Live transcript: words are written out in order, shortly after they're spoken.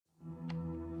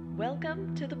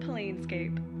Welcome to the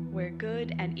Planescape, where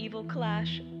good and evil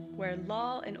clash, where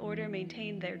law and order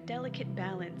maintain their delicate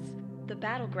balance, the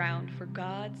battleground for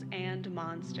gods and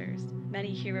monsters.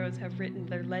 Many heroes have written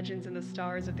their legends in the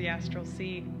stars of the astral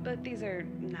sea, but these are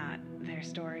not their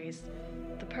stories.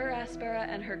 The Per Aspera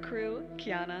and her crew,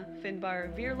 Kiana,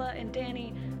 Finbar, Virla, and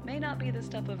Danny, may not be the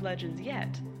stuff of legends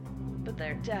yet, but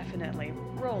they're definitely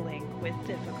rolling with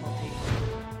difficulty.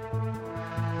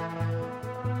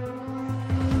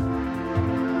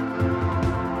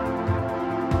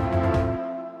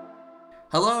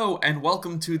 Hello, and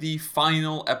welcome to the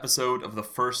final episode of the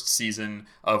first season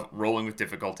of Rolling with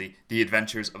Difficulty, the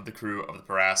adventures of the crew of the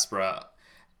Per Aspera.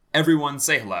 Everyone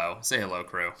say hello. Say hello,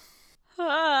 crew.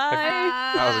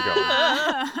 Hi. How's it going?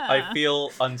 I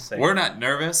feel unsafe. We're not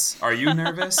nervous. Are you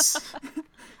nervous?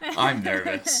 I'm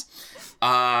nervous.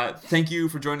 Thank you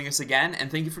for joining us again, and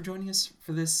thank you for joining us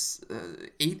for this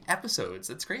 8 episodes.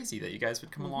 That's crazy that you guys would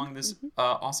come along this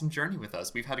awesome journey with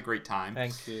us. We've had a great time.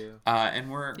 Thank you. And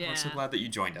we're so glad that you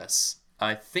joined us.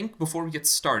 I think before we get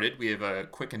started, we have a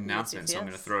quick announcement, so I'm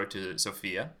going to throw it to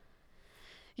Sophia.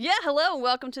 Yeah, hello, and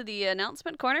welcome to the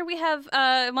announcement corner. We have,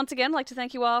 once again, like to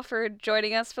thank you all for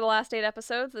joining us for the last 8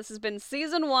 episodes. This has been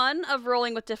season 1 of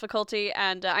Rolling with Difficulty,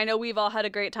 and I know we've all had a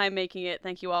great time making it.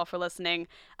 Thank you all for listening.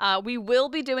 We will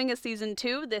be doing a season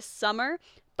 2 this summer,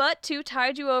 but to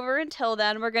tide you over until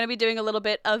then, we're going to be doing a little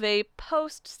bit of a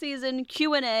post-season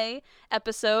Q&A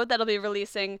episode that'll be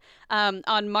releasing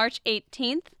on March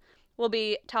 18th. We'll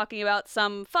be talking about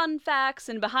some fun facts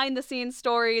and behind-the-scenes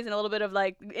stories and a little bit of,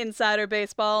 like, insider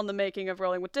baseball and the making of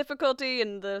Rolling with Difficulty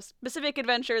and the specific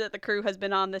adventure that the crew has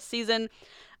been on this season.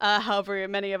 However,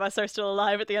 many of us are still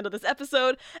alive at the end of this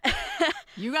episode.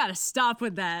 You gotta stop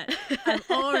with that. I'm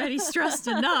already stressed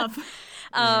enough.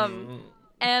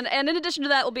 And in addition to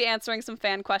that, we'll be answering some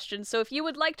fan questions. So if you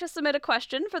would like to submit a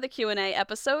question for the Q&A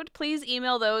episode, please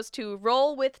email those to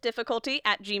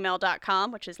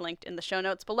rollwithdifficulty@gmail.com, which is linked in the show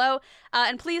notes below.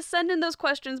 And please send in those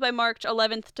questions by March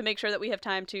 11th to make sure that we have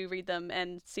time to read them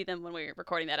and see them when we're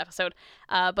recording that episode.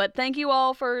 But thank you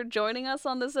all for joining us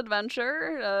on this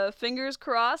adventure. Fingers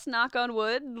crossed, knock on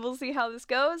wood. We'll see how this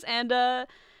goes. And I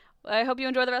hope you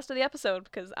enjoy the rest of the episode,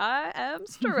 because I am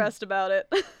stressed about it.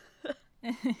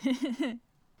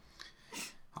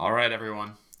 All right,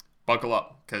 everyone. Buckle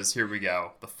up, because here we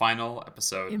go. The final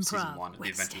episode of Season 1 of The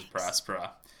Adventures of Per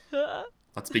Aspera.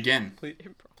 Let's begin.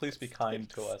 Please be kind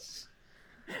to us.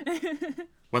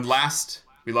 When last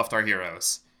we left our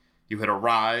heroes, you had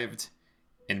arrived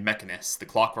in Mechanus, the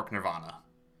Clockwork Nirvana,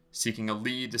 seeking a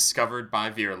lead discovered by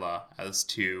Virla as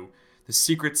to the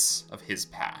secrets of his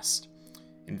past.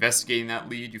 Investigating that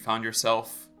lead, you found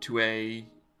yourself to a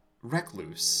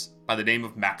recluse by the name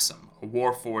of Maxim, a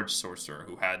Warforged sorcerer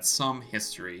who had some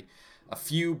history, a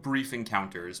few brief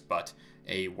encounters, but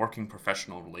a working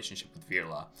professional relationship with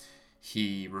Virla.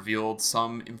 He revealed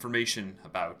some information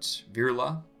about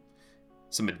Virla,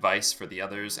 some advice for the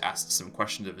others, asked some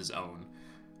questions of his own,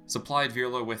 supplied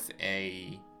Virla with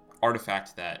a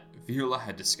artifact that Virla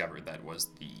had discovered that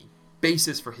was the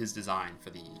basis for his design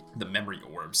for the memory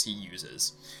orbs he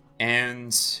uses,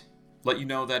 and let you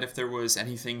know that if there was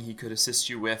anything he could assist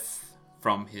you with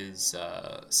from his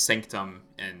sanctum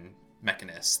in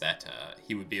Mechanus, that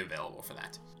he would be available for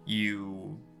that.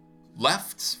 You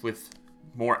left with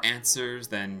more answers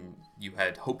than you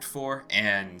had hoped for,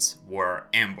 and were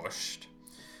ambushed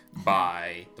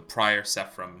by the prior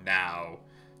Sephram, now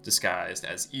disguised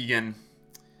as Egan,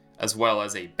 as well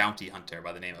as a bounty hunter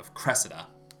by the name of Cressida.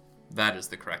 That is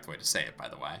the correct way to say it, by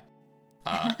the way.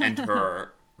 And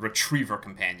her retriever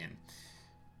companion.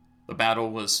 The battle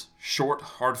was short,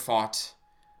 hard-fought,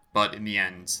 but in the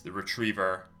end, the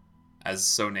retriever, as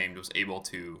so named, was able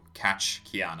to catch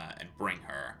Kiana and bring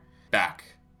her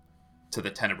back to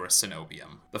the Tenebrous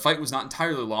Cenobium. The fight was not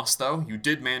entirely lost, though. You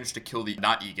did manage to kill the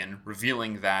not Egan,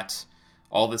 revealing that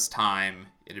all this time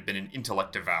it had been an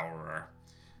intellect devourer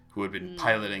who had been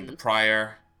piloting the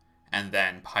prior and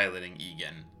then piloting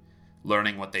Egan,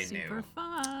 learning what they knew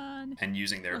Fun. and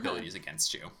using their abilities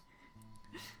against you.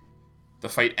 The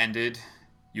fight ended.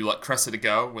 You let Cressida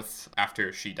go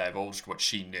after she divulged what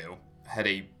she knew. Had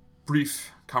a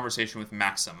brief conversation with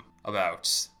Maxim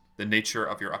about the nature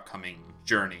of your upcoming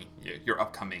journey, your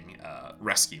upcoming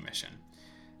rescue mission.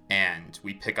 And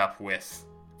we pick up with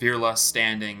Virla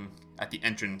standing at the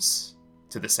entrance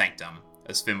to the sanctum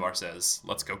as Finbar says,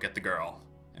 "Let's go get the girl,"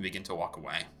 and begin to walk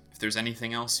away. If there's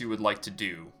anything else you would like to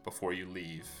do before you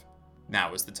leave,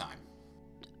 now is the time.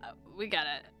 We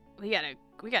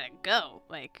gotta go.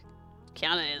 Like,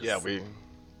 Kiana is... Yeah, we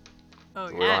Oh,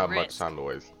 don't yeah. have much time to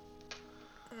waste.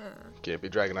 Can't be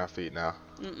dragging our feet now.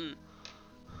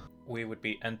 we would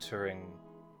be entering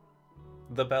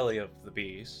the belly of the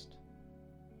beast,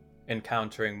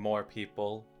 encountering more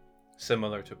people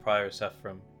similar to prior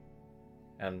Sephram,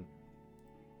 and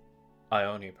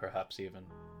Ione perhaps even.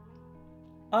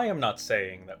 I am not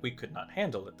saying that we could not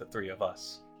handle it, the three of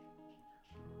us.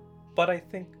 But I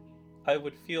think I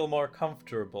would feel more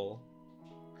comfortable.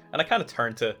 And I kind of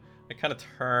turn to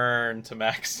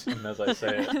Max as I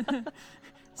say it.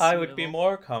 I would be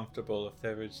more comfortable if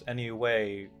there was any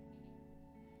way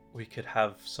we could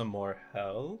have some more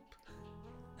help.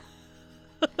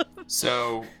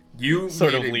 So you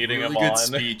Sort made of a leading really him good on.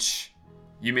 speech.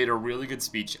 You made a really good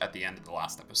speech at the end of the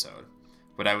last episode.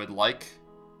 What I would like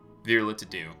Virla to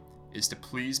do is to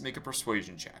please make a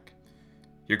persuasion check.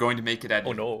 You're going to make it at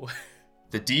Oh no.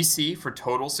 the DC for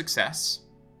total success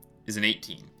is an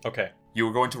 18. Okay. You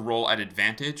are going to roll at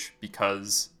advantage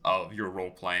because of your role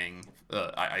playing.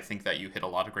 I think that you hit a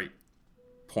lot of great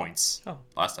points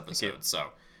last you. episode. So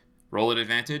roll at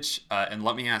advantage. And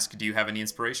let me ask, do you have any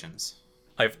inspirations?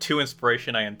 I have 2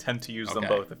 inspiration. I intend to use them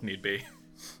Okay. both if need be.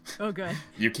 Oh, good.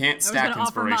 You can't was stack gonna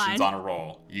offer inspirations mine. on a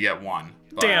roll. You get 1.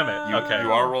 But Damn it. You, Okay.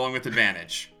 You are rolling with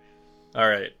advantage. All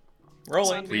right.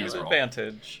 Rolling Please with roll.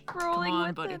 advantage. Rolling on,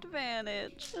 with buddy.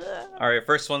 advantage. All right,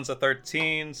 first one's a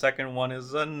 13, second one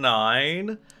is a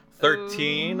 9.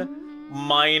 13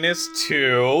 minus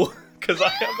 2, because I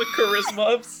have a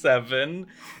charisma of 7,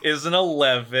 is an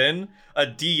 11. A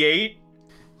D8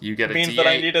 You get a means D8. that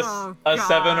I need a, Oh, a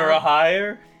 7 or a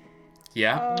higher.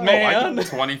 Yeah. Man.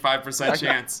 25%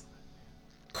 chance.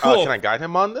 Cool. Can I guide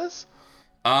him on this?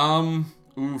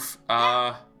 Oof.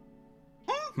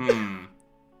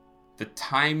 The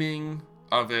timing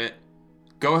of it.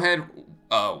 Go ahead,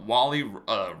 Wally,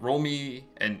 roll me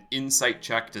an insight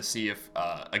check to see if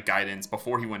a guidance,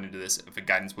 before he went into this, if a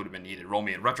guidance would have been needed. Roll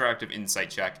me a retroactive insight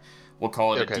check. We'll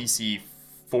call it Okay. a DC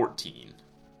 14.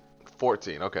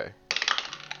 14, okay.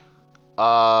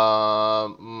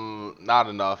 Not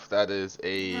enough. That is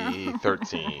a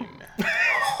 13.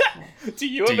 Do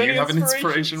you Do have, you have an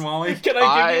inspiration, Wally? Can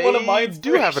I give you one of my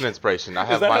do have an inspiration. I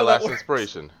have that my how that last works?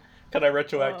 inspiration. Can I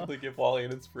retroactively give Wally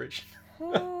an inspiration?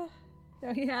 No,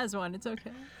 he has one. It's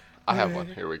okay. I have one.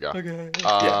 Here we go. Okay.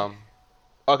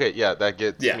 Okay, yeah, that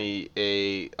gets Yeah. me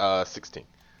a 16.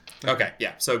 Okay,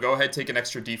 yeah. So go ahead, take an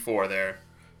extra D4 there,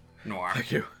 Noir.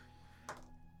 Thank you.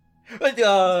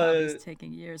 He's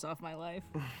taking years off my life.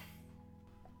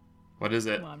 What is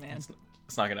it? Come on, man.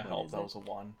 It's not gonna help. That was a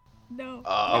 1. No.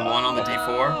 A 1 on the D4?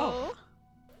 Oh.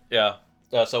 Yeah.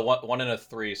 So 1 and a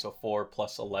 3. So 4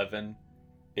 plus 11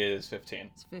 is 15.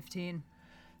 It's 15.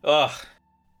 Ugh.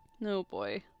 No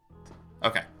boy.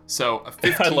 Okay, so a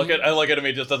 15. I look at him.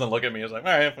 He just doesn't look at me. He's like,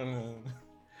 all right.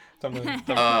 Time to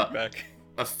walk back.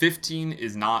 A 15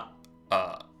 is not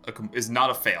is not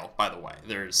a fail, by the way.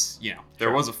 There's,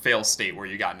 there was a fail state where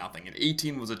you got nothing, and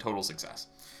 18 was a total success.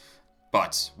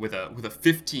 But with a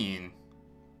 15,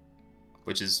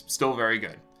 which is still very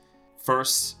good.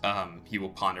 First, he will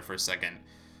ponder for a second.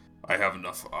 I have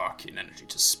enough arcane energy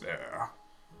to spare.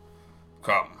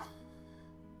 Come.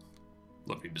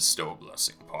 Let me bestow a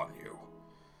blessing upon you.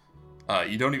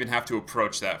 You don't even have to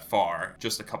approach that far.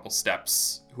 Just a couple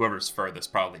steps. Whoever's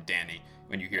furthest, probably Danny,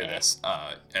 when you hear this,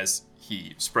 as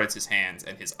he spreads his hands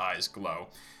and his eyes glow,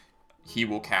 he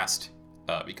will cast,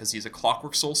 because he's a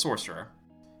Clockwork Soul Sorcerer,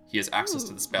 he has access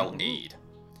to the spell Aid,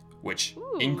 which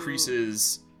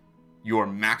increases your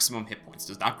maximum hit points.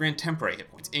 Does not grant temporary hit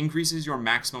points. Increases your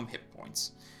maximum hit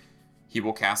points. He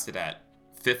will cast it at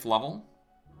 5th level,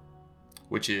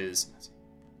 which is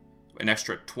an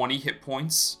extra 20 hit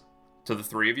points to the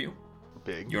 3 of you.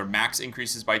 Big. Your max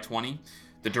increases by 20.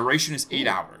 The duration is 8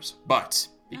 hours, but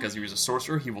because he was a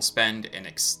sorcerer, he will spend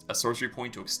a sorcery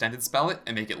point to extended spell it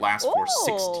and make it last for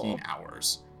 16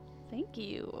 hours. Thank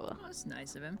you. Oh, that's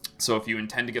nice of him. So if you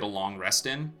intend to get a long rest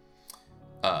in,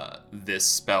 this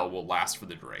spell will last for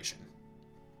the duration.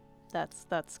 That's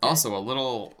good. Also, a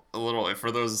little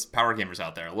for those power gamers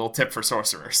out there, a little tip for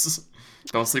sorcerers: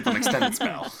 don't sleep on extended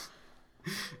spell.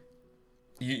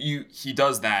 He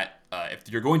does that. If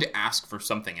you're going to ask for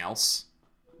something else,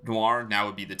 Noir, now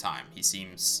would be the time. He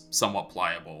seems somewhat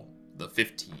pliable. The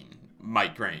 15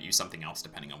 might grant you something else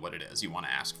depending on what it is you want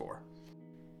to ask for.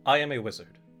 I am a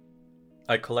wizard.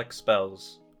 I collect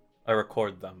spells, I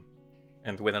record them,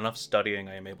 and with enough studying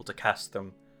I am able to cast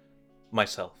them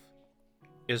myself.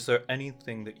 Is there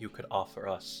anything that you could offer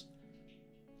us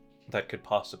that could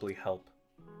possibly help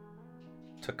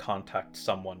to contact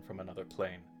someone from another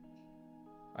plane?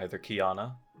 Either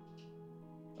Kiana,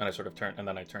 and I sort of turn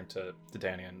to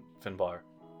Danny and Finbar.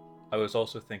 I was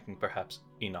also thinking perhaps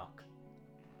Enoch.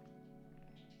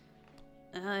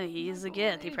 He's a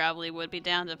Gith. He probably would be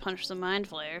down to punch some mind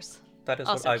flayers. That is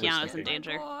Also, what I was Kiana's in thinking.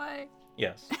 danger. Boy.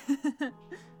 Yes.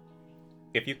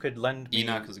 If you could lend me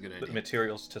Enoch is a good the idea.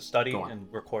 materials to study Go on.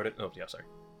 and record it. Oh, yeah, sorry.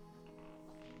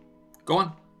 Go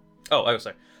on. Oh, I was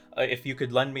sorry. If you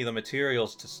could lend me the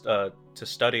materials to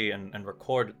study and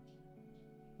record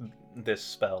this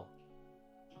spell,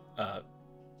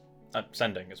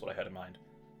 sending is what I had in mind.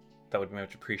 That would be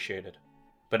much appreciated.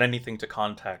 But anything to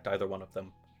contact either one of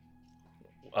them,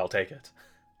 I'll take it.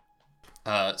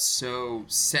 So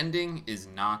sending is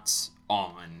not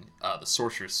on the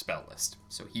sorcerer's spell list,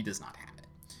 so he does not have it.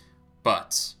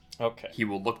 But Okay. he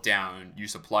will look down. You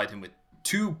supplied him with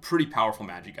 2 pretty powerful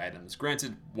magic items.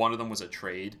 Granted, one of them was a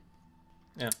trade.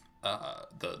 Yeah.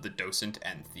 The docent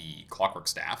and the clockwork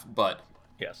staff, but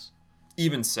Yes.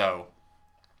 even so,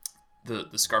 the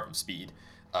scarf of speed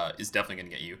is definitely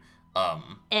going to get you.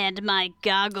 And my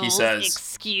goggles, says-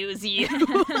 excuse you.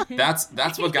 That's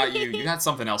what got you. You got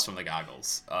something else from the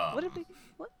goggles. What did we...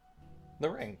 What? The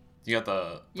ring. You got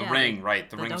the Yeah, ring, right?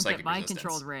 The The ring of don't psychic get mind resistance.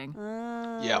 controlled ring.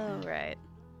 Oh, Yep. right.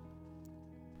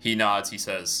 He nods. He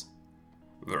says,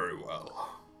 "Very well.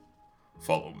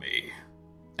 Follow me,"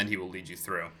 and he will lead you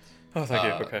through. Oh, thank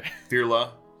you. Okay.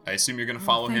 Virla, I assume you're going to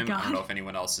follow thank him. I don't God. know if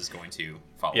anyone else is going to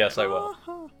follow Yes, him. I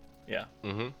will. Yeah.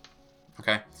 Mm-hmm.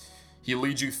 Okay. He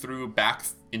leads you through back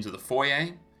into the foyer,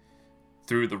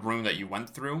 through the room that you went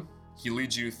through. He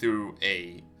leads you through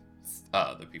the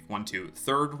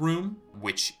third room,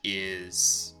 which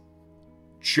is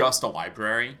just a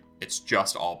library. It's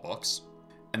just all books.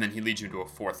 And then he leads you into a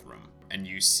 4th room, and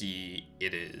you see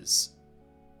it is,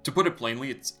 to put it plainly,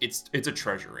 it's a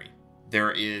treasury.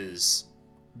 There is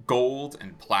gold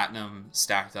and platinum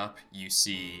stacked up. You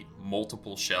see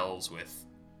multiple shelves with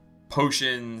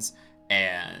potions,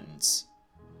 and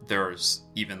there's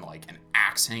even like an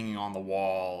axe hanging on the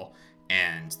wall,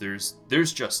 and there's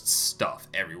just stuff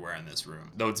everywhere in this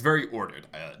room. Though it's very ordered,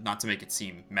 not to make it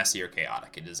seem messy or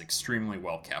chaotic. It is extremely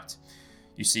well kept.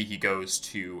 You see he goes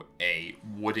to a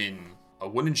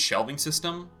wooden shelving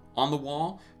system on the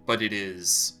wall, but it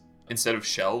is, instead of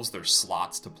shelves, there's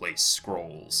slots to place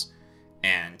scrolls,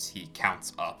 and he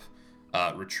counts up,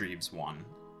 retrieves one,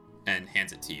 and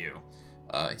hands it to you.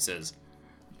 He says,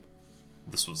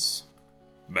 "This was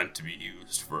meant to be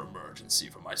used for emergency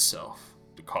for myself,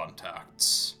 to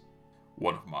contact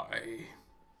one of my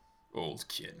old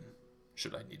kin,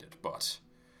 should I need it, but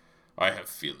I have a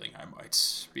feeling I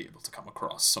might be able to come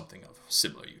across something of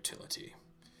similar utility.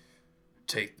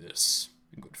 Take this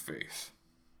in good faith."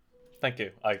 Thank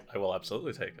you. I will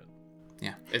absolutely take it.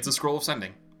 Yeah, it's a scroll of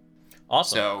sending.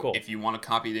 Awesome. So cool. if you want to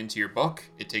copy it into your book,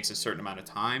 it takes a certain amount of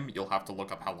time. You'll have to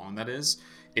look up how long that is.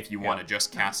 If you want to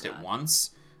just cast it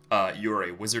once, you're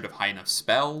a wizard of high enough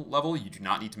spell level. You do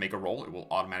not need to make a roll. It will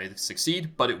automatically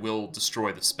succeed, but it will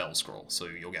destroy the spell scroll. So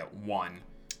you'll get 1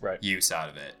 Right. use out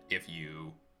of it if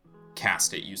you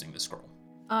cast it using the scroll.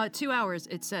 2 hours,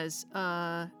 it says.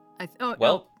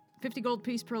 Well- 50 gold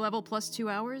piece per level plus 2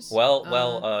 hours. Well,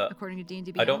 according to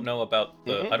D&D I don't Beyond. know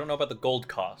about the gold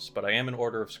cost, but I am an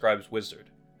Order of Scribes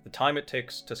wizard. The time it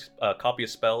takes to copy a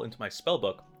spell into my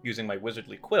spellbook using my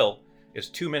wizardly quill is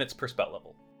 2 minutes per spell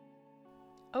level.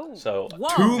 Oh. So Whoa.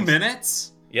 2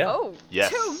 minutes? yeah. Oh.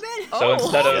 Yes. 2 minutes. So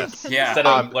instead of Yes. Yeah. instead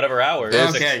of whatever hours,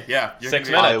 Okay, yeah. You're 6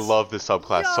 gonna be minutes. I love this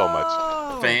subclass so much.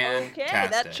 Yo! Fantastic. Okay,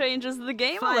 that changes the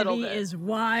game a little 5e bit. is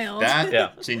wild. That Yeah.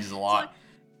 changes a lot.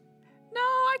 No,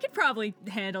 I could probably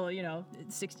handle,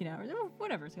 16 hours.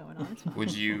 Whatever's going on. It's fine.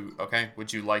 Would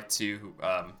you like to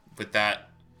with that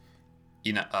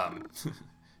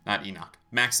not Enoch.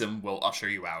 Maxim will usher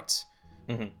you out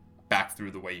Mhm. back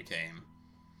through the way you came.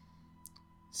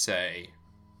 Say,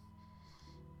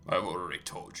 "I've already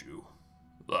told you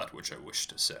that which I wish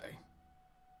to say.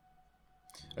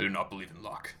 I do not believe in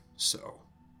luck, so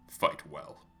fight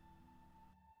well."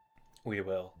 we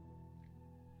will.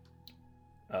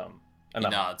 He And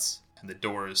I'm- nods, and the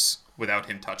doors, without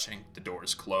him touching, the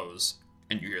doors close,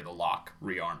 and you hear the lock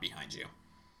rearm behind you.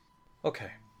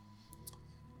 okay.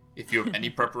 If you have any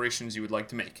preparations you would like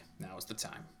to make, now is the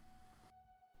time.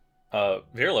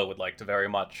 Virla would like to very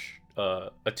much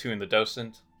attune the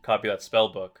docent, copy that spell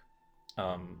book,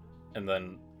 and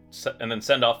then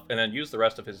send off, and then use the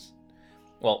rest of his.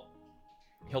 Well,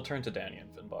 he'll turn to Danny and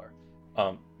Finbar.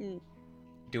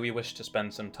 Do we wish to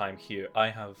spend some time here?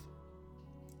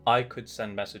 I could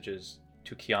send messages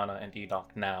to Kiana and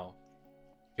Enoch now.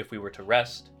 If we were to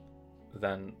rest,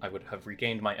 then I would have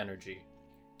regained my energy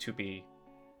to be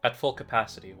at full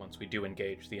capacity once we do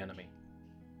engage the enemy.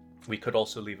 We could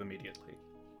also leave immediately.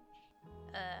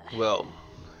 Well,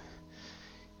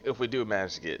 if we do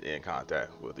manage to get in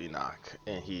contact with Enoch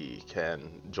and he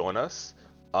can join us,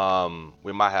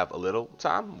 we might have a little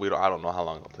time. I don't know how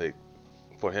long it'll take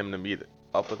for him to meet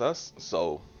up with us.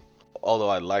 So, although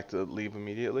I'd like to leave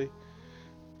immediately,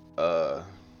 a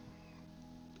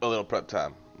little prep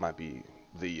time might be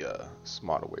the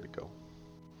smarter way to go.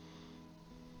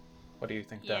 What do you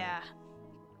think, Dan? Yeah.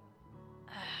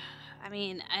 I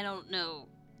mean, I don't know.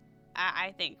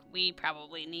 I think we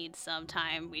probably need some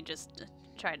time. We just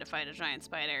tried to fight a giant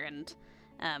spider, and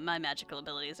my magical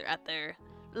abilities are at their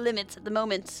limits at the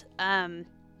moment.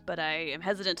 But I am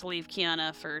hesitant to leave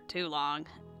Kiana for too long.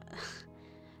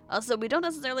 Also, we don't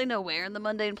necessarily know where in the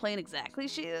mundane plane exactly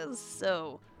she is,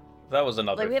 so... That was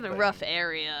another we have a thing. rough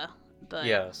area, but...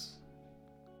 Yes.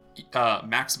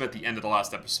 Maxim at the end of the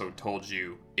last episode told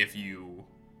you if you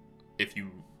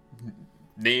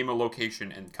name a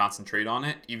location and concentrate on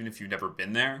it, even if you've never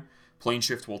been there, plane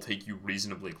shift will take you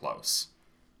reasonably close.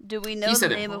 Do we know the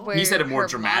name of where He said it more her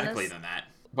dramatically mod is? than that.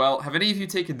 Well, have any of you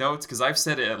taken notes? Because I've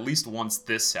said it at least once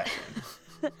this session.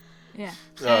 Yeah.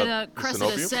 Uh, And Cressida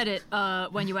Zenobia? said it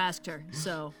when you asked her,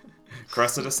 so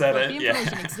Cressida said the it,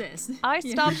 information yeah. exists. I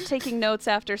Yeah. stopped taking notes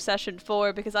after session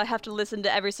 4 because I have to listen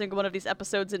to every single one of these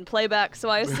episodes in playback, so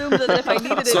I assumed that if I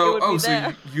needed it, it would be So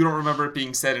there. you don't remember it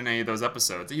being said in any of those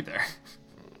episodes either.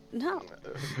 No.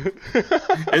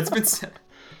 It's been said.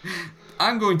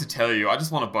 I'm going to tell you, I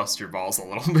just want to bust your balls a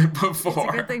little bit before.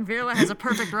 It's a good thing Virla has a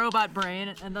perfect robot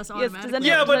brain, and thus Yes, automatically. does anyone,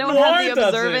 Yeah, does but anyone have Noir the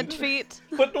observant doesn't. feat?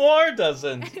 But Noir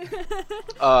doesn't. You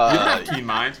have keen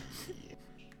mind.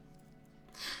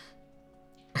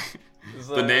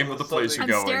 The name of the place you're I'm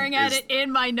going staring at is- it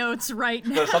in my notes right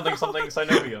now. There's something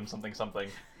Synovium, something.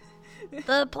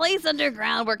 The place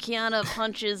underground where Kiana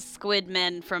punches squid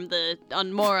men from the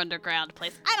more underground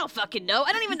place. I don't fucking know.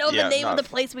 I don't even know Yeah, the name of not- the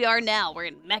place we are now. We're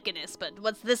in Mechanus, but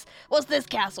what's this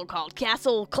castle called?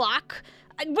 Castle Clock?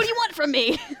 What do you want from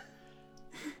me?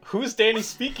 Who's Danny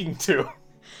speaking to?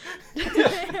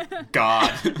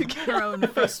 God. Her own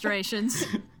frustrations.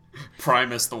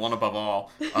 Primus, the one above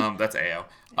all. That's Ao.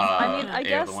 I mean, I Ao,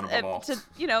 guess the one above all.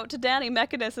 to Danny,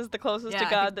 Mechanus is the closest to Yeah, I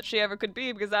God think- that she ever could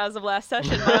be, because as of last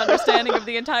session, my understanding of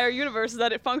the entire universe is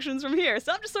that it functions from here.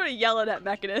 So I'm just sort of yelling at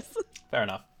Mechanus. Fair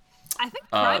enough. I think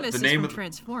Primus the is name from of the-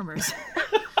 Transformers.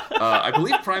 I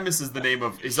believe Primus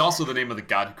is also the name of the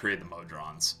god who created the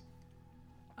Modrons.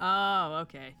 Oh,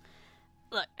 okay.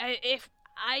 Look, if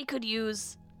I could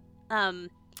use, to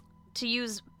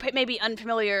use maybe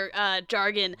unfamiliar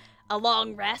jargon, a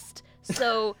long rest.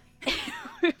 So,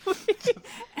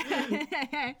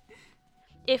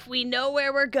 if we know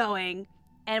where we're going,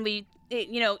 and Enoch's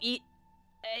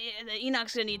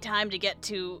gonna need time to get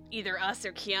to either us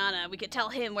or Kiana, we could tell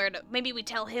him where to. Maybe we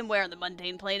tell him where on the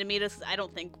mundane plane to meet us. I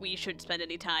don't think we should spend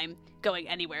any time going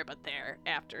anywhere but there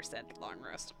after said long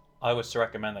rest. I was to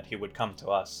recommend that he would come to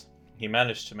us. He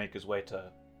managed to make his way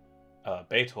to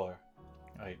Baator.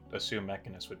 I assume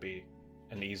Mechanus would be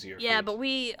an easier Yeah, feat. but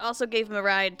we also gave him a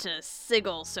ride to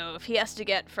Sigil, so if he has to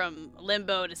get from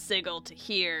Limbo to Sigil to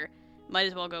here, might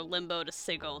as well go Limbo to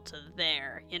Sigil to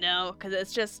there, you know? Because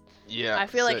it's just, Yeah. I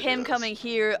feel like so- him yes. coming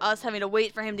here, us having to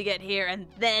wait for him to get here, and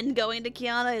then going to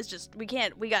Kiana is just, we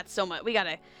got so much, we're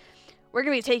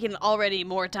gonna be taking already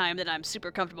more time than I'm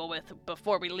super comfortable with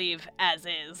before we leave as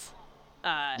is.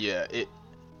 Yeah,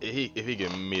 if he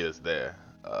can meet us there,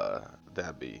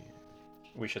 that'd be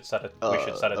We should set a a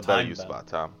time better use then. of our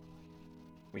time.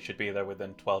 We should be there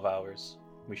within 12 hours.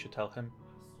 We should tell him.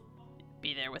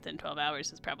 Be there within 12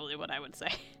 hours is probably what I would say.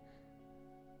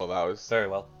 12 hours. Very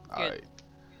well. Alright.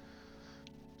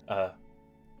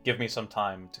 Give me some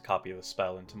time to copy the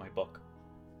spell into my book,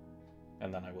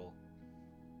 and then I will.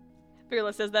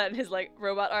 Fearless says that, and his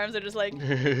robot arms are just like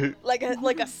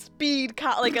a speed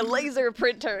like a laser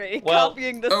printer, Well-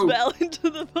 copying the Oh. spell into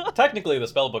the book. Technically, the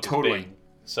spell book Totally. is Bing,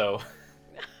 so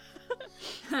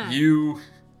You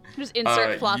Just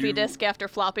insert floppy you- disk after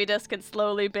floppy disk, and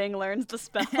slowly Bing learns the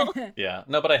spell. yeah.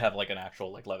 No, but I have an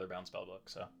actual leather-bound spell book,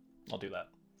 so I'll do that.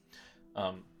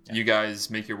 Yeah. You guys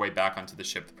make your way back onto the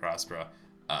ship, the Prospera.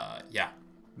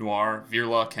 Noir,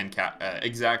 Virla can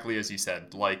exactly as you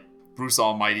said, like Bruce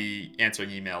Almighty answering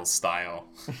emails style.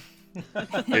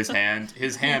 his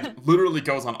hand literally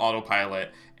goes on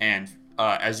autopilot, and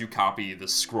as you copy, the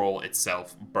scroll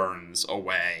itself burns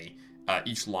away.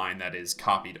 Each line that is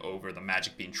copied over, the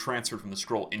magic being transferred from the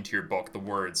scroll into your book, the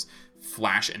words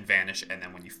flash and vanish, and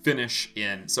then when you finish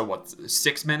in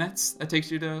 6 minutes that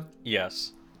takes you to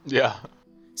Yes. Yeah.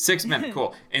 6 minutes,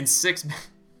 cool. In 6 minutes.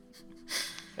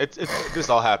 This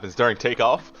all happens during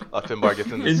takeoff. Finbar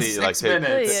gets in the In seat 6 hey,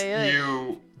 minutes, Ay, ay,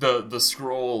 ay. the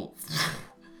scroll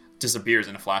disappears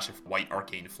in a flash of white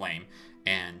arcane flame,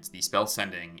 and the spell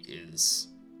sending is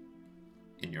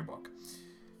in your book.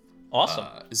 Awesome.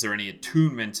 Is there any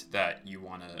attunement that you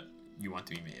want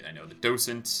to be made? I know the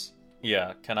docent.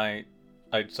 Yeah. Can I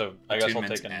guess I'll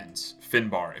Attunement take an. and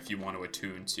Finbar if you want to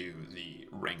attune to the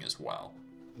ring as well.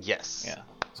 Yes. Yeah.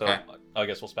 So Okay. I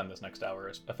guess we'll spend this next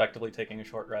hour effectively taking a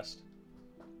short rest.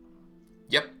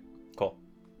 Yep. Cool.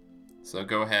 So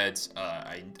go ahead.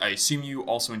 I assume you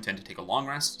also intend to take a long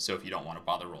rest. So if you don't want to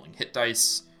bother rolling hit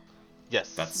dice,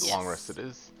 Yes. That's- the long Yes. rest it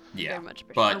is. yeah. Very much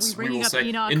appreciate But Are we we bringing will up say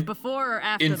Enoch before or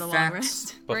after in the long fact-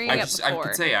 rest? Bringing I it I before.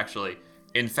 could say actually,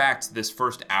 in fact, this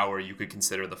first hour you could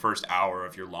consider the first hour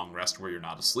of your long rest where you're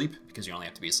not asleep, because you only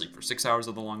have to be asleep for 6 hours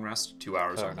of the long rest, 2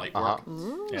 hours Fair of enough. light Uh-huh. work.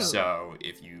 Ooh. Yeah. So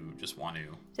if you just want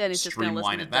to Danny's just gonna listen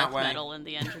streamline to it that death way, metal in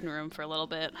the engine room for a little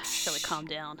bit till we calm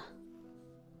down.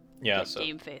 Yeah. Get So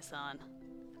game face on.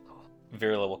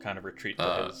 Virla will kind of retreat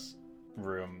to his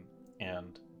room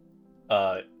and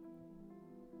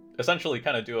essentially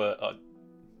kind of do a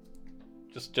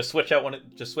just switch out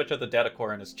the data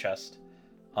core in his chest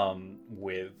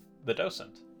with the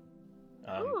docent.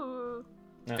 Ooh.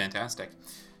 Yeah. fantastic.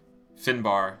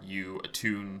 Finbar, you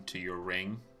attune to your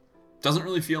ring. Doesn't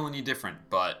really feel any different,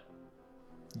 but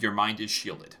your mind is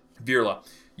shielded. Virla,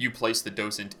 you place the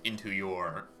docent into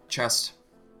your chest.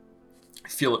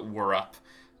 Feel it whir up.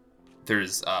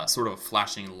 There's sort of a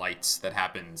flashing light that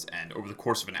happens, and over the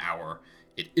course of an hour,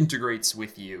 it integrates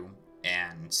with you,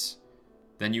 and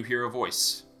then you hear a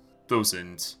voice.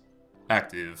 Docent,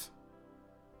 active.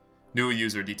 New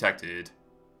user detected.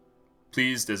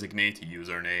 Please designate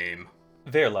username.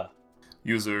 Virla.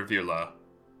 User Virla.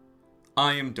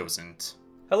 I am Docent,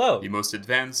 Hello. the most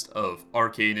advanced of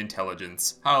arcane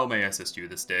intelligence. How may I assist you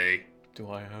this day? Do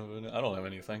I have I don't have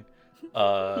anything.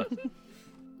 I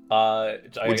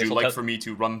Would guess you I'll like test- for me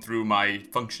to run through my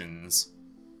functions?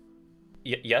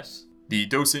 Yes. The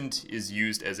Docent is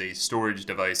used as a storage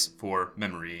device for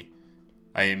memory.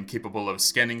 I am capable of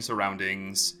scanning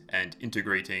surroundings and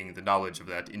integrating the knowledge of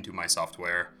that into my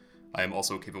software. I am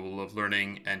also capable of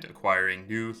learning and acquiring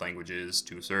new languages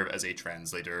to serve as a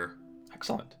translator.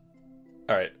 Excellent.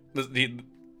 All right.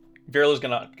 Virla's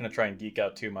gonna try and geek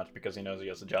out too much because he knows he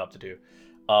has a job to do.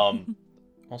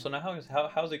 Also, now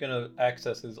how's he gonna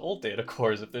access his old data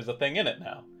cores if there's a thing in it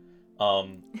now?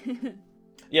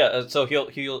 Yeah. So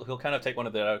he'll kind of take one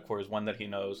of the data cores, one that he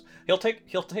knows. He'll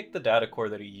take the data core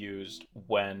that he used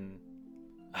when.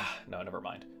 No, never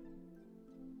mind.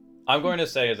 I'm going to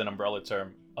say as an umbrella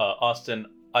term, Austin.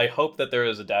 I hope that there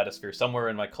is a data sphere somewhere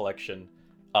in my collection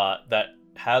that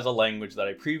has a language that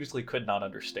I previously could not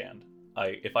understand.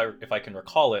 If I can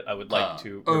recall it, I would like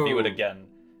to review it again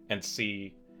and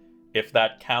see if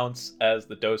that counts as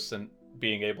the docent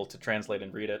being able to translate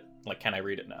and read it. Like, can I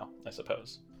read it now? I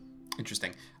suppose.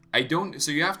 Interesting.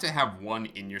 So you have to have one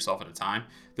in yourself at a time.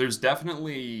 There's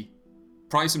definitely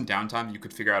probably some downtime that you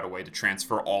could figure out a way to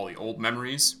transfer all the old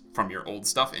memories from your old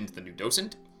stuff into the new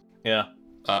docent. Yeah.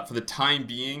 For the time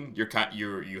being, you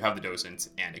have the docent,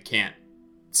 and it can't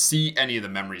see any of the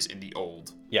memories in the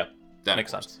old. Yeah. That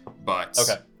Makes sense. But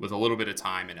Okay. with a little bit of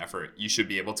time and effort, you should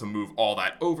be able to move all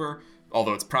that over,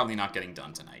 although it's probably not getting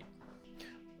done tonight.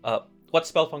 What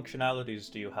spell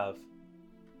functionalities do you have?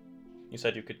 You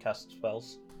said you could cast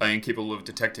spells. I am capable of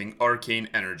detecting arcane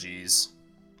energies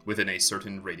within a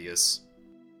certain radius.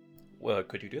 Well,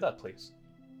 could you do that, please?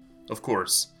 Of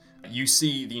course. You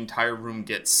see the entire room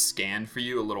get scanned for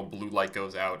you. A little blue light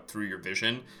goes out through your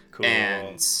vision. Cool.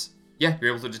 And yeah, you're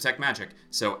able to detect magic.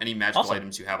 So any magical Awesome.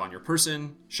 items you have on your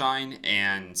person shine,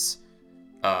 and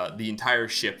the entire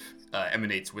ship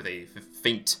emanates with a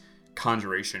faint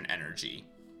conjuration energy,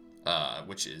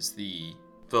 which is the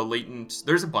latent.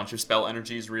 There's a bunch of spell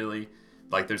energies, really.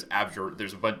 Like there's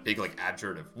a big like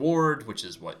abjurative ward, which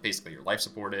is what basically your life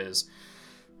support is.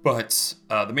 But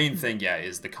the main thing,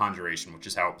 is the conjuration, which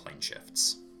is how it plane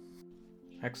shifts.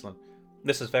 Excellent.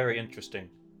 This is very interesting.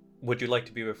 Would you like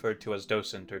to be referred to as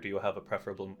docent, or do you have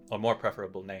a more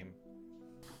preferable name?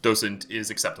 Docent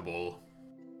is acceptable.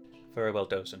 Very well,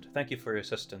 docent. Thank you for your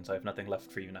assistance. I have nothing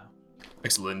left for you now.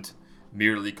 Excellent.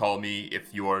 Merely call me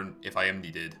if I am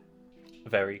needed.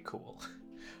 Very cool.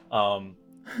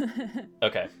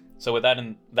 Okay. So with that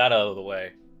out of the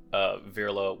way,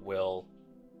 Virla will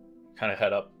kind of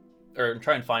head up, or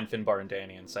try and find Finbar and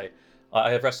Danny and say,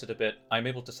 I have rested a bit. I'm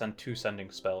able to send 2 sending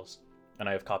spells, and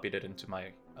I have copied it into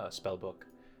my spell book.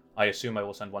 I assume I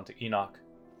will send one to Enoch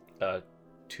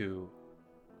to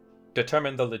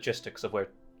determine the logistics of where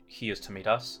he is to meet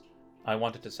us. I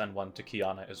wanted to send one to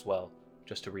Kiana as well,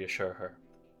 just to reassure her.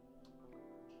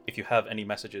 If you have any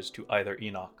messages to either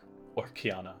Enoch or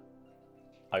Kiana,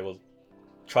 I will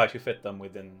try to fit them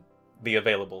within the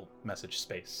available message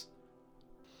space.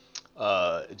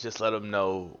 Just let him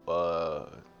know.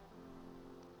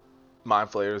 Mind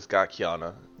Flayers got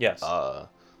Kiana. Yes.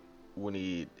 We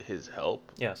need his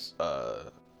help. Yes.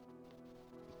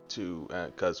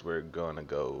 Because we're gonna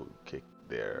go kick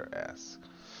their ass.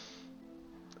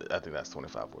 I think that's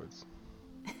 25 words.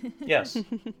 Yes.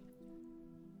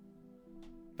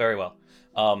 Very well.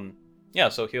 Yeah,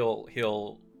 so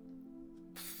he'll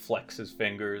flex his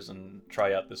fingers and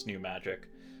try out this new magic.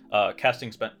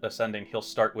 Casting Ascending, he'll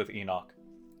start with Enoch.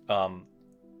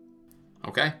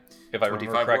 Okay. If I remember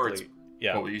 25 correctly. words.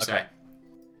 Yeah. What will you okay. say?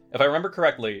 If I remember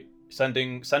correctly,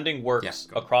 sending works Yes,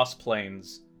 go. across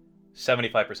planes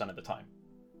 75% of the time.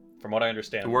 From what I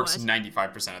understand. It works What?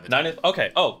 95% of the time.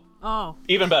 Okay. Oh, Oh.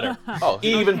 even better. Oh,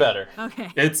 Even better. Okay.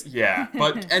 It's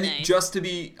but and Nice. just to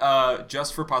be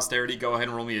just for posterity, go ahead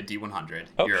and roll me a D100.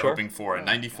 Oh, You're sure. hoping for a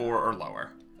 94 or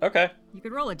lower. Okay. You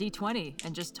could roll a d20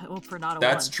 and just hope for not a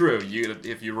That's 1. true.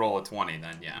 If you roll a 20,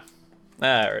 then yeah.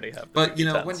 I already have. But you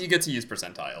know, 50 when cents. you get to use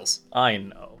percentiles, I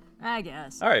know. I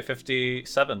guess. All right,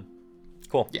 57.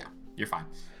 Cool. yeah, you're fine.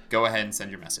 Go ahead and send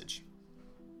your message.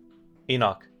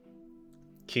 Enoch.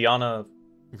 Kiana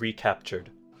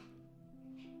recaptured.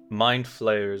 Mind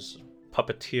Flayers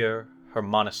puppeteer her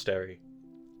monastery.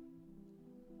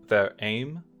 Their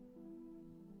aim?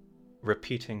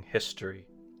 Repeating history.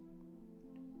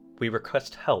 We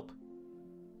request help.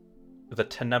 The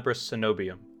Tenebrous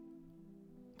Cenobium.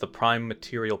 The prime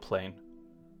material plane.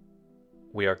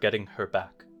 We are getting her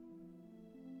back.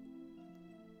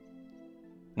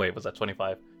 Wait, was that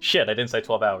 25? Shit, I didn't say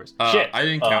 12 hours. Shit! I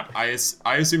didn't count. I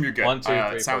assume you're good. 1, 2,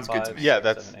 3, sounds 4, good to 5, me. Yeah, 6,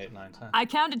 that's- 7, 8, 9, 10. I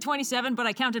counted 27, but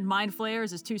I counted Mind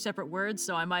Flayers as 2 separate words,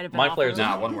 so I might have been Mind off Flayers a is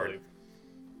Nah, little. one word.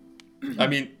 I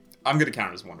mean, I'm gonna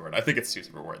count it as one word. I think it's 2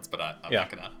 separate words, but I'm Yeah. not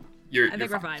gonna. You're I think you're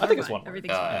we're fine. I think we're it's fine. one word.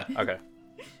 Everything's Uh, fine. Okay.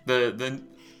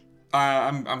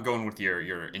 I'm going with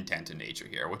your intent and nature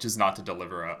here, which is not to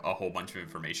deliver a whole bunch of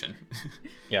information.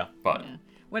 Yeah. But Yeah.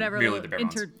 Whatever merely little the bare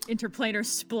bones. interplanar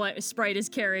sprite is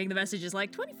carrying, the message is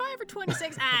like 25 or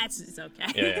 26. It's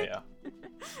okay. Yeah.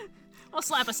 I'll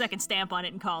slap a second stamp on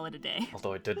it and call it a day.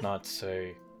 Although I did not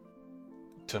say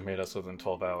to meet us within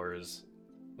 12 hours.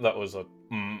 That was a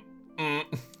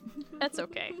That's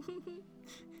okay.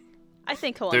 I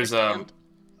think he'll there's understand.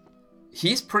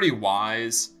 he's pretty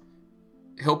wise.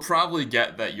 He'll probably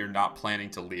get that you're not planning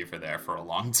to leave her there for a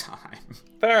long time.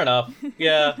 Fair enough.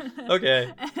 Yeah.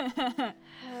 Okay.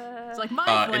 It's like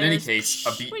Mind In any Flayers. case,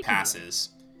 a We beat can do it. passes.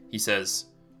 He says,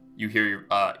 you hear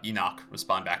Enoch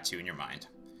respond back to you in your mind.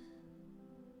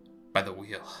 By the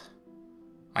wheel.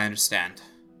 I understand.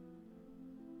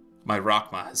 My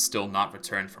Rachma has still not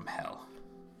returned from hell.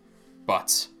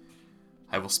 But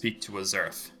I will speak to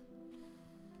Azerth.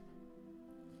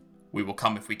 We will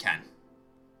come if we can.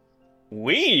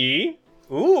 We?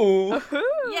 Ooh.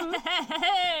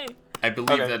 Yay! I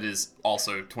believe Okay. that is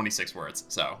also 26 words,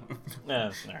 so Yeah,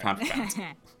 all right. pound for pound.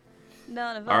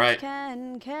 None of All us right.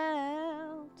 can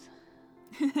count.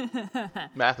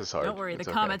 Math is hard. Don't worry, the It's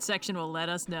okay. comment section will let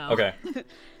us know. Okay.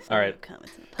 All right.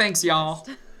 Comments in the Thanks, y'all.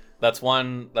 That's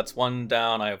one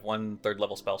down. I have 1 third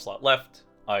level spell slot left.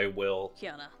 I will.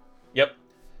 Kiana. Yep.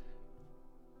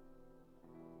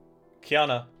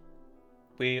 Kiana,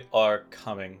 we are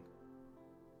coming.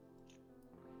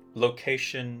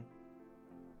 Location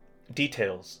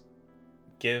details.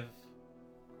 Give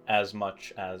as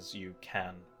much as you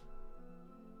can.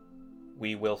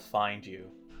 We will find you.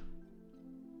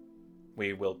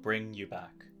 We will bring you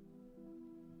back.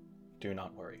 Do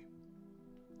not worry.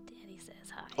 Danny says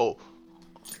hi. Oh,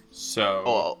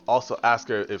 So, also ask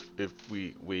her if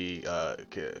we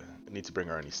need to bring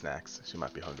her any snacks. She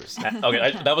might be hungry.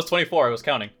 Okay, that was 24. I was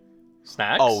counting.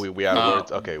 Snacks? Oh, we have Uh,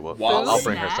 words. Okay, well, Wally- I'll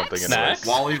bring her Snacks? something Snacks?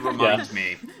 anyways. Wally reminds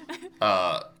me,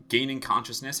 gaining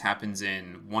consciousness happens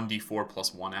in 1d4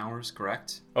 plus 1 hours,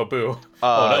 correct? Oh, boo.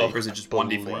 Uh, Or is it just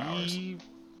 1d4 hours? believe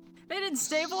They didn't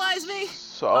stabilize me?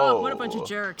 So. Oh, what a bunch of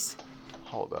jerks.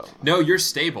 Hold up. No, you're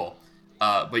stable.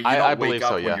 But you I don't believe wake up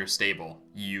so, when yeah. you're stable.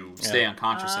 You stay Yeah.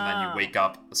 unconscious and then you Ah. wake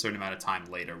up a certain amount of time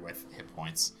later with hit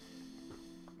points.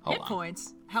 Hold Hit on.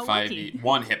 points. How 5e, lucky.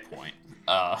 1 hit point.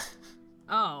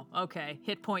 Oh, okay.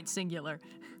 Hit point singular.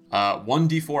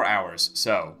 1d4 hours.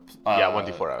 So, Yeah,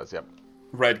 1d4 hours. Yep.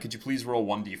 Red, could you please roll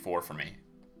 1d4 for me?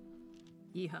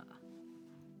 Yeehaw.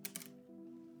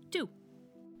 2.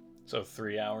 So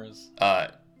 3 hours.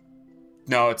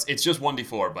 No, it's just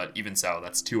 1d4, but even so,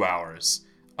 that's 2 hours.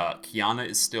 Kiana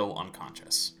is still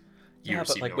unconscious. You Yeah, but,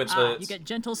 receive like, no with response. You get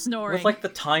gentle snoring. With like the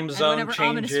time zone whenever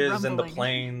ominous changes and the rumbling.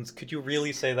 planes, could you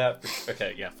really say that?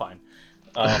 Okay, yeah, fine.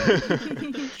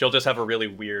 She'll just have a really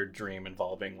weird dream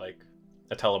involving like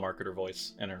a telemarketer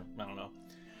voice in her. I don't know.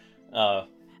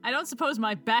 I don't suppose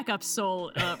my backup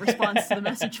soul responds to the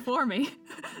message for me.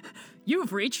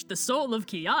 You've reached the soul of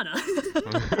Kiana.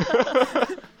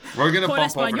 We're going to Por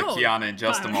bump over to español. Kiana in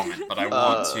just a moment, but I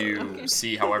want to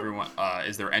see how everyone...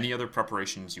 is there any other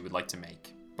preparations you would like to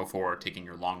make before taking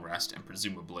your long rest and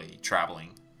presumably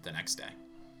traveling the next day?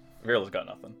 Virila's got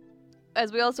nothing.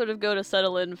 As we all sort of go to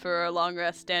settle in for our long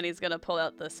rest, Danny's gonna pull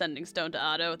out the sending stone to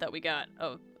Otto that we got.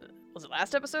 Oh, was it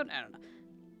last episode? I don't know.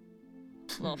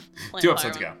 Little flame 2 fire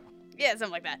episodes one. ago. Yeah,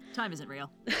 something like that. Time isn't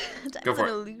real. That's Go for an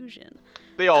it. illusion.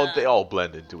 They all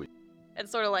blend into it. And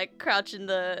sort of like crouch in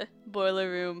the boiler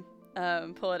room,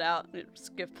 pull it out, and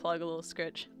just give Plug a little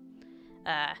scritch.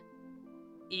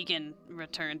 You can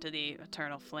return to the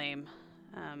eternal flame.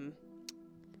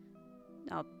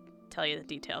 I'll tell you the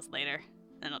details later.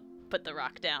 And I'll put the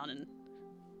rock down and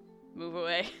move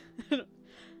away.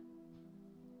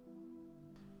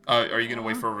 Are you going to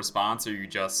wait for a response, or you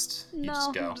just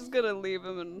No, go? I'm just gonna leave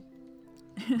him and...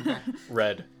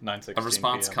 Red, 9:16 A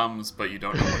response PM. comes, but you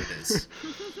don't know what it is.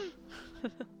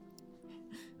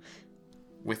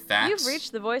 With that... You've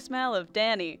reached the voicemail of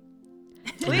Danny.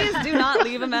 Please do not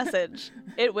leave a message.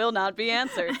 It will not be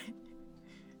answered.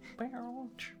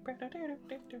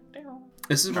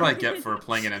 This is what I get for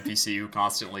playing an NPC who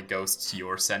constantly ghosts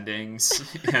your sendings.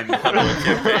 And I don't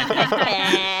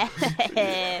get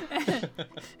paid.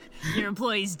 Your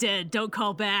employee's dead. Don't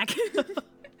call back.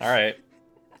 All right.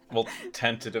 We'll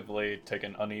tentatively take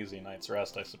an uneasy night's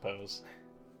rest, I suppose.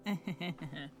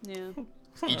 Yeah.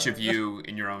 Each of you,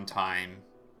 in your own time,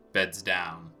 beds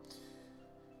down.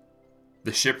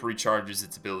 The ship recharges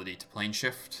its ability to plane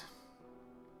shift.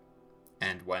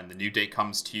 And when the new day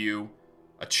comes to you,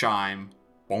 a chime,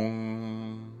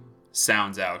 boom,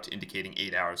 sounds out, indicating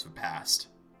 8 hours have passed.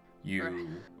 You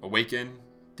awaken.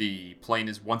 The plane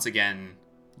is once again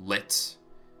lit,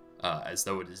 as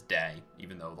though it is day,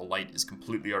 even though the light is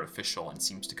completely artificial and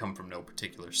seems to come from no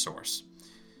particular source.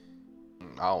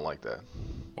 I don't like that.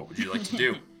 What would you like to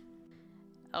do?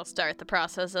 I'll start the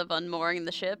process of unmooring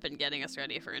the ship and getting us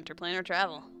ready for interplanar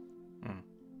travel.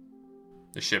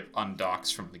 The ship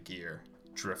undocks from the gear,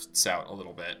 drifts out a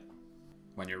little bit.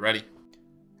 When you're ready.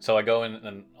 So I go in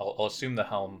and I'll assume the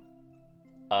helm.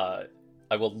 I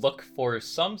will look for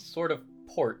some sort of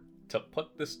port to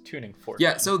put this tuning fork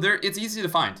Yeah, in. so it's easy to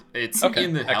find. It's Okay,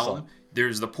 in the helm. excellent.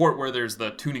 There's the port where there's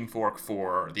the tuning fork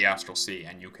for the Astral Sea,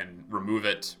 and you can remove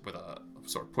it with a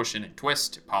sort of push in and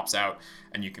twist. It pops out,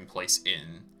 and you can place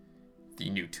in the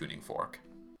new tuning fork.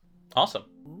 Awesome.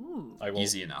 Ooh. I will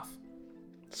Easy enough.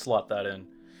 slot that in.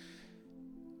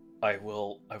 I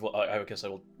guess I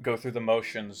will go through the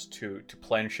motions to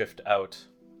plane shift out,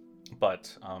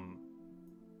 but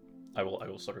I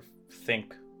will sort of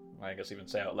think, I guess even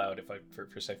say out loud if for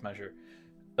safe measure,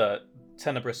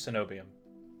 Tenebrous Cenobium.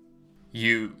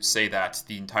 You say that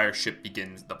the entire ship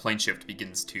the plane shift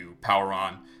begins to power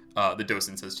on. The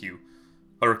docent says to you,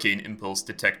 Arcane impulse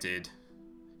detected.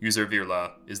 User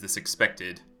Virla, is this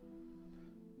expected?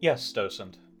 Yes,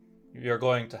 docent. You're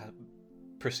going to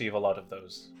perceive a lot of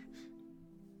those.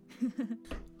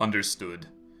 Understood.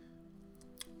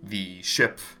 The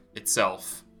ship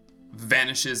itself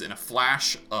vanishes in a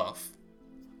flash of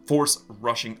force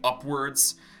rushing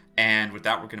upwards, and with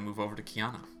that, we're going to move over to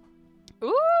Kiana.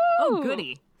 Ooh! Oh,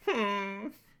 goody.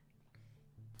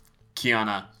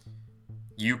 Kiana,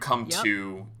 you come Yep.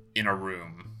 to in a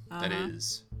room that Uh-huh.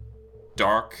 is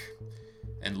dark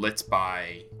and lit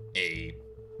by a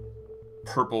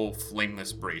purple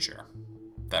flameless brazier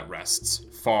that rests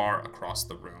far across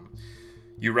the room.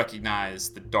 You recognize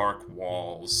the dark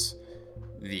walls,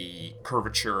 the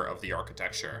curvature of the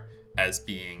architecture as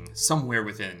being somewhere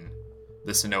within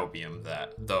the cenobium,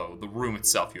 that though the room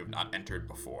itself you have not entered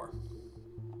before.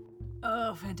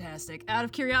 Oh, fantastic. Out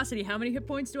of curiosity, how many hit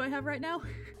points do I have right now?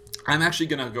 I'm actually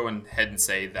going to go ahead and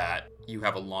say that you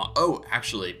have a long... Oh,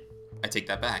 actually, I take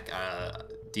that back.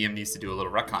 DM needs to do a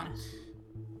little retcon.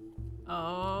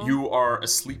 Oh. You are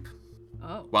asleep.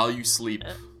 Oh. While you sleep,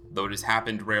 though it has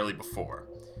happened rarely before,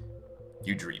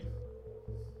 you dream.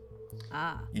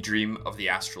 Ah. You dream of the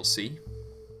astral sea.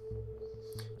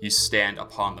 You stand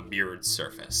upon the mirrored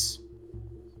surface.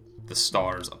 The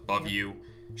stars above you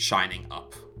shining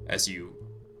up. As you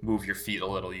move your feet a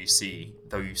little, you see,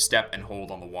 though you step and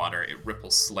hold on the water, it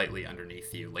ripples slightly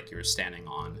underneath you like you're standing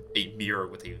on a mirror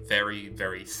with a very,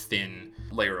 very thin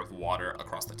layer of water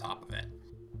across the top of it.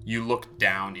 You look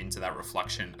down into that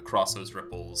reflection across those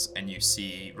ripples, and you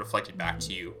see reflected back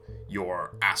to you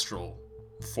your astral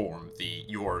form,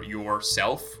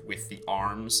 yourself with the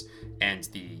arms and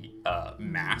the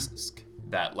mask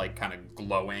that like kind of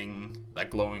glowing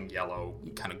yellow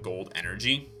kind of gold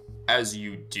energy. As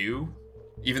you do,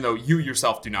 even though you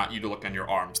yourself do not, you look on your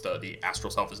arms, the astral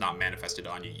self is not manifested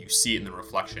on you. You see it in the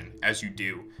reflection. As you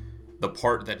do, the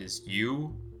part that is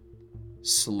you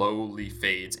slowly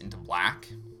fades into black,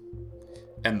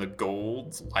 and the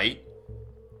gold light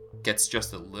gets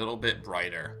just a little bit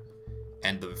brighter,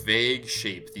 and the vague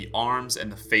shape, the arms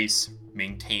and the face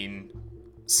maintain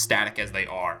static as they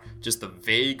are. Just the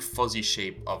vague fuzzy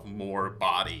shape of more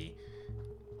body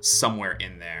somewhere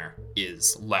in there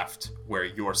is left where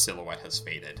your silhouette has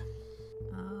faded.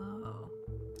 Oh.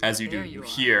 As you There do, you you are.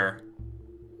 hear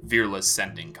Virla's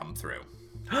sending come through.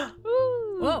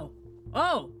 Whoa.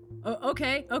 Oh.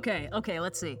 Okay.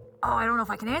 Let's see. Oh, I don't know if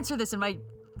I can answer this in my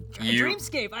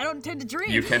dreamscape. I don't tend to dream.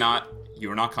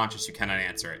 You are not conscious, you cannot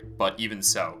answer it. But even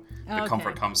so, the Okay.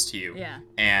 comfort comes to you. Yeah.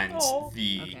 And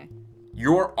Okay.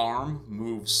 your arm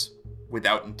moves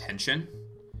without intention,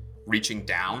 reaching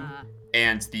down,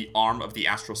 and the arm of the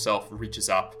astral self reaches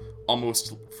up,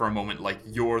 almost for a moment like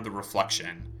you're the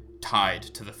reflection tied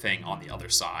to the thing on the other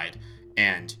side,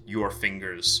 and your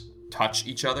fingers touch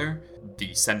each other.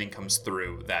 The sending comes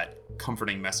through, that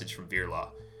comforting message from Virla.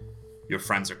 Your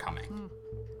friends are coming.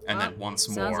 And then once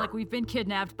Sounds more, like we've been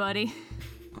kidnapped, buddy.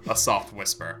 a soft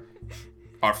whisper.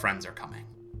 Our friends are coming.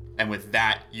 And with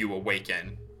that, you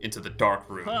awaken into the dark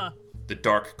room. The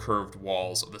dark curved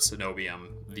walls of the cenobium,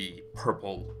 the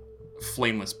purple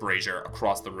flameless brazier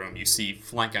across the room. You see,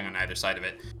 flanking on either side of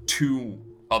it, two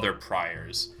other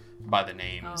priors by the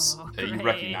names. Oh, You great.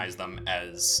 recognize them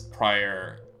as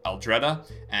Prior Aldreda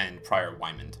and Prior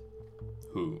Wymond,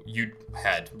 who you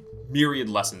had myriad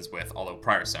lessons with, although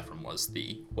Prior Sephram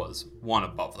was one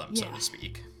above them, so Yeah. to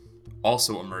speak.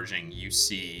 Also emerging, you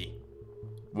see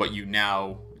what you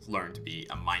now learn to be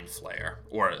a mind flayer,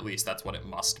 or at least that's what it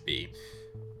must be.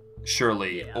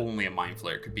 Surely Yeah. only a mind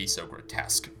flayer could be so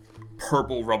grotesque.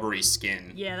 Purple rubbery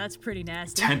skin, Yeah, that's pretty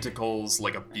nasty. tentacles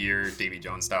like a beard, Davy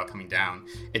Jones style, coming down.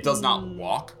 It does not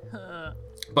walk,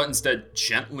 but instead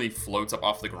gently floats up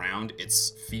off the ground. Its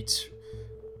feet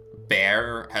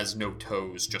bare, has no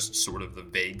toes, just sort of the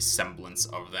vague semblance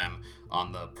of them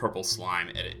on the purple slime,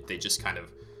 and they just kind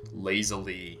of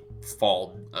lazily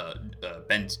fall,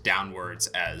 bend downwards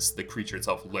as the creature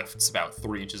itself lifts about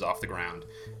 3 inches off the ground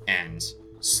and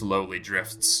slowly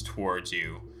drifts towards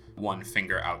you, one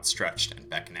finger outstretched and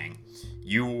beckoning.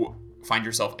 You find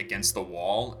yourself against the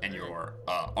wall, and your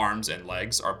arms and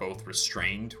legs are both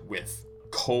restrained with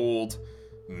cold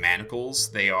manacles.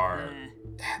 They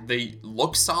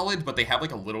look solid, but they have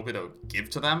like a little bit of give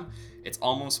to them. It's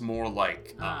almost more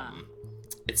like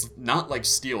it's not like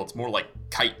steel, it's more like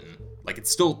chitin. Like,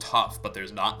 it's still tough, but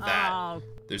there's not that. Oh,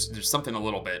 There's something a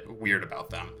little bit weird about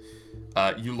them.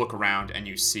 You look around and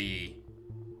you see,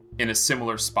 in a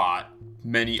similar spot,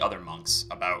 many other monks,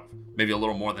 about maybe a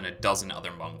little more than a dozen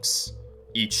other monks,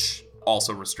 each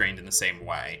also restrained in the same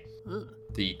way.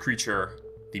 The creature,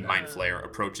 the Mind Flayer,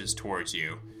 approaches towards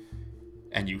you,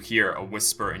 and you hear a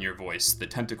whisper in your voice. The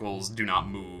tentacles do not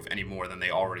move any more than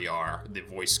they already are. The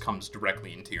voice comes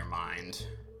directly into your mind.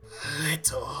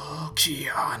 Little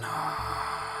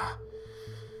Kiana.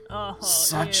 oh,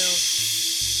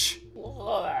 Such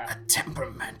a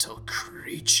temperamental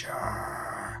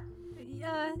creature.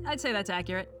 Yeah, I'd say that's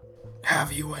accurate.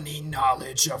 Have you any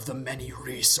knowledge of the many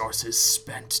resources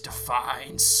spent to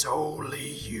find solely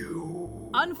you?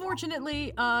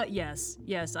 Unfortunately, yes,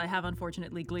 I have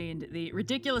unfortunately gleaned the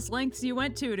ridiculous lengths you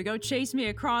went to go chase me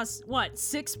across,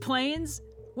 6 planes?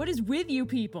 What is with you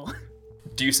people?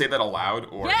 Do you say that aloud,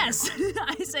 or? Yes,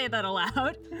 I say that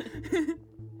aloud.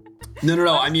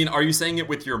 No. I mean, are you saying it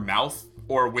with your mouth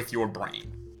or with your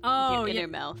brain? Oh, in yeah. your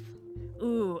mouth.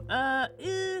 Ooh, Yeah,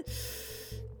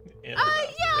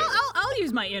 I'll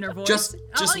use my inner voice. Just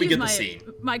I'll we use get my, the scene.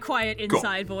 My quiet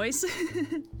inside voice.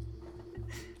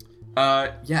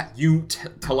 Yeah, you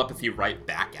telepathy right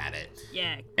back at it.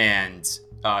 Yeah. And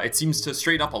it seems to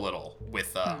straight up a little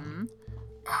with,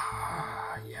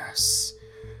 yes.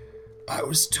 I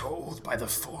was told by the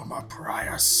former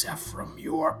Prior Sephram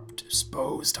you are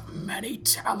disposed of many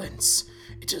talents.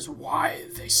 It is why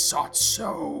they sought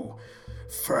so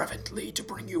fervently to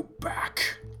bring you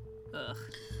back. Ugh.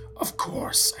 Of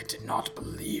course, I did not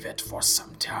believe it for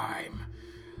some time.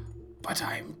 But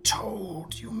I'm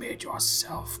told you made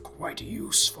yourself quite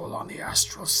useful on the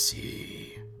Astral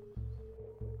Sea.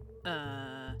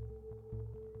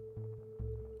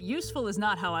 Useful is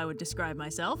not how I would describe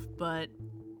myself, but...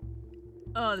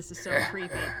 Oh, this is so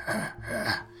creepy.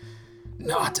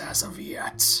 Not as of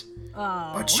yet,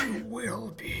 Oh. but you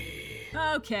will be.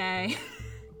 Okay.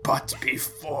 But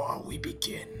before we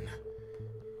begin,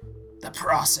 The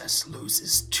process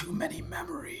loses too many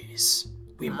memories.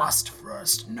 We must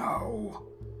first know.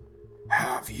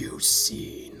 Have you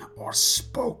seen or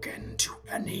spoken to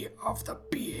any of the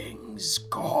beings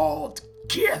called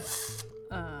Gith?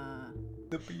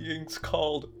 The beings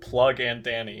called Plug and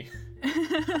Danny.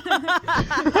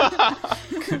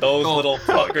 Those little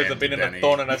fuckers have been in a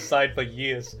thorn in our side for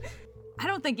years. I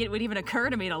don't think it would even occur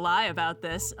to me to lie about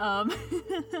this.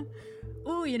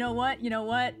 Ooh, you know what?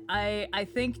 I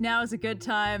think now is a good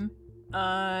time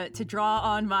to draw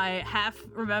on my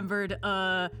half-remembered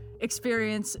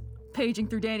experience paging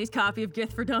through Danny's copy of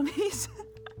Gith for Dummies.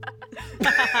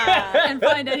 And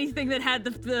find anything that had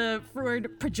the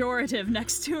word pejorative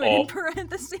next to it in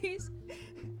parentheses.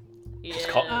 Yes.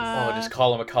 Just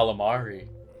call him a calamari.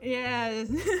 Yeah.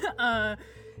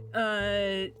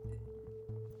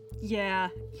 Yeah.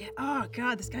 Oh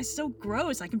god, this guy's so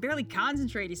gross. I can barely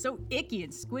concentrate. He's so icky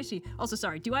and squishy. Also,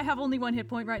 sorry, do I have only 1 hit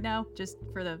point right now? Just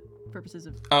for the purposes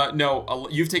of... No,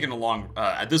 you've taken a long...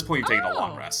 at this point, you've taken a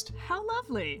long rest. How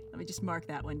lovely. Let me just mark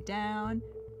that one down.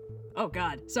 Oh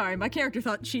god, sorry, my character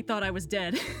thought I was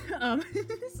dead.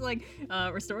 It's like,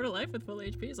 restore to life with full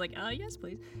HP. It's like, yes,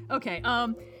 please. Okay,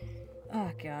 oh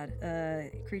god,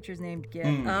 creature's named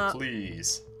Gith.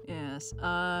 Please. Yes,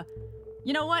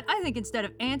 you know what? I think instead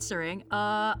of answering,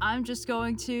 I'm just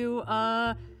going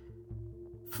to,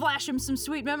 flash him some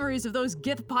sweet memories of those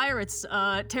Gith pirates,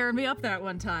 tearing me up that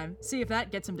one time. See if that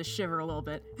gets him to shiver a little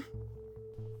bit.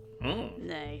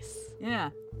 Nice.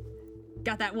 Yeah.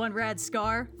 Got that one rad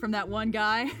scar from that one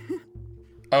guy.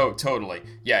 Oh, totally.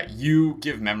 Yeah, you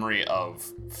give memory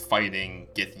of fighting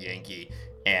Gith Yankee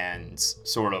and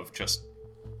sort of just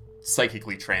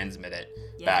psychically transmit it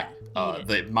back.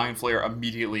 The Mind Flayer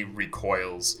immediately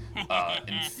recoils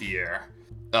in fear.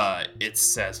 It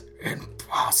says,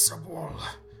 "Impossible.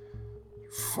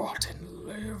 You fought and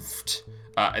lived."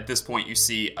 At this point, you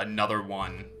see another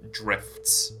one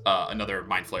drifts, another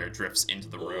Mind Flayer drifts into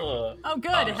the room. Oh,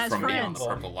 good. It has from friends. beyond the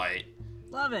purple light.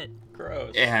 Love it.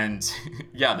 Gross. And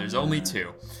yeah, there's only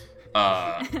 2.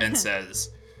 And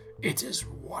says, It is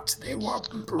what they were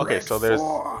bred Okay, so there's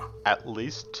for. at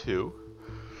least 2.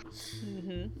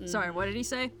 Sorry, what did he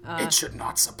say? It should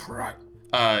not surprise.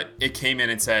 it came in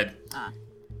and said,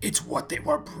 It's what they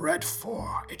were bred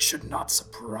for. It should not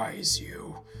surprise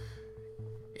you.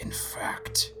 In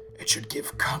fact, it should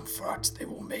give comfort. They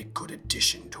will make good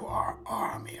addition to our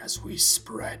army as we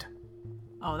spread.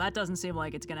 Oh, that doesn't seem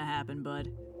like it's gonna happen,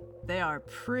 bud. They are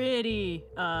pretty,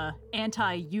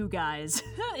 anti-you guys,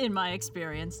 in my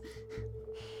experience.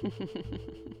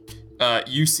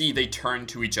 You see they turn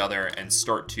to each other and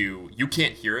start to... You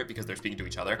can't hear it because they're speaking to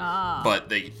each other, but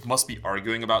they must be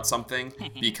arguing about something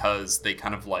because they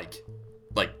kind of like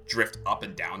drift up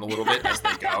and down a little bit as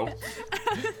they go.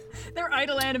 They're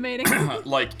idle animating.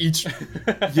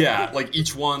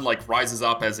 each one like rises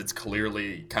up as it's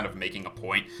clearly kind of making a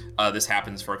point. This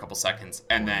happens for a couple seconds,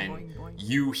 and then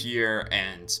you hear,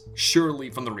 and surely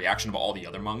from the reaction of all the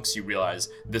other monks, you realize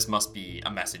this must be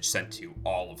a message sent to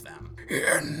all of them.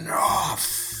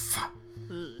 Enough!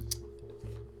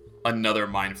 Another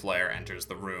Mind Flayer enters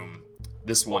the room.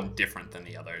 This one different than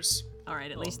the others. All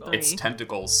right, at least 3. Its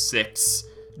tentacles 6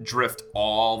 drift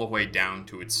all the way down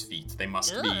to its feet. They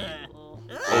must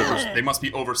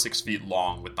be over 6 feet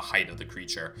long with the height of the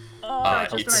creature.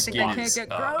 Its skin is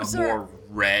a more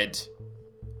red.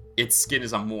 Its skin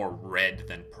is a more red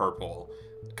than purple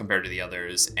compared to the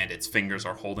others, and its fingers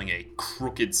are holding a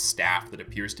crooked staff that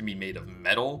appears to be made of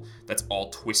metal that's all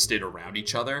twisted around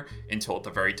each other until at the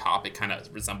very top it kind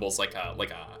of resembles like a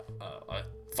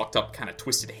fucked up kind of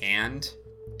twisted hand.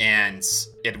 And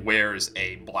it wears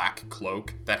a black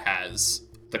cloak that has...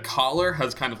 The collar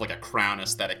has kind of like a crown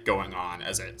aesthetic going on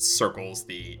as it circles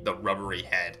the rubbery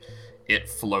head. It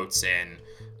floats in,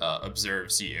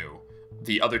 observes you.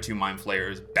 The other 2 Mind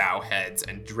Flayers bow heads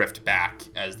and drift back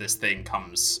as this thing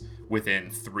comes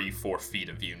within 3-4 feet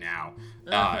of you now.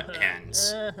 And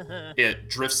it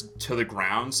drifts to the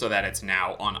ground so that it's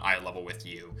now on eye level with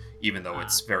you. Even though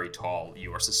it's very tall,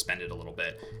 you are suspended a little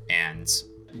bit, and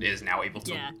is now able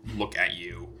to look at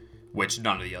you, which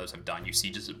none of the others have done. You see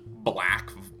just a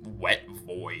black, wet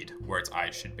void where its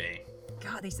eyes should be.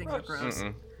 God, these things are gross.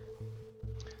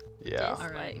 Yeah. All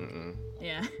right.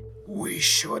 Yeah. We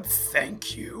should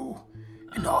thank you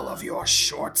in all of your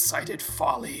short-sighted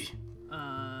folly.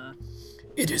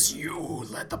 It is you who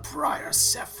led the Prior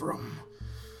Sephram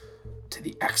to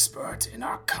the expert in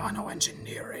arcano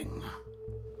engineering.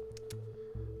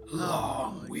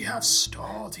 Long we have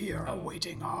stalled here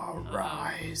awaiting our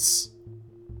rise.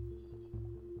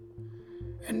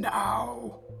 And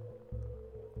now,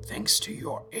 thanks to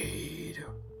your aid,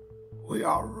 We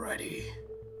are ready.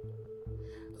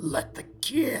 Let the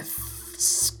Gith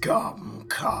scum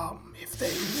come if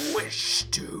they wish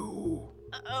to.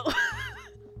 Oh.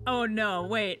 Oh no,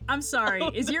 wait, I'm sorry.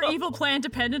 Is your evil plan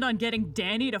dependent on getting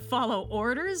Danny to follow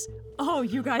orders? Oh,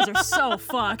 you guys are so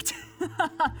fucked.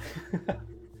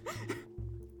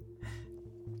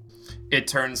 It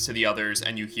turns to the others,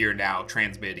 and you hear now,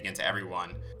 transmitting into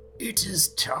everyone. It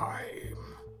is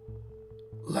time.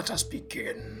 Let us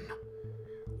begin.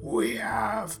 We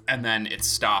have... And then it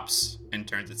stops and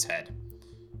turns its head.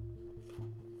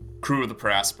 Crew of the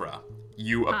Paraspora,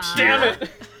 you appear... Damn it!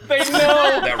 They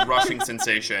know! That rushing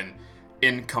sensation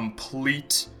in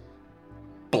complete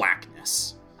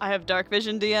blackness. I have dark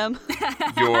vision, DM.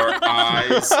 Your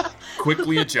eyes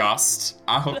quickly adjust.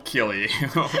 I'll kill you.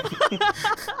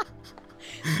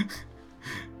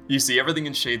 You see everything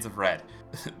in shades of red.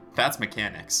 That's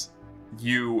mechanics.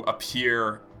 You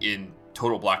appear in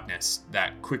total blackness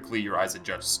that quickly your eyes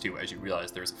adjust to as you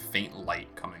realize there's a faint light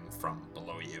coming from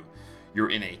below you. You're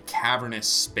in a cavernous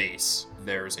space.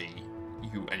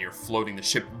 You're floating. The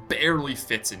ship barely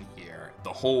fits in here. The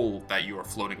hole that you are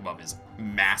floating above is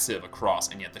massive across,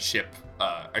 and yet the ship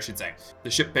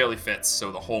barely fits,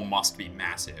 so the hole must be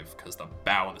massive because the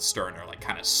bow and the stern are like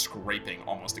kind of scraping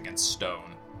almost against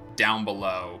stone. Down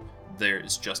below,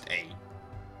 there's just a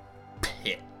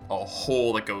pit, a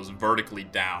hole that goes vertically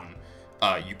down.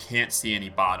 You can't see any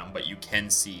bottom, but you can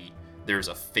see there's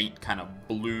a faint kind of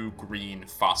blue-green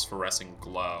phosphorescent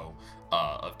glow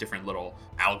of different little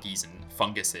algae and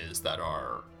funguses that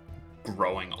are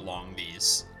growing along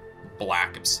these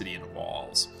black obsidian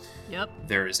walls. Yep.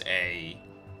 There's a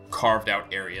carved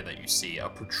out area that you see, a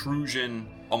protrusion,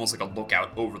 almost like a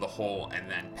lookout over the hole, and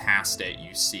then past it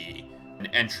you see an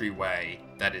entryway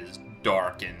that is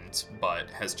darkened, but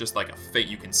has just like a faint,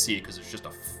 you can see it because there's just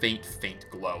a faint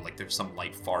glow, like there's some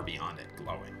light far beyond it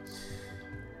glowing.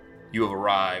 You have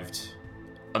arrived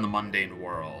on the mundane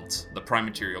world, the prime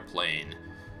material plane,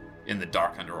 in the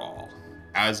dark under all.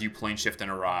 As you plane shift and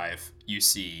arrive, you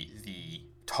see the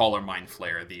taller mind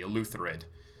flayer, the Eleutherid,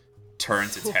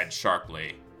 turns its head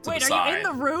sharply to Wait, the are side. you in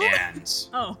the room? And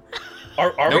Oh.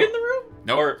 Are Nope. we in the room?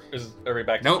 Nope. Or are we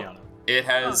back to Nope. Kiana?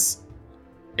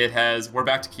 It has. We're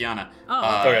back to Kiana.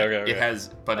 Oh, okay. It has,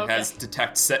 but Okay. it has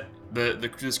detect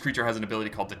this creature has an ability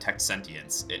called detect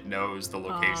sentience. It knows the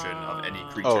location of any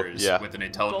creatures yeah. with an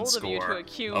intelligence Bold of you to score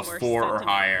accuse of or 4 or sentient.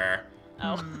 higher,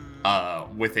 Oh,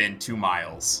 within 2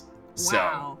 miles.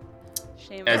 wow.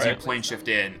 shame. So, as you Alright. plane shift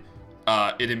in,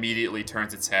 it immediately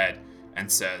turns its head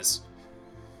and says,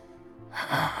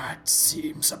 It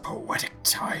seems a poetic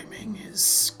timing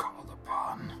is called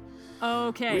upon.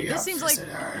 Okay, We this have seems like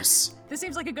visitors.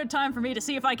 a good time for me to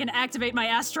see if I can activate my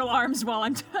astral arms while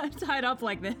I'm tied up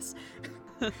like this.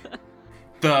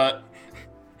 the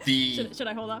Should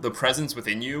I hold up? the presence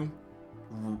within you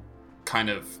kind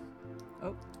of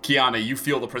Oh. Kiana, you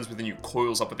feel the presence within you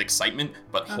coils up with excitement,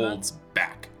 but holds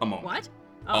back a moment. What?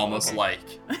 Oh, Almost okay. like,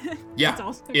 yeah, It's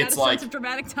also got it's a like sense of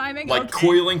dramatic timing. like okay.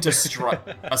 coiling to strike,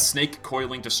 a snake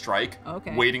coiling to strike,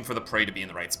 Okay. waiting for the prey to be in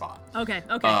the right spot. Okay.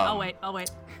 I'll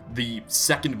wait. The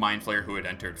second mind flayer who had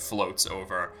entered floats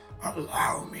over.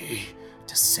 Allow me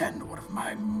to send one of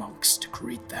my monks to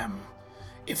greet them.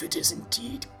 If it is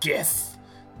indeed Gith,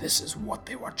 this is what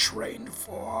they were trained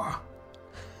for.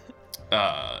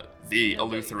 The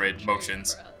Eleutherid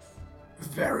motions.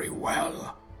 Very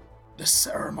well. The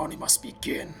ceremony must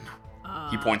begin.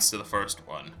 He points to the first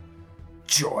one.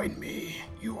 Join me.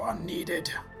 You are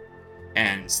needed.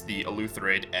 And the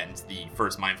Eleutherid and the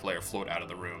first mind flayer float out of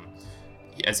the room.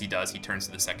 As he does, he turns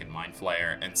to the second mind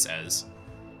flayer and says,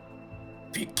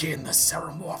 Begin the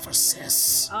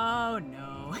ceremorphosis. Oh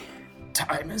no.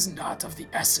 Time is not of the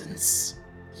essence.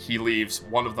 he leaves.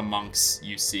 One of the monks,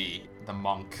 you see, the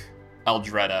monk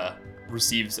Eldreda,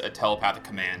 receives a telepathic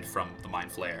command from the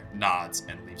mind flayer, nods,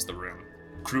 and leaves the room.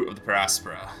 Crew of the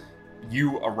Paraspora,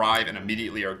 you arrive and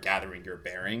immediately are gathering your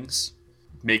bearings.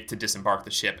 Make to disembark the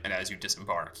ship, and as you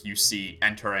disembark, you see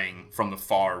entering from the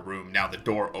far room. Now the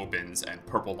door opens and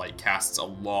purple light casts a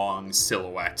long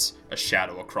silhouette, a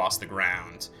shadow across the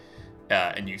ground.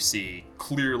 And you see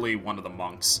clearly one of the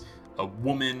monks, a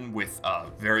woman with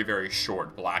very, very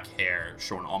short black hair,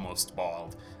 shown almost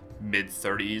bald,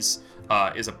 mid-30s,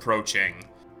 is approaching.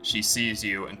 She sees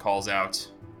you and calls out,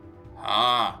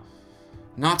 "Ah,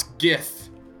 not Gith.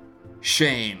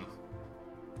 Shame.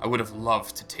 I would have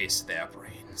loved to taste their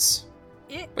brains.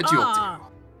 But you'll do.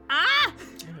 Ah!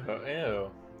 Ew.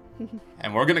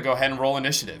 And we're gonna go ahead and roll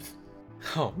initiative.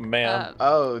 Oh man.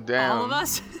 Oh, damn. All of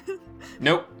us?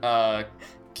 Nope.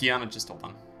 Kiana, just hold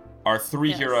on. Our three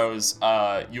Yes. heroes,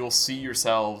 you'll see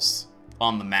yourselves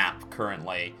on the map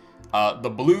currently.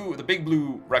 The big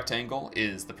blue rectangle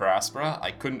is the Paraspora.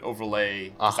 I couldn't overlay,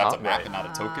 because that's a map right. and not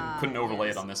a token. Couldn't overlay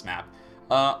it on this map.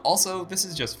 Also, this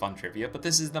is just fun trivia, but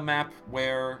this is the map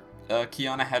where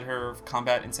Kiana had her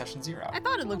combat in Session 0. I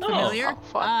thought it looked familiar.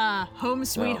 fun. Home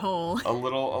sweet No. hole.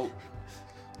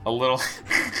 A little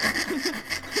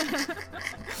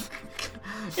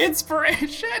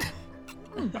inspiration.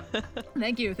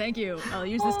 Thank you. I'll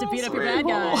use this to beat up your bad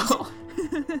guys.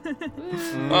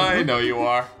 I know you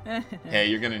are. Hey,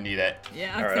 you're gonna need it.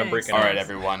 Yeah, All right, I'm thanks. breaking All out. right,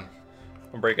 everyone.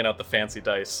 I'm breaking out the fancy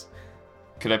dice.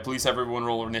 Could I please have everyone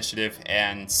roll initiative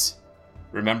and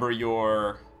remember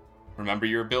your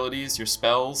abilities, your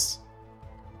spells?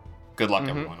 Good luck,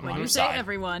 everyone. I'm When on you your say side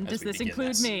everyone, as does we this begin include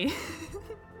this. me?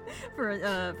 for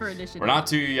initiative. We're not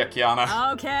to you yet,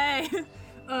 Kiana. Okay.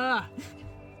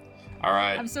 All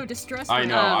right. I'm so distressed. I right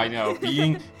know, now. I know.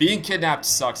 Being kidnapped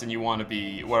sucks, and you want to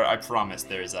be. Where I promise,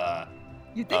 there's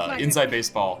You think my inside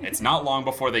baseball. It's not long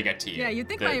before they get to you. Yeah, you'd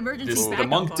think my emergency The backup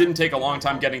monk are- didn't take a long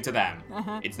time getting to them.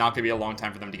 Uh-huh. It's not gonna be a long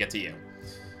time for them to get to you.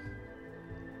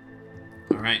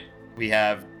 All right, we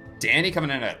have Danny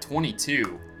coming in at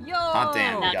 22. Yo. Hot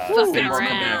damn, we Not got fucking Finbar coming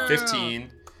in around. at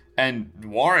 15, and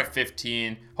Noir at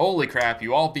 15. Holy crap!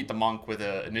 You all beat the monk with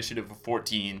an initiative of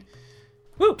 14.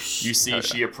 Whoops. You see,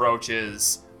 she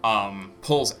approaches,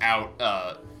 pulls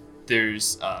out.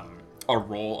 There's a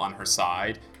roll on her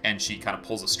side, and she kind of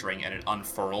pulls a string, and it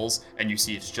unfurls, and you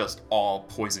see it's just all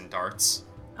poison darts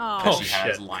that Oh, she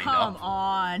has shit. lined come up,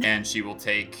 on. and she will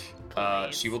take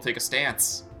a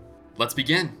stance. Let's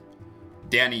begin.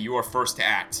 Danny, you are first to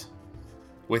act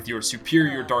with your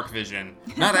superior dark vision.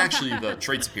 Not actually the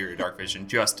trait superior dark vision.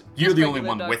 Just you're the only regular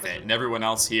one dark with vision. it, and everyone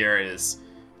else here it's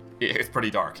pretty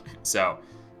dark. So,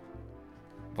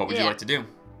 what would you Yeah. like to do?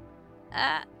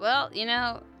 Well,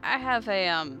 I have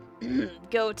a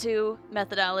go-to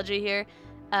methodology here.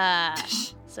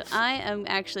 So I am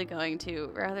actually going to,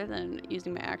 rather than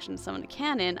using my action to summon a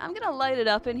cannon, I'm gonna light it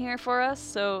up in here for us.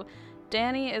 So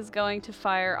Danny is going to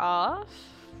fire off.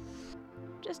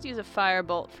 Just use a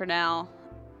firebolt for now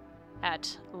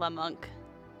at La Monk.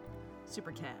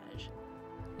 Super cash.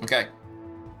 Okay.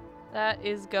 That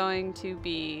is going to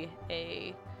be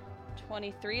a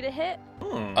 23 to hit.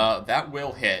 That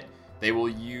will hit. They will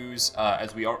use,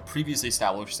 as we previously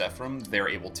established, Sephram, they're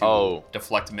able to Oh.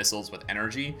 deflect missiles with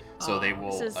energy, so they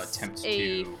will This is attempt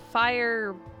a to.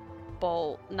 fire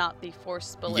bolt, not the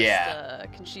force ballista. Yeah.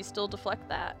 Can she still deflect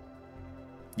that?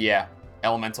 Yeah,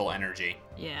 elemental energy.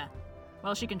 Yeah.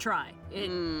 Well, she can try.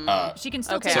 She can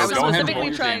still Okay, take I So was go ahead and specifically roll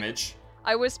your trying- damage.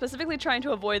 I was specifically trying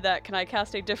to avoid that. Can I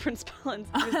cast a different spell?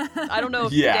 I don't know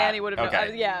if Yeah, Danny would have.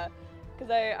 okay. Yeah, because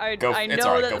I Go- I it's know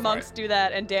alright, that go the for monks it. do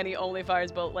that, and Danny only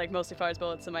fires mostly fires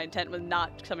bullets. So my intent was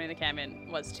not summoning the cannon.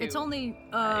 Was to. It's only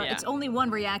yeah. it's only one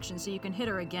reaction, so you can hit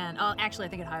her again. Actually, I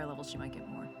think at higher levels she might get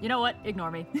more. You know what? Ignore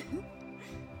me.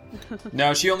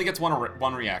 No, she only gets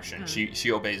one reaction.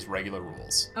 She obeys regular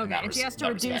rules. in Okay, that and she has to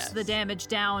that reduce respect. the damage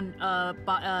down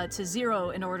to 0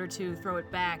 in order to throw it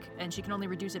back, and she can only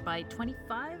reduce it by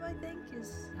 25, I think,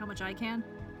 is how much I can.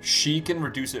 She can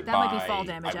reduce it That by. might be fall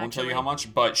damage, I won't tell you actually. how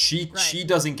much, but she Right.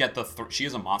 doesn't get the. She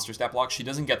is a monster stat block. She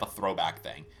doesn't get the throwback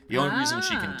thing. The only reason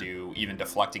she can Ah. do even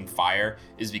deflecting fire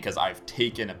is because I've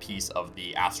taken a piece of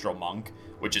the astral monk,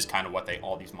 which is kind of what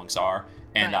all these monks are,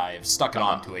 and Right. I've stuck it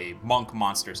onto a monk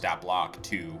monster stat block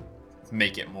to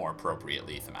make it more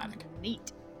appropriately thematic.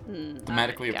 Neat.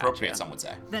 Thematically Okay, appropriate, gotcha. some would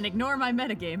say. Then ignore my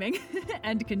metagaming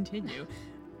and continue.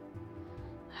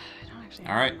 I don't actually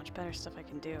All have right. much better stuff I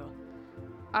can do.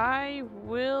 I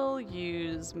will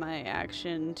use my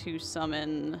action to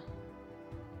summon.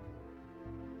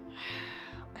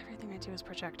 Everything I do is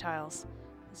projectiles.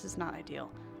 This is not ideal.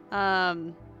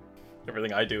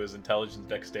 Everything I do is intelligence,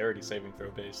 dexterity, saving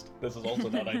throw based. This is also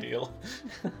not ideal.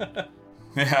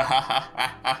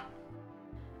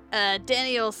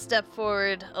 Danny will step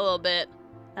forward a little bit.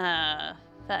 5,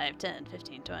 10,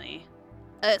 15, 20.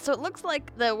 So it looks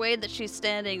like the way that she's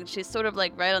standing, she's sort of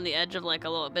like right on the edge of like a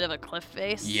little bit of a cliff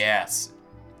face. Yes.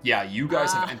 Yeah, you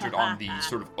guys have entered on the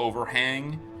sort of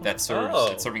overhang that serves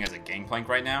Oh. it's serving as a gangplank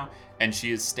right now, and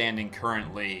she is standing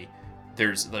currently.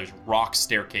 There's rock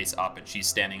staircase up, and she's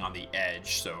standing on the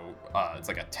edge, so it's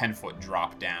like a 10-foot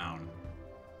drop down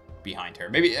behind her.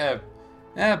 Maybe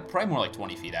probably more like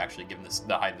 20 feet actually, given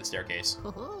the height of the staircase.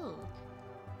 All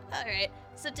right.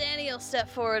 So Danny will step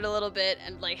forward a little bit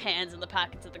and like hands in the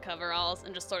pockets of the coveralls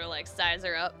and just sort of like size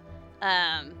her up.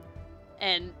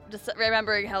 And just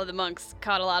remembering how the monks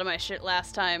caught a lot of my shit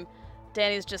last time,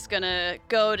 Danny's just gonna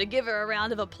go to give her a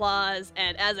round of applause.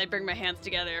 And as I bring my hands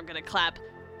together, I'm gonna clap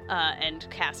and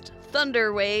cast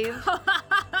Thunder Wave.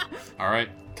 All right,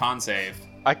 con save.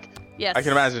 Yes. I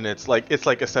can imagine it's like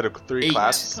a set of 3 8.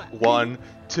 claps. 1,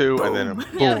 2, and then boom.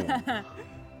 Yeah.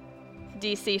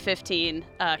 DC 15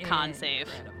 con save.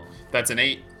 Incredible. That's an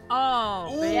 8.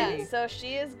 Oh, baby. Yeah, so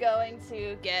she is going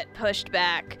to get pushed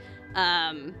back.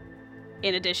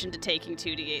 In addition to taking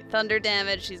 2d8 thunder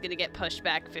damage, she's going to get pushed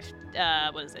back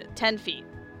 10 feet.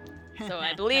 So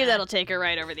I believe that'll take her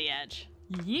right over the edge.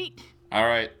 Yeet. All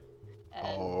right.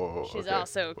 And she's okay.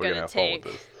 also We're going to have fun with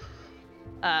take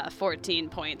this. 14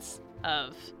 points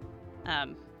of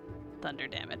thunder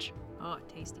damage. Oh,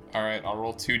 tasty. All right. I'll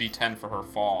roll 2d10 for her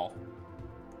fall.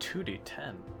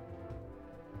 2d10.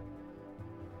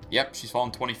 Yep, she's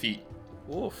fallen 20 feet.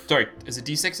 Oof. Sorry, is it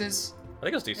d6s? I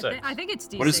think it's d6. I think it's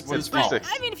D6. What is It's fall? D6.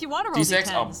 I mean, if you want to roll D6?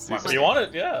 D10s. Oh, You want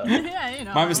it? Yeah. Yeah, you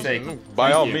know. My mistake. By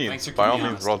Thank all you. means, Thanks for by all keeping me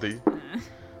means, honest.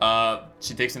 roll D.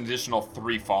 She takes an additional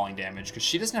 3 falling damage because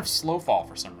she doesn't have slow fall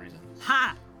for some reason.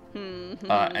 Ha!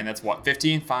 And that's what?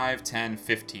 15, 5, 10,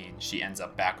 15. She ends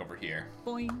up back over here.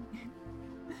 Boing.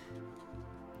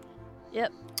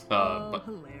 Yep. But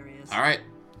Hilarious. all right.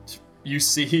 You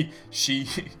see, she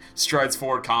strides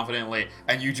forward confidently,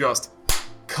 and you just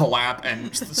clap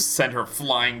and send her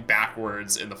flying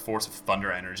backwards in the force of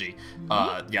thunder energy.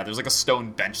 Yeah, there's like a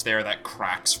stone bench there that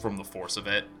cracks from the force of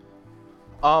it.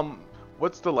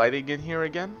 What's the lighting in here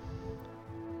again?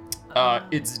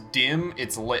 It's dim.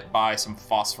 It's lit by some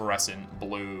phosphorescent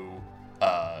blue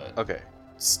Okay.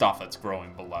 stuff that's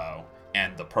growing below,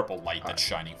 and the purple light that's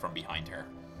shining from behind her.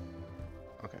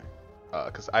 Okay.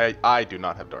 Because I do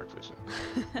not have dark vision.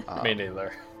 Me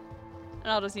neither.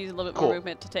 And I'll just use a little bit Cool. more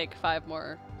movement to take 5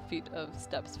 more feet of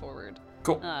steps forward.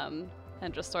 Cool.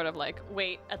 And just sort of like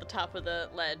wait at the top of the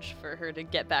ledge for her to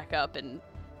get back up and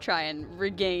try and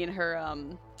regain her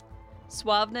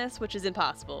suaveness, which is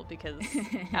impossible because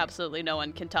absolutely no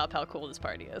one can top how cool this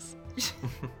party is.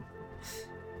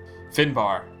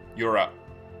 Finbar, you're up.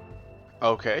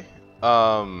 Okay.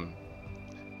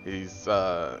 He's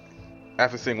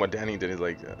after seeing what Danny did, he's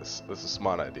like, that's a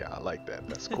smart idea. I like that.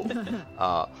 That's cool.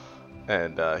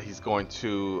 And he's going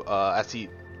to, as he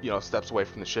steps away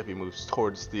from the ship, he moves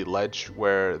towards the ledge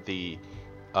where the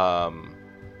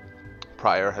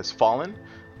prior has fallen.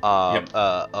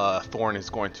 Thorn is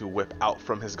going to whip out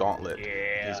from his gauntlet.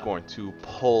 Yeah. He's going to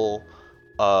pull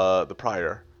the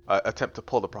prior, attempt to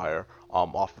pull the prior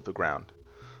off of the ground.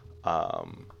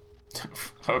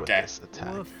 With Okay. this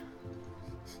attack. Woof.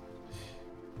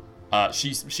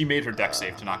 She made her deck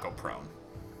save to not go prone.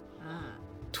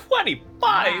 25!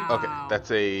 Wow. Okay, that's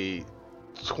a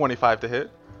 25 to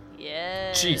hit.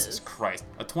 Yeah. Jesus Christ.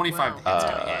 A 25 Well,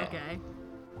 hit's gonna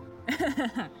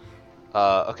hit. okay.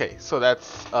 Okay, so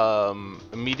that's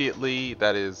immediately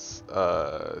that is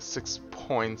 6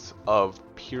 points of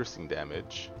piercing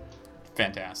damage.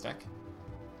 Fantastic.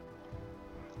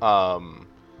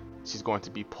 She's going to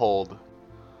be pulled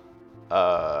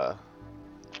 10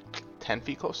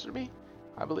 feet closer to me,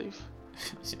 I believe.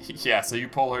 Yeah, so you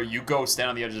pull her, you go stand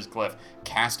on the edge of this cliff,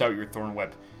 cast out your thorn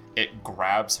whip. It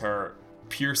grabs her,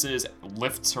 pierces,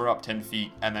 lifts her up 10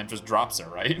 feet, and then just drops her,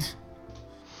 right?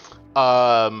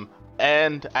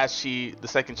 And as the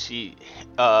second she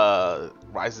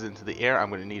rises into the air, I'm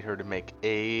going to need her to make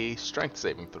a strength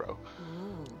saving throw.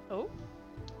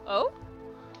 Oh?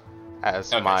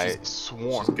 As Okay, my she's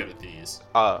swarm. good at these.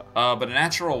 Uh, But a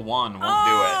natural 1 won't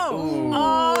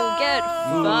Oh, get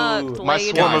fucked, My do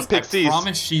it. swarm lady. of pixies. I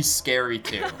promise she's scary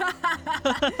too.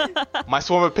 My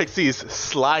swarm of pixies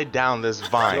slide down this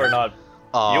vine. You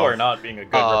are not being a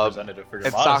good representative for your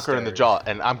and sock her in the monastery. jaw,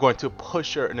 and I'm going to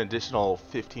push her an additional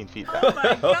 15 feet back. Oh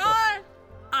my god!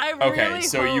 I Okay, really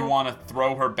so you hope- want to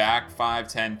throw her back 5,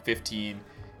 10, 15,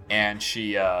 and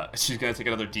she's gonna take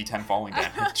another D10 falling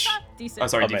damage. D6. Oh,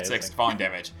 sorry, Amazing. D6 falling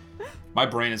damage. My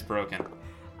brain is broken.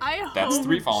 I That's hope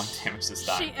 3 falling damage this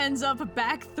time. She ends up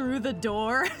back through the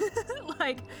door.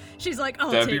 Like, she's like,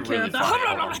 I'll That'd be take care really of the funny.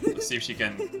 Hold on, let's see if she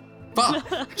can.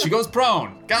 Fuck! She goes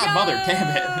prone. God, mother,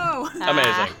 damn it!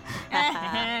 Amazing.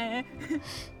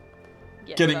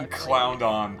 Get Getting fucked, clowned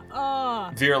on.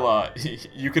 Oh, Virla,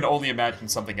 you can only imagine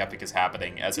something epic is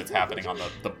happening as it's happening on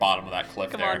the bottom of that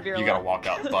cliff Come there. on, Virla. You gotta walk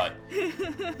up, but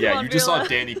yeah, on, you just saw Virla.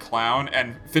 Danny clown,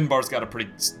 and Finbar's got a pretty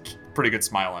good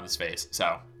smile on his face.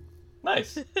 So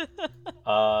Nice.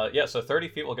 Yeah, so 30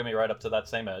 feet will get me right up to that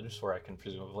same edge where I can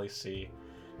presumably see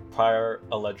Prior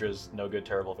Alledra's no good,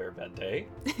 terrible, very bad day.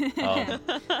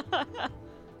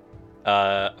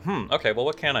 Okay, well,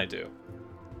 what can I do?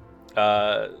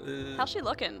 How's she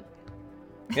looking?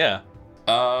 Yeah.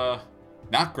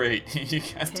 not great. You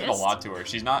guys did a Pissed? lot to her.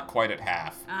 She's not quite at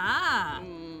half. ah.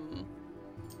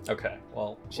 Okay,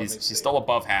 well, let me see. She's still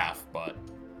above half, but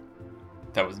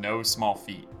that was no small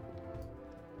feat.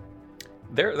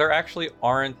 There actually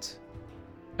aren't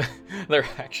there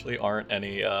actually aren't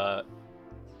any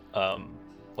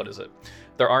what is it?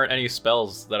 There aren't any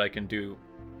spells that I can do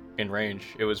in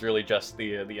range. It was really just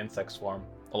the insect swarm.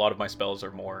 A lot of my spells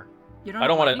are more. You I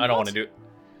don't want to do.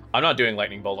 I'm not doing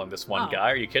lightning bolt on this one guy.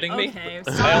 Are you kidding me? Okay,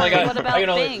 I only got, What about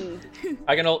Bing?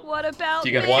 I can. What about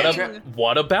You got Bing?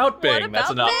 What about Bing?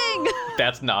 What about Bing?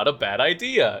 That's not a bad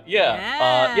idea.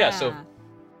 Yeah. So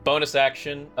bonus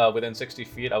action within 60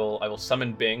 feet, I will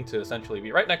summon Bing to essentially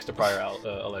be right next to Prior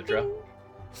Eledra.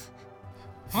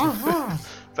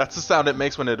 That's the sound it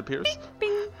makes when it appears.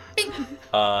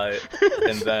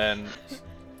 And then,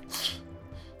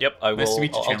 yep, I will. Nice to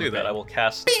meet you, I'll Chandler do that. Bing. I will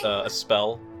cast a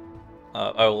spell.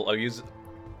 I'll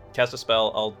cast a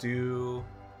spell. I'll do.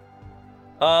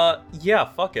 Yeah,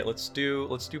 fuck it. Let's do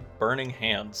Burning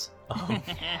Hands.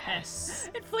 Yes.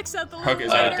 It flicks out the Okay, little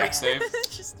is that a lighter. dex save?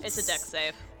 It's a dex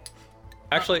save.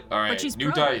 Actually, All right, she's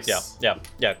new prone. dice. yeah.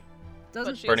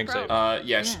 Doesn't But she's Burning prone. save.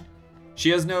 Yeah. She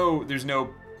has no. There's no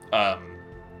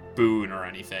boon or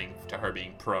anything to her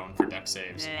being prone for dex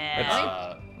saves.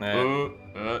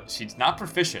 She's not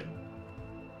proficient.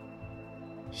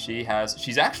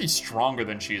 She's actually stronger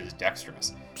than she is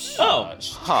dexterous. Oh,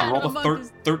 She Huh. rolled a Monk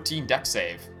is- 13 dex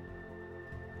save.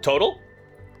 total?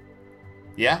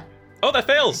 Yeah. Oh, that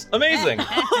fails. Amazing.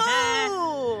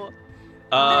 Oh!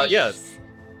 Yeah.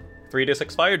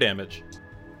 3d6 fire damage.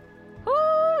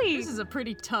 This is a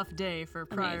pretty tough day for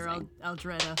Prior Amazing.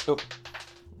 Aldreda.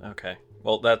 Okay.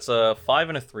 Well, that's a 5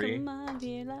 and a 3 Come on,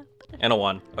 Vila. and a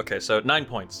 1. Okay, so 9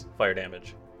 points fire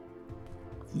damage.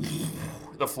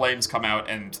 The flames come out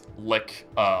and lick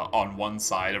on one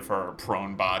side of her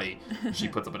prone body. She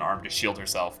puts up an arm to shield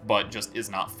herself, but just is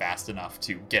not fast enough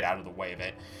to get out of the way of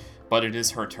it. But it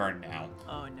is her turn now.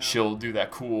 Oh no. She'll do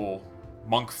that cool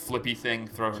monk flippy thing,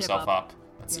 throw herself up. up.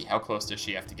 Let's see, how close does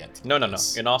she have to get to No.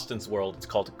 this? In Austin's world, it's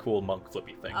called a cool monk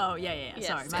flippy thing. Oh yeah. Yes.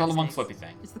 Sorry, It's my called a monk mistake. flippy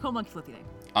thing. It's the cool monkey flippy thing.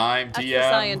 I'm That's DM. the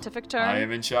scientific term. I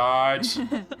am in charge.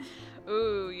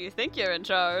 Ooh, you think you're in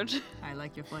charge. I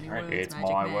like your funny words, It's magic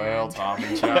my man. world. I'm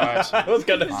in charge. I was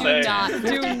gonna say.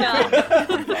 Do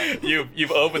not.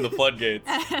 You've opened the floodgates.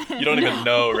 You don't even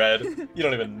know, Red. You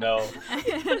don't even know.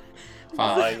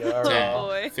 5, Oh, 10,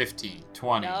 boy. 15,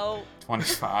 20, No.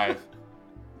 25,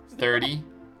 30.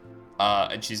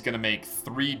 And she's going to make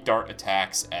 3 dart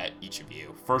attacks at each of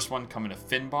you. First one coming to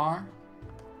Finbar.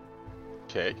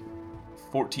 Okay.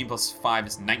 14 plus 5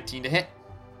 is 19 to hit.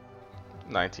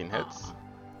 19 hits.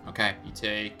 Okay, you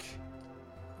take...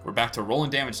 We're back to rolling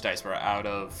damage dice. We're out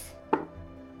of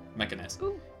Mechanist.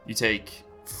 Ooh. You take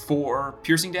 4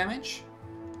 piercing damage,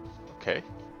 Okay.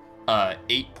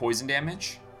 8 poison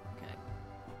damage.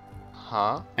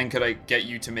 Huh? And could I get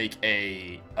you to make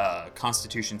a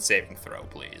Constitution saving throw,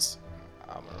 please?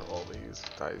 I'm gonna roll these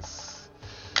dice.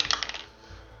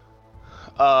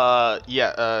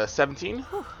 17.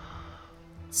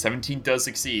 17 does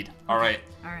succeed. All right.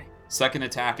 All right. Second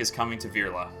attack is coming to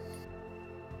Virla.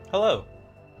 Hello.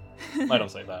 I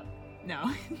don't say that.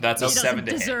 No. That's He a doesn't 7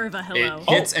 to hit. deserve a hello. It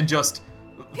hits and just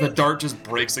the dart just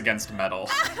breaks against metal.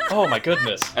 Oh my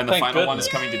goodness. And the Thank final one goodness.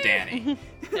 is coming to Danny.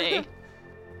 Hey.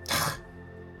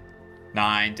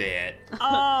 9 to hit.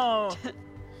 Oh.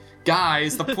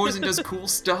 Guys, the poison does cool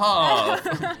stuff.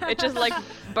 It just like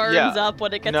burns Yeah. up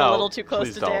when it gets No, a little too close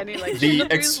please to don't. Danny. Like The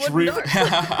shouldn't have used extreme. wooden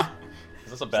darts.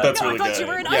 Is this a bad That's No, I really thought good. you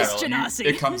were an Yeah, ice genasi.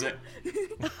 It comes in.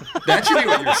 That should be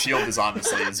what your shield is,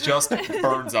 honestly. It just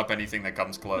burns up anything that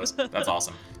comes close. That's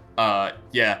awesome.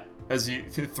 Yeah. As you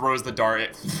throws the dart,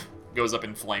 it goes up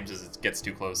in flames as it gets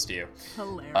too close to you.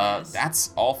 Hilarious.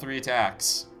 That's all 3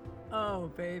 attacks. Oh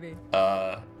baby.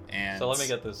 And So let me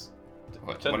get this.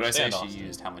 What to did I say? understand, She Austin.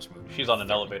 used how much movement? She's on an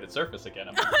elevated surface again.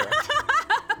 Am I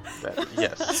correct?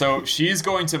 Yes. So she's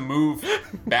going to move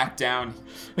back down.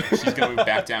 She's going to move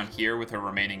back down here with her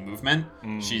remaining movement.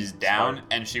 She's down, smart.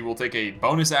 and she will take a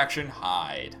bonus action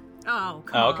hide. Oh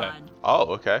come Oh, okay. on. Oh,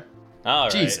 okay. All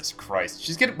right. Jesus Christ.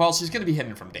 She's gonna be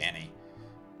hidden from Danny.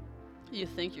 You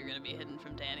think you're gonna be hidden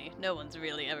from Danny. No one's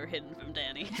really ever hidden from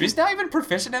Danny. She's not even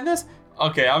proficient in this?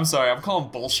 Okay, I'm sorry. I'm calling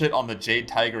bullshit on the Jade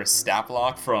Tigress stat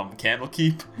block from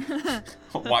Candlekeep.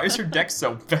 Why is her deck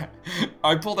so bad?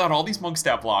 I pulled out all these monk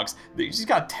stat blocks. She's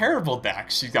got terrible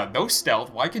decks. She's got no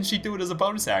stealth. Why can she do it as a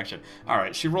bonus action?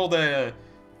 Alright, she rolled a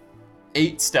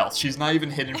 8 stealth. She's not even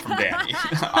hidden from Danny.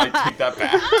 I take that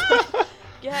back.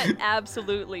 Get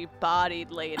absolutely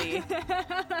bodied, lady.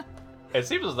 It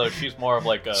seems as though she's more of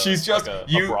like a She's just like a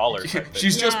you. brawler. Type thing.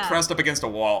 She's just Yeah. pressed up against a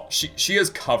wall. She has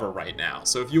cover right now.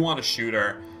 So if you want to shoot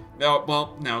her, no,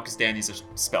 because Danny's a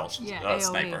spell Yeah, AOE.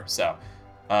 sniper. So,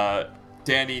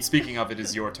 Danny, speaking of it,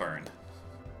 is your turn.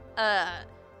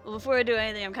 Well, before I do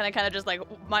anything, I'm kind of just like,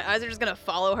 my eyes are just gonna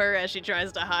follow her as she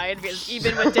tries to hide, because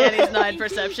even with Danny's 9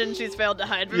 perception, she's failed to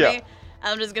hide from me.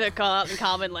 I'm just gonna call out in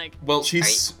common, like... Well,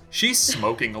 she's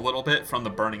smoking a little bit from the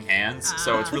burning hands,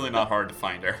 so it's really not hard to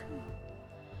find her.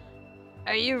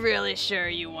 Are you really sure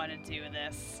you want to do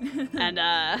this?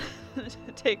 And,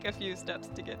 take a few steps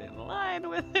to get in line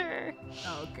with her.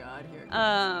 Oh god, here it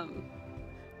goes.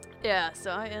 Yeah, so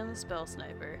I am a spell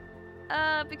sniper.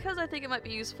 Because I think it might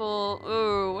be useful...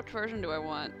 Oh, what version do I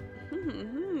want?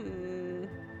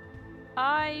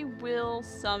 I will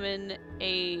summon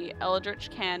a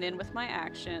Eldritch Cannon with my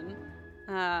action.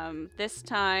 This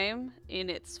time in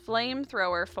its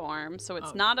flamethrower form, so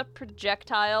it's not a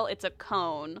projectile, it's a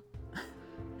cone.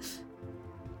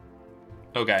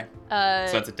 Okay. So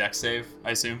that's a dex save,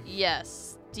 I assume?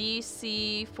 Yes.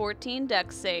 DC 14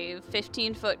 dex save,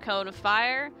 15-foot cone of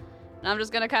fire. And I'm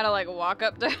just gonna kind of like walk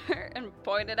up to her and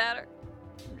point it at her.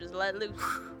 Just let loose.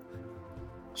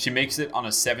 She makes it on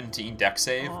a 17 dex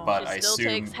save, but She I still assume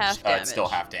takes half it's still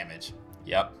damage. half damage.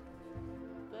 Yep.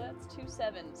 That's 2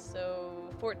 7s, so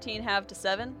 14 half to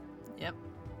 7. Yep.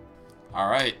 All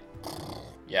right.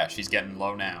 Yeah, she's getting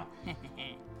low now. And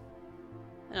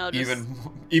I'll just...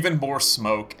 Even more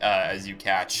smoke as you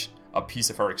catch a piece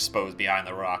of her exposed behind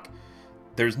the rock.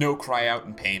 There's no cry out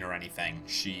in pain or anything.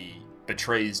 She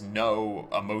betrays no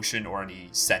emotion or any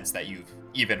sense that you've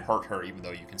even hurt her, even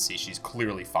though you can see she's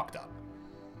clearly fucked up.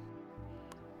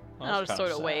 And I'll just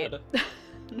sort of wait.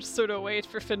 Just sort of wait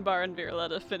for Finbar and Virla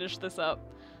to finish this up.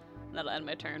 And that'll end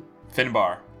my turn.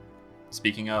 Finbar,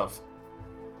 speaking of,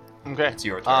 Okay. it's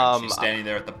your turn. She's standing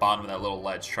there at the bottom of that little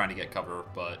ledge trying to get cover,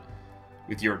 but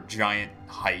with your giant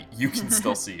height, you can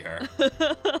still see her.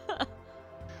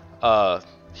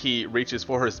 He reaches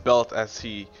for his belt as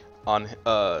he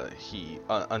unsheathes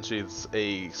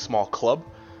a small club.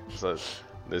 So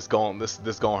this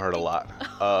gonna hurt a lot.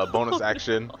 Bonus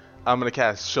action. I'm gonna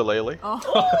cast Shillelagh.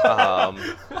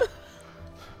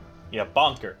 Yeah,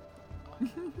 bonker.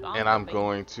 And I'm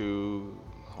going to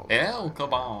El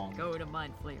Kabong. Go to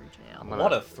Mind Flayer Jail.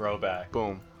 What a throwback.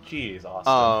 boom. Jeez,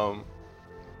 Austin.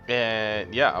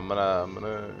 And yeah, I'm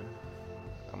gonna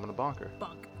bonker.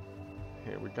 Bunk.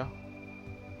 Here we go.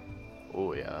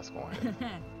 Oh yeah, that's going to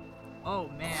hit. Oh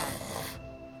man.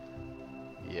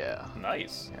 Yeah.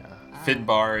 Nice. Yeah.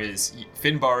 Finbar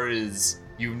is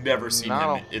you've never seen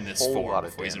Not him a in this whole form lot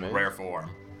of before. He's in damage. rare form.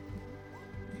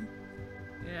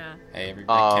 Yeah. Hey, every bit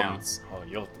counts. Oh,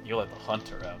 you let the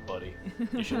hunter out, buddy.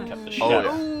 You should have kept the Oh,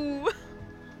 shadow.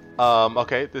 yeah.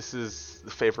 Okay, this is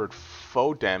the favored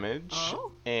foe damage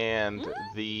Oh? and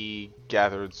the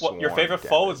gathered swarm. What, your favorite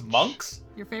foe is damage. monks?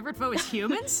 Your favorite foe is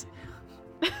humans?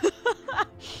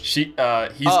 He's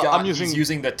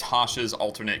using the Tasha's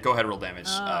alternate. Go ahead, roll damage.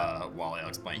 While I'll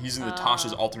explain. He's using the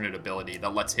Tasha's alternate ability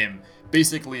that lets him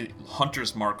basically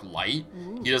Hunter's Mark light.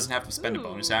 He doesn't have to spend a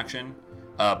bonus action,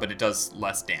 but it does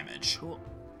less damage. Cool.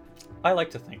 I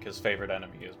like to think his favorite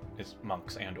enemy is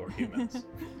monks and or humans.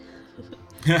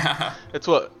 It's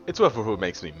what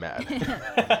makes me mad.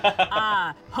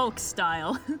 Hulk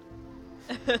style.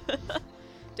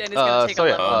 Danny's gonna take a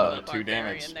level of the 2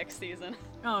 damage. Barbarian next season.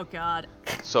 Oh god.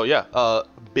 So yeah,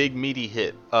 big meaty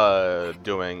hit,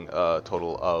 doing a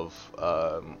total of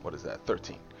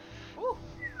 13. Woo!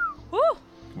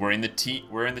 We're in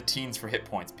the teens for hit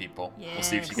points, people. We'll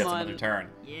see if she Yes. gets Come another on. turn.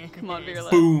 Yeah. Come on,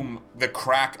 Virla. Boom! The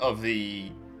crack of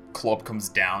the club comes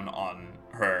down on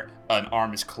her. An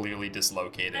arm is clearly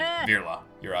dislocated. Virla,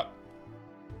 you're up.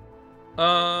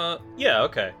 Yeah,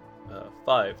 okay.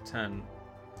 5, 10,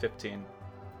 15,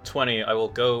 20. I will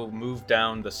go move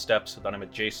down the steps so that I'm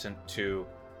adjacent to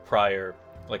Prior,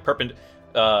 like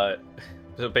so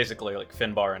basically, like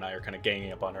Finbar and I are kind of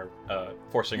ganging up on her,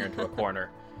 forcing her into a corner.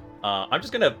 I'm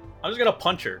just gonna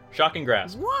punch her. Shocking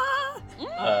grasp. What?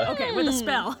 Okay, with a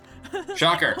spell.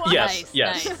 Shocker. Yes, Nice,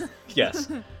 yes, nice.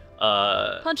 yes.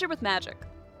 Punch her with magic.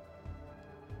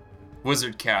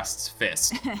 Wizard casts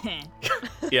fist.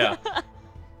 Yeah.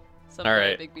 Someday, All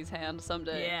right. Bigby's hand.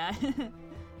 Someday. Yeah.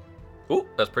 Ooh,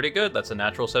 that's pretty good. That's a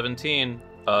natural 17.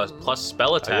 Plus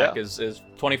spell attack yeah. is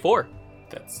 24.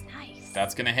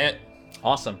 That's gonna hit.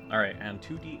 Awesome. All right, and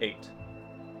 2d8.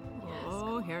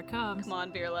 Oh, here it comes. Come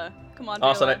on, Virla. Come on,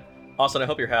 Austin, Virla. I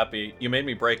hope you're happy. You made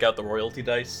me break out the royalty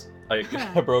dice. I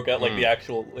broke out like the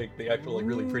actual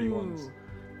really pretty ones.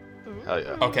 Hell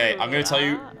yeah. Okay, I'm gonna tell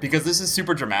you because this is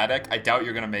super dramatic. I doubt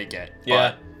you're gonna make it.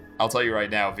 Yeah. But I'll tell you right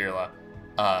now, Virla.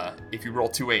 If you roll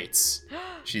 2 8s,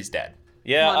 she's dead.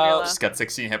 Yeah. Come on, Virla. She's got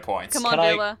 16 hit points. Come on, Can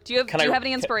I- Virla. Do you have can I-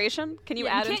 any inspiration? Can you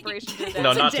Yeah, you add can't- inspiration to your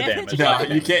No, dex? not to damage. damage.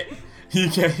 No, you can't. He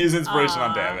gets his inspiration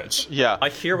on damage. Yeah. I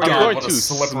hear what I'm God, going what a to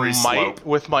slippery smite slope.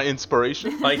 with my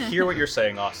inspiration. I hear what you're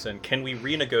saying, Austin. Can we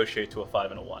renegotiate to a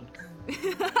 5 and a 1?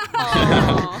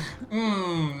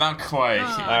 Not quite.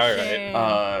 Oh, All shame.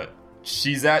 right.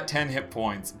 She's at 10 hit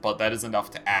points, but that is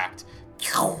enough to act.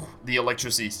 The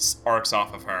electricity arcs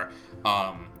off of her,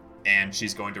 and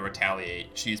she's going to retaliate.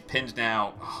 She's pinned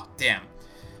now. Oh, damn.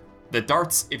 The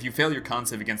darts, if you fail your con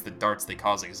save against the darts, they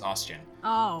cause exhaustion.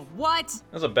 Oh, what?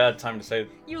 That's a bad time to say.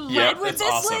 You Yeah, led with it's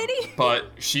this awesome. lady?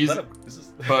 But she's This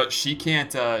is- but she can't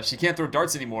throw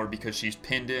darts anymore because she's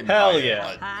pinned in Hell by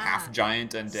yeah. a half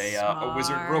giant and a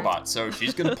wizard Smart. robot. So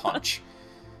she's gonna punch.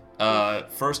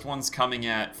 First one's coming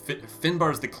at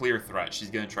Finbar's the clear threat. She's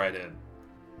gonna try to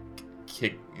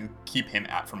keep him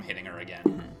from hitting her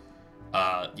again.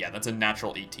 Yeah, that's a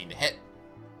natural 18 to hit.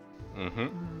 Mm-hmm.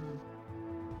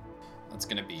 That's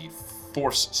gonna be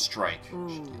force strike. She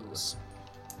Ooh. deals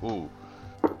Ooh.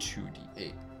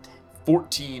 2d8,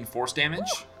 14 force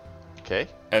damage, Okay.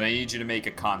 and I need you to make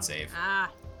a con save. Ah,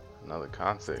 Another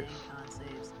con save. con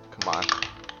saves. Come on.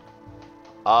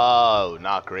 Oh,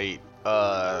 not great.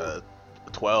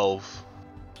 12.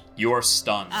 You're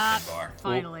stunned, Ah, Finbar.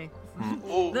 finally.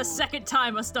 Ooh. The second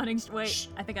time a stunning... Wait,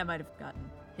 I think I might have gotten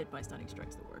hit by stunning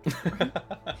strikes that worked.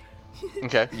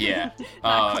 Okay. Yeah.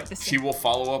 Not quite the She same. will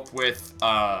follow up with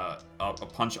a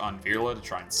punch on Virla to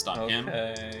try and stun him.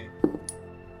 Okay.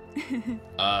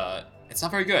 It's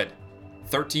not very good.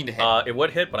 13 to hit. It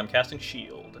would hit, but I'm casting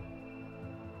shield.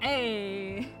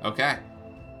 Hey. Okay.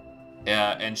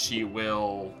 And she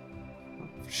will.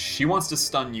 She wants to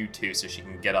stun you too, so she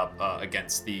can get up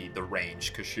against the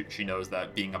range, because she knows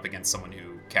that being up against someone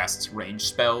who casts range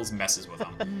spells messes with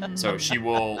them. So she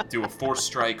will do a force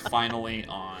strike finally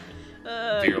on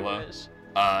Virla.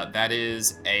 That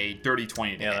is a dirty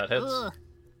 20 to Yeah, hit. that hits. Ugh.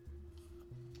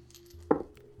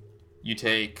 You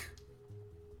take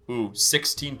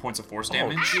 16 points of force Oh,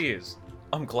 damage, jeez.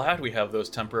 I'm glad we have those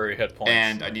temporary hit points.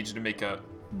 and I need you to make a.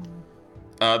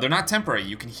 They're not temporary.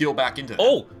 You can heal back into them.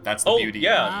 Oh! That's the Oh, beauty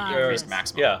yeah, of the yeah. increased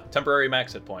maximum. Yeah, temporary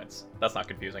max hit points. That's not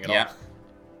confusing at Yeah. all.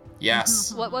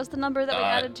 Yes. What was the number that we Uh,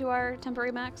 added to our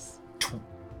temporary max?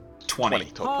 20.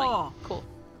 total. Oh. Cool.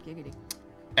 Giggity.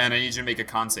 And I need you to make a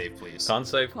con save, please. Con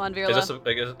save. Come on, Is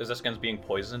Virla. this against being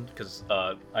poisoned? Because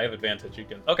I have advantage. You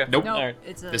can. Okay. Nope. No, All right.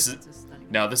 it's a, This is- it's a stunning.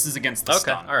 No, this is against the Okay.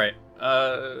 stun. All right.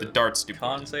 The darts do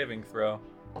Con poison. saving throw.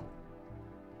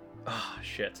 Ah,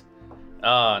 shit.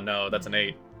 Ah, no, that's an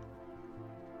 8.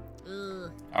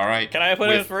 Ugh. All right. Can I put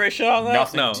with- inspiration on that?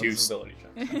 nothing No, to it's ability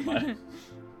check. Never mind.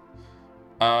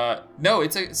 No,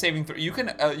 it's a saving throw. You can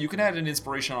add an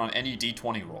inspiration on any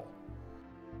D20 roll.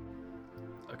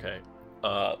 Okay.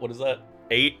 What is that?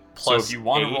 8 So plus. if you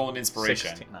want to 8, roll an inspiration,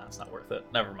 16. Nah, it's not worth it.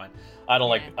 Never mind. I don't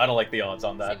like the odds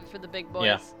on that. Save it for the big boys.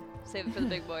 Yeah. Save it for the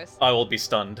big boys. I will be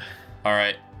stunned. all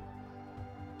right.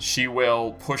 She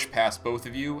will push past both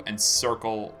of you and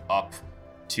circle up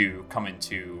to come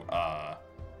into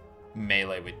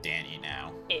melee with Danny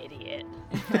now. Idiot.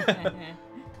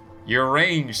 You're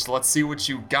ranged. Let's see what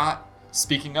you got.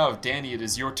 Speaking of, Danny, it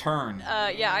is your turn.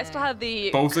 Yeah, I still have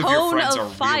the Both of cone your friends of are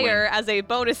fire reeling. as a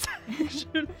bonus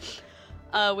action,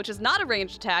 which is not a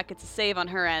ranged attack. It's a save on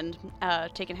her end,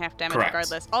 taking half damage Correct.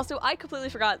 regardless. Also, I completely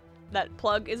forgot that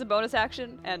Plug is a bonus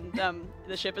action, and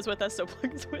the ship is with us, so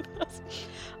Plug is with us.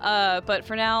 But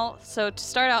for now, so to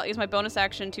start out, use my bonus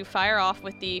action to fire off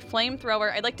with the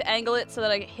flamethrower. I'd like to angle it so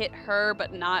that I hit her,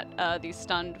 but not the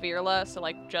stunned Virla, so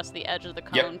like just the edge of the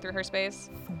Yep. cone through her space.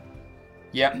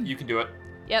 Yep, you can do it.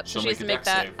 Yep, so She'll she has to make make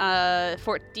a that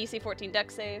dex DC 14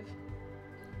 dex save.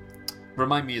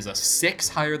 Remind me, is a 6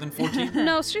 higher than 14?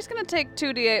 No, she's gonna take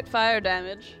 2d8 fire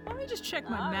damage. Let me just check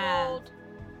my I math. rolled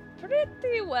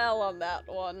pretty well on that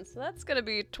one, so that's gonna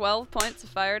be 12 points of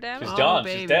fire damage. She's Oh, gone.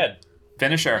 baby. She's dead.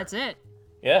 Finish her. That's it.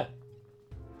 Yeah.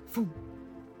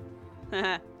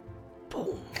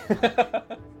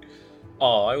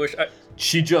 Oh, I wish I.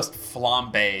 She just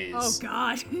flambés. Oh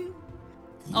god.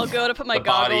 I'll go to put my The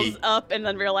body- goggles up and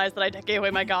then realize that I gave away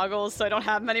my goggles, so I don't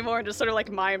have them anymore, and just sort of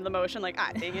like mime the motion, like,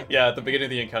 ah, dang it. Yeah, at the beginning of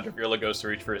the encounter, Virla goes to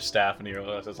reach for his staff, and he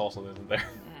realizes also isn't there.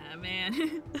 Ah,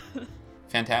 man.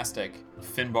 Fantastic.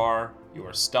 Finbar, you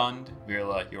are stunned.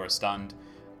 Virla, you are stunned.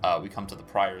 We come to the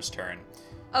Prior's turn.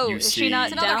 Oh, You is see- she not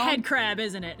It's another down? head crab,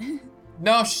 isn't it?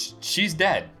 No, she's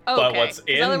dead. Oh, But okay. what's 'cause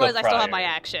in the otherwise, I still have my prior?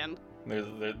 action.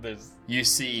 There's You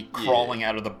see crawling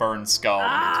out of the burned skull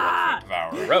Ah! an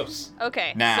intellect devourer. gross.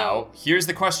 Okay, Now, so here's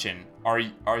the question: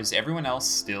 is everyone else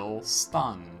still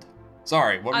stunned?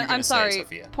 Sorry, what were you I'm gonna sorry. say,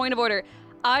 Sophia? Point of order.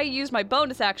 I used my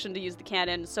bonus action to use the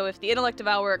cannon, so if the intellect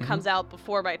devourer Mm-hmm. comes out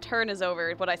before my turn is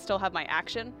over, would I still have my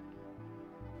action?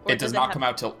 Or It does it not have- come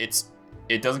out till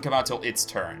It doesn't come out till its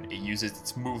turn. It uses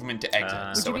its movement to exit,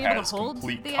 Would so you it be able to has hold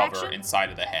complete the cover action? inside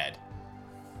of the head.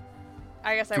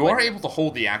 I guess I You would. are able to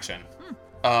hold the action.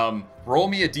 Roll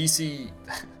me a DC.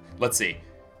 Let's see,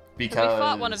 because We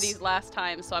fought one of these last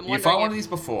time, so I'm you wondering. fought one if- of these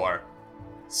before.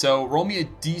 So roll me a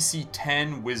DC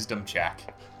 10 Wisdom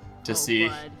check to see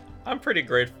bud. I'm pretty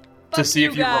grateful. Fuck if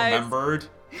you guys remembered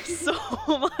so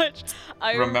much.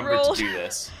 I remembered rolled, to do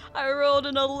this. I rolled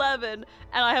an 11,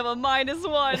 and I have a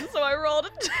 -1, so I rolled a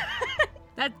 10.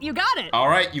 That you got it. All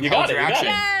right, you You held got it, your you got action.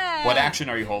 it. Yeah. What action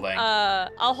are you holding?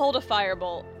 I'll hold a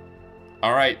firebolt.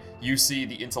 All right, you see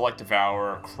the Intellect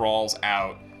Devourer crawls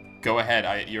out. Go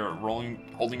ahead. You're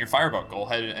holding your firebolt. Go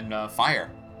ahead and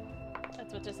fire.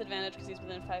 That's with disadvantage because he's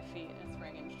within 5 feet and it's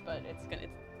ranged, but it's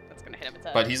gonna hit him its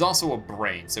head. But he's also a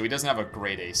brain, so he doesn't have a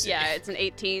great AC. Yeah, it's an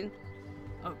 18.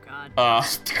 Oh god.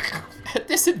 At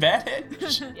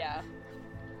disadvantage. Yeah.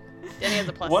 Danny has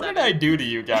a +7. What did I do to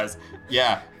you guys?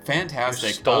 Yeah,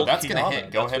 fantastic. stole That's gonna Kiana.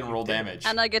 hit. Go That's ahead what and you roll did. damage.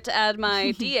 And I get to add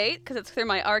my D8 because it's through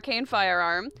my arcane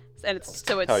firearm, and it's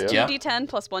Hell yeah. 2d10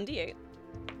 plus 1d8.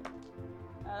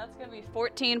 That's gonna be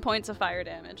 14 points of fire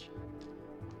damage.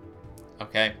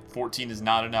 Okay, 14 is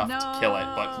not enough to kill it,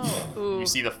 but Ooh. you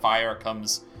see the fire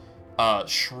comes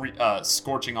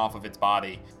scorching off of its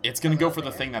body. It's gonna go for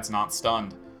the thing that's not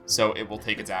stunned, so it will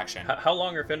take its action. How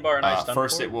long are Finbar and I stunned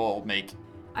First, for? it will make.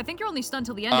 I think you're only stunned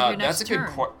till the end of your next That's a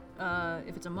good turn.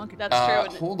 If it's a monk. That's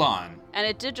true. Hold on. And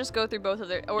it did just go through both of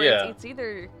their. Or Yeah. it's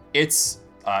either. It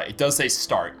does say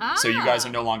start, so you guys are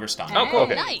no longer stunned. Oh, cool.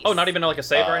 Hey, Okay. nice. Oh, not even like a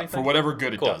save or anything? For whatever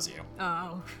good it Cool. does you.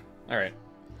 Oh. All right.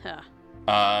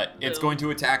 Huh. It's going to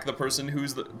attack the person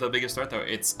who's the biggest threat, though.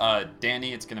 It's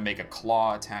Danny. It's going to make a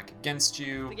claw attack against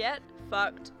you. Get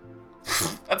fucked.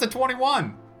 That's a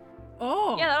 21.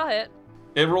 Oh. Yeah, that'll hit.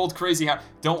 It rolled crazy high.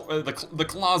 Don't the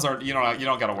claws aren't. You don't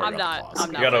got to worry I'm about not- the claws. I'm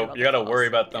You not worried gotta about you the gotta claws. worry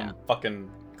about them Yeah.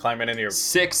 fucking climbing into your.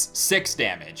 Six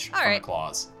damage from the Alright.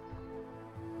 claws.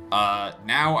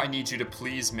 Now I need you to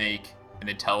please make an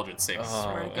intelligence saving Oh,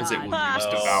 throw, Swear to as it God. will use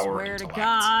No. devour Swear to intellect.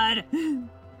 God.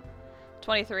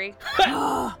 23.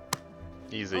 oh,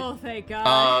 Easy. thank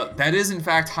God. That is in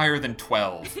fact higher than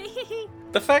 12.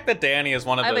 The fact that Danny is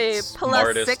one of I have the a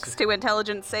smartest. +6 to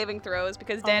intelligence saving throws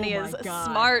because Danny my is a God.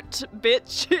 smart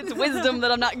bitch. It's wisdom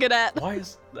that I'm not good at. Why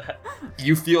is that?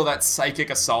 You feel that psychic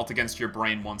assault against your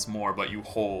brain once more, but you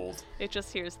hold. It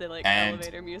just hears the And-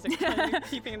 elevator music playing,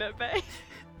 keeping it at bay.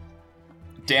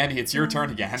 Danny, it's your turn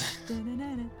again.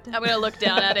 I'm gonna look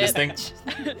down at This it.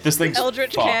 thing's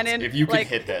Eldritch fucked. cannon, If you can like-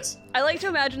 hit this. I like to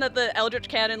imagine that the Eldritch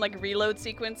Cannon reload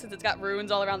sequence, since it's got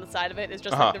runes all around the side of it, is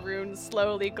just Uh-huh. like the runes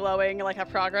slowly glowing like a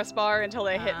progress bar until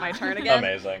they hit my turn again.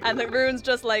 Amazing. And the runes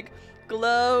just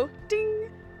glow,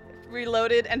 ding,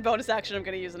 reloaded, and bonus action I'm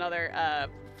gonna use another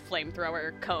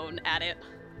flamethrower cone at it.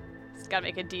 It's gotta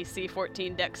make a DC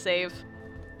 14 dex save.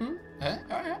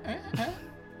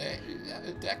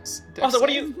 Dex. Also, what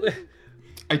do you?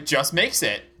 It just makes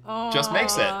it. Just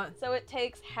makes it. So it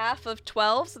takes half of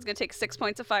 12, so it's gonna take 6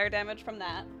 points of fire damage from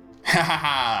that. Ha ha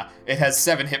ha! It has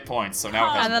 7 hit points, so now it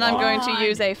has And then I'm one. going to God.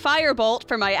 use a firebolt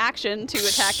for my action to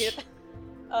attack it.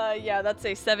 Yeah, that's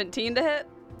a 17 to hit.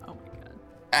 Oh my God.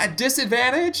 At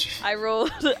disadvantage? I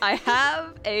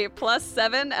have a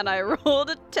 +7 and I rolled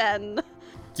a 10.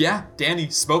 Yeah, Danny,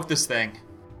 smoke this thing.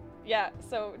 Yeah,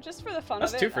 so just for the fun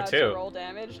That's of 2 it, for to 2. roll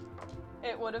damage,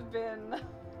 it would have been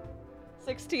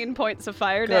 16 points of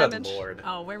fire Good damage. lord.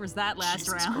 Oh, where was that last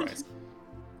Jesus round? Christ.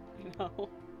 No.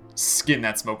 Skin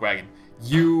that smoke wagon.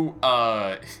 You,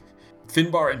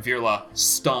 Finbar and Virla,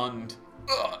 stunned.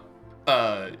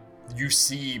 You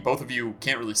see, both of you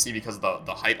can't really see because of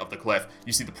the height of the cliff.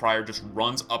 You see the prior just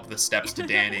runs up the steps to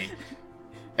Danny,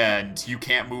 and you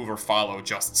can't move or follow,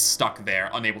 just stuck there,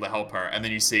 unable to help her. And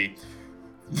then you see,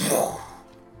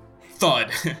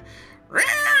 thud.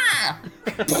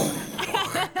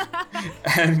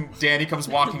 And Danny comes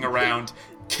walking around,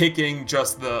 kicking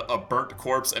just a burnt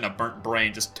corpse and a burnt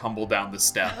brain just tumble down the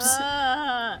steps.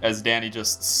 As Danny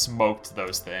just smoked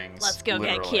those things. Let's go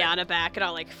literally. get Kiana back, and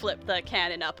I'll flip the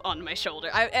cannon up on my shoulder.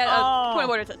 Point of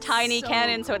order, it's a tiny so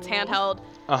cannon, so it's cool. handheld.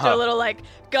 Uh-huh. So a little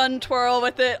gun twirl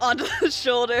with it onto the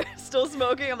shoulder, still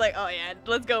smoking. I'm like, oh yeah,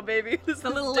 let's go, baby. This The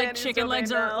is little Danny's chicken domain legs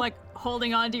now. are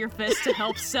holding onto your fist to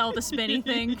help sell the spinny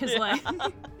thing, because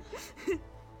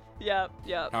Yep.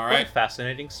 All What a right.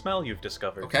 fascinating smell you've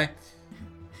discovered. Okay.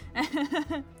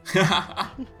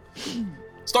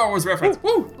 Star Wars reference.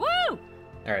 Woo! woo!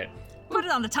 All right. Put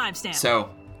it on the timestamp. So,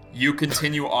 you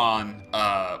continue on.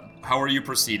 How are you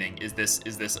proceeding? Is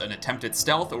this an attempt at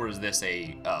stealth, or is this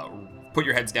a put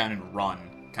your heads down and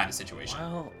run kind of situation?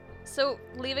 Well, So,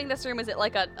 leaving this room, is it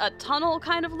like a tunnel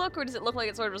kind of look, or does it look like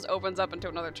it sort of just opens up into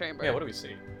another chamber? Yeah, what do we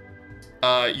see?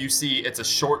 You see it's a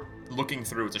short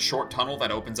tunnel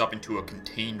that opens up into a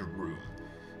contained room.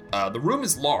 The room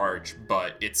is large,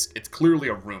 but it's clearly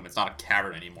a room. It's not a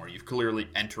cavern anymore. You're clearly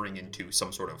entering into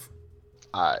some sort of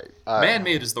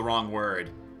man-made is the wrong word.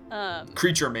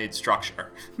 Creature-made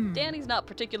structure. Danny's not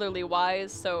particularly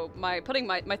wise, so my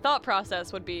thought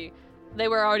process would be, they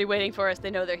were already waiting for us.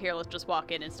 They know they're here. Let's just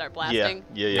walk in and start blasting.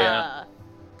 Yeah.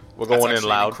 We're That's going in actually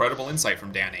loud. Incredible insight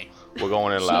from Danny. We're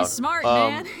going in loud. She's smart,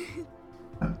 man.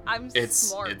 I'm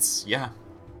smart. It's yeah.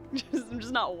 I'm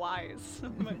just not wise.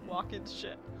 I'm like walking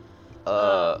shit.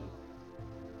 Finbar's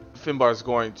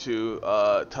going to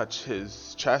touch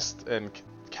his chest and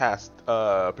cast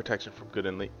protection from good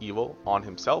and evil on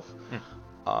himself.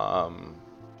 And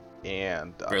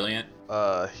Brilliant.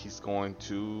 he's going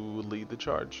to lead the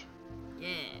charge. Yeah,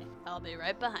 I'll be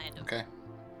right behind him. Okay.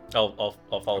 I'll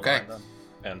follow Okay. behind them,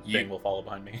 and Bing will follow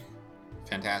behind me.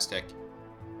 Fantastic.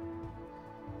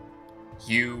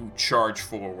 You charge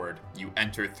forward. You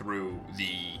enter through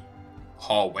the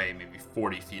hallway, maybe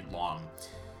 40 feet long,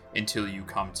 until you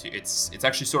come to it's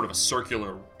actually sort of a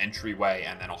circular entryway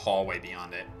and then a hallway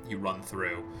beyond it. You run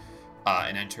through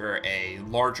and enter a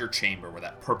larger chamber where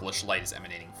that purplish light is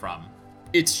emanating from.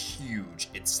 It's huge.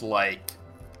 It's like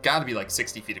gotta be like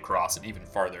 60 feet across and even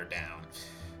farther down.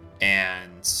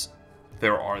 And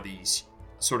there are these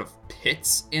sort of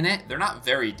pits in it. They're not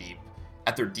very deep.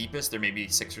 At their deepest, they're maybe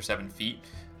 6 or 7 feet.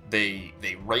 They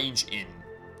range in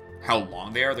how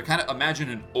long they are. They're kind of, imagine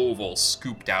an oval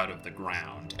scooped out of the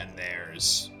ground, and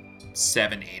there's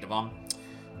 7, 8 of them.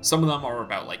 Some of them are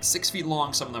about like 6 feet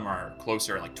long. Some of them are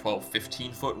closer, like 12,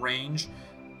 15 foot range.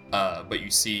 But you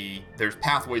see there's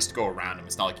pathways to go around them.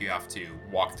 It's not like you have to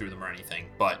walk through them or anything,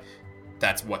 but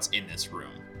that's what's in this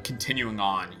room. Continuing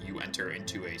on, you enter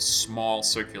into a small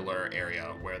circular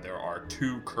area where there are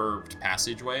 2 curved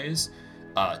passageways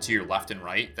to your left and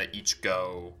right that each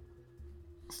go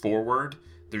forward.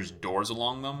 There's doors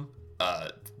along them.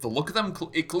 The look of them,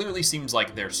 it clearly seems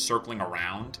like they're circling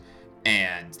around,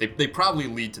 and they probably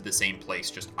lead to the same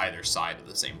place, just either side of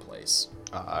the same place.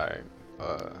 Alright.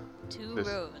 2 this-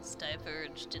 roads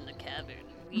diverged in the cavern.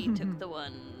 We took the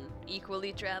one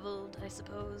equally traveled, I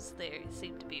suppose. They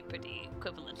seem to be pretty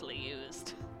equivalently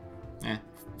used.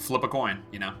 Flip a coin,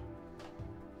 you know.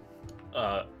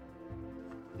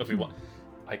 If we want,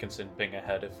 I can send Bing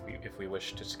ahead if we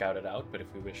wish to scout it out. But if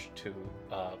we wish to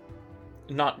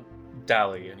not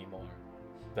dally anymore,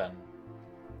 then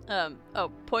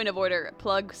Point of order.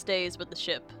 Plug stays with the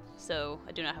ship, so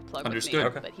I do not have Plug Understood. with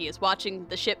me. Okay. But he is watching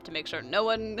the ship to make sure no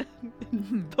one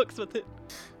books with it.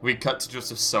 We cut to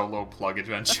just a solo Plug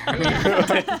adventure.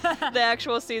 The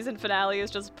actual season finale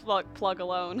is just Plug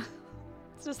alone.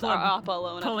 It's just Plug our Appa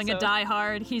alone Pulling a episode. die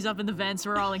hard. He's up in the vents.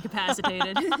 We're all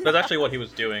incapacitated. that's actually what he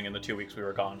was doing in the 2 weeks we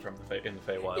were gone from in the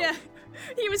Feywild. Yeah,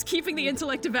 he was keeping the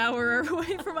intellect devourer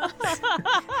away from us.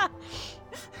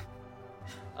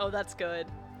 Oh, that's good.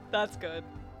 That's good.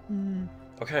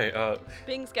 Okay.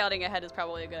 Being scouting ahead is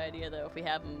probably a good idea, though, if we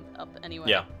have him up anyway.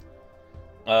 Yeah.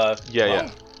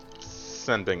 Yeah.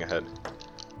 Send Bing ahead.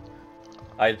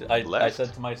 I Left?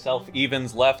 said to myself,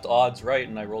 evens left, odds right,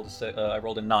 and I rolled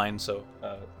a 9, so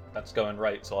that's going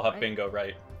right. So I'll have Right. Bing go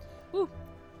right. Woo.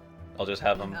 I'll just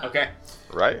have him. Okay.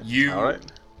 Right?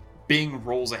 Alright. Bing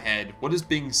rolls ahead. What is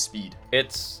Bing's speed?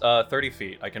 It's 30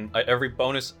 feet.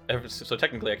 So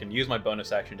technically I can use my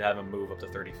bonus action to have him move up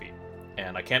to 30 feet,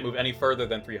 and I can't move any further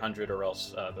than 300, or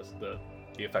else the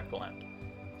effect will end.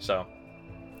 So.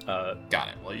 Got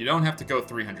it. Well, you don't have to go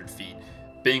 300 feet.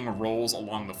 Bing rolls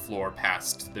along the floor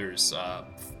past, there's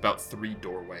about 3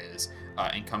 doorways,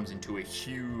 and comes into a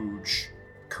huge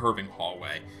curving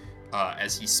hallway.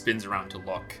 As he spins around to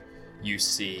look, you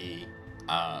see,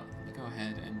 let me go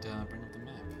ahead and bring up the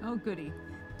map. Oh, goody.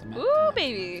 The map, Ooh, the map,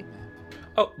 baby. the map.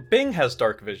 Oh, Bing has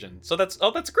dark vision, so that's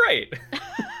great.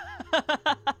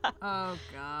 Oh,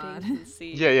 God. Bing can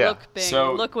see. Yeah. Look, Bing.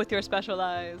 So- Look with your special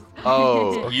eyes.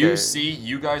 Oh, okay. You see,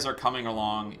 you guys are coming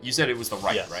along. You said it was the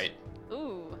right, Yes. right?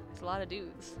 Ooh, there's a lot of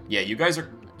dudes. Yeah, you guys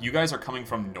are coming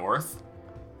from north,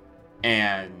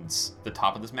 and the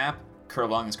top of this map,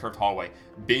 along this curved hallway.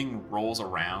 Bing rolls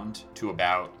around to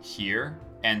about here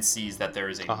and sees that there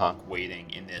is a monk waiting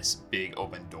in this big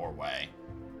open doorway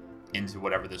into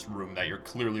whatever this room that you're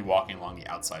clearly walking along the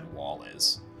outside wall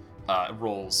is.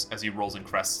 As he rolls and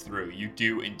crests through, you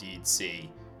do indeed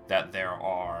see that there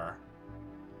are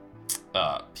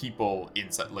people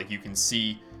inside. Like, you can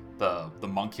see the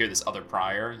monk here, this other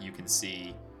prior. You can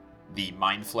see the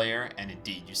mind flayer, and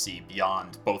indeed you see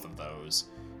beyond both of those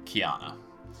Kiana.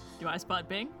 Do I spot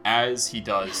Bing? As he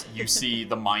does, you see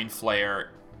the Mind Flayer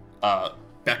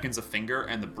beckons a finger,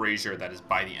 and the brazier that is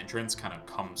by the entrance kind of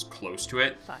comes close to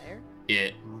it. Fire.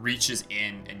 It reaches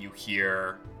in, and you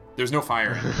hear... There's no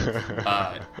fire in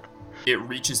it. It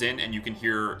reaches in, and you can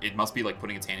hear... It must be like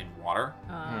putting its hand in water,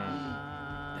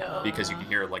 because you can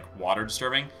hear like water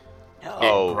disturbing.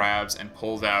 Oh. It grabs and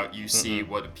pulls out. You see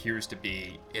what appears to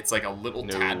be... It's like a little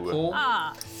tadpole.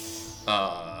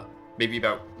 Maybe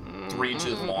about 3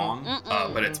 inches long,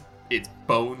 but it's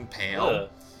bone pale.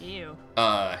 Ew.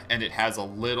 And it has a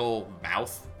little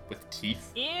mouth with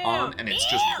teeth on, and it's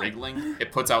just wriggling.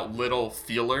 It puts out little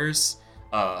feelers,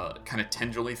 kind of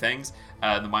tendrily things.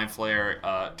 The Mind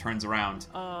Flayer turns around.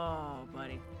 Oh,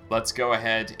 buddy. Let's go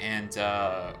ahead and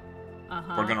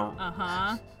we're gonna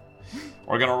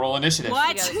roll initiative.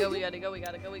 What? We gotta go.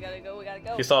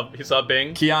 He saw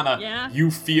Bing. Kiana, Yeah? you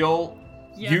feel...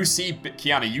 Yeah. You see,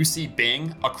 Kiana, you see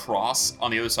Bing across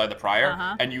on the other side of the prior,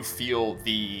 and you feel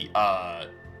the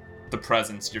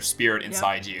presence, your spirit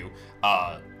inside you.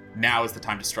 Now is the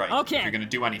time to strike. Okay. If you're gonna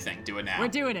do anything, do it now. We're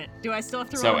doing it. Do I still have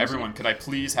to roll So initiative? everyone, could I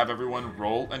please have everyone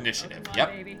roll initiative? Come on, Yep.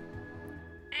 baby.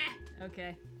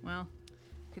 Okay. Well,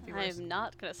 could be I worse. am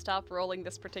not gonna stop rolling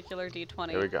this particular d20.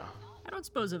 Here we go. I don't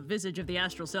suppose a visage of the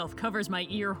astral self covers my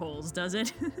ear holes, does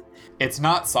it? It's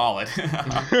not solid.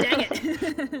 Dang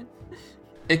it.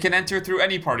 It can enter through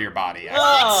any part of your body.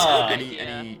 Ah.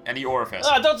 Any orifice.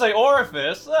 Don't say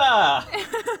orifice.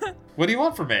 What do you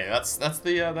want from me? That's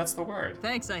the word.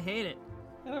 Thanks, I hate it.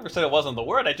 I never said it wasn't the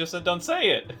word. I just said don't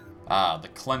say it. The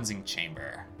cleansing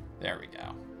chamber. There we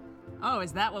go. Oh,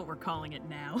 is that what we're calling it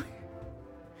now?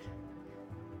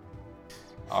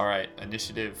 All right,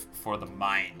 initiative for the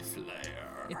Mind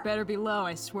Flayer. It better be low,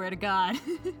 I swear to God.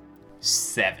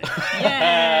 7.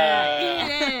 Yeah!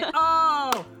 Eat it!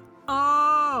 Oh!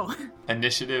 Oh!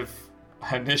 Initiative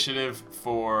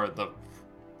for the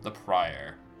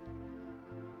prior.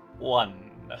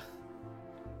 1.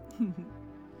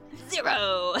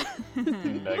 0.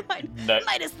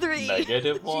 -3.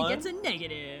 Negative She 1. gets a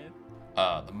negative.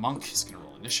 The monk is gonna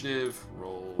roll initiative.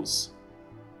 Rolls.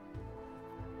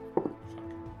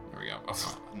 There we go.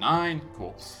 Oh, 9.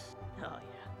 Cool. Oh yeah.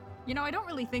 You know, I don't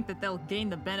really think that they'll gain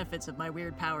the benefits of my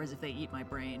weird powers if they eat my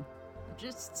brain.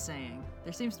 Just saying.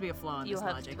 There seems to be a flaw in You'll this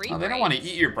have logic. 3 Oh, they don't want to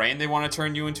brains. eat your brain. They want to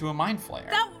turn you into a Mind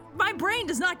Flayer. My brain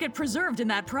does not get preserved in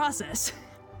that process.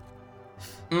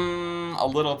 A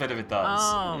little bit of it does.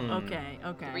 Oh, okay.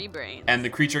 3 brains. And the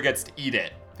creature gets to eat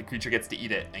it. The creature gets to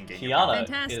eat it and gain your power. Kiana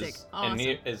Fantastic. Awesome.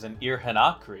 is an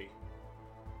Irhanakri.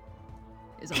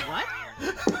 Is a what?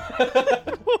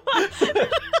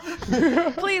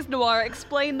 Please, Noir,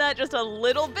 explain that just a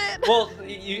little bit. Well,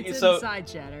 It's so inside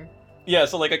chatter. yeah,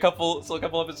 so like a couple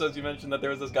episodes you mentioned that there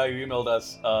was this guy who emailed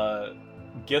us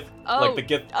Gith Oh. like the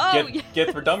Gith Oh, Gith, yeah.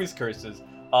 Gith for Dummies curses.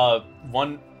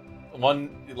 One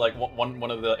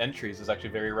of the entries is actually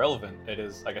very relevant. It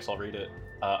is, I guess I'll read it.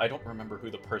 I don't remember who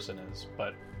the person is,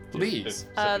 but Please.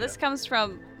 This comes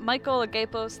from Michael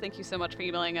Agapos. Thank you so much for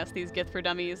emailing us these Gith for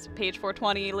Dummies, page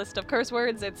 420 list of curse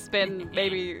words. It's been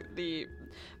maybe the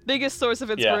biggest source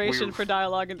of inspiration for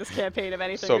dialogue in this campaign of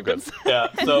anything So we've been good. Yeah,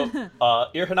 so,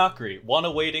 Irhanakri, one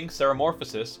awaiting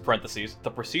Ceramorphosis, parentheses,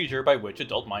 the procedure by which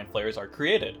adult mind flayers are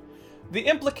created. The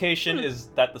implication is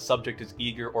that the subject is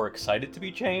eager or excited to be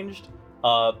changed,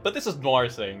 but this is Noir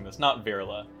saying this, not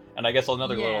Virla. And I guess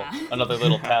another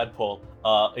little tadpole,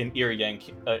 in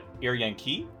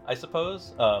Ir-Yankee, I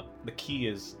suppose. The key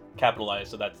is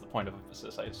capitalized, so that's the point of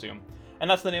emphasis, I assume. And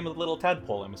that's the name of the little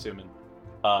tadpole, I'm assuming.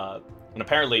 And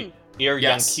apparently,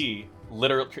 Ir-Yankee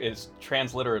is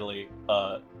transliterally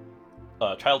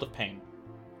child of pain.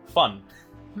 Fun.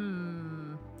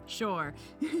 Sure.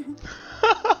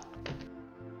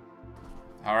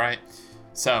 All right.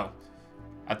 So,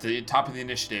 at the top of the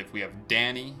initiative, we have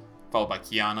Danny, followed by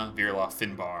Kiana, Virla,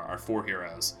 Finbar, our 4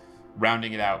 heroes.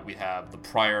 Rounding it out, we have the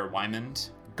Prior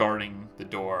Wymond guarding the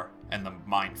door and the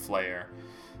Mind Flayer.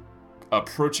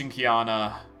 Approaching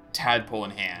Kiana, tadpole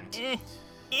in hand.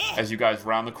 As you guys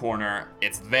round the corner,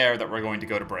 it's there that we're going to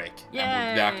go to break. And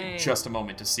we'll be back in just a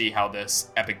moment to see how this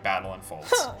epic battle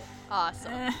unfolds.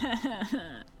 Awesome.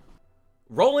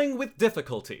 Rolling with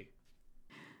difficulty.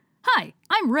 Hi,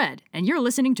 I'm Red, and you're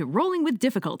listening to Rolling with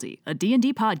Difficulty, a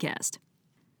D&D podcast.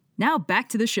 Now back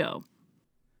to the show.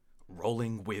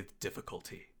 Rolling with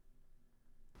difficulty.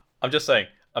 I'm just saying,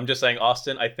 I'm just saying,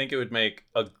 Austin, I think it would make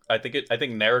I think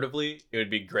narratively it would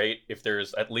be great if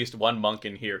there's at least one monk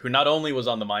in here who not only was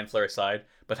on the Mind Flayer side,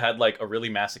 but had like a really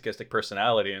masochistic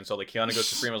personality, and so like Kiana goes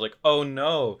to Supreme was like, "Oh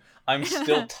no, I'm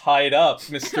still tied up,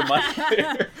 Mr. Mind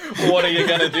Flayer. What are you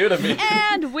gonna do to me?"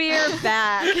 And we're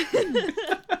back.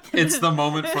 It's the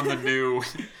moment from the new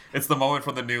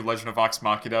Legend of Vox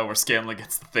Machina where Scanlan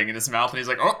gets the thing in his mouth and he's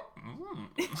like, "Oh."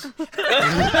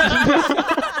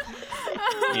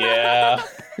 Yeah.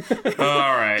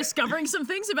 All right. Discovering some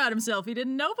things about himself he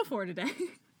didn't know before today.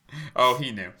 Oh,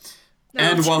 he knew.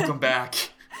 And welcome back.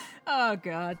 Oh,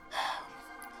 God.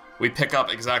 We pick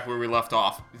up exactly where we left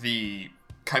off. The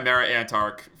Chimera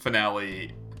Antarch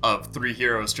finale of three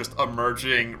heroes just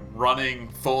emerging, running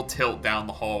full tilt down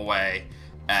the hallway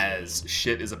as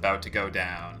shit is about to go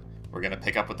down. We're going to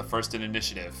pick up with the first in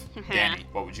initiative. Danny,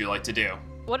 what would you like to do?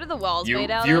 What are the walls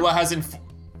made out Virla of? has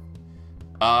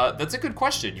that's a good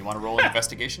question. You want to roll an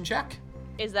investigation check?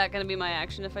 Is that going to be my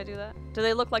action if I do that? Do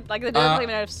they look like they look like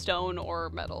made out of stone or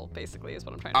metal? Basically, is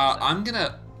what I'm trying to say.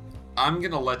 I'm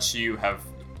gonna let you have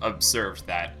observed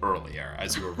that earlier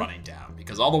as you were running down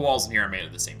because all the walls in here are made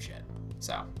of the same shit.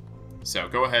 So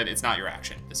go ahead. It's not your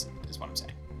action. This is what I'm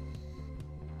saying.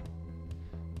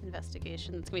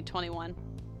 Investigation. It's gonna be 21.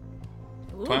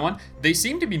 Ooh. 21. They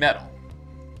seem to be metal.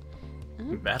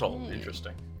 Metal, Okay.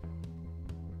 interesting.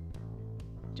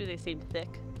 Do they seem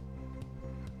thick?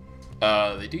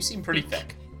 They do seem pretty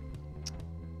thick.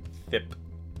 Thip.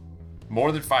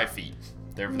 More than 5 feet.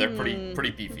 They're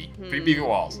pretty beefy. Pretty beefy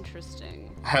walls.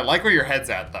 Interesting. I like where your head's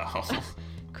at though.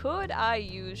 Could I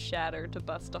use Shatter to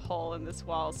bust a hole in this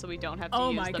wall so we don't have to Oh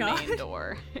use my the God. main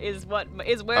door? Is where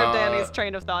Danny's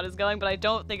train of thought is going, but I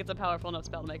don't think it's a powerful enough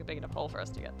spell to make a big enough hole for us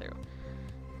to get through.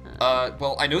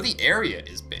 Well, I know the area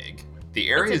is big. The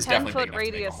area It's is a definitely 10-foot big enough to make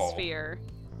a radius hole. sphere.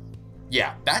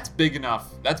 Yeah, that's big enough.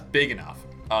 That's big enough.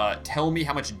 Tell me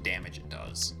how much damage it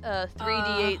does.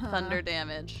 3d8 thunder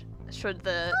damage. Should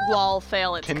the wall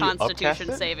fail its Can you upcast Constitution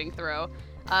it? saving throw.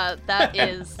 That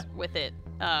is with it.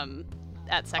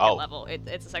 At second level.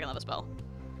 It's a second level spell.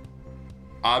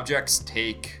 Objects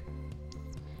take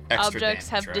extra Objects damage,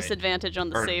 have right? disadvantage on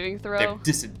the Or saving They throw. have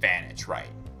disadvantage, right?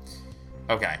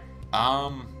 Okay.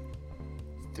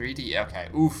 3D. Okay.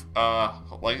 Oof.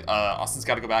 Austin's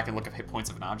got to go back and look up hit points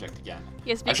of an object again.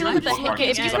 Yeah, I speaking should of really the bookmark hit,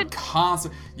 these if you because I'm could,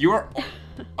 constant. You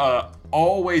are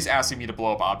always asking me to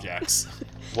blow up objects.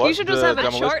 you should just have a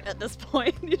demolition- chart at this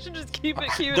point. You should just keep it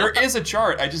queued There up. is a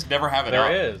chart. I just never have it up.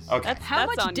 There is. Okay. How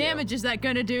That's on much you. damage is that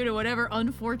gonna do to whatever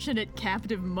unfortunate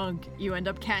captive monk you end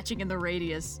up catching in the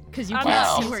radius? Because you I'm can't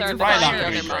Well, not see where you're concerned probably about not the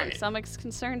gonna other be monks. great. I'm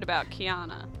concerned about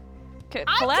Kiana. I'm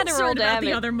Collateral concerned about damage.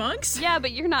 the other monks. Yeah,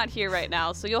 but you're not here right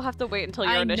now, so you'll have to wait until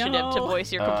your I initiative to know.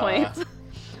 voice your complaints.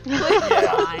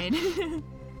 Fine.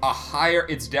 A higher.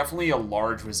 It's definitely a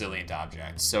large resilient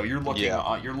object. So you're looking.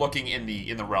 Yeah. You're looking in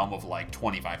the realm of like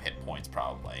 25 hit points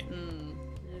probably.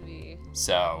 Maybe.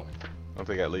 So. I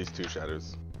think at least 2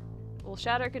 shatters. Well,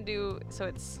 Shatter can do, so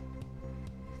it's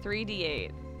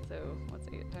 3d8. So what's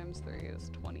 8 times 3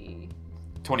 is 20.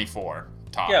 24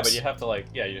 tops. Yeah, but you'd have to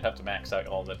you'd have to max out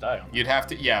all the die on. You'd have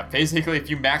to, yeah, basically if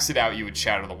you max it out, you would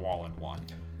shatter the wall in one.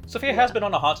 Sophia has been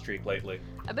on a hot streak lately.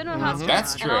 I've been on hot streak,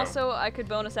 That's and true. also I could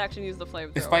bonus action use the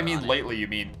flamethrower. If I mean on it. lately, you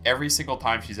mean every single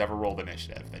time she's ever rolled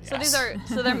initiative, then So yes.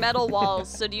 they're metal walls.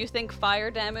 So do you think fire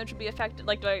damage would be affected?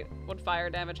 Like, would fire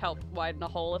damage help widen a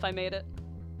hole if I made it?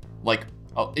 Like,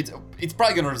 oh, it's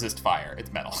probably gonna resist fire.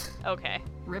 It's metal. Okay.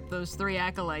 Rip those 3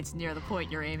 acolytes near the point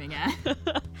you're aiming at.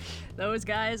 Those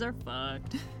guys are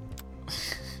fucked.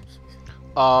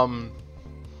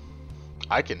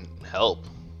 I can help.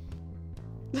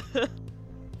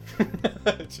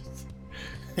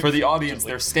 For the audience,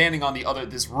 they're standing on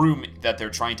this room that they're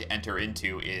trying to enter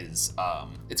into is,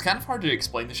 it's kind of hard to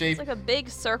explain the shape. It's like a big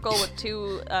circle with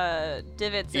 2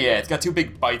 divots in Yeah, it. it's got 2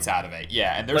 big bites out of it.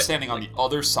 Yeah, and they're Like- standing on the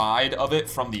other side of it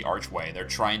from the archway. They're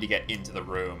trying to get into the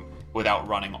room without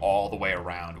running all the way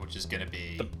around, which is going to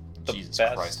be... the Jesus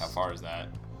best- Christ, how far is that?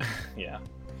 Yeah.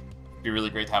 It'd be really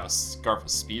great to have a scarf of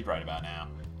speed right about now.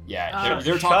 Yeah, Oh,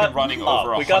 they're Shut talking running up. over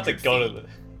 100 We got to feet. go to the.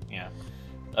 Yeah.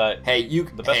 Hey, The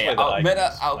best way that I can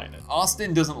explain it.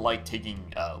 Austin doesn't like taking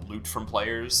loot from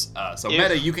players, so If-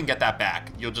 Meta, you can get that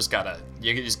back. You gotta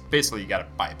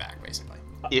buy it back, basically.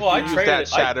 If Well, I you use traded- that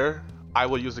shatter, I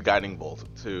will use a guiding bolt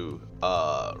to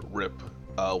rip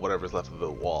whatever's left of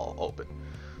the wall open.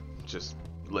 Just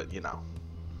let you know.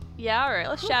 Yeah, alright,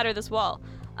 let's shatter this wall.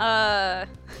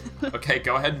 Okay,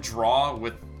 go ahead and draw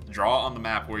on the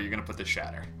map where you're gonna put the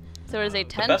shatter. So it is a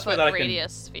best way 10-foot that I can-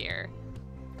 radius sphere.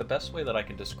 The best way that I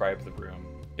can describe the room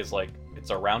is like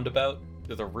it's a roundabout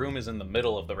the room is in the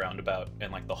middle of the roundabout,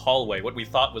 and like the hallway, what we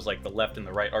thought was like the left and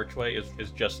the right archway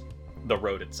is just the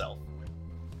road itself.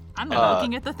 I'm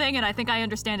looking at the thing, and I think I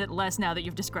understand it less now that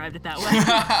you've described it that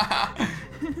way.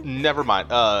 Never mind.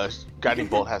 Guiding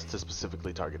Bolt has to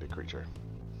specifically target a creature.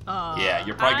 Yeah,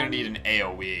 you're probably going to need an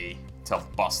AoE to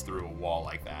bust through a wall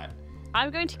like that. I'm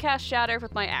going to cast Shatter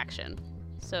with my action.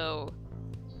 So,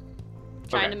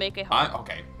 trying to make a hole.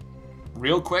 Okay.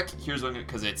 Real quick, here's what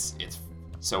because it's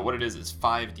so what it is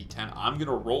 5d10. I'm going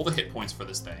to roll the hit points for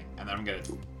this thing, and then I'm going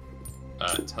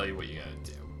to tell you what you got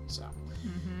to do. So,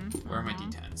 where are my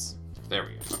d10s? There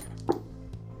we go. Okay.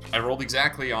 I rolled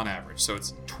exactly on average, so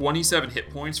it's 27 hit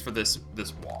points for this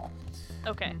wall.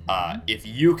 Okay. If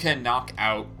you can knock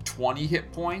out 20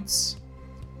 hit points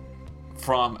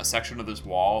from a section of this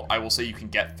wall, I will say you can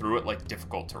get through it like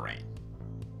difficult terrain.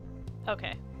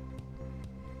 Okay.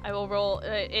 I will roll.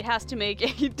 It has to make a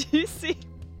DC.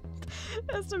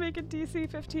 Has to make a DC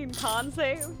 15 con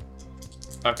save.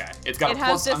 Okay. It's got It a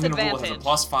has plus. I'm gonna roll it as a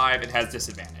disadvantage. +5. It has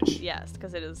disadvantage. Yes,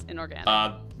 because it is inorganic.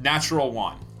 Natural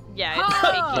 1. Yeah, it's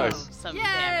taking Nice. some Yay!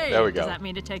 damage. There we go. Does that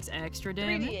mean it takes extra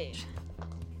damage?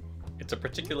 It's a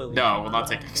particularly No, will not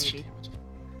take Oh, extra baby. damage.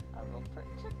 I rolled pretty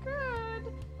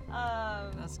good.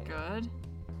 That's good.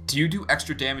 Do you do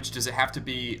extra damage? Does it have to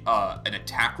be an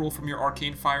attack roll from your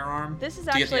arcane firearm? This is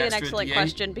to get the actually an extra excellent D8?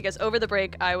 question because over the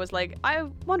break I was like, I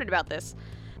wondered about this.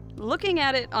 Looking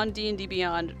at it on D&D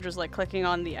Beyond, just like clicking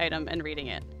on the item and reading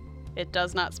it, it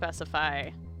does not specify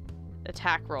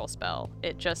attack roll spell.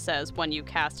 It just says when you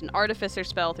cast an artificer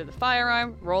spell through the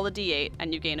firearm, roll a d8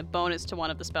 and you gain a bonus to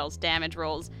one of the spell's damage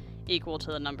rolls equal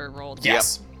to the number rolled.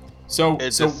 Yes. So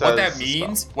It so just what that says the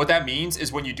means, spell. what that means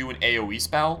is when you do an AoE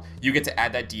spell, you get to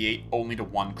add that d8 only to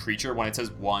one creature. When it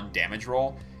says one damage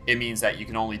roll, it means that you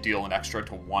can only deal an extra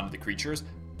to one of the creatures.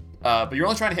 But you're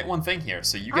only trying to hit one thing here,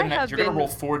 so you're I gonna have you're gonna been roll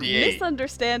 4d8.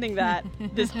 misunderstanding that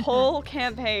this whole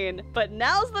campaign, but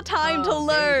now's the time to Oh,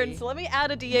 learn. baby. So let me add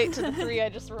a d8 to the 3 I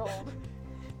just rolled.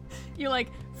 You like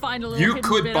find a little You hidden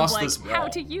could bit bust of like this how wall.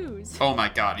 to use. Oh my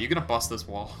god, are you gonna bust this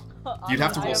wall? You'd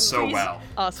have to roll so Please. well.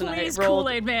 Austin, Please, I rolled.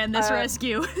 Kool-Aid Man, this uh,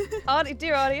 rescue.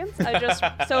 Dear audience, I just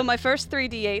so my first 3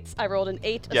 d8s, I rolled an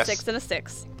 8, a Yes. 6, and a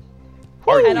 6.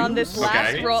 Woo! And on this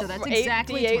last Okay. roll, So that's 8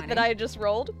 exactly d8 20. that I just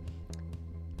rolled,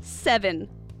 7.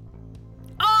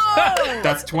 Oh!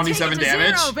 That's 27 Take it to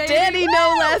damage. 0, baby. Danny, Woo!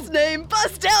 no last name,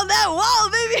 bust down that wall,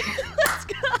 baby. Let's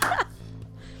go.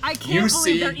 I can't You believe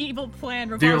see- their evil plan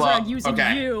revolves Dear around love, using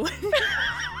okay. you.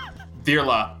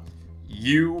 Virla,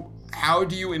 how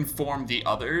do you inform the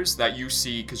others that you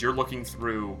see? Because you're looking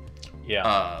through.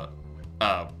 Yeah.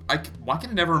 Why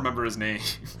can I never remember his name?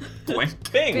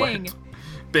 Blink. Bing.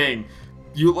 Bing.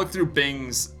 You look through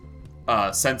Bing's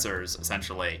sensors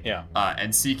essentially. Yeah.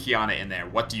 And see Kiana in there.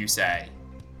 What do you say?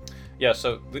 Yeah,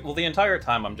 so the entire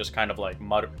time I'm just kind of like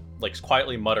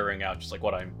quietly muttering out just like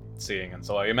what I'm seeing, and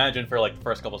so I imagine for like the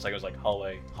first couple of seconds like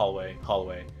hallway, hallway,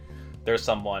 hallway. There's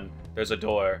someone. There's a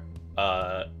door.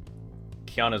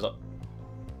 Kiana's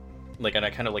like, and I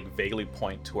kind of like vaguely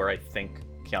point to where I think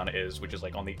Kiana is, which is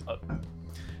like on the.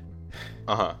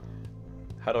 Uh-huh.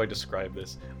 How do I describe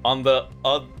this? On the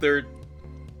other.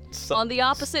 On the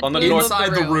opposite On the end north of Inside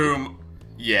the the room. room.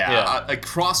 Yeah,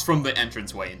 across from the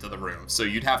entranceway into the room. So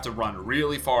you'd have to run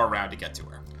really far around to get to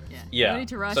her. Yeah, No need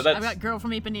to rush. so that's- I've got Girl from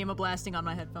Ipanema blasting on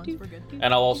my headphones. We're good.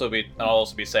 And I'll also be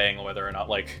saying whether or not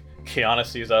like Kiana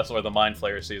sees us or the Mind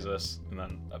Flayer sees us, and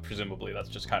then presumably that's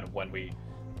just kind of when we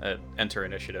enter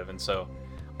initiative. And so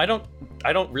I don't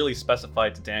really specify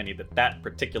to Danny that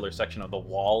particular section of the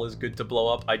wall is good to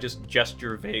blow up. I just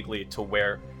gesture vaguely to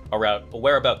where about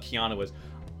Kiana was.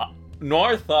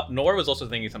 Nor was also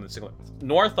thinking something similar.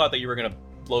 Nor thought that you were gonna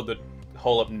blow the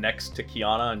hole up next to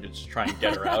Kiana and just try and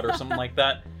get her out or something like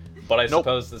that. But I Nope.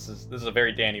 suppose this is a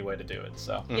very Danny way to do it.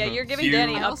 So Yeah, you're giving You-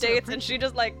 Danny I also updates, and she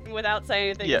just like, without saying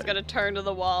anything, Yeah. is gonna turn to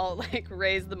the wall, like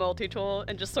raise the multi-tool,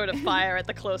 and just sort of fire at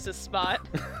the closest spot.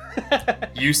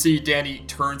 You see Danny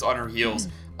turns on her heels.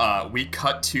 We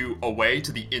cut away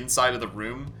to the inside of the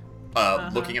room,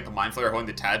 looking at the Mind Flayer holding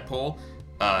the tadpole.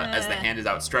 As the hand is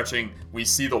outstretching, we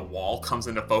see the wall comes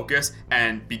into focus,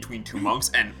 and between two monks,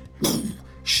 and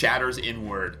shatters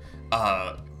inward.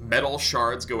 Metal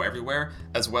shards go everywhere,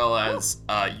 as well as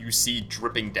you see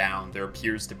dripping down. There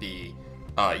appears to be.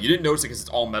 You didn't notice it because it's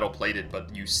all metal plated,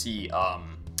 but you see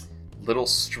little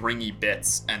stringy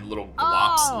bits and little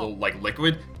globs, Oh. little like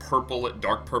liquid,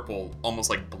 dark purple, almost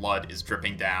like blood is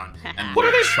dripping down, and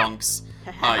little chunks.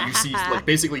 You see like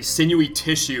basically sinewy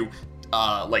tissue.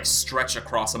 Like stretch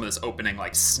across some of this opening,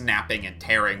 like snapping and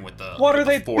tearing with the. what with are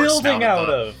the they force building now that out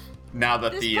the- of? Now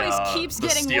that This the place keeps the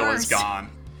getting steel worse. is gone.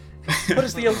 What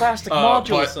is the elastic But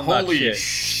modulus in that holy shit?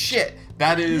 shit,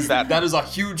 that is a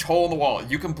huge hole in the wall.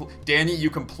 Danny, you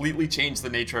completely changed the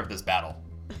nature of this battle.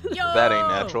 Yo! That ain't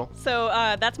natural. So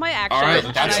that's my action. All right,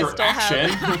 and that's I your still action.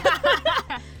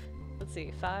 Have, let's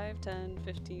see, 5, 10,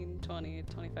 15, 20,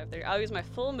 25, 30. I'll use my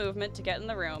full movement to get in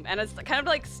the room. And it's kind of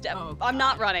like step. Oh, I'm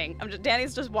not running.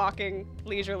 Danny's just walking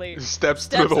leisurely. Steps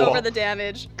through Steps the wall. over the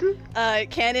damage.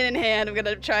 Cannon in hand, I'm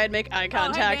gonna try and make eye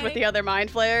contact with Danny. the other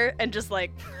Mind Flayer and just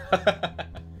like,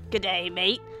 good day,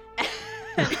 mate.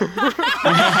 Get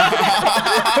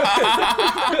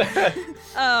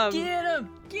him!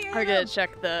 Get him! I'm gonna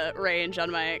check the range on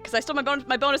my, because I still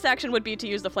my bonus action would be to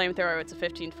use the flamethrower. It's a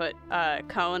 15-foot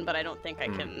cone, but I don't think I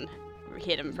can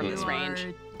hit him from this You range.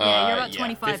 are- Yeah, you're about Yeah,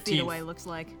 25 feet 15. away, looks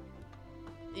like.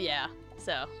 Yeah,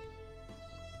 so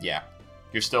Yeah,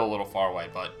 you're still a little far away,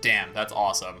 but damn, that's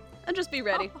awesome. and just be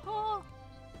ready. Oh,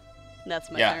 That's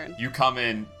my Yeah, turn. you come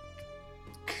in,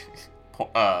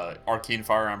 arcane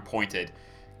firearm pointed.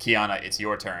 Kiana, it's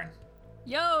your turn.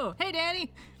 yo! Hey,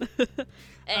 Danny!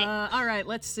 Hey. All right,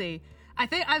 let's see. I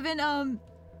think I've been,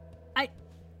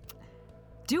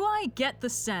 do I get the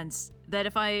sense that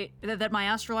if that my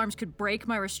astral arms could break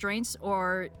my restraints,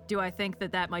 or do I think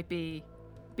that might be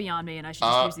beyond me and I should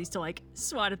just use these to, like,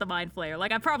 swat at the Mind Flayer?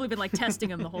 Like, I've probably been, like, testing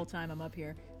them the whole time I'm up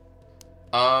here.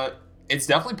 It's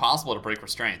definitely possible to break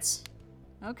restraints.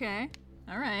 Okay.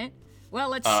 All right. Well,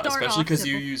 let's start off Especially because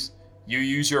you simple.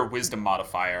 use your wisdom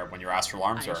modifier when your astral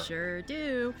arms I are. sure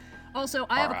do. Also,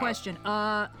 I have a Alright. question.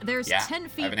 There's Yeah, 10 I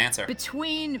feet have an answer.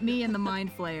 between me and the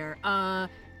Mind Flayer.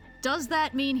 Does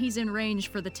that mean he's in range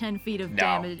for the 10 feet of No,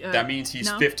 damage? that means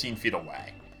he's no? 15 feet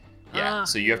away. Yeah,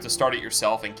 so you have to start it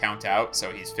yourself and count out,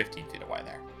 so he's 15 feet away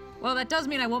there. Well, that does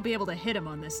mean I won't be able to hit him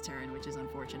on this turn, which is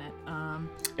unfortunate.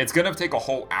 It's gonna take a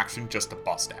whole action just to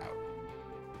bust out.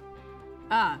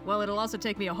 Well, it'll also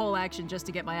take me a whole action just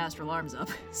to get my astral arms up.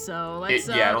 So let's.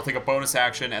 Yeah, it'll take a bonus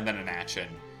action and then an action.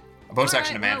 A bonus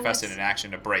action to Alright, well, manifest and let's- an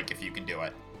action to break if you can do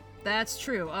it. That's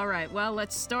true. All right. Well,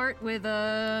 let's start with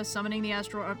summoning the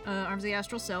astral arms of the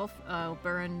astral self. I'll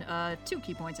burn 2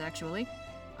 key points actually,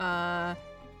 to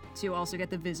also get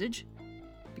the visage,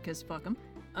 because fuck 'em.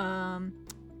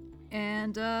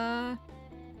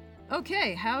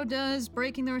 Okay. How does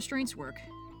breaking the restraints work?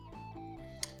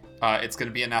 It's going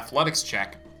to be an athletics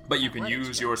check, but you can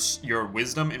Athletics use your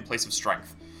wisdom in place of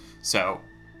strength. So,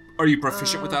 are you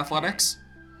proficient with Okay. athletics?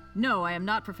 No, I am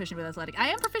not proficient with athletic. I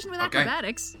am proficient with Okay.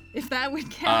 acrobatics, if that would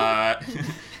count.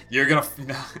 You're gonna.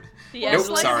 Yeah, nope,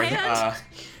 sleight of sorry. hand.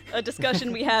 A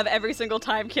discussion we have every single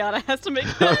time Kiana has to make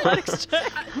an athletics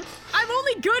check. I'm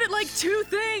only good at like 2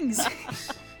 things.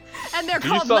 And they're you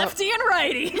called still- lefty and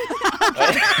righty. All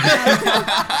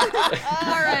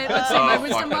right, let's see. Oh, My fuck,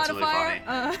 wisdom that's really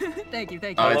modifier. Thank you.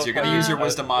 You're gonna use your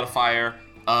wisdom modifier.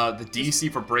 The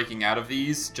DC for breaking out of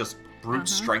these, just brute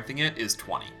strengthening it, is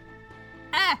 20.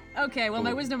 Okay. Well,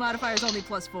 my Ooh. wisdom modifier is only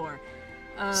 +4.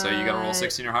 So you gotta roll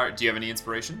 16 or higher. Do you have any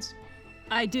inspirations?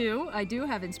 I do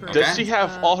have inspiration. Does she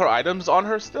have all her items on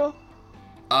her still?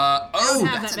 have That's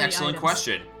that an many excellent items.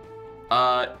 question.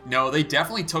 No, they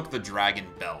definitely took the dragon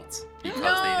belt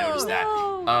because they noticed that.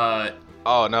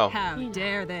 Oh no. How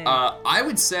dare they? I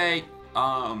would say,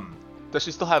 Does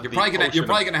she still have you're the probably potion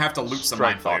gonna have to loot some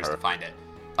mind strength on flayers her? to find it.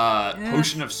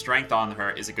 Potion of strength on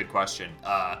her is a good question.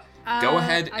 Go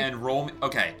ahead and roll me.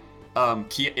 Okay.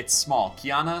 It's small.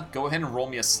 Kiana, go ahead and roll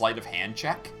me a sleight of hand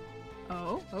check,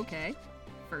 Oh, okay.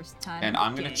 First time. and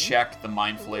I'm gonna game. check the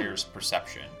mind flayer's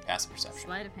perception, passive perception.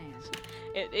 Sleight of hand.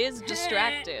 It is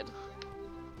distracted.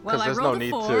 Well, 'Cause I there's rolled no a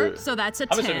need 4, to- so that's a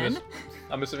I'm 10. assuming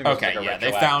this Okay, is like a yeah, they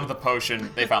retroactive- found the potion.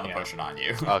 They found the Yeah. potion on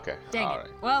you. Okay. Dang all it. right.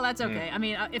 Well, that's okay. I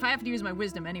mean, if I have to use my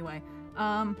wisdom anyway.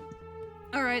 All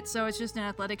right, so it's just an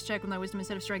athletics check with my wisdom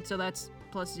instead of strength, so that's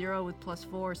 +0 with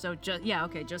 +4, so just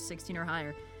just 16 or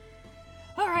higher.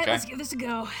 All right, Okay. let's give this a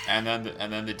go. And then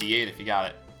the D8 if you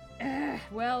got it.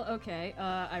 Well, okay.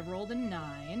 I rolled a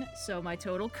 9, so my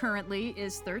total currently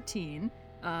is 13.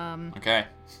 Okay.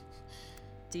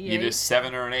 D8. Either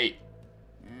 7 or an 8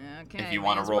 Okay. if you may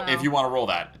want to as roll. well. If you want to roll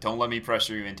that, don't let me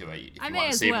pressure you into it. If I you may want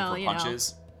to as save well, it you for know.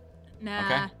 punches. Nah.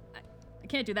 Okay. I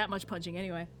can't do that much punching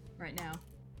anyway. Right now.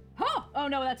 Oh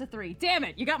no, that's a 3. Damn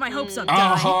it! You got my hopes up,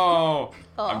 guy. Oh,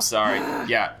 I'm sorry.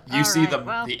 Yeah, you All see right,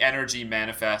 well. the energy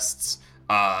manifests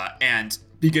and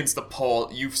begins to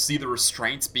pull. You see the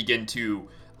restraints begin to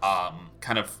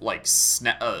kind of like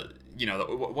snap.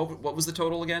 What was the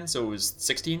total again? So it was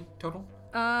 16 total.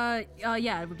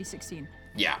 Yeah, it would be 16.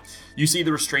 Yeah. You see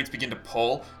the restraints begin to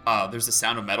pull. There's the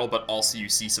sound of metal, but also you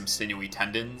see some sinewy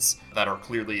tendons that are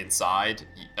clearly inside.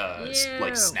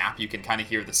 Like snap. You can kind of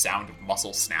hear the sound of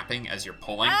muscle snapping as you're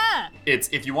pulling.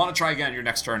 If you want to try again on your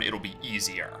next turn, it'll be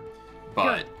easier.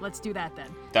 But Good. Let's do that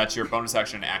then. that's your bonus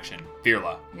action action.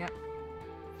 Virla. Yep.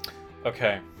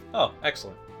 Okay. Oh,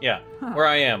 excellent. Yeah. Where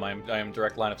I am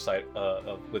direct line of sight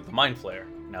with the Mind Flayer,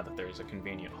 now that there's a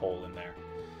convenient hole in there.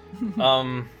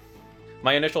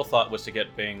 My initial thought was to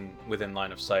get Bing within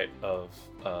line of sight of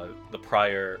the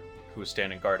Prior who was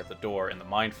standing guard at the door and the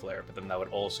Mind Flayer, but then that would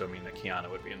also mean that Kiana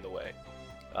would be in the way.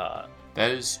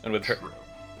 That is and with true.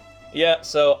 Yeah,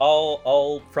 so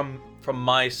I'll from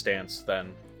my stance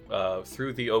then,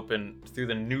 through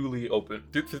the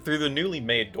newly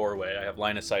made doorway, I have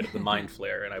line of sight of the Mind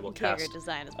Flayer, and I will Interior cast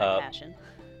design is my passion.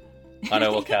 and I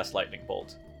will cast Lightning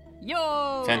Bolt.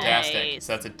 Yo! Fantastic. Nice.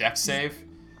 So that's a dex save.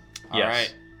 All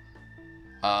Yes.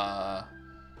 right.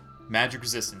 Magic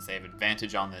resistance. They have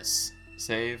advantage on this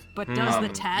save. But does the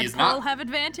he's tadpole not- have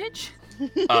advantage?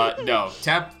 No.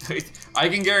 I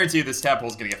can guarantee you this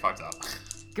tadpole's gonna get fucked up.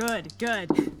 Good.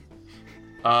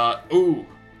 Ooh.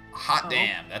 Hot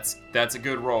damn. That's a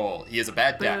good roll. He has a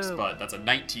bad dex, Boo. but that's a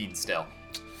 19 still.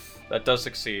 That does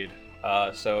succeed.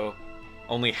 So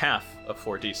only half of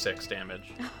 4d6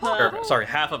 damage. Sorry,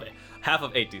 half of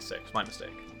 8d6. My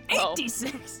mistake. Oh.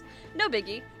 86! No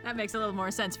biggie. That makes a little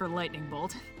more sense for lightning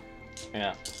bolt.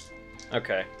 Yeah.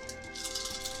 Okay.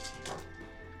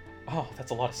 Oh,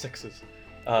 that's a lot of sixes.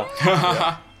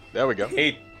 There we go.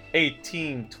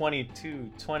 18, 22,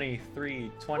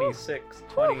 23, 26,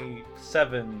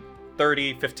 27,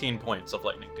 30, 15 points of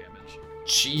lightning damage.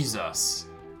 Jesus.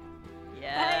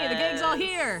 Yeah. Hey, the gang's all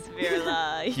here.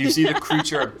 Virla. You see the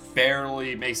creature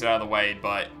barely makes it out of the way,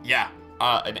 but yeah.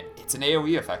 It's an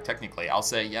AoE effect, technically. I'll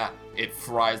say, yeah. It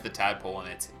fries the tadpole in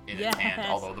its hand, Yes.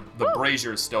 although the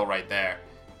brazier is still right there.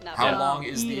 Not How bad. long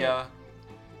is eat the...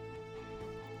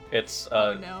 It's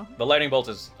no. the lightning bolt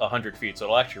is 100 feet, so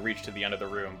it'll actually reach to the end of the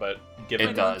room. But given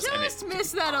It does, and Just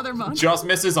miss that other monk. just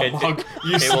misses a It- monk.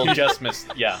 You it will see just miss.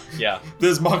 Yeah.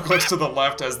 this monk looks to the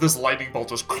left as this lightning bolt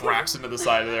just cracks into the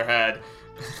side of their head.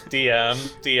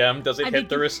 DM, does it I hit think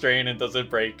the you- restraint and does it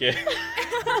break it?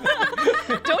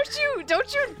 Don't you do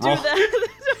Roll. that.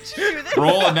 Don't you do that.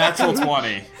 Roll a natural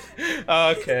 20.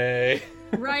 Okay.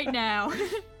 Right now.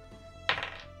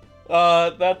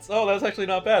 That's actually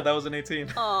not bad. That was an 18.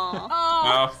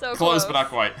 Aw. Oh, So close, close. but not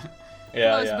quite.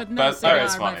 Yeah, close yeah. but no That's- alright,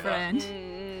 it's cigar, my funny, though.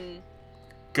 friend.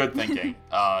 Good thinking.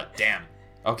 Damn.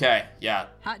 Okay, yeah.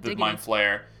 Hot The diggity. Mind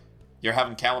Flayer. You're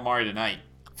having calamari tonight.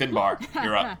 Finbar,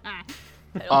 you're up.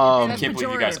 Um, That's Can't believe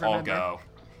you guys pejorative, all remember?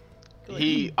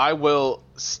 go. I will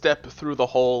step through the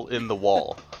hole in the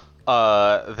wall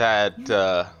that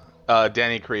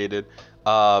Danny created.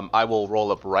 I will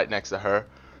roll up right next to her,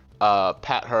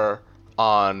 pat her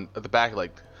on the back,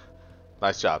 like,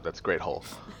 nice job, that's a great hole.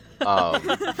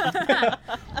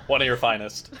 One of your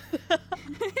finest.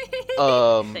 Thank you,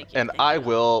 And thank I you.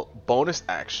 will bonus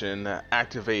action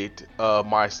activate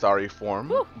my starry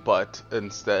form, but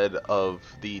instead of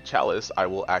the chalice, I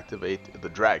will activate the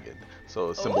dragon. So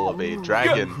a symbol of a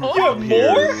dragon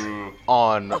appears Ooh,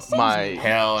 on my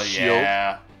hell shield.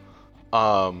 yeah.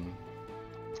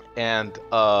 And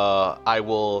I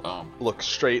will Oh my look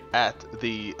straight at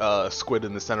the squid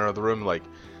in the center of the room, like,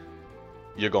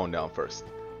 you're going down first.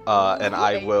 And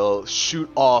I Okay. will shoot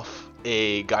off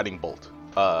a guiding bolt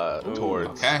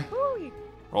towards. Okay.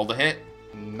 Roll the hit.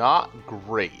 Not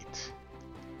great.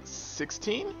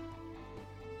 16?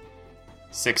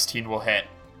 16 will hit.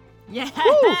 Yeah,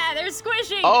 they're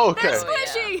squishy. Oh, okay. They're Oh, yeah.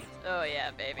 squishy. Oh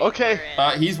yeah, baby. Okay.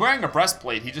 We're in. He's wearing a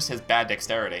breastplate. He just has bad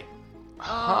dexterity.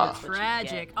 Huh. what you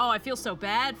Tragic. Oh, I feel so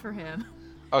bad for him.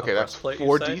 Okay, that's breastplate, you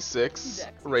 4d6 Dex.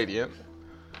 radiant.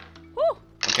 Woo.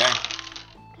 Okay.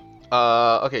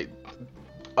 Okay.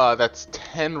 That's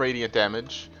 10 radiant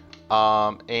damage.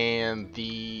 And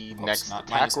the Oops, next not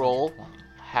attack minus roll 120.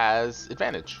 has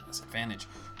advantage. That's advantage.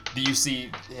 Do you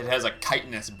see it has a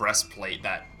chitinous breastplate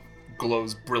that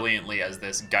glows brilliantly as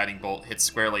this guiding bolt hits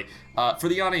squarely? For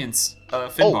the audience,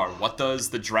 Finbar, what does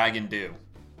the dragon do?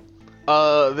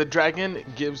 The dragon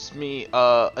gives me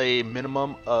a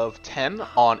minimum of 10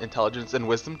 on intelligence and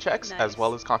wisdom checks, as Nice.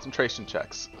 well as concentration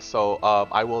checks. So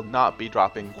I will not be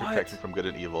dropping What? protection from good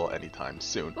and evil anytime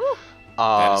soon. Woo.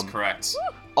 That is correct.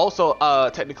 Also,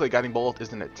 technically, guiding bolt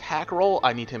is an attack roll.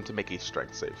 I need him to make a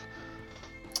strength save.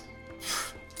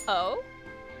 Oh.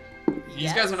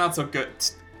 These guys are not so good.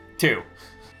 2.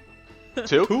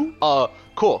 2?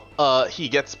 Cool. He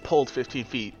gets pulled 15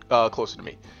 feet closer to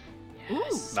me. Ooh.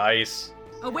 Nice.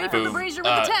 Away from the Boom. brazier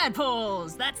with the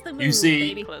tadpoles. That's the move, You see,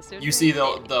 baby. Closer you to see it.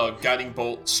 the guiding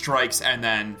bolt strikes, and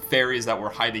then fairies that were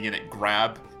hiding in it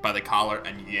grab by the collar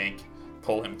and yank,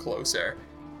 pull him closer.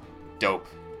 Dope.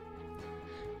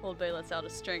 Old Bay lets out a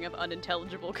string of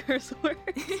unintelligible curse words.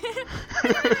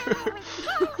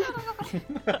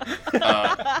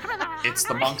 It's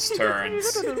the monks' turns.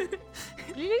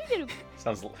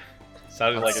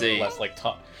 Sounded like see. less like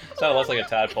Tom. Sounded less like a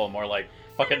tadpole, more like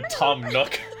fucking Tom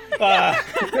Nook. Ah.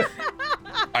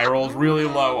 I rolled really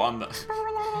low on the.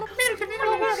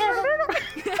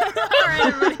 Alright,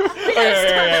 everybody.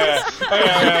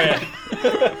 Okay.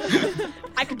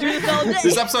 I could do this all day.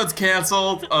 This episode's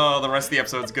canceled. The rest of the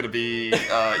episode's gonna be.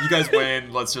 You guys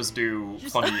win. Let's just do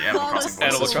funny Animal Crossing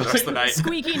Animal voices for the rest of the night.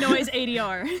 Squeaky noise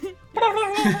ADR.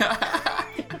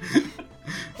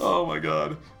 Oh my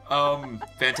god.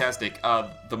 Fantastic.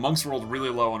 The monks rolled really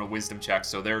low on a wisdom check,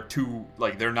 so they're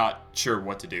not sure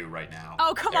what to do right now.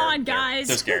 Oh, come on, guys.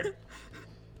 They're scared.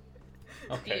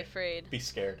 Okay. Be afraid. Be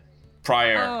scared.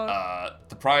 Prior,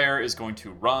 the prior is going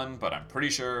to run, but I'm pretty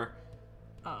sure.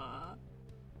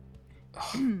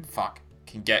 Fuck.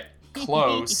 Can get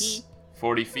close.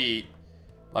 40 feet.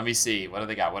 Let me see. What do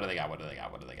they got?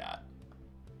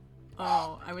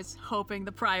 Oh, I was hoping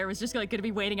the prior was just like going to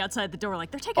be waiting outside the door, like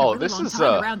they're taking Oh, a really this long is,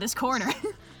 time around this corner.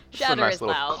 It's a Shatter nice is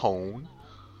little loud. cone.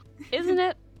 Isn't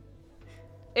it?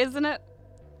 Isn't it?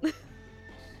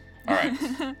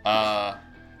 Alright.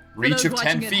 Reach those of 10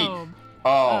 watching at feet. home.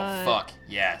 Oh, fuck.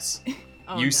 Yes.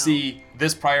 Oh, You no. see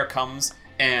this prior comes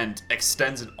and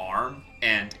extends an arm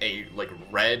and a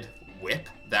red whip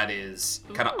that is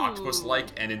kind of Ooh. octopus-like,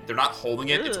 and they're not holding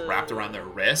it, it's wrapped Ooh. around their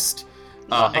wrist,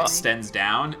 Uh-huh. extends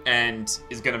down, and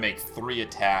is going to make 3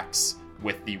 attacks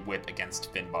with the whip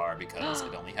against Finbar because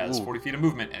it only has Ooh. 40 feet of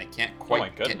movement and it can't my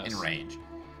quite get in goodness. range.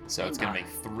 So it's going to make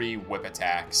 3 whip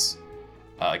attacks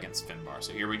against Finbar.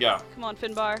 So here we go. Come on,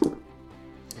 Finbar.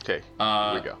 Okay,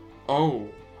 Uh, here we go. Oh,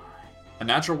 a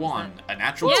natural 1, a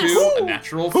natural Yes. 2, a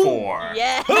natural 4.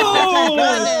 Yeah.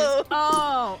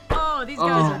 Oh, these guys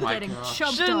Oh are my getting gosh.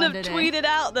 chumped Shouldn't on have today. tweeted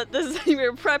out that this we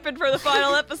were prepping for the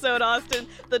final episode, Austin.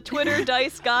 The Twitter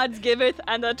dice gods giveth,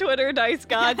 and the Twitter dice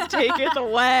gods taketh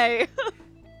away.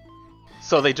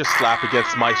 So they just slap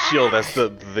against my shield as the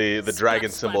dragon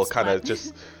Splat, symbol splat, kind of splat.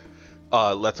 just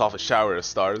lets off a shower of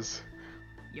stars.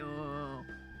 Yo.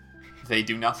 They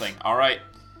do nothing. All right.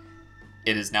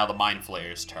 It is now the Mind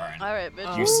Flayer's turn. All right, bitch.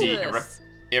 You do see it, this.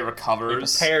 it We're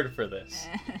recovers. prepared for this.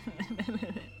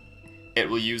 It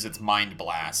will use its Mind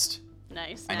Blast.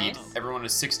 Nice, I need nice. everyone a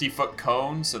 60-foot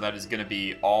cone, so that is going to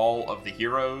be all of the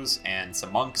heroes and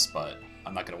some monks, but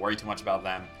I'm not going to worry too much about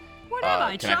them. What am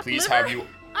I, Can I chopped please liver? have you...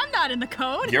 I'm not in the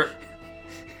code.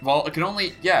 Well, it can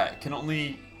only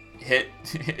hit...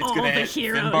 It's All going to the hit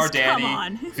heroes, Finbar, come Danny,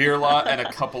 on. Virla, and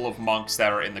a couple of monks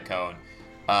that are in the cone.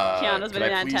 Kiana's been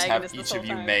Could I an please have antagonist this each of whole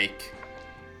you time. make...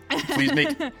 Please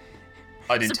make an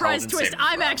Surprise intelligence twist, saving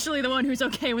I'm throw. actually the one who's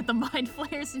okay with the mind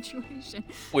flare situation.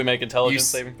 We make intelligence You s-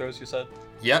 saving throws, you said?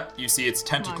 Yep, you see its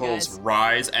tentacles guys.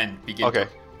 rise and begin Okay.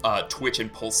 to twitch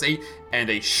and pulsate, and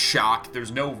a shock.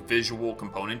 There's no visual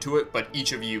component to it, but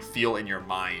each of you feel in your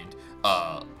mind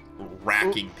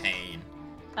racking pain.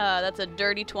 That's a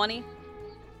dirty 20.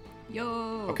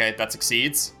 Yo. Okay, that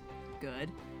succeeds. Good.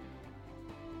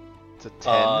 It's a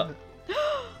 10.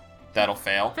 That'll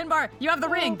fail. Finbar, you have the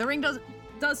ring. The ring does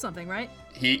something, right?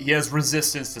 He has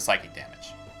resistance to psychic damage.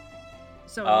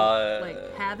 So, Uh,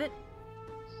 have it?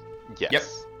 yes. Yep.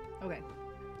 Okay.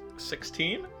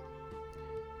 16?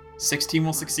 16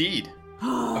 will succeed.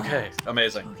 Okay,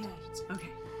 amazing. Okay.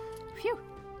 Phew.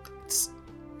 It's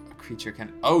a creature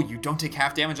can. Oh, you don't take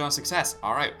half damage on a success.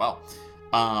 All right. Well,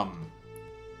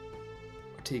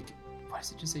 take. Why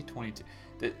does it just say 22?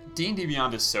 The D&D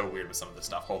Beyond is so weird with some of this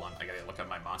stuff. Hold on, I gotta look at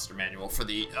my monster manual for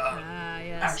the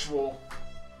Yes. actual.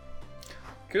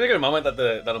 Can we take a moment that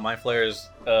the Mind Flayer's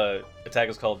attack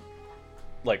is called,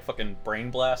 like, fucking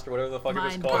Brain Blast or whatever the fuck it is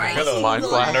Mind called? Blast. What kind of Mind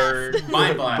Blast. Nerd.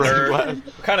 Mind Blast. Brain Nerd. blast.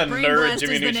 What kind of Brain nerd Blast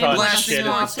Jimmy is the name Neutron of a Blasting shit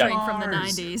off is this guy? string from the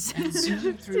stars 90s. and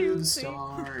zoom through the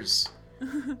stars.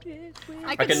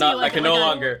 I I can no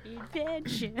longer.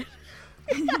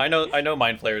 I know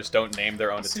Mind Flayers don't name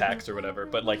their own attacks or whatever,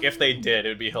 but like if they did, it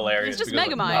would be hilarious. It's just because,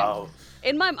 Megamind. No.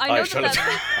 In my, I know that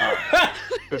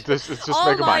should've- that's It's just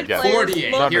all Megamind, mind yeah. players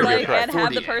 48. look Here we like go. and have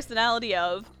the 48. personality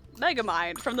of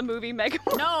Megamind from the movie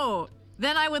Megamind. No,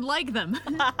 then I would like them.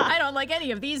 I don't like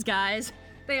any of these guys.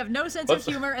 They have no sense What's of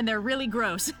the- humor and they're really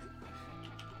gross.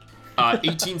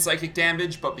 18 psychic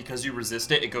damage, but because you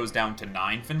resist it, it goes down to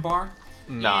 9, Finbar.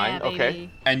 9, Yeah, okay.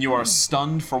 baby. And you are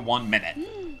stunned for 1 minute.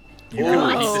 You can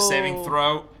repeat the saving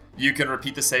throw. You can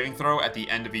repeat the saving throw at the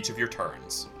end of each of your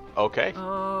turns. Okay.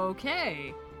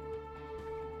 Okay.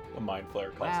 The Mind Flayer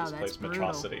calls Wow, this that's place brutal.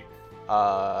 Metrocity.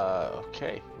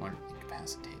 Okay. One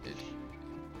incapacitated.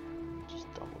 Just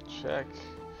double check.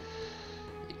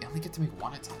 You only get to make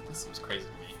one attack. This seems crazy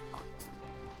to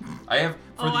me. I have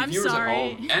for the I'm viewers sorry. at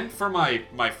home and for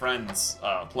my friends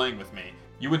playing with me.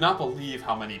 You would not believe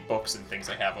how many books and things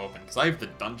I have open because I have the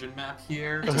dungeon map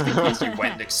here, just in case you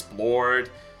went and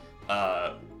explored.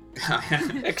 I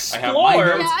have my Explore?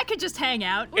 notes. Yeah, I could just hang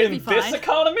out. We'd In be this fine.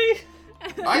 economy?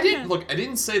 I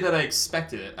didn't say that I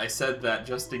expected it. I said that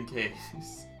just in case.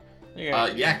 Yeah,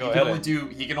 Yeah, go he can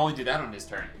ahead. only do that on his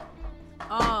turn.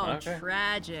 Oh, Okay.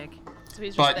 tragic. So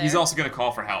he's just But there. he's also gonna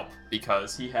call for help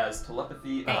because he has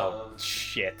telepathy Hey. of.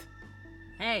 Shit.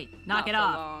 Hey, knock Not it for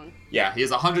off. long. Yeah, he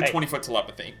has 120-foot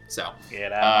telepathy. So,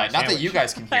 Get out of my not that sandwich. you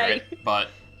guys can hear Hey. it, but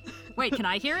Wait, can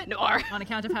I hear it? No. On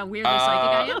account of how weirdly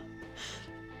psychic I am?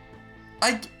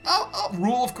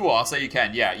 Rule of cool. I'll say you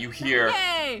can. Yeah, you hear.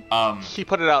 Yay! He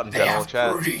put it out in They general have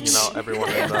chat. breached. You know, everyone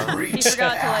They in have the. He breached forgot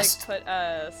to like past. put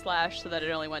slash so that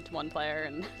it only went to one player,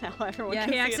 and now everyone Yeah,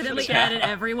 can he see accidentally it from the chat. added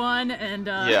everyone, and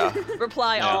Yeah.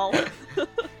 Reply Yeah. all.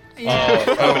 yeah.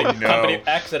 Oh, no.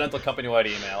 accidental company-wide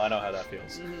email. I know how that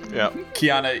feels. Yeah.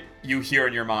 Kiana, you hear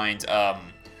in your mind.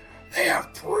 They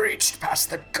have breached past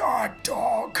the guard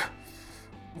dog.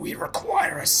 We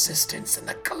require assistance in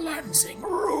the cleansing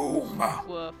room.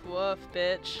 Woof woof,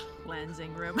 bitch.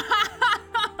 Cleansing room.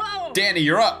 Danny,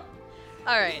 you're up.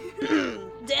 All right,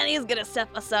 Danny is gonna step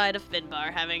aside of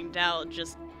Finbar, having now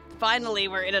just finally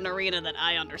we're in an arena that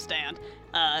I understand.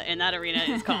 And that arena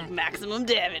is called maximum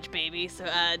damage, baby. So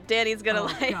Danny's gonna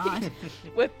Oh, God.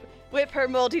 whip her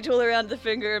multi-tool around the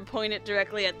finger and point it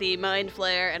directly at the Mind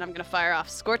Flayer, and I'm gonna fire off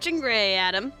Scorching Ray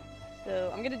at him.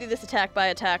 So I'm gonna do this attack by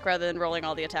attack rather than rolling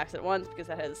all the attacks at once because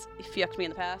that has fucked me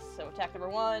in the past. So attack number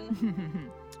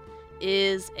 1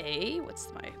 is a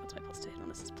what's my plus to hit on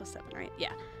this? Is +7, right?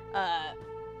 Yeah.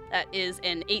 That is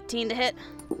an 18 to hit.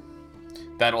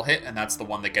 That'll hit, and that's the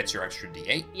one that gets your extra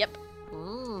D8. Yep.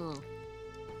 Ooh.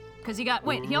 Because he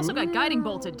also got guiding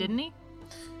bolted, didn't he?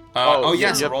 Oh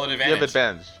yes, you have, roll an You have advantage.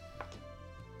 advantage.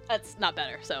 That's not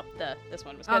better. So this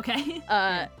one was good. Okay.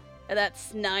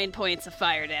 That's 9 points of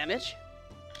fire damage.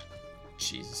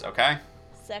 Jesus. Okay.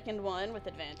 Second one with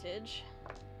advantage.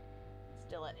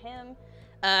 Still at him.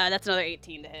 That's another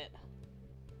 18 to hit.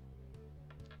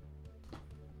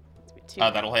 Let's be two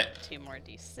That'll hit. 2 more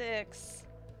d6.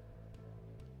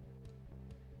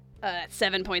 That's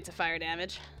 7 points of fire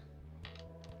damage.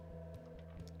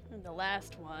 And the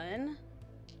last one.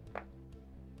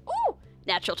 Ooh!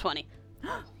 Natural 20.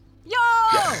 Yo!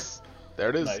 Yes. There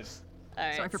it is. Nice.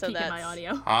 Alright, Sorry for so peeking that's my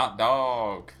audio. Hot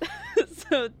dog.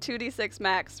 so 2d6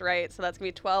 max, right? So that's gonna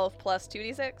be 12 plus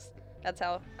 2d6. That's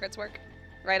how crits work,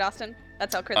 right, Austin?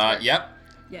 That's how crits work. Yep.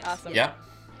 Yes. Awesome. Yep.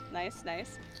 Nice.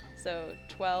 So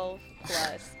 12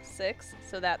 plus 6,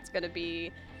 so that's gonna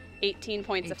be 18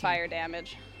 points of 18. fire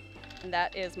damage, and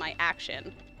that is my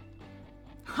action.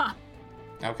 Ha!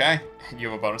 Okay. You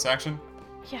have a bonus action.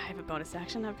 Yeah, I have a bonus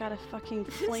action. I've got a fucking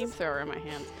flamethrower in my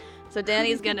hands. So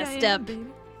Danny's gonna I am, step baby.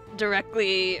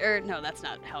 directly, or no, that's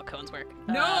not how cones work.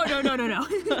 No.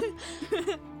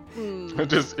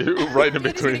 Just right in He's gonna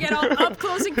between. get all up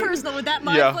close and personal with that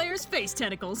Mind Yeah. Flayer's face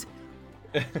tentacles.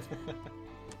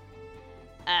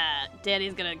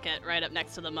 Danny's gonna get right up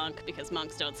next to the monk because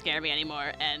monks don't scare me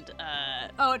anymore, and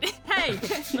Oh, hey!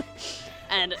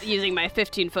 and using my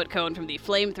 15-foot cone from the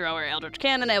flamethrower Eldritch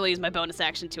Cannon, I will use my bonus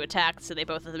action to attack, so they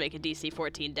both have to make a DC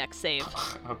 14 Dex save.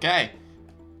 Okay.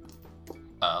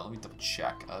 Let me double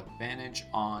check. Advantage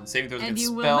on saving throws And against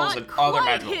you will spells not and other quite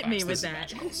magical hit me effects. with This is that.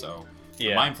 magical, so the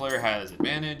Yeah. Mind Flayer has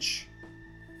advantage.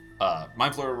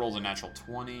 Mind Flayer rolls a natural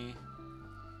 20.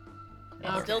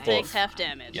 Still Okay. takes half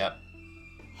damage. Yep.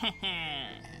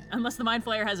 Unless the Mind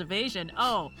Flayer has evasion.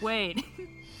 Oh, wait.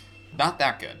 Not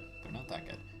that good. They're not that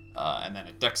good. And then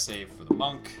a Dex save for the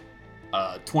monk.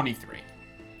 23.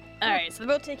 Alright, so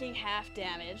they're both taking half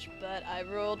damage, but I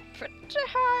rolled pretty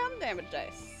high on damage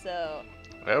dice, so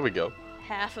There we go.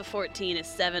 half of 14 is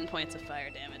 7 points of fire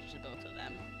damage to both of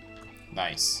them.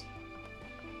 Nice.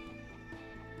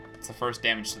 It's the first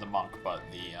damage to the monk, but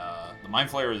the Mind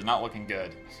Flayer is not looking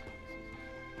good.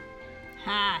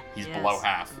 Ha! He's yes. below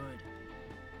half. Good.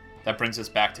 That brings us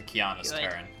back to Kiana's Good.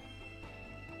 turn.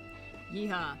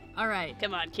 Yeehaw. All right.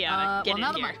 Come on, Kiana, get well,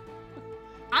 now in that here.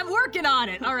 I'm working on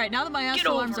it. All right, now that my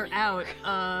astral over arms are here.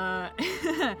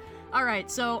 out. All right,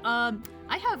 so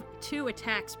I have 2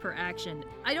 attacks per action.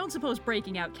 I don't suppose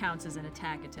breaking out counts as an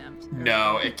attack attempt.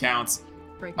 No, it counts.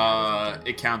 Breaking out as an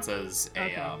It counts as a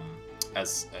Okay.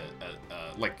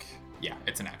 like, yeah,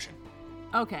 it's an action.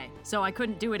 Okay, so I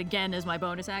couldn't do it again as my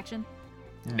bonus action?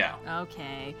 No.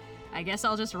 Okay. I guess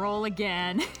I'll just roll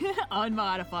again.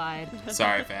 Unmodified.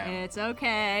 Sorry, fam. It's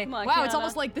okay. Come on, Wow, it's Kiana.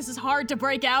 almost like this is hard to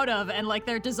break out of, and like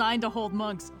they're designed to hold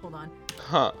monks. Hold on.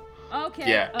 Huh. Okay.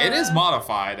 Yeah, it is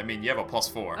modified. I mean, you have a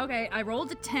 +4. Okay, I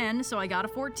rolled a 10, so I got a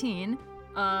 14.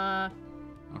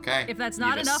 Okay. If that's You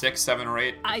not have enough, a 6, 7, or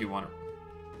 8 I- if you want to.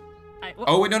 Well,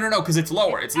 Oh, wait, no, because it's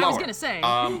lower. It's I lower. was gonna say.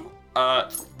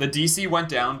 The DC went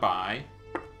down by.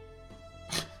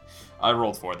 I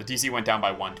rolled 4. The DC went down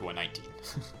by 1 to a 19.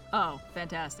 Oh,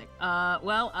 fantastic.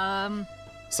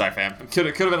 Sorry, fam. Could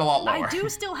have been a lot lower. I do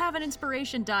still have an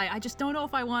inspiration die. I just don't know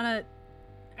if I want to.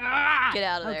 Get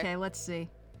out of there. Okay, let's see.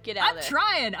 Get out I'm of there.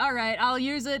 trying. All right, I'll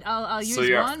use it. I'll use So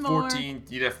you're one at more. 14.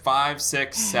 You have 5,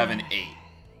 6, 7, 8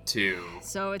 to.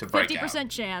 So it's to break 50% out.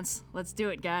 chance. Let's do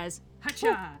it, guys.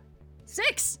 Hacha.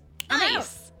 6. I'm out.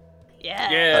 Nice.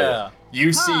 Yeah. Yeah.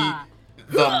 You see Ha.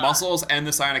 the muscles and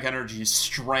the psionic energy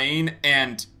strain,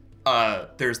 and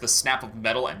there's the snap of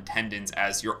metal and tendons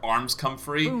as your arms come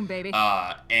free. Boom, baby.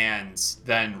 And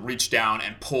then reach down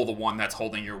and pull the one that's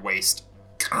holding your waist,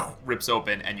 rips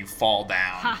open, and you fall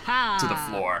down Ha-ha. to the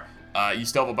floor. You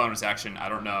still have a bonus action. I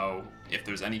don't know if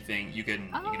there's anything you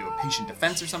can do a patient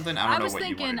defense or something. I don't know what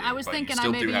you want to do. I was but thinking you still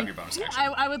I maybe do have your bonus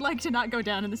action. I would like to not go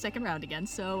down in the second round again.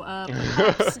 So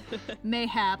perhaps,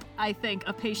 mayhap, I think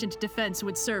a patient defense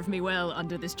would serve me well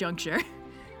under this juncture.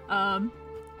 I'm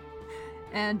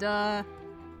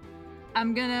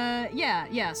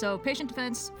gonna So patient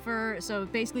defense so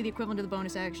basically the equivalent of the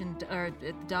bonus action or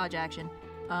the dodge action.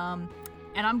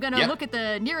 And I'm gonna Yep. look at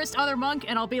the nearest other monk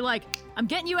and I'll be like, I'm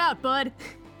getting you out, bud.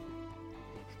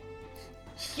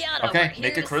 Get Okay, over here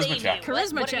make a to charisma save check. you.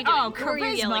 Charisma What are check. you doing? Oh, Who are you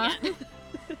yelling charisma.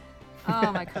 at?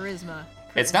 Oh, my charisma.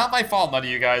 It's not my fault none of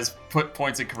you guys put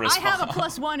points in charisma. I have a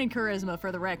 +1 in charisma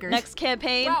for the record. Next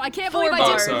campaign. Wow, I can't 4 believe I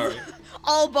bards. did. Oh, sorry.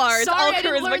 All bards. Sorry, all I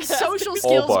didn't charisma learn cast. social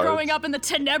skills bards. growing up in the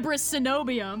Tenebrous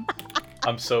Cenobium.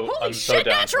 I'm so Holy so shit,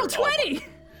 down natural for it all. 20!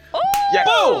 Yeah.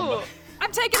 Boom!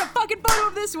 I'm taking a fucking photo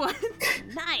of this one.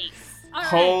 Nice. All right,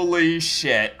 Holy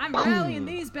shit. I'm rallying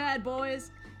these bad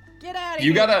boys. Get out of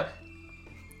You here. gotta.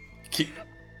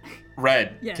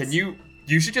 Red, Yes. can you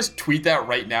should just tweet that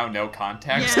right now, no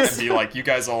context, Yes. and be like, you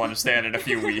guys will understand in a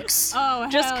few weeks. Oh,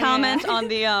 Just hell comment yeah. on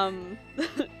the On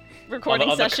recording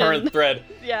the session. current thread,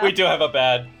 Yeah. we do have a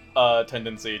bad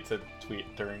tendency to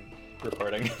tweet during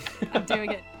recording. I'm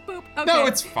doing it. Boop. Okay. No,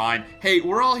 it's fine. Hey,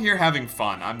 we're all here having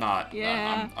fun. I'm not.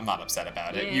 Yeah. I'm not upset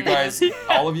about it. You Yeah. guys,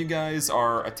 all of you guys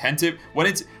are attentive. When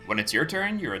it's your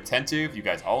turn, you're attentive. You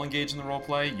guys all engage in the role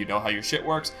play. You know how your shit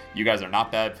works. You guys are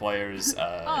not bad players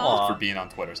Aw. for being on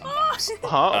Twitter sometimes.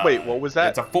 Huh? Wait, what was that?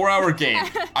 It's a 4-hour game.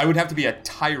 I would have to be a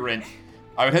tyrant.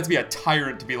 I would have to be a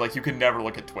tyrant to be like, you can never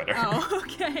look at Twitter. Oh,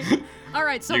 okay. All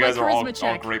right, so You my guys are charisma all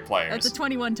check. great players. That's a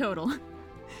 21 total.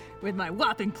 With my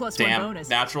whopping +1 Damn, bonus.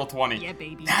 natural 20. Yeah,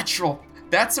 baby. Natural.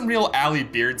 That's some real Allie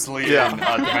Beardsley Yeah. and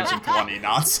Dimension 20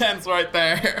 nonsense right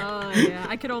there. Oh, yeah.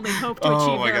 I could only hope to Oh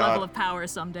achieve my their God. level of power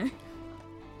someday.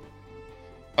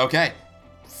 Okay.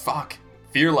 Fuck.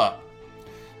 Firla.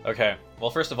 Okay. Well,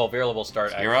 first of all, Virla will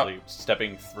start You're up. actually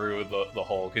stepping through the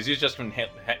hole because he's just been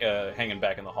hanging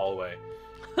back in the hallway.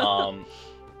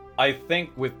 I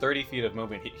think with 30 feet of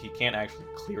movement, he can't actually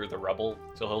clear the rubble,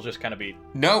 so he'll just kind of be.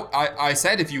 No, I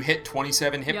said if you hit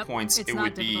 27 hit Yep, points, it's it not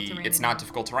would difficult be. terrain It's anymore. not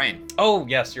difficult terrain. Oh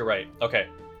yes, you're right. Okay.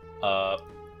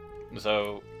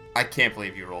 So I can't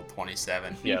believe you rolled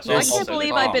 27. yeah. So I I'll can't send it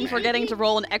believe off. I've been man. forgetting to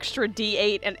roll an extra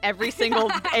D8 in every single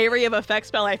area of effect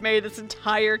spell I've made this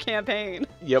entire campaign.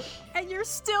 Yep. And you're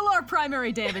still our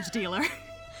primary damage dealer.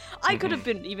 I could have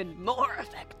been even more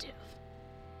effective.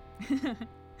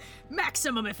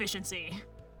 Maximum efficiency.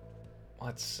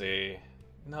 Let's see.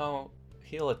 No,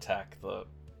 he'll attack the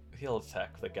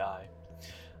guy.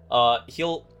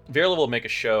 Virla will make a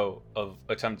show of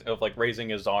like raising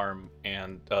his arm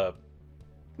and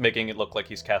making it look like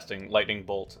he's casting lightning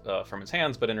bolt from his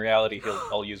hands, but in reality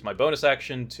I'll use my bonus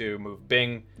action to move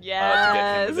Bing to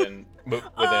Yes. get him within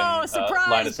Oh, surprise,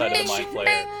 line of sight of the Bing! mind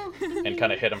flayer and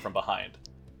kind of hit him from behind.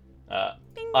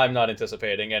 I'm not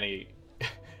anticipating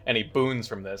any boons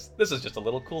from this. This is just a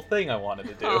little cool thing I wanted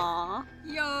to do. Aww.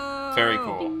 Yo. Very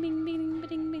cool. Bing, bing, bing,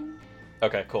 bing, bing.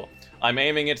 Okay, cool. I'm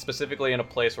aiming it specifically in a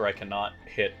place where I cannot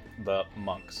hit the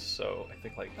monks, so I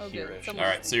think like Oh, good. here-ish. Someone- All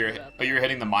right, so you're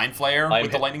hitting the mind flayer I'm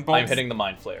with the hit- lightning bolt. I'm hitting the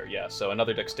mind flayer, yeah. So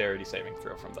another dexterity saving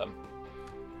throw from them.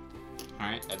 All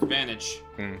right, advantage.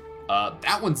 Hmm.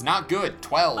 That one's not good.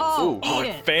 12. Oh, Oh, eat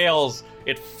it it. fails!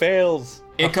 It fails!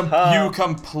 You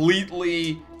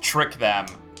completely trick them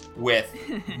with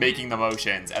making the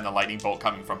motions and the lightning bolt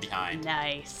coming from behind.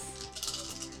 Nice.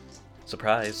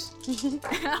 Surprise.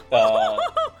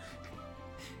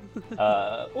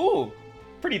 Ooh,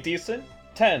 pretty decent.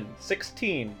 10,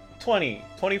 16, 20,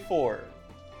 24,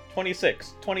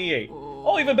 26, 28.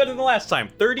 Oh, even better than last time.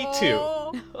 32.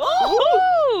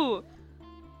 Oh!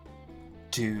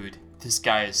 Dude, this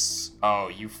guy is. Oh,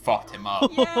 you fucked him up.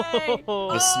 Yay!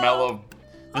 The smell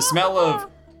of.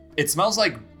 It smells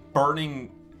like burning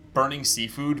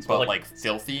seafood, but like-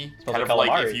 filthy. smells Kind like of like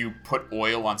calamari. if you put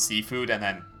oil on seafood and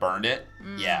then burned it.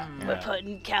 Yeah. We're Yeah.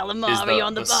 putting Is calamari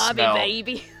on the barbie, smell.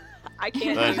 baby. I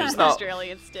can't use No.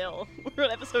 Australian still. We're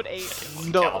on episode 8.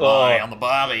 No, Calamari on the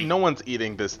barbie. no one's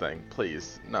eating this thing,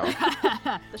 please. No. The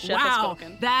chef has Wow,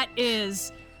 spoken. that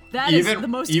is Even the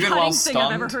most even cutting while thing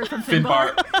I've ever stunned, heard from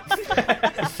Finbar.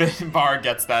 Finbar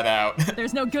gets that out.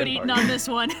 There's no good Finbar. eating on this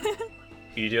one.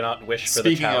 You do not wish for the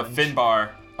Speaking of challenge. Finbar,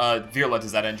 Virla,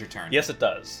 does that end your turn? Yes, it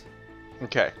does.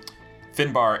 Okay.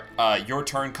 Finbar, your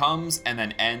turn comes and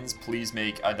then ends. Please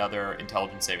make another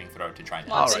intelligence saving throw to try and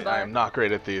Come on, All end right, it. Finbar. I am not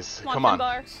great at these. Come Come on,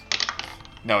 on. Finbar.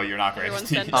 No, you're not great. Everyone at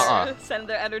send these. their, send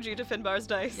their energy to Finbar's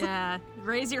dice. Yeah,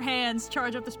 raise your hands,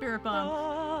 charge up the spirit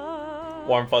bomb.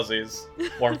 Warm fuzzies.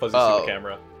 Warm fuzzies to Oh. the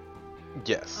camera.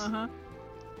 Yes. Uh-huh.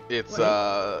 It's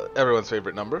Wait. everyone's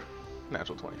favorite number.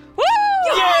 Natural 20.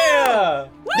 Yeah!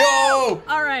 No!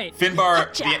 All right.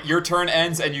 Finbar, your turn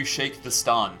ends and you shake the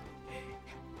stun.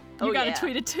 You Oh, gotta yeah.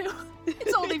 tweet it too.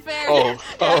 It's only fair. Oh.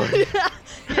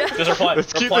 Just reply,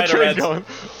 Let's keep reply the to trend Red's, going.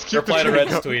 Let's keep reply the to trend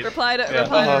Red's going. tweet. Reply to Yeah.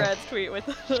 reply to Uh-huh. Red's tweet with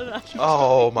the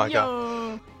Oh my god.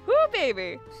 Yo. Woo,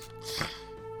 baby.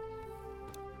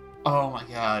 Oh my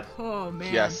god. Oh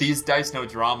man. Yes. These dice know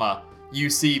drama. You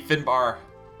see Finbar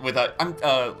with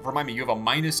a remind me, you have a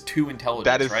 -2 intelligence,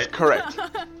 That is right? correct.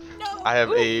 No. I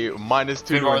have a -2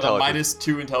 to Finbar with a intelligence.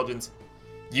 -2 intelligence.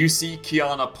 You see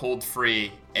Kiana pulled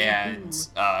free, and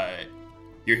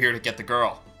you're here to get the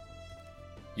girl.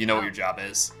 You know what your job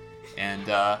is, and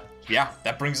yeah,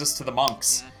 that brings us to the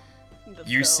monks. Let's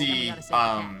You go. see gotta save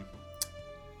the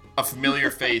a familiar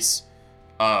face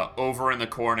over in the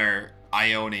corner,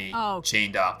 Ione, Oh,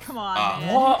 chained up. come on,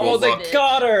 man. What? will Oh, they look,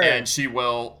 got her! and she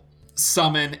will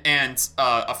summon, and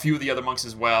a few of the other monks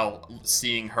as well,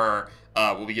 seeing her,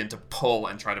 will begin to pull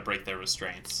and try to break their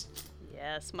restraints.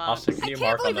 Yes, mom. Austin, can I you can't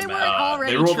mark on believe the they map? weren't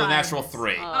already They rolled a trying natural this.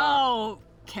 3.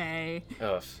 Okay.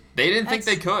 Ugh. They didn't think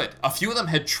they That's- could. A few of them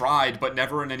had tried, but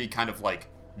never in any kind of like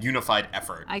unified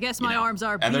effort. I guess you my know? arms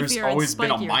are And there's beefier and always been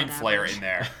a spikier mind than flayer average. in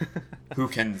there who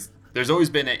can. There's always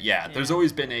been there's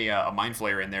always been a mind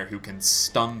flayer in there who can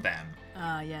stun them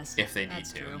Yes. if they need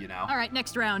that's to. true. You know. All right,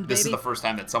 next round, This is baby. the first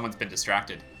time that someone's been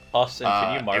distracted. Austin,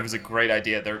 can you mark It was a great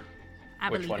idea. They're I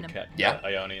which believe one in him. can Yeah.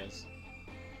 Ione is?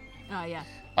 Oh yeah.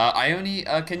 Ione.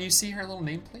 Can you see her little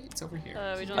nameplate? It's over here.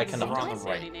 We don't I have cannot. any On the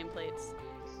right. nameplates.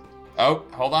 Oh,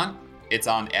 hold on. It's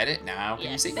on edit now. Can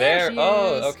you Yes. see? There she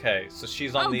Oh, is. okay. So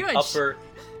she's on Oh, the good. upper.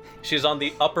 She's on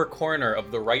the upper corner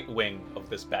of the right wing of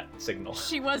this bat signal.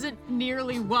 She wasn't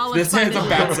nearly well This is a excited.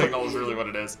 bat signal is really what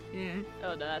it is. Yeah. Oh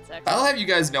no, that's excellent. I'll have you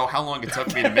guys know how long it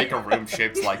took me to make a room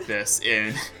shaped like this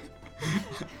in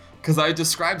because I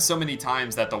described so many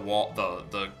times that the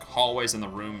hallways and the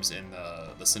rooms in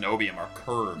the Cenobium are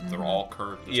curved. They're all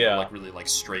curved. There's Yeah. no like really like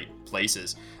straight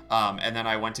places. And then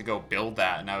I went to go build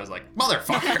that, and I was like,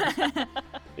 motherfucker,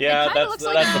 Yeah, kinda that's looks the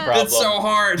like a- problem. it's so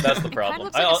hard. That's the Kind of problem.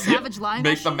 looks like a savage line.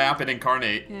 Make the map and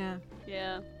incarnate. Yeah.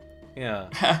 Yeah.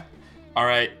 Yeah. All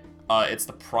right, it's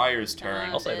the Prior's turn.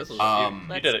 I'll say this is Um,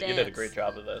 you did it. Let's You did a dance. great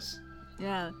job of this.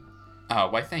 Yeah.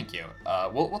 Why? Thank you.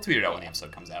 We'll tweet it out when the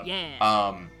episode comes out.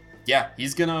 Yeah. Yeah,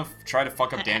 he's gonna try to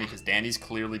fuck up Danny because Danny's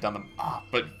clearly done the.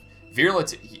 But Virla,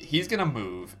 he's gonna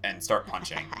move and start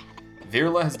punching.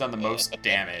 Virla has done the most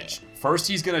damage. First,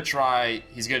 he's gonna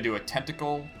do a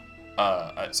tentacle.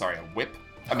 A whip.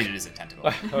 I mean, it is a tentacle.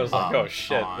 I was like, oh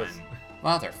shit. on- This...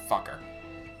 Motherfucker.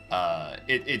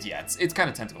 It's kind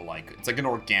of tentacle-like. It's like an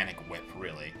organic whip,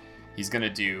 really. He's gonna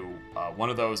do one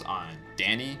of those on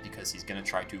Danny because he's gonna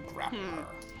try to grapple her.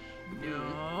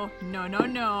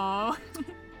 No.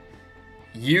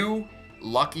 You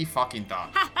lucky fucking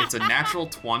thought. It's a natural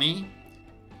 20,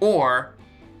 or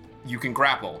you can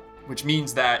grapple, which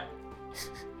means that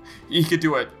you could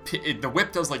do the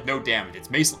whip does like no damage. It's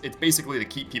basically to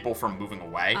keep people from moving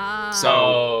away. So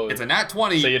Oh. it's a nat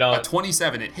 20, So you don't- a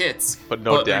 27, it hits, But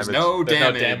no there's damage. no There's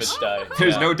damage. no damage die.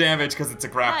 There's Yeah. no damage because it's a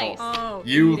grapple. Nice. Oh.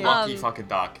 You eat it. lucky fucking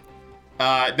duck.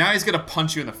 Now he's gonna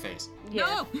punch you in the face. Yeah.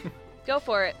 No. Go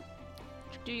for it.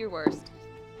 Do your worst.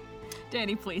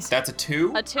 Danny, please. That's a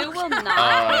 2. A 2 will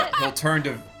not hit.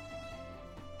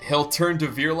 He'll turn to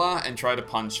Virla and try to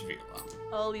punch Virla.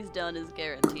 All he's done is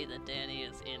guarantee that Danny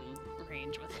is in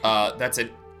range with him. That's an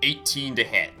 18 to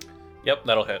hit. Yep,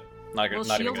 that'll hit. Not Will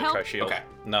even shield gonna try help? shield. Okay.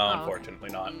 No, Oh, okay. unfortunately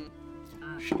not.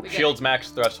 Shield's max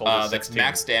threshold is 16. That's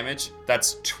max damage.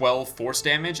 That's 12 force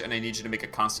damage, and I need you to make a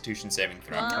Constitution saving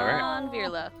throw. Come Alright. on,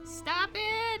 Virla. Stop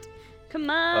it! Come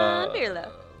on,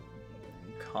 Virla.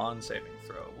 Con saving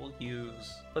throw.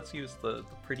 Let's use the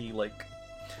pretty like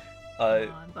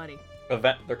Come on, buddy.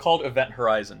 event. They're called Event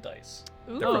Horizon dice.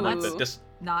 They're from like the Ooh.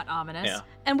 Not ominous. Yeah.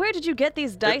 And where did you get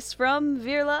these dice from,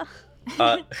 Virla?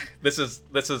 This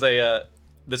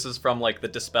is from like the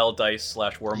Dispel Dice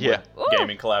 / Wormwood Yeah.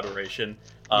 gaming collaboration.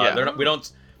 Yeah. We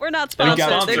don't We're not they don't sponsored. They're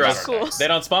sponsor just us. cool. They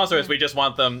don't sponsor us. We just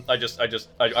want them.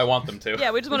 I want them to.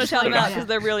 Yeah, we just want to shout them out because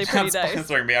they're really pretty That's dice.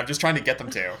 sponsoring me. I'm just trying to get them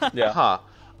to. Yeah. Huh.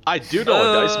 I do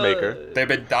know a dice maker. They've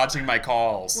been dodging my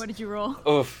calls. What did you roll?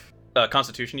 Oof.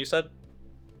 Constitution, you said?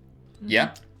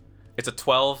 Yeah. It's a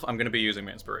 12. I'm gonna be using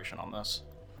my inspiration on this.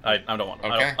 I don't want.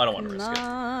 Okay. I don't want to risk Come it.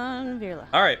 on, Virla.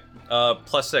 All right.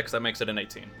 +6. That makes it an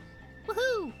 18.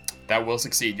 Woohoo! That will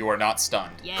succeed. You are not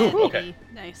stunned. Yeah, Cool, baby. okay.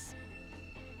 Nice.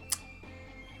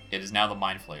 It is now the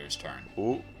Mind Flayer's turn. Ooh.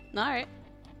 All right.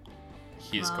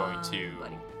 He is going to.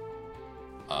 buddy.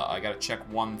 I gotta check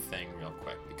one thing real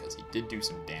quick because he did do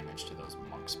some damage to those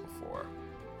monks before.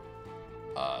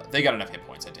 They got enough hit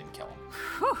points. I didn't kill him.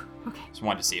 Whew, okay. Just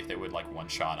wanted to see if they would like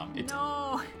one-shot him. It,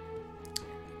 No.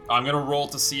 I'm gonna roll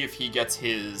to see if he gets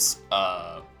his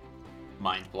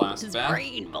Mind Blast His back.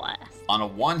 brain blast. On a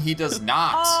 1, he does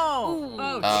not. Oh.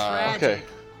 Oh, tragic. Okay.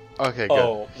 Okay, good.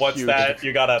 Oh, what's Phew. that?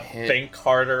 You gotta Hit. think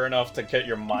harder enough to get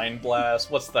your mind blast.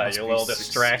 What's that? Must You be little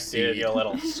distracted, succeed. you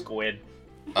little squid.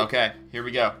 Okay, here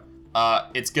we go.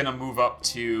 It's gonna move up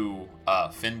to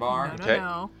Finbar, No, Okay.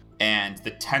 no, and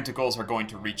the tentacles are going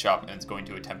to reach up and it's going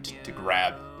to attempt to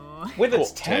grab no. With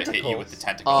its to hit you with the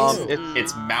tentacles. tentacles.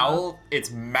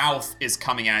 Its mouth is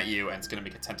coming at you, and it's gonna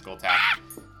make a tentacle attack.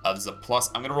 This is a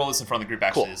plus. I'm gonna roll this in front of the group.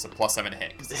 Actually, Cool. it's a +7 to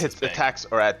hit. 'Cause this His is big. attacks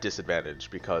are at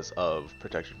disadvantage because of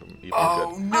protection from evil.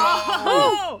 Oh Good.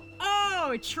 no!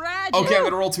 Oh, tragic. Okay, I'm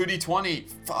gonna roll 2d20.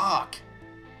 Fuck.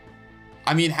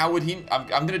 I mean, how would he? I'm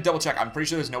gonna double check. I'm pretty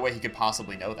sure there's no way he could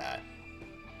possibly know that.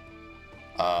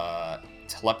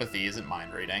 Telepathy isn't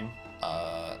mind reading.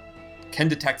 Can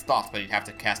detect thoughts, but you'd have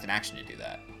to cast an action to do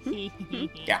that.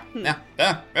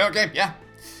 Yeah. Okay. Yeah.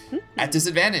 At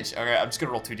disadvantage. Okay, I'm just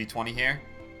gonna roll 2d20 here.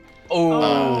 Oh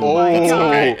my Oh. god.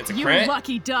 Okay, it's a You crit.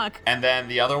 lucky duck. And then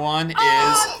the other one is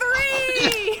Oh,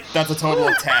 3! that's a total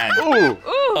of 10. Ooh.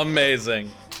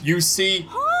 Amazing. You see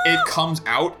it comes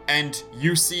out, and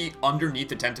you see underneath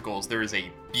the tentacles there is a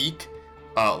beak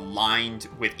lined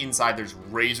with inside there's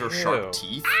razor sharp Ew.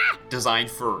 teeth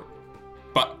designed for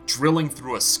but drilling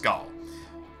through a skull.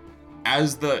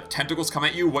 As the tentacles come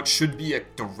at you, what should be a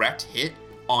direct hit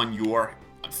on your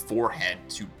forehead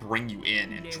to bring you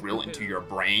in and drill into your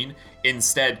brain,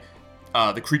 instead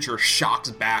the creature shocks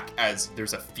back as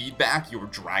there's a feedback. Your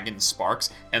dragon sparks,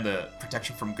 and the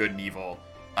protection from good and evil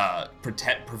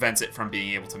prevents it from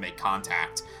being able to make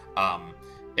contact.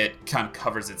 It kind of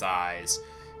covers its eyes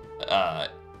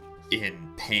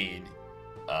in pain.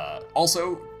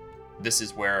 Also, this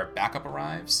is where backup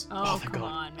arrives. Oh, come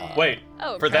on, man. Wait,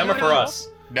 Oh, for them or for us?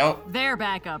 No, Their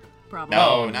backup, probably. no,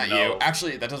 Oh, not no. you.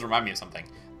 Actually, that does remind me of something.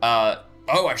 I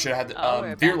should have had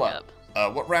we're Virla.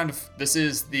 backup. What round of this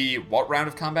is the what round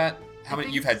of combat? How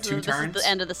many? You've had 2 This turns. is the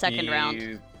end of the second round,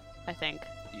 You- I think.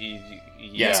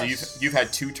 Yeah, so you've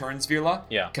had 2 turns, Virla.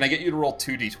 Yeah. Can I get you to roll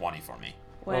 2d20 for me?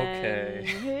 Okay.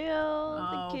 When will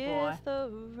Oh, the boy. gift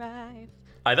arrive?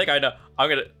 I think I know.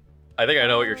 I think I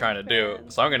know what you're trying to do.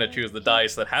 So I'm gonna choose the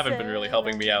dice that haven't been really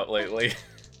helping me out lately.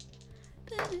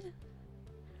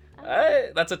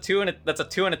 That's a 2 and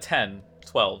a 10.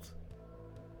 12.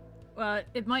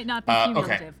 It might not be Okay,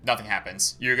 cumulative. nothing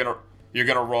happens. You're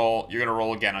gonna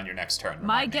roll again on your next turn.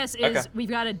 My remind me. guess is Okay. we've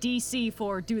got a DC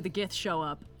for do the Gith show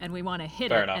up, and we want to hit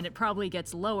Fair it, enough. and it probably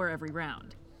gets lower every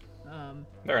round.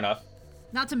 Fair enough.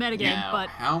 Not to metagame, Now, but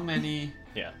how many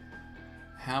Yeah.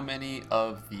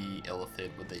 of the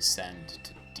Illithid would they send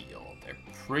to deal? They're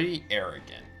pretty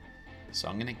arrogant. So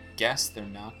I'm gonna guess they're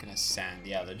not gonna send.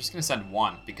 Yeah, they're just gonna send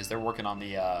 1 because they're working on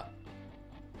the.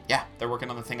 They're working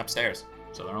on the thing upstairs.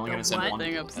 So they're only The gonna send what? 1 to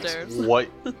Thing deal with this.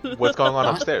 upstairs. What's going on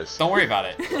What? upstairs? Don't worry about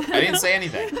it. I didn't say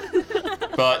anything.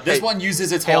 But this Hey- one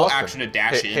uses its Hey, whole Austin. action to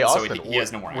dash Hey, in, so Austin, he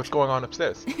has no more action. What's going on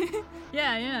upstairs?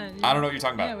 yeah. I don't know what you're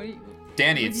talking Yeah, about. what are you,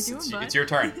 Danny, what are you it's, doing, it's, bud? it's your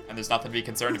turn, and there's nothing to be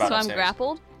concerned about So I'm upstairs.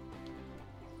 grappled.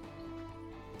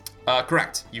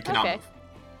 Correct. You cannot Okay. move.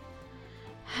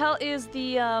 How is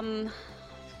the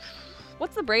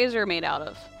what's the brazier made out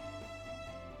of?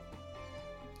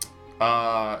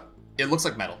 It looks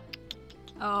like metal.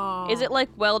 Oh. Is it like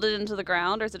welded into the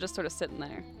ground, or is it just sort of sitting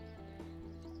there?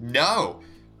 No.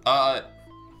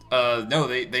 No,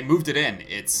 they moved it in.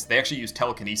 They actually used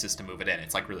telekinesis to move it in.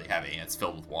 It's like really heavy and it's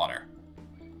filled with water.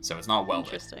 So it's not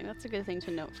welded. Interesting. That's a good thing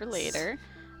to note for later.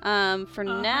 For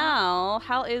now,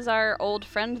 how is our old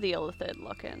friend the Illithid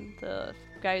looking? The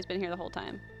guy who's been here the whole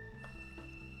time.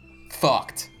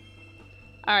 Fucked.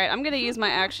 Alright, I'm gonna use my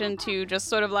action to just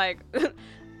sort of like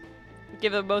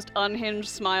give the most unhinged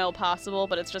smile possible,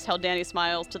 but it's just how Danny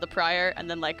smiles to the prior, and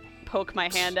then like poke my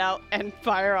hand out and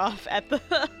fire off at the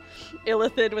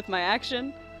Illithid with my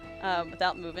action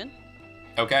without moving.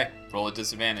 Okay, roll a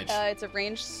disadvantage. It's a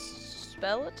ranged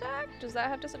spell attack? Does that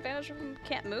have disadvantage if I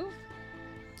can't move?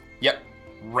 Yep.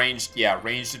 Ranged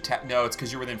attack. No, it's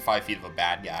because you're within 5 feet of a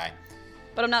bad guy.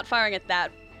 But I'm not firing at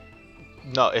that.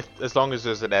 No, as long as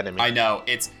there's an enemy. I know.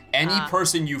 It's any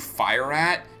person you fire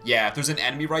at. Yeah, if there's an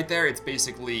enemy right there, it's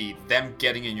basically them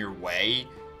getting in your way,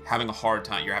 you're having a hard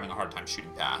time shooting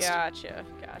past. Gotcha.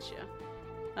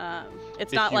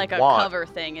 It's If not you like a want- cover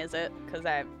thing, is it? Because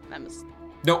I'm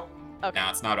Nope. Okay. No,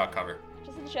 it's not about cover.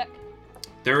 just in the check.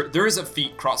 There is a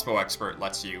feat crossbow expert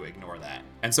lets you ignore that.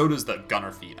 And so does the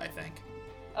gunner feat, I think.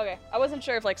 Okay, I wasn't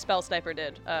sure if like spell sniper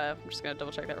did. I'm just gonna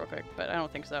double check that real quick, but I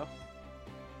don't think so.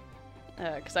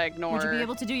 Because I ignore. Would you be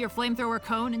able to do your flamethrower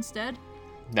cone instead?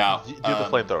 No. Do the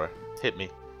flamethrower. Hit me.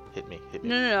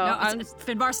 No.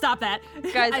 Finbar, stop that.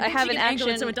 Guys, I think have she an can angle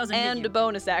it action so it doesn't hit and you. a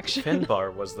bonus action.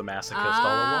 Finbar was the masochist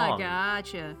all along.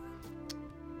 Gotcha.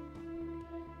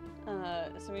 So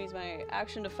I'm gonna use my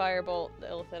action to firebolt the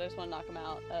Illithid. I just want to knock him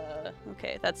out.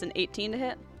 Okay, that's an 18 to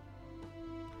hit.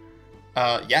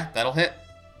 Yeah, that'll hit.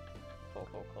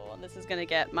 Cool. And this is gonna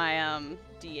get my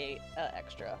D8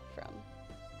 extra from.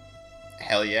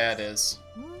 Hell yeah, it is.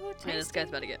 Ooh, Man, this tasty. guy's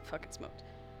about to get fucking smoked.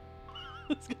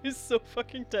 This guy's so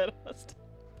fucking dead.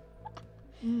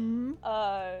 Mm.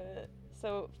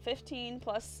 So 15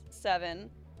 plus 7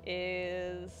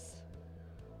 is.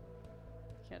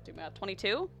 Can't do math.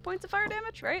 22 points of fire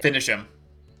damage, right? Finish him.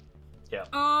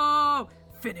 Oh,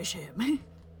 finish him.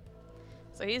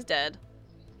 So he's dead.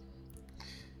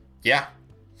 Yeah.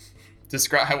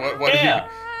 Describe what did you...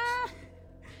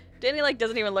 Danny like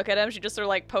doesn't even look at him. She just sort of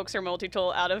like pokes her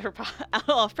multi-tool out of her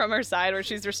off from her side where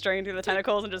she's restrained through the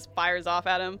tentacles and just fires off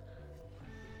at him.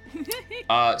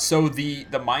 So the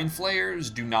mind flayers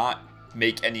do not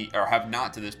make any, or have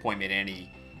not to this point made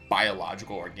any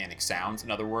biological organic sounds.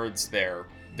 In other words,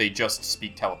 they just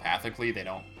speak telepathically. They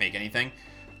don't make anything.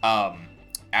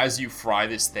 As you fry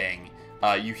this thing,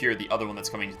 you hear the other one that's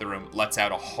coming into the room lets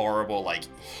out a horrible like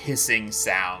hissing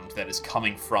sound that is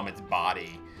coming from its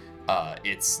body.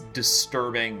 It's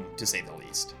disturbing to say the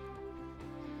least.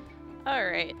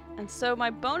 Alright, and so my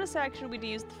bonus action would be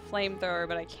to use the flamethrower,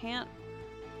 but I can't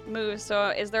move. So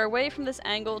is there a way from this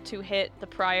angle to hit the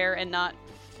prior and not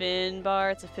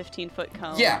Finbar? It's a 15-foot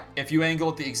cone. Yeah, if you angle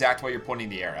it the exact way you're pointing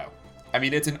the arrow. I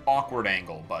mean, it's an awkward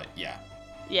angle, but yeah.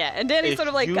 Yeah, and Danny If sort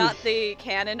of like you- got the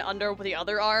cannon under the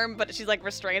other arm, but she's like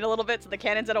restrained a little bit, so the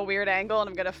cannon's at a weird angle, and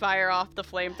I'm gonna fire off the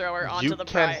flamethrower onto You the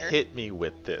can prior. hit me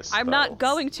with this. I'm though. not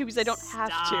going to because I don't have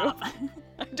Stop. to.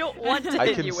 I don't want to I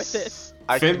hit can you with it.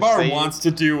 I can Finbar save- wants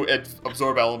to do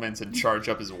absorb elements and charge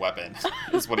up his weapon.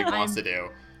 Is what he wants to do.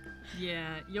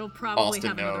 Yeah, you'll probably Austin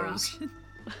have another knows. option.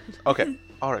 Okay.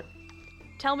 All right.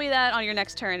 Tell me that on your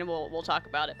next turn, and we'll talk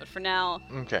about it. But for now,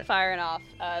 Okay. firing off.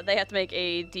 They have to make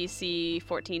a DC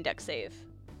 14 Dex save.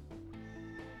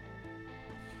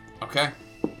 Okay.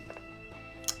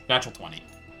 Natural 20.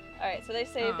 All right, so they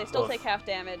save. They Oh. still Oof. take half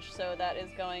damage, so that is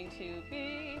going to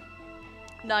be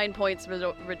 9 points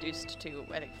reduced to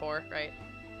I think 4, right?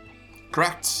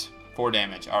 Correct. 4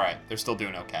 damage. All right, they're still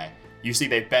doing okay. You see,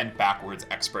 they bend backwards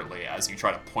expertly as you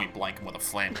try to point blank them with a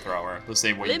flamethrower, the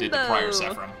same way you did the prior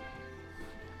Limbo. Sephram.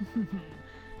 And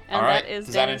All right, that is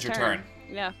does that Danny's end your turn?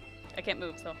 Yeah, I can't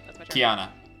move, so that's my turn. Kiana,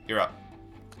 you're up.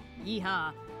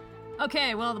 Yeehaw.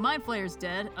 Okay, well, the Mind Flayer's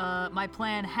dead. My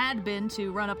plan had been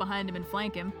to run up behind him and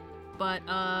flank him, but,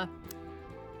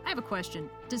 I have a question.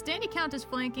 Does Danny count as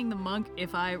flanking the monk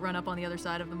if I run up on the other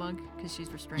side of the monk? Because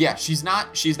she's restrained. Yeah, she's not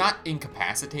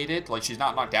incapacitated, like she's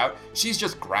not knocked out. She's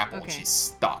just grappled. Okay. She's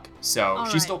stuck. So All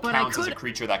she right, still but I counts as a could-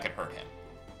 creature that could hurt him.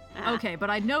 Okay, but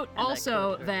I'd note And I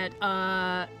also could-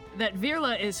 that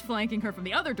Virla is flanking her from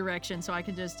the other direction, so I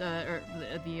can just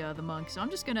the monk. So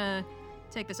I'm just gonna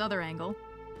take this other angle.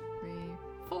 3,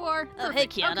 4. Oh, hey,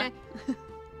 Perfect. Kiana. Okay.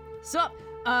 So,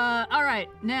 all right,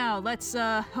 now let's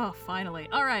oh, finally.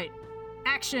 All right,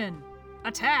 action,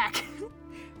 attack.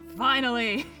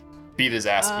 Finally. Beat his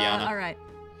ass, Kiana. All right,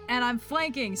 and I'm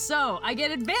flanking, so I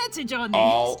get advantage on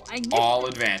these. All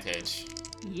advantage.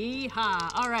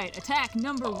 Yeehaw! All right, attack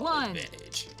number All 1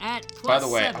 advantage. at By plus the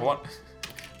way, 7. I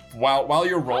want while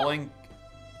you're rolling,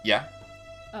 yeah.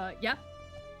 Yeah.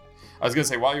 I was gonna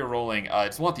say, while you're rolling, I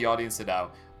just want the audience to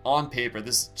know, on paper,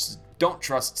 just don't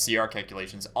trust CR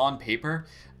calculations. On paper,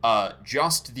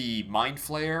 just the Mind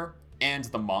Flayer and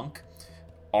the Monk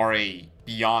are a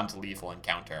beyond lethal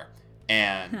encounter.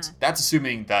 And that's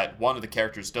assuming that one of the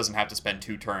characters doesn't have to spend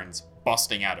 2 turns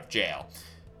busting out of jail.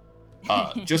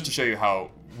 Just to show you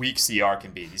how weak CR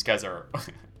can be. These guys are...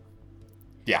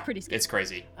 yeah, it's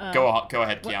crazy. Go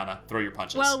ahead, Kiana. Throw your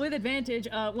punches. Well, with advantage,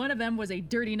 one of them was a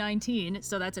dirty 19,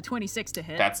 so that's a 26 to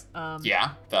hit. That's...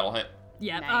 yeah, that'll hit.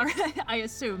 Yeah, Nice. all right, I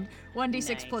assumed. 1d6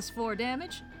 Nice. plus 4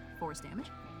 damage. Force damage.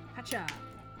 Hacha.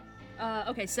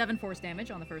 Okay, 7 force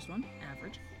damage on the first one.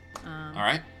 Average. All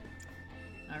right.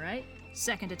 All right.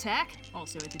 Second attack,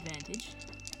 also with advantage.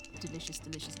 Delicious,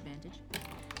 delicious advantage.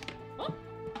 Oh!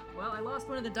 Well, I lost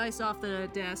one of the dice off the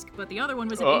desk, but the other one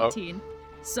was an 18.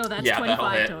 So that's Yeah, that'll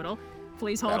 25 hit. total.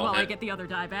 Please hold That'll while I hit. get the other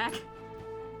die back.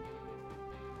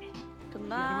 Come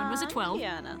The other one was a 12.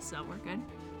 Kiana. So we're good.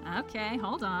 Okay,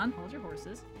 hold on. Hold your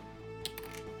horses.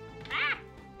 Ah!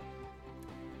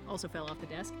 Also fell off the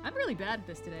desk. I'm really bad at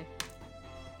this today.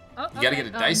 Oh, You gotta get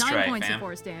a dice 9 tray, points fam. of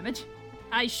force damage.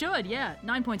 I should, yeah.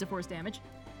 9 points of force damage.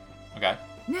 Okay.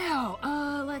 Now,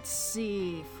 let's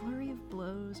see. Flurry of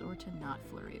blows or to not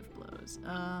flurry of blows.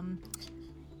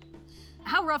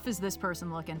 How rough is this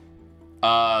person looking?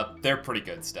 They're pretty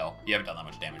good still. You haven't done that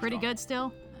much damage. Pretty to them. good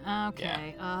still?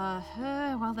 Okay.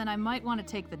 Well then I might want to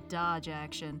take the dodge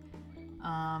action.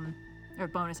 Or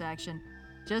bonus action.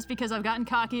 Just because I've gotten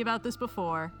cocky about this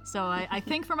before. So I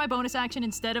think for my bonus action,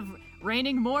 instead of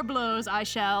raining more blows, I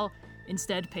shall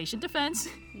instead patient defense.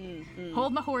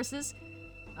 Hold my horses.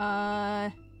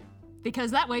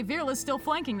 Because that way Virla's still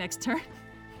flanking next turn.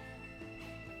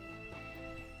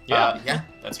 Yeah,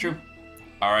 that's true.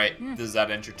 All right, does that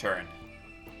end your turn?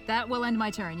 That will end my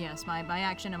turn, yes. My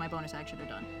action and my bonus action are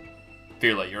done.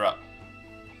 Virla, you're up.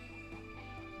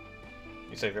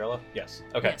 You say Virla? Yes.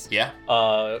 Okay. Yes. Yeah.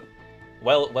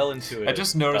 Well into it. I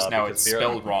just noticed now because it's Virla-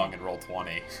 spelled wrong in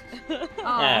Roll20.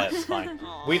 It's fine.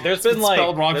 There's been It's like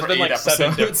spelled wrong there's for been 8 like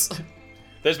seven episodes.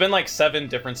 there's been like 7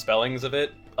 different spellings of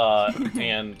it,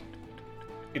 and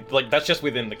that's just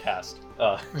within the cast.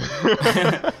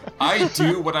 I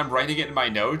do, when I'm writing it in my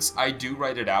notes, I do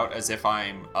write it out as if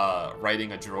I'm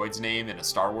writing a droid's name in a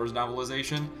Star Wars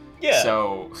novelization. Yeah.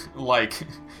 So, like,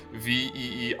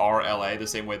 Veerla, the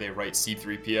same way they write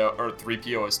C-3PO, or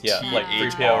 3PO as Yeah, like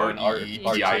 3PO and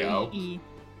T-H-R-E-E-D-I-O.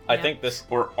 I think this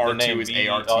Or the name R2 is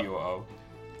A-R-T-O-O.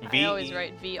 I always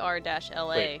write VR-LA.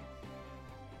 Wait.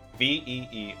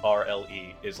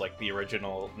 Veerle is like the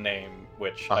original name,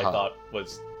 which I thought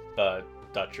was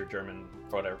Dutch or German,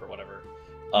 whatever.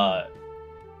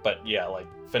 But yeah, like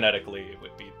phonetically, it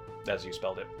would be as you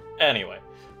spelled it. Anyway,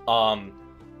 Virla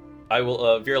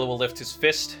will lift his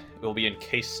fist. It will be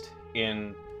encased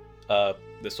in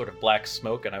this sort of black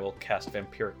smoke, and I will cast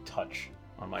Vampiric Touch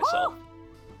on myself.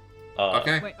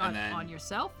 Okay. Wait, and then, on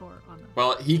yourself or on the...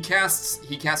 well, he casts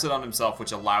it on himself,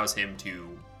 which allows him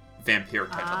to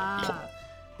vampiric touch other people.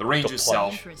 The range Good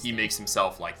itself, point. he makes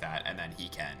himself like that, and then he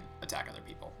can attack other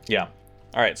people. Yeah.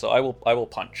 All right. So I will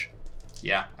punch.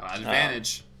 Yeah, an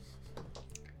advantage.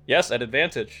 Yes, at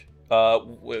advantage.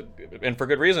 And for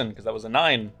good reason, because that was a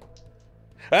 9.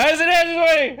 As an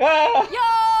edge ah!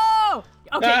 Yo!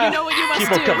 Okay, you know what you must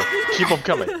Keep 'em do. coming. Keep 'em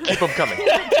coming. Keep 'em coming.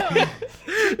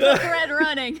 Red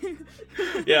running.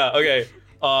 Yeah, okay.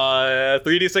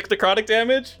 3d6 necrotic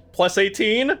damage, plus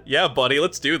 18. Yeah, buddy,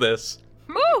 let's do this.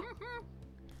 Woo!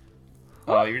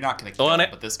 Oh, you're not gonna kill On him,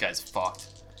 it. but this guy's fucked.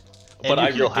 And But you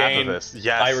I heal half regain, of this.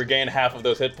 Yes. I regain half of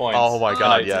those hit points. Oh my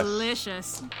god, Nice. yes.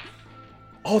 Delicious.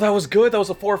 Oh, that was good. That was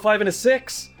a 4, 5, and a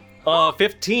 6.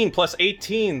 15 plus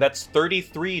 18. That's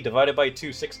 33 divided by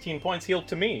 2. 16 points healed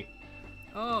to me.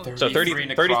 Oh. So 33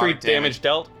 necrotic damage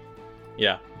dealt.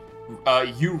 Yeah.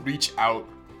 You reach out,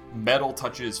 metal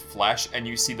touches flesh, and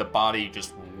you see the body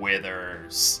just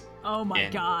withers. Oh my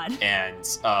and, god. And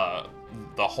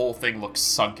the whole thing looks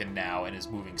sunken now and is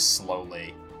moving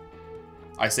slowly.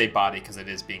 I say body because it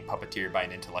is being puppeteered by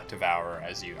an intellect devourer,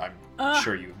 as I'm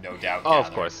sure you've no doubt Oh, of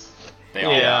gathered. course. They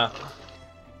all Yeah.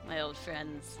 My old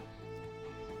friends.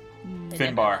 They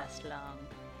Finbar. never last long.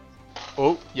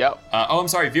 Oh, yep. I'm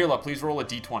sorry, Virla, please roll a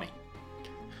d20.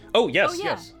 Oh, yes, Oh, yeah.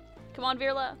 yes. Come on,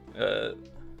 Virla.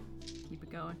 Keep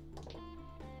it going.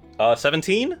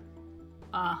 17?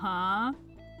 Uh-huh.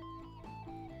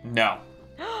 No.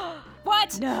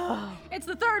 What? No. It's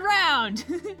the third round.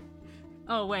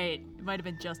 Oh, wait. It might have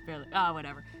been just barely. Ah,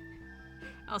 whatever.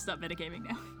 I'll stop metagaming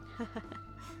now.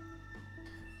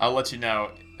 I'll let you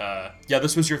know. Yeah,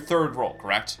 this was your third roll,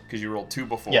 correct? Because you rolled 2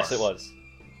 before. Yes, it was.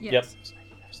 Yes.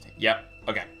 Yep.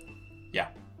 Okay. Yeah.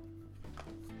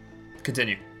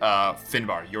 Continue.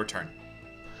 Finbar, your turn.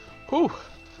 Whew.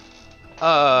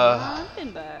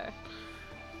 Finbar. I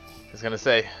was gonna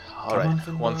say, all right,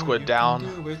 one squid down,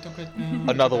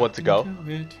 another one to go.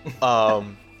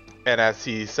 And as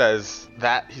he says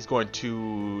that, he's going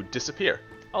to disappear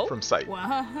from sight.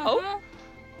 Wow.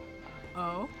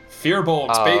 Oh. Fear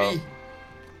bolts, baby.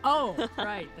 Oh,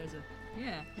 right. There's a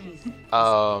yeah.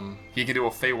 He can do a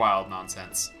Feywild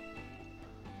nonsense.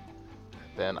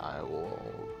 Then I will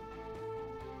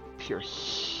appear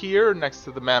here next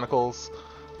to the manacles,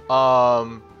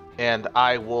 and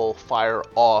I will fire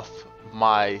off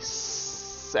my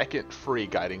second free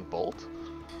guiding bolt.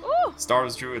 Ooh. Star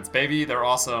Wars Druids, baby, they're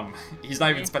awesome. He's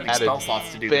not even spending At spell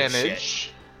slots to do this shit.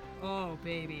 advantage. Oh,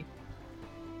 baby.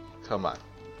 Come on.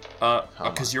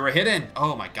 Because you were hidden.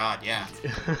 Oh my god, yeah.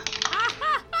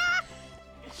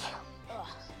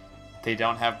 They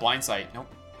don't have blind sight. Nope.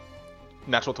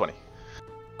 Natural 20.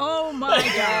 Oh my god.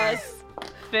 Yes.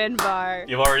 Finbar.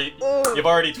 You've already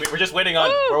tweeted. We're just waiting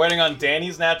on. We're waiting on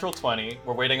Danny's natural 20.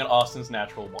 We're waiting on Austin's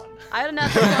natural 1. I had a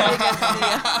nat 20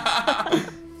 against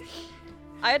the.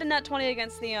 I had a nat 20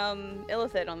 against the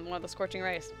Illithid on one of the Scorching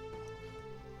Rays.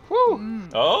 Whew.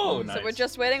 Oh, nice. So we're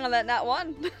just waiting on that nat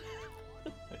 1.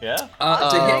 Yeah. To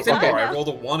hit Finbar, fine. I rolled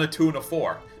a 1, a 2, and a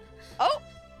 4. Oh.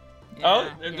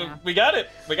 Yeah. We got it.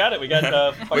 We got We got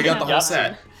the whole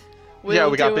set. We'll Yeah,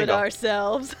 we got do it bingo.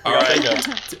 ourselves. All right. Bingo.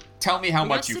 Tell me how We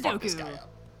much got you fucked this Sudoku.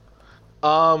 guy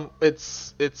up.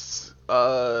 It's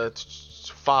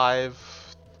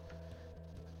 5,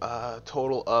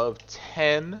 total of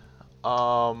 10.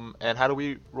 And how do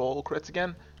we roll crits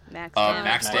again? Max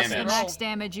Max damage. What's the damage. max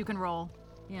damage you can roll?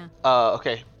 Yeah.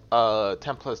 Okay. 10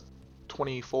 plus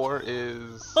 24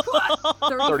 is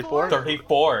 34.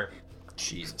 34.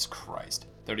 Jesus Christ.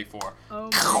 34. Oh my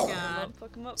god.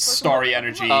 Fuck him up. Starry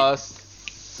energy.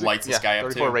 Lights this guy up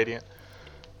 34 too. radiant.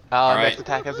 right. Next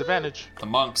attack has advantage. The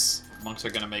monks. The monks are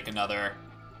gonna make another.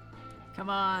 Come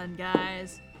on,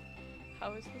 guys.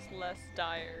 How is this less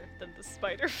dire than the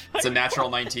spider fight? It's a natural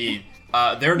 19.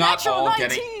 They're not Natural all 19.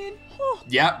 getting.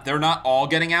 Yep, they're not all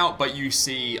getting out, but you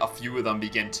see a few of them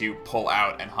begin to pull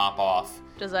out and hop off.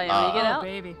 Does Ione get Oh, out?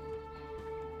 baby.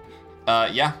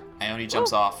 Yeah, Ione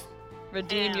jumps off.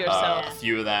 Redeem Yeah. yourself. A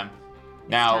few of them.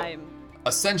 Now, Time.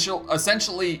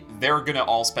 essentially, they're gonna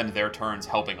all spend their turns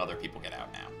helping other people get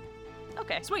out now.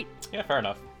 Okay. Sweet. Yeah, fair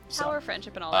enough. Power,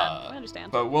 friendship, and all that. I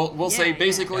understand. But we'll say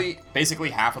Yeah, basically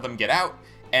half of them get out,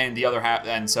 and the other half,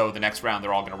 and so the next round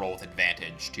they're all gonna roll with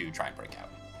advantage to try and break out.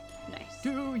 Nice.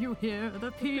 Do you hear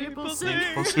the people sing?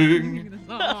 Sing.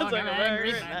 The song of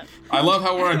angry men. I love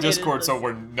how we're on It is Discord, so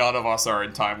this. none of us are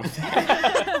in time with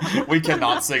it. We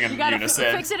cannot sing in You gotta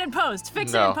unison. fix it in post.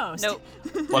 Fix No. it in post. Nope.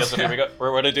 Yeah, so here we go.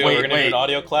 We're gonna do. Wait, we're gonna do wait. an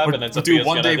audio clap, and then We'll Sophia's do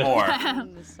one gonna day more.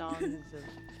 In the songs of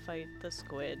Fight the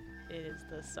Squid, it is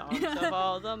the songs of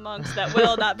all the monks that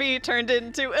will not be turned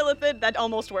into Illithid. That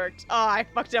almost worked. Oh, I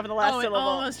fucked up in the last Oh, it syllable.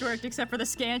 almost worked except for the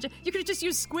scan. You could have just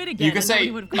used squid again. You could and say.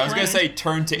 nobody would've I was gonna say complained.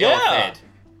 turn to Yeah. Illithid.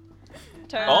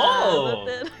 Turn Oh.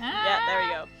 Illithid. Yeah, there we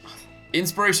go.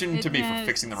 Inspiration to It me for has-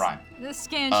 fixing the rhyme. The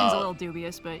scansion's a little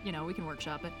dubious, but you know we can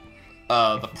workshop it.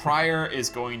 The prior is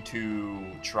going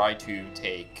to try to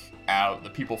take out the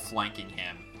people flanking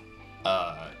him.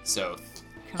 So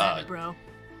Come at it, bro.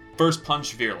 first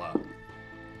punch Virla.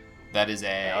 That is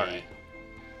a. Alright.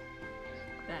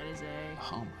 That is a.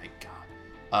 Oh my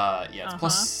god. Yeah, it's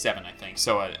plus 7, I think.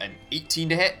 So an 18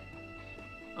 to hit.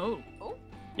 Oh.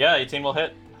 Yeah, 18 will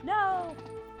hit. No.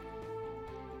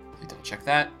 Let me double check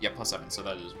that. Yeah, plus 7. So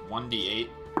that is 1d8.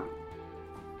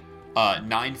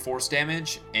 9 force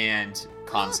damage and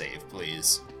con save,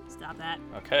 please. Stop that.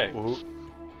 Okay. Ooh.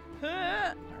 All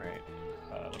right.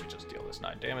 Let me just deal this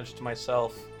 9 damage to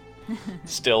myself.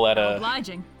 Still at a.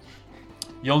 Obliging.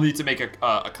 You'll need to make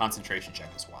a concentration check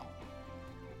as well.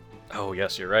 Oh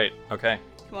yes, you're right. Okay.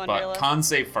 Come on, But Virla. con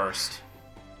save first.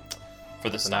 For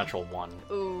the It's a stun. natural 1.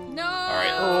 Ooh. No.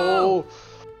 Alright. Oh.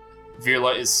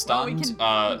 Virla is Well, we stunned.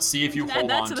 can- See if you add hold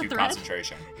that on to to the thread.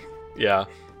 concentration. Yeah.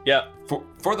 Yeah.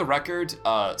 For the record,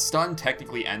 stun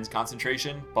technically ends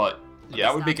concentration, but Yeah.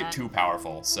 that would Stop make that. it too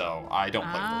powerful, so I don't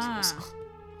play Ah. those rules.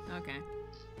 Okay.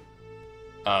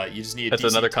 You just need a That's DC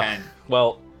another 10.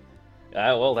 Well.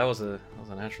 Well, that was a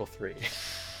natural 3.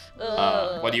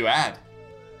 What do you add?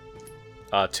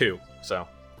 2. So.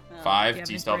 5. Do you have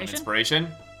Do you still have an inspiration?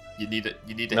 You need to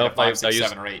Nope, hit a 5, 6, I used-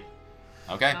 7, or 8.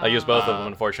 Okay. I used both of Uh, them,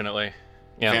 unfortunately.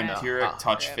 Yeah. Vampiric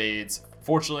touch fades.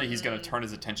 Fortunately, he's going to turn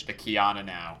his attention to Kiana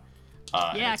now.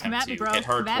 And Yeah, attempt come at me, to bro. hit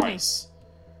her Come at me. twice.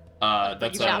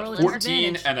 That's you gotta a roll at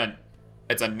 14 disadvantage.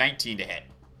 it's a 19 to hit.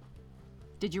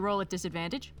 Did you roll at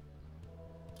disadvantage?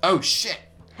 Oh shit!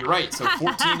 You're right. So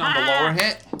 14 on the lower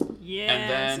hit.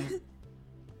 Yes. And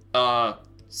then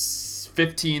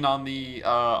 15 on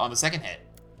the second hit.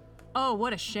 Oh,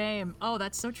 what a shame. Oh,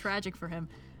 that's so tragic for him.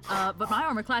 But my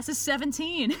armor class is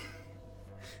 17.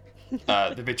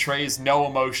 That betrays no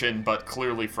emotion, but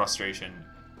clearly frustration.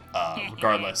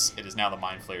 Regardless, it is now the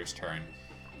Mind Flayer's turn.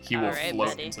 He will Alright, float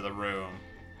buddy. into the room,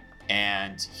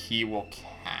 and he will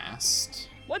cast...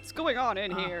 What's going on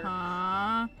in here?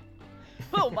 Huh?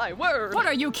 Oh my word! What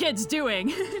are you kids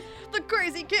doing? The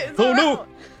crazy kids Oh, are no! out!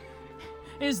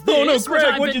 Is Oh, no, this Greg,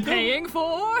 what I've what'd been you do? paying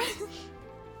for?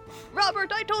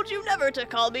 Robert, I told you never to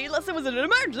call me unless it was an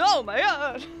emergency. Oh my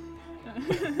god!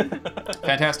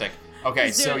 Fantastic.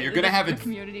 Okay, so you're gonna have a it.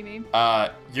 community meme.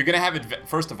 You're gonna have it.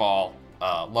 First of all,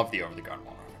 love the over the garden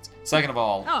wall reference. Second of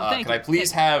all, Oh, thank can I you.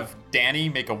 please have Danny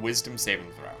make a wisdom saving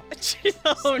throw?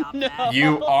 Oh Stop no! that.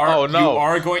 You are Oh, no.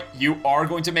 you are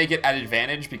going to make it at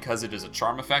advantage because it is a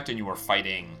charm effect and you are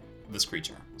fighting this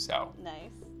creature. So,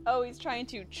 Nice. Oh, he's trying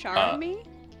to charm me?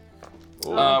 Ooh.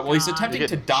 well, he's God. attempting You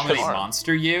to get dominate charmed.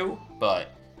 monster you, but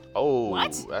Oh,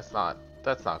 What? that's not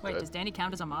Wait, good. does Danny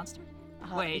count as a monster?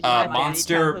 Wait, yeah, I Danny might-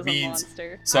 monster counts as a means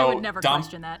monster. so I would never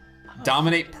question that.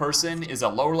 Dominate person is a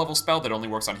lower level spell that only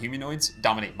works on humanoids.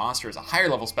 Dominate monster is a higher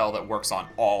level spell that works on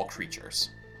all creatures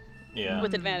Yeah.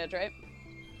 With advantage, right?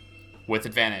 with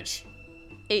advantage.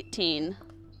 18.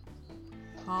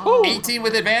 Oh. 18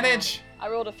 with advantage. I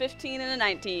rolled a 15 and a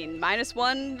 19.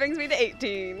 -1 brings me to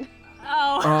 18.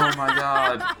 Oh. Oh my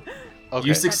god. Okay.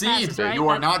 You succeed. passes, right? You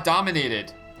are That- not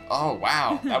dominated. Oh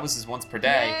wow. That was his once per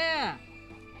day. Yeah.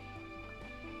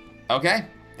 Okay.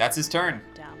 That's his turn.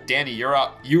 Down. Danny, you're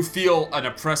up. You feel an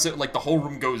oppressive, like the whole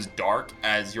room goes dark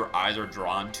as your eyes are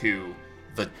drawn to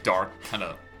the dark kind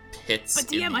of pits.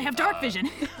 But in DM, the, I have dark vision.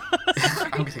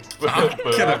 I'm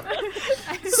gonna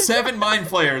 7 mind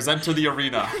flayers enter the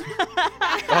arena.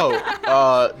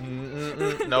 Oh,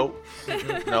 no.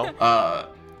 No.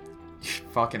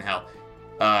 Fucking hell.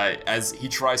 As he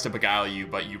tries to beguile you,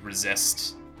 but you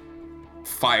resist.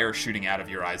 Fire shooting out of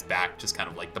your eyes back, just kind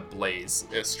of like the blaze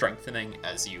strengthening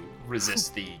as you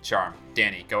resist the charm.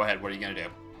 Danny, go ahead. What are you gonna do?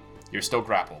 You're still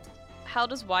grappled. How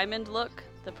does Wymond look,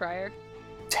 the prior?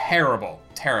 Terrible.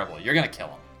 You're gonna kill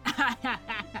him.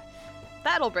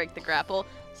 That'll break the grapple.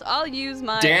 So I'll use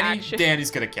my action.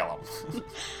 Danny's gonna kill him.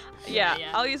 Yeah,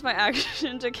 Yeah. I'll use my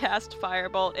action to cast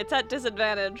Firebolt. It's at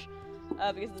disadvantage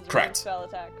because it's a Correct. ranged spell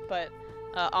attack, but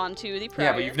onto the prior.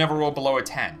 Yeah, but you've never rolled below a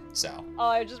 10, so. Oh,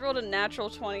 I just rolled a natural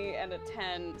 20 and a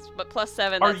 10, but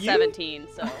 +7, Are that's you- 17,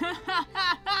 so.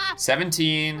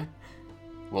 17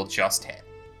 will just hit.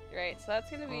 Right, so that's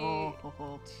gonna be Oh.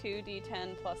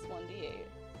 2d10 plus 1d8.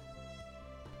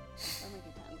 Where are my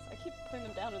d10s? I keep putting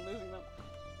them down and losing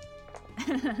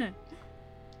them.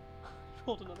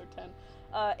 Rolled another 10.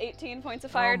 18 points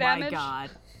of fire oh damage. my god.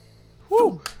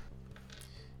 Woo!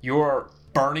 You're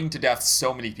burning to death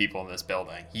so many people in this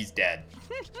building. He's dead.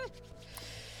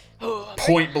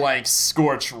 Point blank,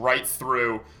 scorch right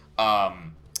through.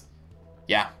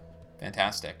 Yeah,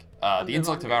 fantastic. The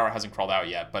Intellect Devourer hasn't crawled out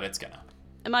yet, but it's gonna.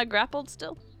 Am I grappled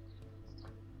still?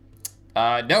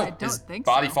 No, don't his think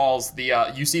body so. falls.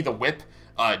 You see the whip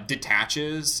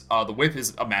detaches. The whip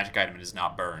is a magic item and is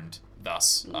not burned,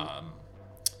 thus.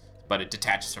 But it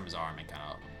detaches from his arm and kind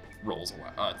of rolls away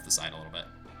to the side a little bit.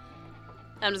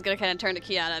 I'm just gonna kind of turn to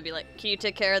Kiana and be like, "Can you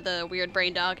take care of the weird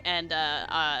brain dog and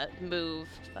move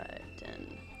 5,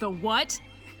 10?" The what?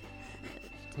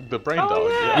 The brain Oh, dog.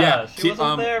 yeah. She Ki-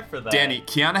 wasn't there for that. Danny,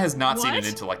 Kiana has not seen an What?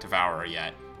 Intellect Devourer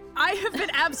yet. I have been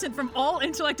absent from all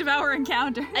Intellect Devour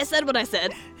encounters. I said what I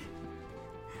said.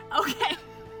 Okay.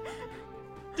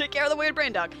 Take care of the weird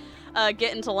brain dog.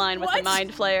 Get into line with the What?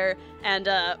 Mind Flayer and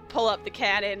pull up the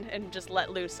cannon and just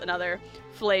let loose another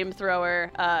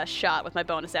flamethrower shot with my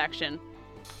bonus action.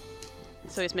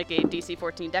 So he's making a DC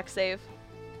 14 dex save.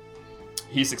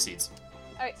 He succeeds.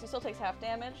 Alright, so he still takes half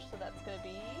damage, so that's gonna be...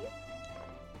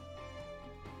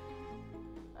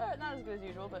 not as good as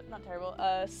usual, but not terrible.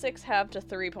 6 half to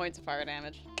 3 points of fire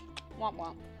damage. Womp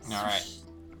womp. All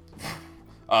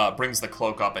right. Brings the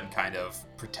cloak up and kind of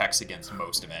protects against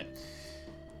most of it.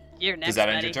 You're next, Does that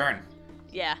end buddy. your turn?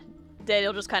 Yeah.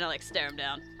 Daniel just kind of like stare him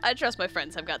down. I trust my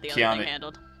friends have got the other Kiana- thing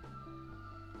handled.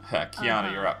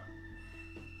 Kiana, you're up.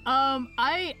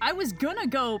 I was gonna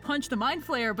go punch the Mind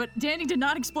Flayer, but Danny did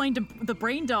not explain the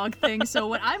brain dog thing, so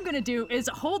what I'm gonna do is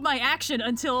hold my action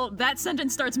until that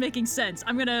sentence starts making sense.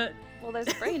 I'm gonna... Well, there's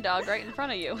a brain dog right in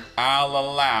front of you. I'll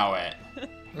allow it.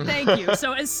 Thank you.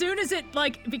 So as soon as it,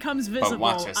 becomes visible,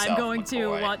 watch yourself, I'm going to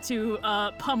McCoy. want to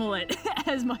pummel it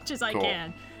as much as I Cool.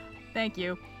 can. Thank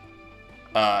you.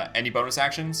 Any bonus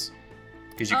actions?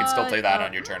 Because you can still play that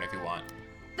on your turn if you want.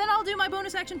 then I'll do my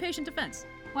bonus action patient defense.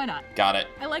 Why not? Got it.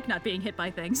 I like not being hit by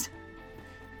things.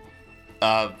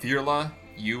 Virla,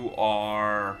 you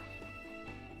are...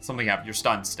 Something happened. You're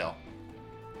stunned still.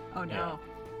 Oh no. Yeah.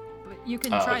 But you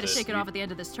can Oh, try to this- shake it off at the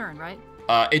end of this turn, right?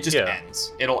 It just Yeah.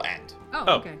 ends. It'll end.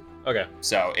 Oh, okay. Okay.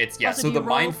 So it's yeah. Also, So do you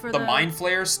roll for the the- mind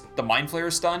flares, the mind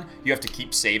flare stun. You have to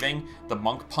keep saving. The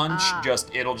monk punch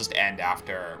it'll just end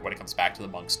after when it comes back to the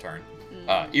monk's turn.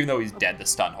 Even though he's dead, the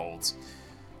stun holds.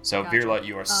 So Gotcha. Virla,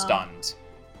 you are stunned.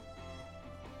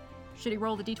 Should he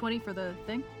roll the d20 for the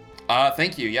thing?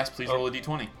 Thank you. Yes, please roll a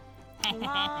d20. Come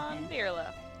on,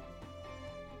 Virla.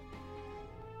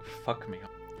 Fuck me.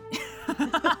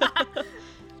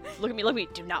 Look at me, look at me.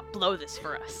 Do not blow this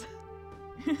for us.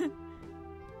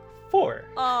 4.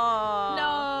 Oh.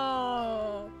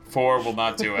 No. 4 will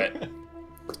not do it.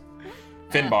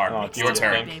 Finbar, Oh, your it's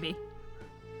turn. Baby.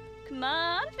 Come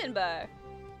on, Finbar.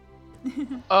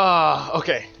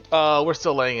 Okay. We're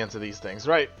still laying into these things,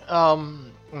 right?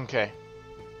 Okay.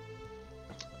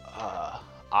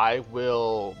 I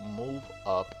will move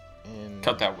up in.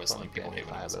 Cut that whistling, front people again hate if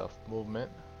when I I have whistle. enough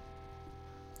movement.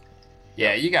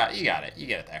 Yeah, you got it. You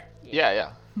get it there.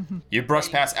 Yeah. You brush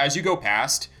past. As you go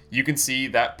past, you can see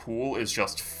that pool is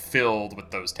just filled with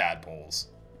those tadpoles.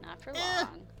 Not for long.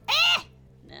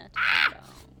 Not for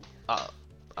long.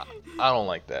 I don't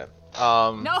like that.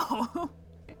 No.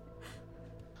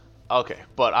 Okay,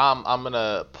 but I'm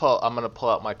gonna pull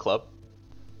out my club,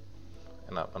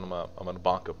 and I'm gonna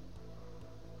bonk him.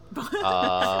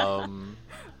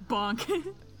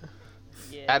 Bonk.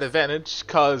 Yes. At advantage,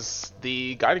 cause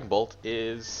the guiding bolt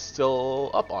is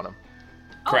still up on him.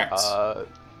 Correct.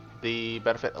 The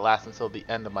benefit lasts until the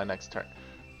end of my next turn.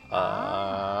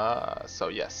 So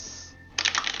yes.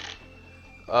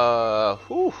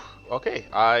 Whew. Okay,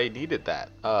 I needed that.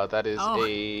 That is Oh.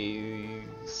 a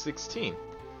 16.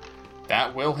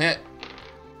 That will hit.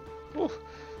 Whew.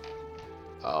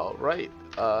 All right.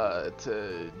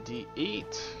 To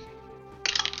D8.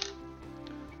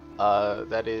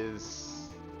 That is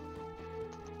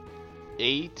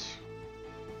 8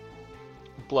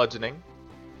 bludgeoning.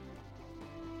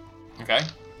 Okay.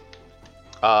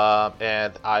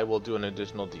 And I will do an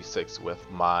additional D6 with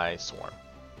my swarm.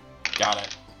 Got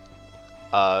it.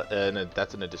 And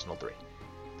that's an additional 3.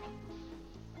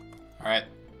 All right.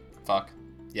 Fuck.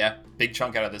 Yeah. Big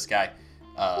chunk out of this guy.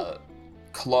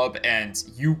 Club, and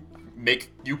you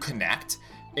connect,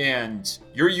 and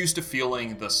you're used to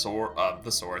feeling the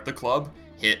club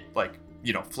hit like,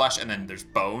 flesh, and then there's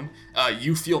bone.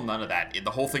 You feel none of that. The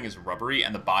whole thing is rubbery,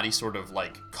 and the body sort of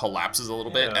like collapses a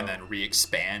little bit, and then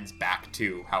re-expands back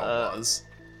to how it was.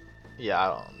 Yeah, I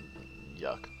don't.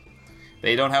 Yuck.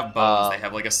 They don't have bones. They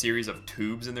have like a series of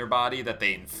tubes in their body that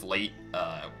they inflate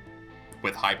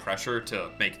with high pressure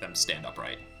to make them stand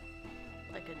upright.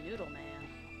 Like a noodle man.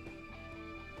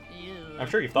 I'm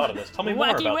sure you've thought of this. Tell me more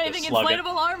Wacky about waving this slug.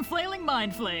 inflatable arm flailing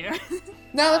mind flayer.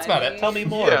 No, that's about it. Tell me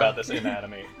more about this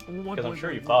anatomy, because I'm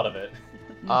sure you've thought of it.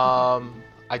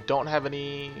 I don't have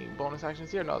any bonus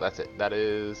actions here. No, that's it. That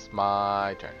is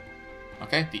my turn.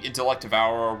 Okay, the Intellect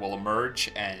Devourer will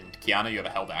emerge, and Kiana, you have a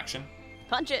held action.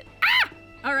 Punch it.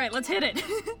 All right, let's hit it.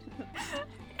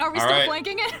 Are we All still right.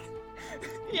 flanking it?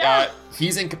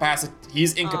 He's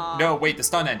incapacitated. No, wait, the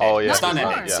stun ended. Oh, yeah, the stun the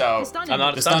stun, ended. yeah. So The stun I'm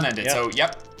not the stunned. stun ended. Yeah. So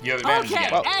yep, you have advantage Okay,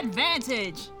 again.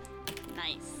 advantage.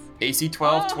 Nice. AC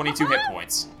 12, 22 hit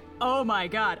points. Oh my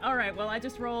god. All right, well, I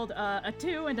just rolled a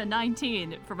 2 and a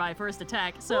 19 for my first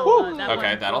attack, so that Okay,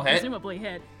 one that'll will hit. presumably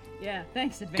hit. Yeah,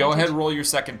 thanks, advantage. Go ahead, roll your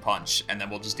second punch, and then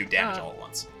we'll just do damage all at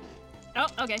once. Oh,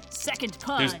 okay. Second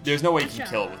punch. There's no way you can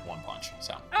Gotcha. kill it with one punch.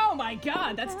 So Oh my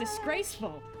god, that's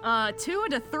disgraceful. 2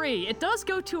 and a 3. It does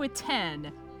go to a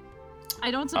 10.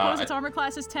 I don't suppose its armor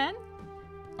class is 10?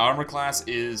 armor class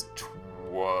is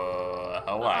 12.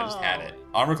 I just had it.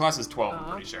 Armor class is 12.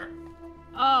 I'm pretty sure.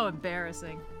 Oh,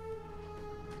 embarrassing.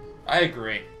 I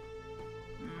agree.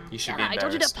 You should be I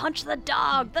told you to embarrassed. punch the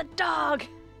dog. The dog.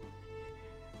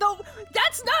 No,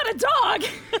 that's not a dog!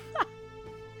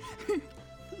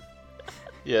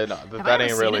 Yeah, no, Have I that ever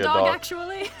ain't seen really a a dog, dog.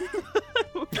 actually?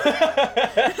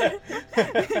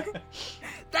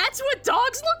 That's what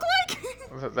dogs look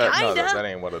like? That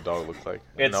ain't what a dog looks like.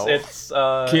 It's no.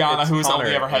 Kiana, it's who's Connor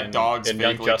only ever had in- dogs in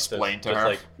Young vaguely Justice, explained to just her.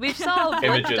 like We saw a wood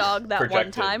Images dog that one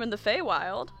projected. time in the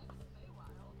Feywild.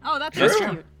 Oh, that's True.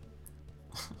 cute.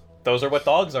 those are what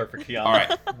dogs are for Kiana. All right.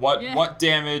 Yeah. What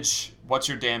damage? What's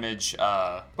your damage?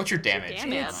 What's your damage?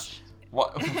 Damage.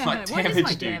 What What is damage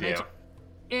my do you damage? do?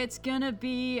 It's gonna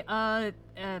be, come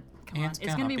on. It's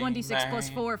gonna be 1d6 plus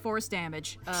 4 force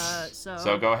damage.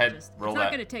 So go ahead, roll It's not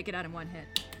that. gonna take it out in one hit.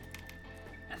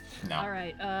 No.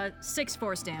 Alright, 6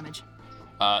 force damage.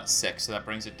 6. So that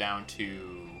brings it down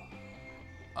to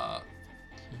 15.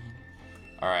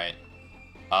 All right.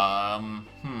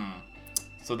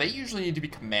 So they usually need to be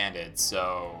commanded.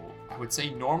 So I would say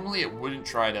normally it wouldn't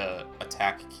try to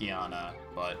attack Kiana,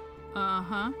 but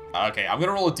okay, I'm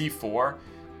gonna roll a d4.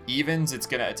 Evens, it's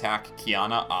gonna attack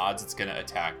Kiana. Odds, it's gonna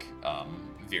attack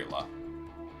Virla.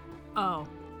 Oh.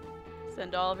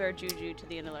 Send all of our juju to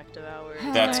the intellect devour.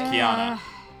 That's Kiana.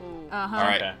 Ooh. All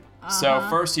right. Okay. So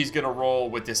first he's gonna roll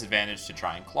with disadvantage to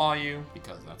try and claw you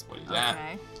because that's what he's at.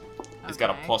 Okay. He's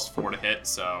got a +4 to hit,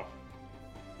 so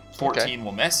 14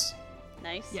 will miss.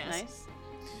 Nice, Yes. nice.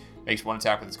 Makes one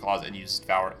attack with his claws and uses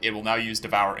Devour. It will now use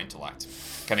Devour Intellect.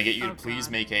 Can I get you to please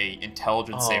God. make a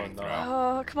intelligence saving no. throw?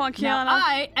 Oh, come on, Now, Kiana.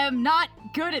 I am not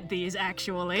good at these,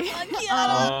 actually.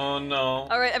 Oh no.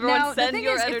 All right, everyone, Now, the send thing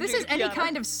your is, energy if this is to any Kiana.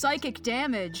 kind of psychic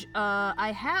damage,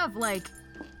 I have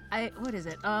what is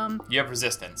it? You have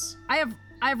resistance. I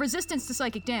have resistance to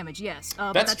psychic damage, yes.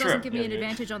 But That's that doesn't true. give me an Yeah, yeah.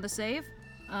 advantage on the save.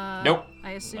 Nope.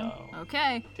 I assume. No.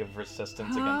 Okay. Give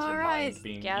resistance against your Alright. mind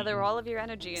being Gather eaten. all of your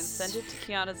energy and send it to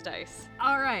Kiana's dice.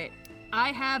 All right.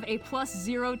 I have a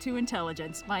 +0 to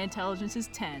intelligence. My intelligence is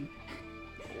 10.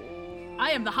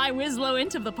 I am the high whiz low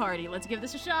int of the party. Let's give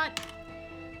this a shot.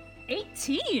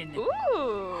 18.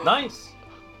 Ooh. Nice.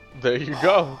 There you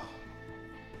go.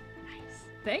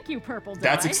 Thank you, purple die.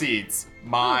 That succeeds.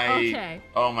 okay.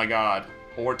 Oh my god.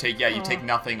 Or take you Oh. take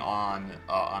nothing on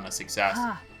a success.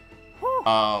 Ah. Whew.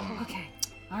 Okay.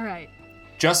 All right.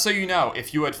 Just so you know,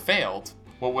 if you had failed,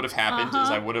 what would have happened is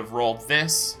I would have rolled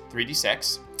this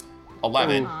 3d6,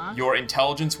 11. Your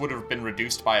intelligence would have been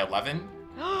reduced by 11,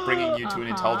 bringing you to an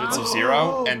intelligence of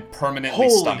 0 and permanently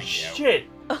Holy stunning you. shit.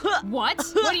 What?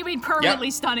 What do you mean permanently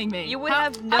stunning me? You would How-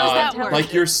 have no how does that work?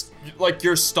 Like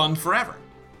you're stunned forever.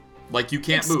 Like you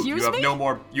can't move. Excuse You have me? no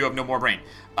more brain.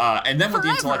 And then with the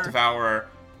intellect Forever? devour,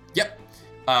 yep.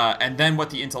 And then what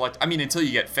the intellect, I mean, until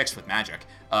you get fixed with magic.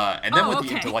 And then Oh, what okay.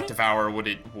 the intellect devour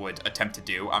would attempt to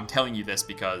do, I'm telling you this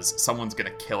because someone's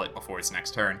gonna kill it before its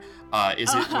next turn.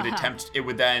 It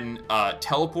would then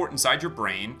teleport inside your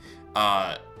brain,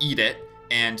 eat it,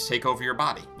 and take over your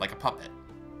body like a puppet.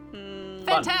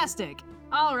 Fantastic.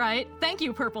 All right. Thank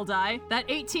you, purple die. That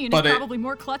 18 But is it- probably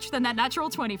more clutch than that natural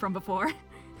 20 from before.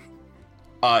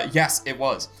 Yes, it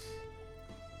was.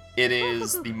 It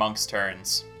is the monks'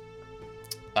 turns.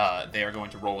 They are going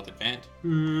to roll with advantage.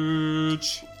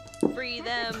 Free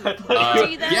them.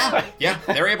 Free them. Yeah,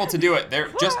 they're able to do it. They're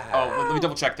just. Oh, let me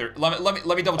double check their. Let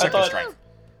me double check their thought- strength.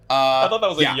 I thought that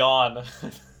was yeah. a yawn.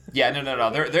 Yeah,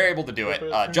 no. They're able to do it.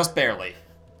 Just barely.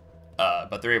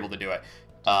 But they're able to do it.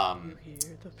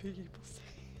 Hear the people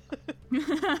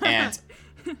say. And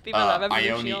Viva la Ione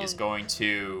revolution. is going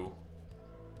to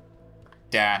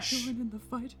dash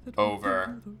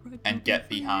over and get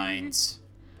behind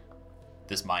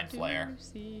this mind flare.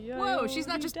 Whoa, she's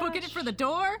not just booking it for the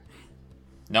door?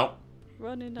 Nope.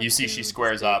 You see she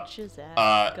squares up,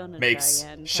 makes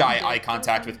shy eye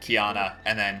contact with Kiana,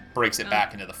 and then breaks it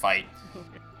back into the fight.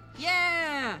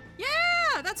 Yeah!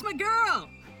 Yeah! That's my girl!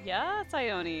 Yeah, it's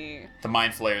Ione. The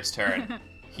mind flare's turn.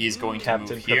 He's going to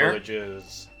Captain move here,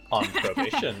 Privileges on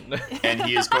probation. and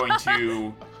he is going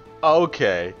to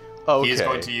Okay. he is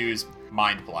going to use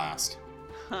Mind Blast.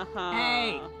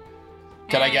 Hey!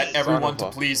 Can I get Hey. everyone to Son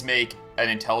of a- please make an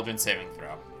intelligence saving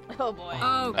throw? Oh boy.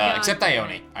 Oh, God. Except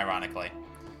Ione, ironically.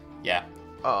 Yeah.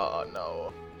 Oh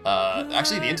no.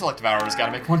 Actually, the intellect devourer's got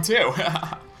to make one too.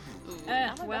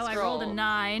 Well, I rolled a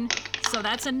 9, so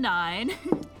that's a 9.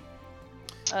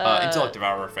 Intellect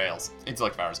devourer fails.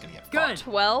 Intellect devourer's gonna get Good.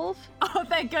 12? Oh,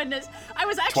 thank goodness. I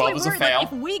was actually 12 is a worried that fail.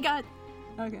 if we got...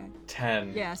 Okay.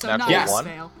 10. Yeah, so Natural 9 Yes. is one?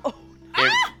 fail.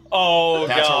 If, Oh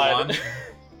natural god. one.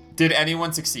 Did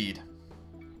anyone succeed?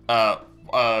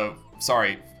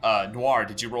 Sorry. Noir,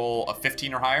 did you roll a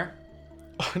 15 or higher?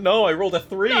 No, I rolled a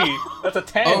 3. That's a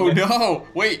 10. Oh no!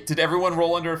 Wait, did everyone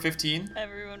roll under a 15?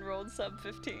 Everyone rolled sub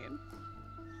 15.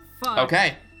 Fuck.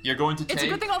 Okay, you're going to take. It's a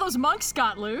good thing all those monks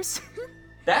got loose.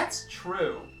 That's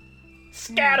true.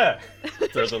 Scatter.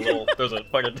 There's a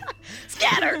fucking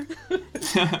Scatter!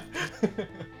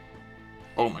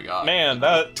 Oh my god. man.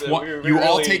 That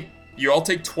You all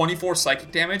take 24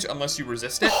 psychic damage unless you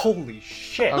resist it, Holy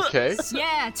shit. Okay.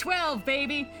 Yeah, 12,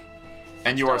 baby.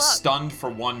 and you are Still up. stunned for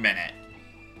 1 minute.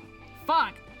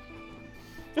 Fuck.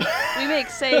 We make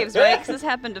saves, right? Because this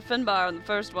happened to Finbar on the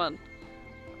first one.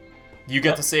 You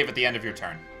get to save at the end of your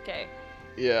turn. Okay.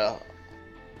 Yeah.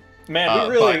 Man,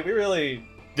 we but- really.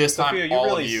 This time, Sophia, you all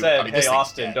really of you. said, I mean, "Hey this thing's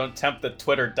Austin, dead. don't tempt the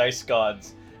Twitter dice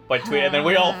gods by tweeting." And then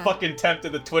we all fucking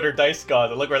tempted the Twitter dice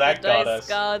gods, and look where that The got dice us.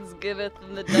 gods giveth,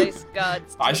 and the dice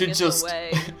gods I taketh should just.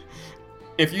 away.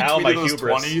 If you Ow, my tweeted those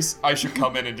hubris. 20s, I should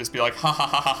come in and just be like, ha ha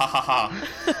ha ha ha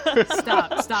ha.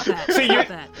 Stop that. See, Stop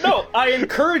that. No, I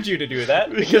encourage you to do that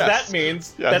because Yes. that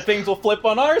means Yes. that things will flip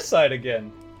on our side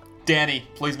again. Danny,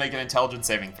 please make an intelligence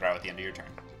saving throw at the end of your turn.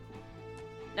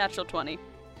 Natural 20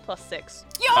 plus 6.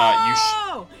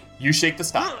 Yo! You shake the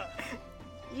stop.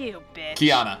 You bitch.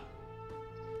 Kiana,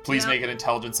 please Yep. make an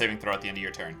intelligence saving throw at the end of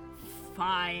your turn.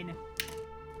 Fine.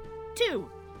 2.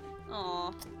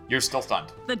 Aw. You're still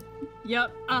stunned.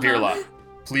 Yep. Uh-huh. Virla,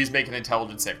 please make an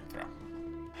intelligence saving throw.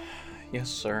 Yes,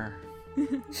 sir.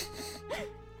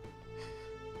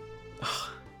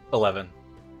 11.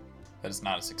 That is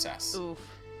not a success. Oof.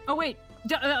 Oh wait,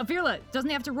 Virla doesn't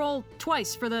he have to roll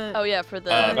twice for the? Oh yeah, for the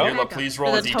No. Virla, backup. please for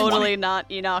roll a the d20. totally not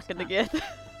Enoch in the gift.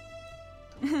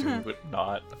 Do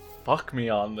not fuck me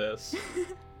on this.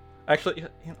 Actually,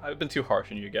 I've been too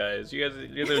harsh on you guys. You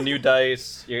guys are new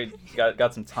dice. You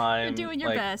got some time. You're doing your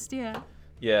like, best, yeah.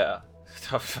 Yeah.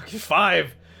 Fucking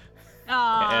 5.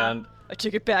 Aw. And I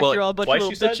took it back. Well, You're all a bunch twice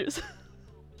of you little said? bitches.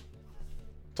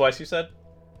 twice you said?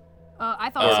 I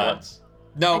thought Or so. once?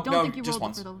 I No, don't no, think you just rolled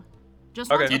once. it for the.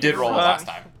 Just Okay. once You for did the roll it roll. last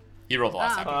time. You rolled the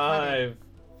last time.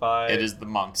 5. It is the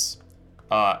monks.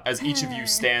 As each of you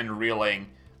stand reeling,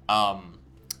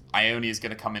 Ione is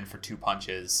going to come in for 2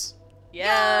 punches.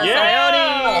 Yes,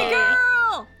 Yeah! Ione!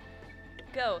 Girl.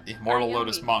 Go. The Immortal Ione.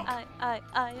 Lotus Monk.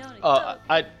 Ione. go.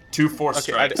 I 2 force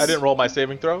okay. I strikes. didn't roll my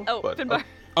saving throw. Oh, but, Finbar.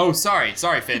 Oh, sorry,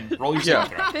 Finn. Roll your Yeah.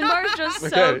 saving throw. Finbar's just so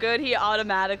Okay. good, he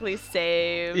automatically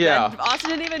saved. Yeah. And Austin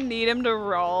didn't even need him to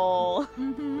roll.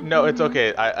 No, it's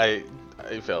okay. I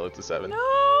fell. It's a 7.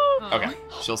 No! Okay,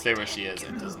 she'll stay where she is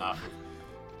and does not move.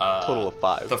 Total of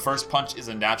 5. The first punch is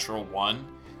a natural 1.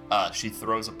 She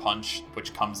throws a punch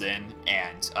which comes in,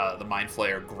 and the Mind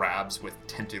Flayer grabs with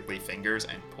tentacly fingers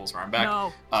and pulls her arm back.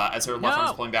 No. As her left No.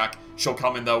 arm's pulling back, she'll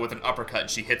come in though with an uppercut, and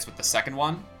she hits with the second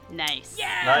one, Nice.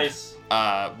 Yeah. Nice.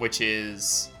 which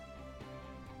is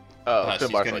she's Finbar's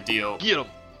gonna like, deal get him.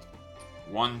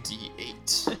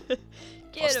 1d8 Get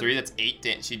plus him. 3. That's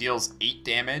 8. She deals 8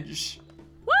 damage.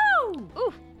 Woo!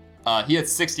 Ooh. He had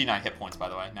 69 hit points, by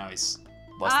the way. Now he's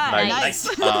less than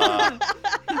Ah,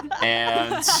 that.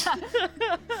 nice.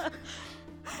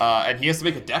 And he has to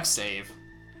make a dex save.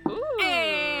 Ooh.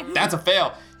 Eh. That's a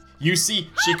fail. You see,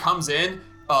 she comes in,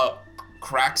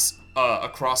 cracks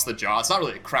across the jaw. It's not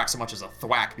really a crack so much as a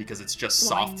thwack because it's just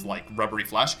soft, like rubbery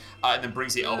flesh. And then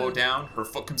brings the elbow down. Her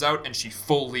foot comes out, and she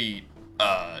fully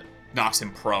knocks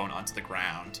him prone onto the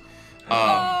ground.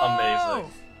 Oh.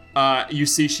 Amazing. You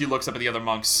see, she looks up at the other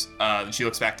monks. She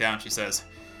looks back down. She says,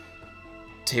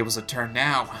 "Tables are turned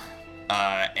now."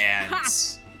 And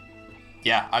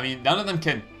yeah, I mean, none of them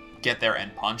can get their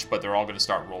end punch, but they're all going to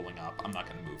start rolling up. I'm not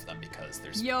going to move them because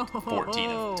there's Yo. 14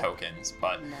 of tokens,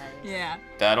 but Yeah.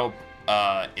 that'll.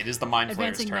 It is the Mind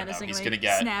Flayer's Advancing turn now. menacingly. He's going to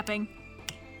get. Snapping.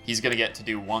 He's going to get to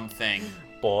do one thing.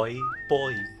 Boy,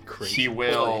 crazy. He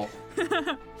will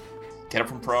get up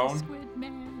from prone Squid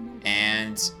man.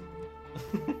 and.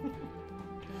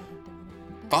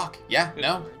 Fuck. Yeah.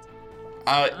 No. We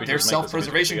They're just make this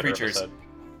self-preservation a music theater creatures. episode.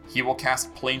 He will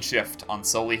cast Plane Shift on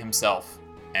Sully himself,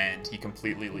 and he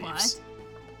completely leaves.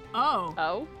 Oh.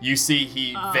 Oh. You see,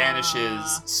 he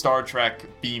vanishes. Star Trek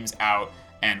beams out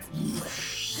and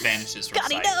vanishes from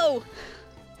Gotta sight. go!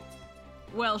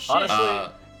 Well, shit.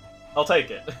 Honestly, I'll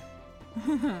take it.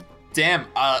 Damn.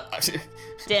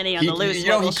 Danny on the loose. You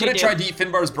know, what he will could she have do? tried to eat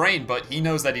Finbar's brain, but he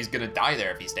knows that he's gonna die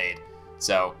there if he stayed.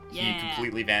 So he Yeah.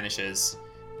 completely vanishes,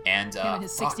 and Him and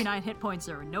his fuck. 69 hit points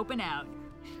are noping out.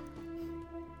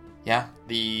 Yeah,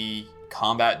 the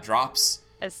combat drops.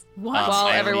 As, What? while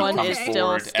Ione everyone comes is still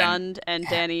forward and- stunned and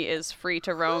Danny is free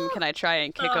to roam, can I try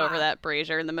and kick over that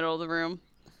brazier in the middle of the room?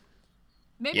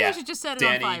 Maybe Yeah. I should just set it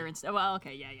Danny- on fire instead. Well,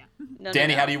 okay, yeah. No,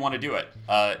 Danny, no, how do you want to do it?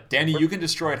 Danny, you can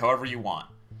destroy it however you want.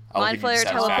 I'll Mind give you the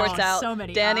Flayer teleports satisfaction. Oh, out. so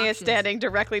many Danny is options. standing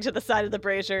directly to the side of the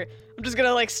brazier. I'm just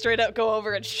gonna like straight up go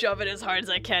over and shove it as hard as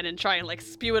I can and try and like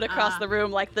spew it across the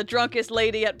room like the drunkest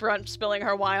lady at brunch spilling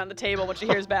her wine on the table when she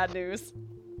hears bad news.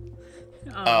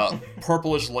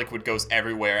 Purplish liquid goes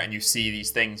everywhere, and you see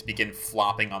these things begin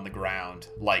flopping on the ground,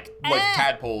 like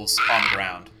tadpoles on the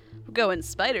ground. We're going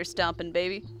spider stomping,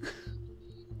 baby.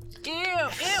 Ew.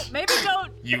 Maybe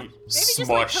don't. You Maybe just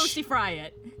like smush, toasty fry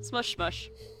it. Smush, smush.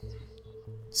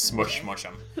 smush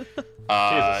them.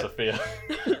 Jesus, Sophia.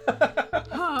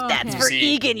 Oh, That's okay. for see,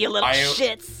 Egan, you little I-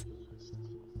 shits.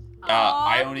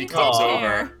 Ione you comes don't over.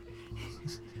 care.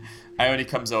 Ione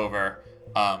comes over.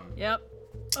 Yep.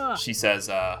 Ugh. She says,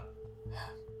 "I'm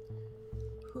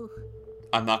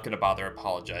not gonna bother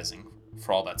apologizing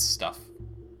for all that stuff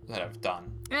that I've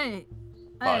done, Hey.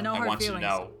 but No I hard want feelings. you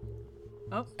to know.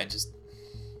 Oh.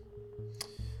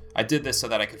 I did this so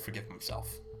that I could forgive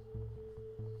myself.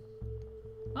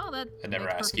 Well, that I never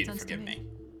makes asked you perfect to sense forgive me.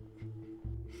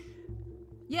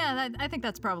 Yeah, I think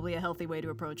that's probably a healthy way to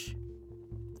approach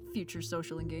future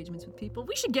social engagements with people.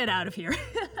 We should get out of here.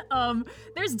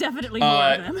 There's definitely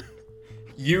more of them.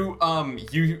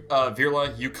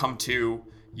 Virla, you come to,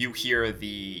 you hear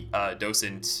the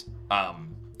docent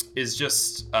is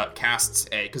just casts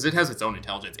a, because it has its own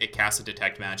intelligence, it casts a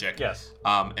detect magic. Yes.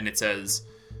 And it says,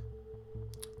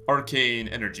 arcane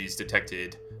energies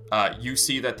detected. You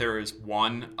see that there is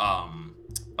one,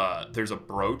 there's a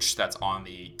brooch that's on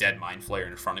the dead mind flayer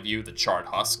in front of you, the charred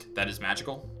husk, that is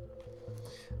magical.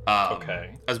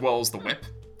 Okay. As well as the whip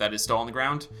that is still on the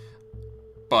ground.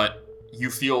 But you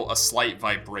feel a slight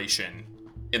vibration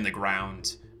in the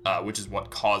ground, which is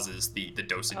what causes the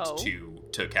docent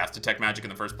to cast detect magic in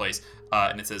the first place.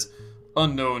 And it says,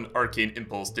 unknown arcane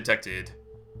impulse detected.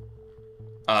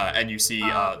 And you see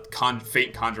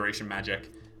faint conjuration magic.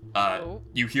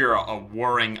 You hear a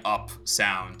whirring up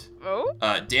sound.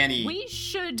 Danny. We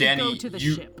should Danny, go to the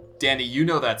ship. Danny, you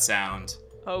know that sound.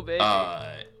 Oh, baby.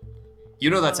 You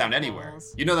know that sound Oh, anywhere.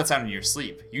 balls. You know that sound in your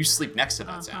sleep. You sleep next to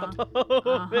that sound.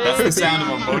 Uh-huh. That's the sound of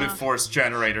a motive force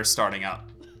generator starting up.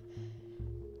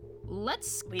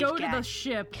 Let's We've go to the got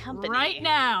ship company. right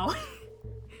now.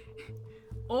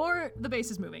 Or the base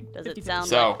is moving. Does it 50-50. sound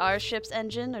So- like our ship's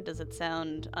engine, or does it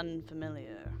sound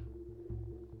unfamiliar?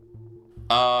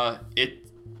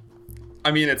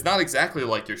 It's not exactly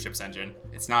like your ship's engine.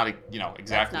 It's not,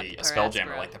 exactly the a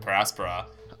spelljammer Paraspora. like the Paraspora.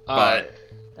 But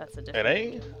That's a It different.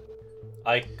 ain't.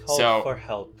 I called So- for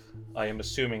help. I am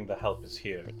assuming the help is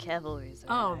here. The cavalry's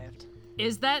Oh. arrived.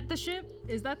 Is that the ship?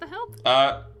 Is that the help?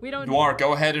 We don't. Noir,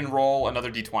 go ahead and roll another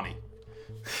d20.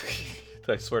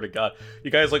 I swear to God, you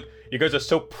guys are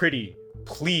so pretty.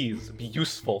 Please be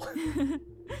useful.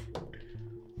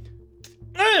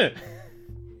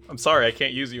 I'm sorry, I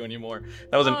can't use you anymore.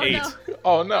 That was an 8. No.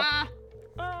 Oh no.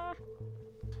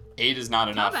 8 is not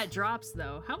enough. Combat drops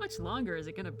though. How much longer is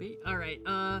it gonna be? All right.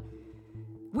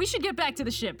 We should get back to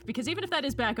the ship because even if that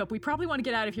is backup, we probably want to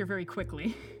get out of here very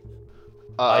quickly.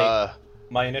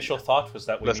 My initial thought was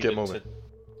that we Let's get needed moving.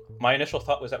 My initial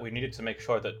thought was that we needed to make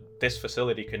sure that this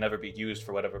facility could never be used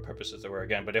for whatever purposes there were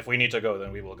again. But if we need to go,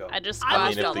 then we will go. I just I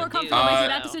would squashed feel all more the comfortable making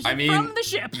that dudes. decision from the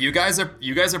ship.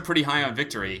 You guys are pretty high on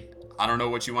victory. I don't know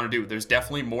what you want to do. There's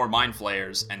definitely more mind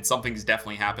flayers, and something's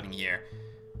definitely happening here.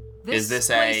 This this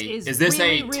place is this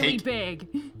really, a really take- big?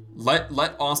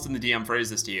 Let Austin the DM phrase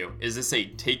this to you. Is this a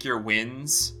take your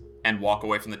wins and walk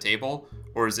away from the table,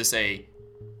 or is this a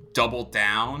double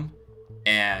down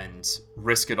and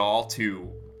risk it all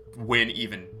to win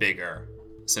even bigger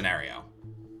scenario?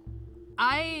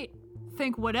 I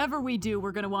think whatever we do,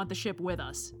 we're gonna want the ship with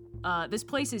us. This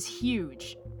place is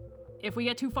huge. If we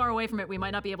get too far away from it, we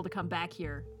might not be able to come back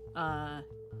here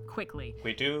quickly.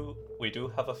 We do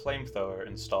have a flamethrower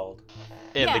installed.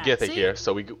 And Yeah, the Gith are see? here,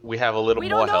 so we have a little We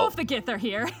more don't know help. if the Gith are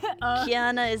here.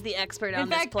 Kiana is the expert on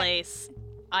this fact- place.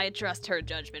 I trust her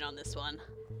judgment on this one.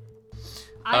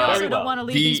 I also Very don't well. want to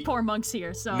leave The- these poor monks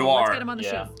here, so Noir, let's get them on the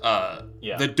yeah. ship.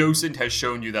 Yeah. The docent has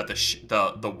shown you that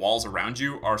the walls around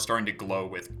you are starting to glow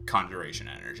with conjuration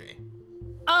energy.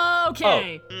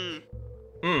 Okay.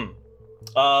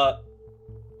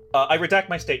 I redact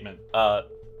my statement.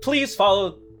 Please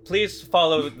follow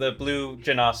the blue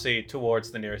genasi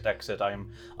towards the nearest exit.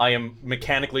 I am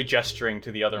mechanically gesturing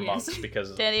to the other Yes. monks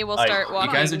because Danny will start You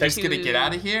walking. guys are just to- gonna get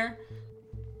out of here?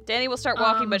 Danny will start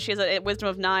walking, but she has a wisdom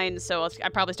of 9, so I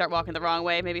probably start walking the wrong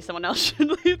way. Maybe someone else should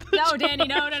lead the No, charge. Danny,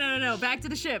 no. Back to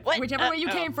the ship. What? Whichever way you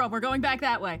Oh. came from, we're going back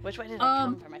that way. Which way did I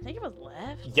come from? I think it was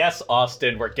left. yes,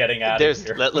 Austin, we're getting out There's of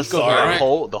here. let's I'm go through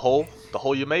sorry. the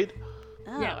hole you made.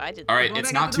 Oh, Yeah. I did. All right, Going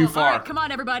it's back out not the too door. All far. right, come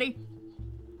on, everybody.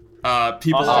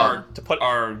 People Also,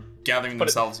 are gathering put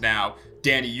it- themselves now.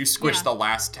 Danny, you squish Yeah. the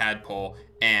last tadpole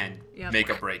and Yep. make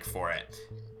a break for it.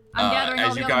 I'm gathering all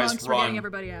as the you other guys monks. We're getting run,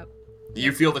 everybody out.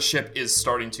 you feel the ship is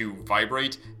starting to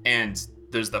vibrate, and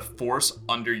there's the force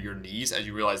under your knees as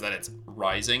you realize that it's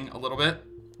rising a little bit.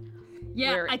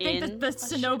 Yeah, We're I think in that the a ship.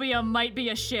 Cenobia might be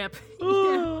a ship.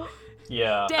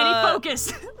 Yeah. Danny,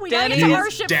 focus. We gotta Danny- get to You our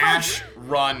ship dash, first.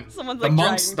 run. Someone's, the like,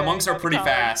 monks, dragging the monks Danny are by the pretty collar.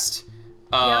 fast.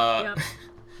 Yep.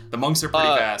 The monks are pretty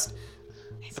fast.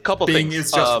 A couple Bing things.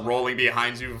 is just rolling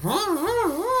behind you.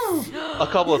 A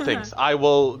couple of things. I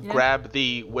will grab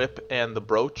the whip and the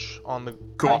brooch on the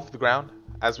off the ground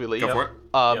as we leave. Go for it.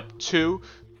 Yep. 2,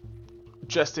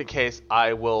 just in case,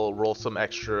 I will roll some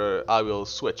extra. I will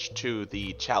switch to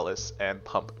the chalice and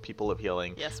pump people of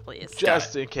healing, Yes, please.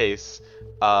 just in case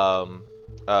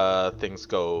things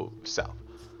go south.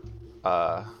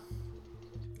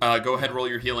 Go ahead, roll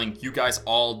your healing. You guys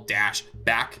all dash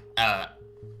back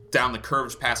down the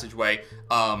curved passageway,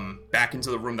 back into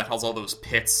the room that has all those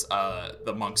pits.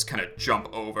 The monks kind of jump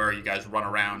over. You guys run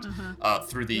around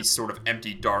through the sort of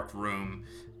empty, dark room,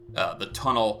 the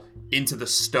tunnel into the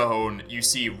stone. You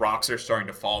see rocks are starting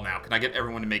to fall now. Can I get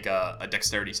everyone to make a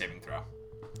dexterity saving throw?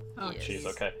 Oh, Jeez,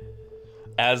 okay.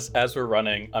 As we're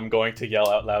running, I'm going to yell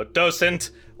out loud, "Docent,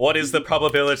 what is the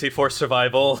probability for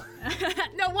survival?"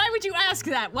 No, why would you ask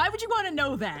that? Why would you want to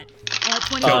know that?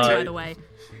 21, by the way.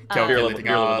 Calculating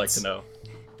Virla would like odds. to know.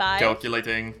 5.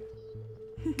 Calculating.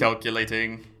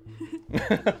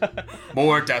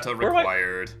 More data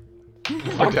required.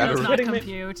 Does not kidding me?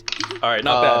 compute. All right,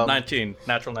 not bad. 19,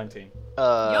 natural 19.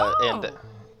 And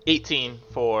 18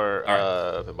 for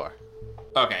Vimbar.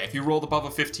 Okay, if you rolled above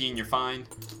a 15, you're fine.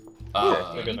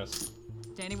 My goodness.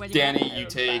 Danny, what'd you Danny, get? you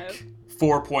take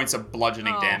 4 points of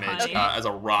bludgeoning Oh, damage honey. as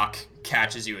a rock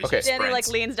catches you as Okay. you sprint. Danny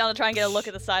leans down to try and get a look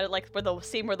at the side of where the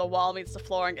seam where the wall meets the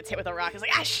floor and gets hit with a rock. He's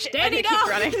like, ah shit! Danny, and he keeps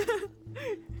running.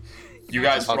 You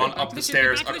guys Okay. run Back up to the the ship,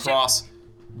 stairs, back to the ship. across,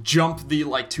 jump the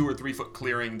 2 or 3 foot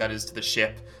clearing that is to the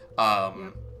ship.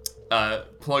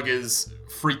 Plug is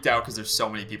freaked out because there's so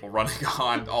many people running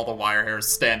on. All the wire hairs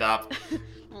stand up.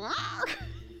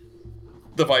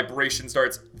 The vibration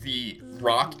starts. The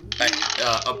rock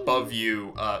above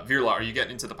you, Virla, are you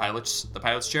getting into the pilot's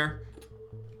chair?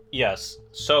 Yes.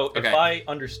 So, if Okay. I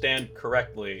understand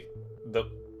correctly,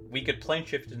 we could plane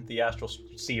shift into the astral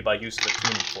sea by use of a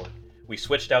tuning fork. We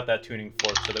switched out that tuning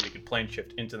fork so that we could plane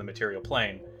shift into the material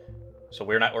plane. So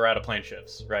we're out of plane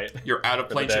shifts, right? You're out of For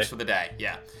the plane day. shifts for the day.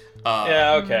 Yeah.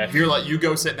 Yeah. Okay. Virla, you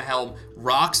go sit in the helm.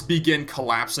 Rocks begin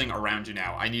collapsing around you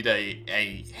now. I need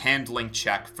a handling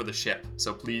check for the ship.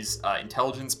 So please,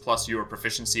 intelligence plus your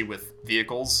proficiency with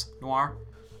vehicles, Noir.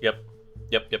 Yep.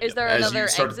 Is there As another you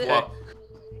start to exit? pull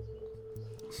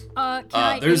up, Can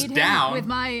I there's aid down. him with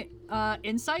my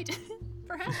insight,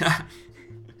 perhaps? I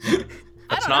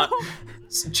That's don't not. know.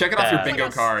 check it off your Bad. bingo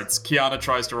Like a- cards. Kiana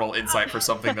tries to roll insight for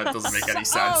something that doesn't make any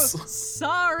sense. Oh,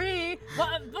 sorry.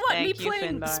 What me Thank you,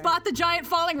 playing Finbar. Spot the Giant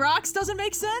Falling Rocks doesn't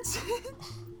make sense?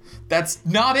 That's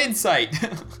not insight.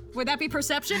 Would that be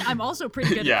perception? I'm also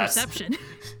pretty good Yes. at perception.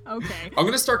 Okay. I'm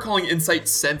gonna start calling insight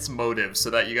sense motive so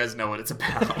that you guys know what it's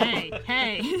about. Hey.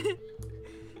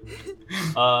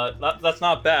 That's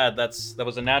not bad. That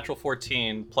was a natural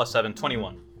 14 plus 7,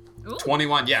 21.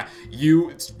 21, yeah.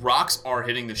 Rocks are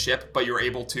hitting the ship, but you're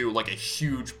able to, a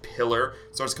huge pillar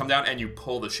starts to come down and you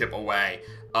pull the ship away.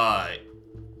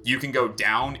 You can go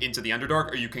down into the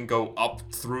Underdark or you can go up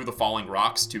through the falling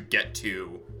rocks to get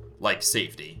to,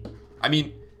 safety. I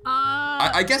mean,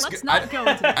 I guess let's not go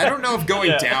into that. I don't know if going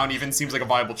Yeah. down even seems like a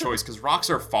viable choice because rocks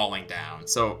are falling down.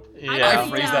 So I Yeah.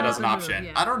 phrase that as an Yeah. option.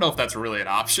 Yeah. I don't know if that's really an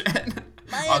option.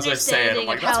 My As I say it, I'm understanding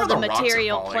like, of that's how where the the rocks are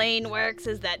material falling. plane works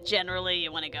is that generally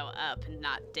you want to go up and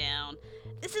not down.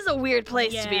 This is a weird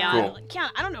place to be Yeah. on. Cool. Kiana,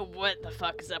 I don't know what the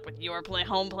fuck is up with your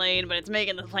home plane, but it's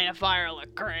making the plane of fire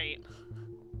look great.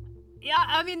 Yeah,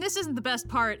 I mean, this isn't the best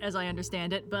part, as I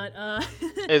understand it, but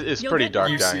It's you'll pretty get dark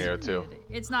more. down here too.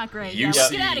 It's not great. You Yeah, let's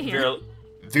see get out of here.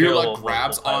 Virla will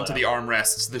grabs pilot onto the out.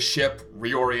 armrests. The ship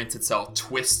reorients itself,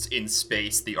 twists in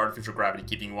space, the artificial gravity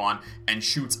keeping you on, and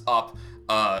shoots up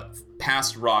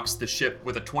past rocks. The ship,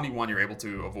 with a 21, you're able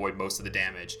to avoid most of the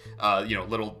damage.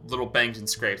 Little bangs and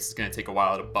scrapes. It's going to take a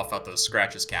while to buff out those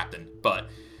scratches, Captain. But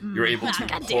you're able to God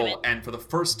damn it. pull, and for the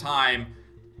first time,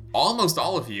 almost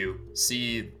all of you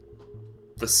see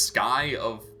the sky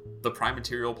of the prime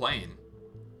material plane.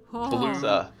 Blue, It's,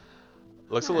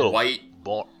 looks a little white,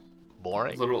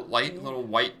 boring. little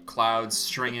white clouds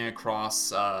stringing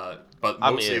across, but I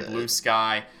mostly mean, a blue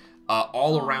sky.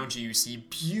 All around you see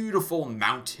beautiful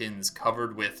mountains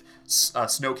covered with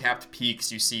snow-capped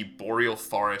peaks. You see boreal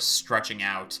forests stretching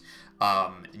out,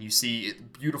 and you see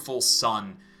beautiful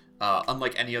sun,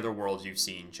 unlike any other world you've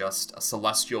seen. Just a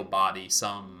celestial body,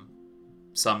 some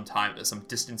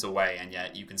distance away, and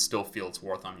yet you can still feel its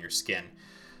warmth on your skin.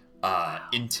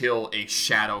 Until a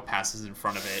shadow passes in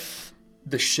front of it.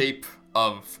 The shape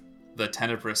of the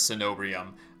Tenebrous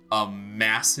Cenobrium, a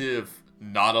massive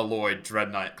Nautiloid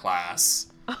Dreadnought class.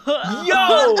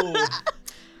 Yo!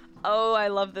 Oh, I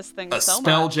love this thing A so much.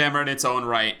 spelljammer in its own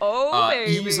right. Oh,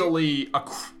 baby.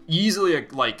 Easily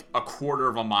a quarter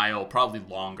of a mile, probably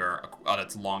longer at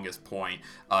its longest point.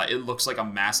 It looks like a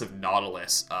massive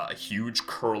nautilus, a huge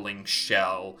curling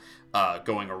shell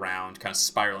going around, kind of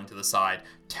spiraling to the side.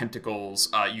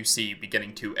 Tentacles you see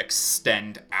beginning to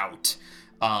extend out.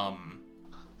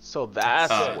 So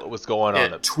that's what was going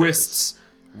on. It twists,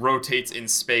 rotates in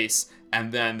space,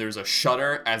 and then there's a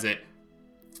shudder as it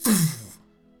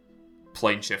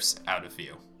plane shifts out of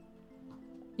view.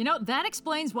 You know, that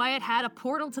explains why it had a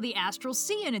portal to the Astral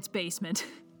Sea in its basement.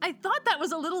 I thought that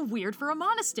was a little weird for a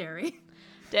monastery.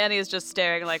 Danny is just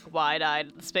staring like wide-eyed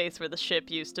at the space where the ship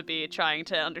used to be, trying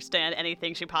to understand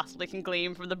anything she possibly can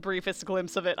glean from the briefest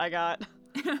glimpse of it I got.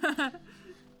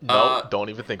 No, don't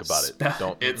even think about it.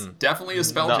 Don't. It's definitely a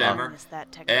spelljammer. Is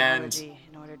that technology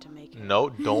in order to make it? No,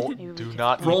 Maybe don't. we Do could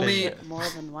not Roll even me- more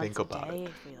than once think a about day it.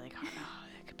 if we like, oh no,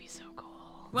 that could be so cool.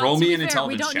 Well, Roll to me be an fair,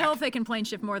 intelligence we don't know check. if they can plane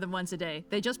shift more than once a day.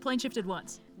 They just plane shifted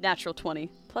once. Natural 20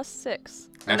 plus 6.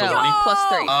 Natural no, 20?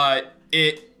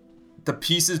 plus 3. The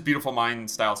pieces Beautiful Mind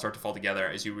style start to fall together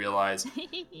as you realize,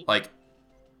 like,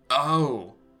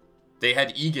 oh, they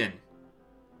had Egan,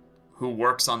 who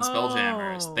works on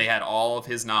Spelljammers. Oh. They had all of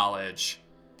his knowledge,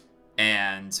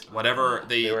 and whatever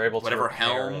They were able to whatever repair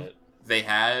helm it. they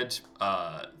had,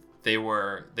 they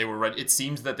were ready. It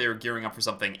seems that they were gearing up for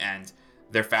something, and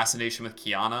their fascination with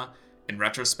Kiana, in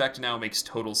retrospect, now makes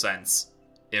total sense.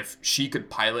 If she could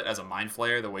pilot as a mind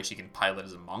flayer the way she can pilot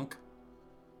as a monk.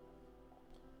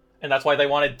 And that's why they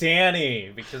wanted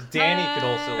Danny, because Danny could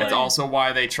also, like... It's also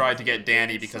why they tried to get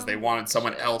Danny, because they wanted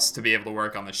someone else to be able to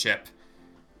work on the ship.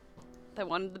 They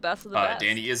wanted the best of the best.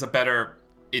 Danny is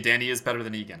better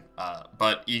than Egan,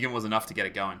 but Egan was enough to get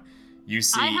it going. You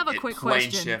see, I have a it quick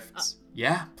plane question. shifts.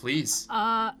 Yeah, please.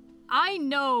 I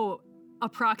know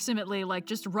approximately, like,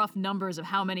 just rough numbers of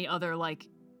how many other, like,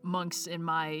 monks in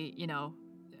my, you know,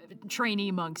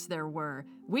 trainee monks there were.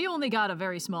 We only got a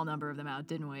very small number of them out,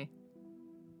 didn't we?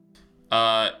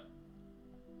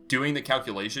 Doing the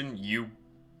calculation, you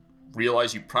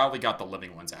realize you probably got the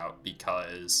living ones out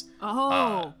because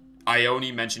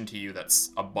Ione mentioned to you that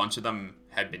a bunch of them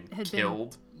had been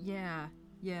killed. Yeah.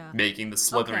 Making the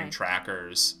slithering Okay.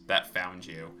 trackers that found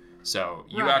you. So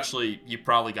you Right. you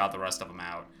probably got the rest of them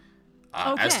out.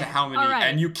 As to Okay, how many, alright.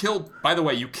 and you killed, by the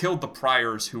way, you killed the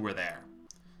priors who were there.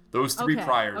 Those three Okay,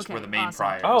 priors okay, were the main awesome.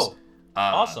 priors. Oh,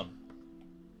 awesome.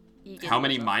 Egan How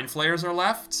many was mind flayers are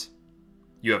left?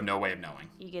 You have no way of knowing.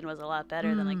 Egan was a lot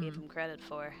better than I gave him credit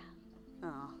for.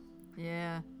 Oh.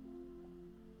 Yeah.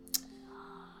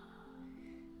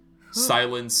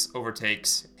 Silence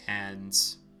overtakes, and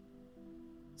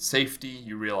safety,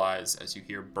 you realize as you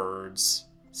hear birds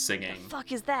singing.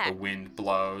 Fuck is The that? wind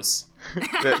blows.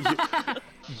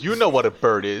 You know what a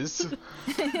bird is.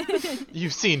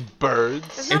 You've seen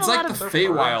birds. Not It's a like lot the of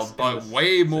Feywild, but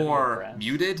way more grass.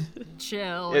 muted.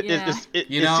 Chill. It yeah.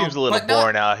 You know, seems a little but not-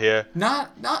 boring out here.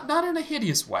 Not in a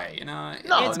hideous way, you know.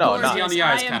 No, it's no, easy no. on the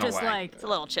I eyes am kind of just way. like, It's a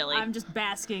little chilly. I'm just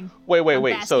basking. Wait. I'm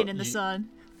So basking in the sun.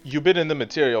 you've been in the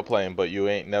material plane, but you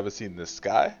ain't never seen the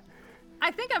sky?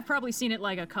 I think I've probably seen it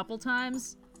like a couple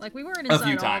times. Like we weren't A inside few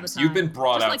all the times. time. You've been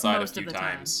brought Just, like, outside a most few of the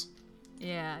time. times.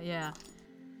 Yeah.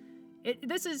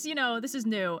 This is, you know, this is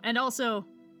new and also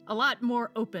a lot more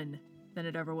open than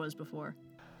it ever was before.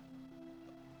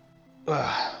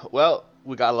 Well,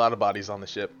 we got a lot of bodies on the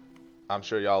ship. I'm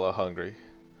sure y'all are hungry.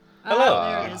 Hello.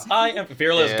 There it is. I am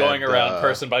Virla's And, going around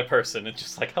person by person. It's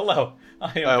just like, hello.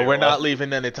 I am We're Virla. not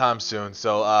leaving anytime soon,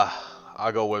 so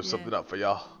I'll go whip something up for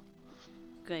y'all.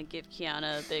 Gonna give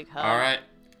Kiana a big hug. All right.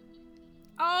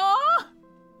 Oh,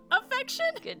 affection.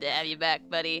 Good to have you back,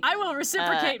 buddy. I will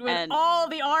reciprocate with and- all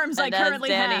the arms I And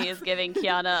currently as Danny have. is giving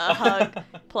Kiana a hug,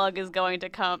 Plug is going to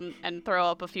come and throw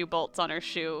up a few bolts on her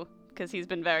shoe because he's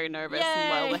been very nervous and Yay.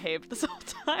 well behaved this whole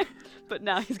time. But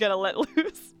now he's gonna let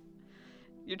loose.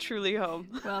 You're truly home.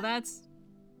 Well, that's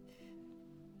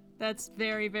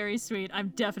very, very sweet. I'm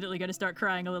definitely gonna start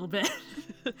crying a little bit.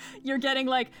 You're getting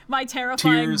like my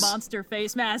terrifying Tears. monster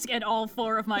face mask and all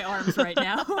 4 of my arms right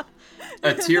now.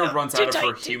 A tear runs out of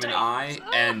her tight, too human tight.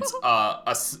 eye, and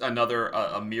another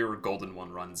a mirror golden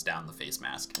one runs down the face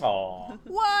mask. Aw.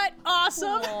 What?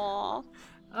 Awesome.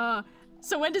 Aww.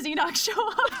 So when does Enoch show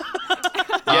up?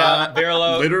 Yeah,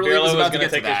 Virla Literally Virla was about to gonna get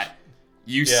to take that.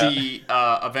 You Yeah. see,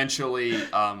 eventually,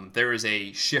 there is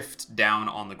a shift down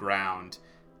on the ground,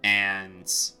 and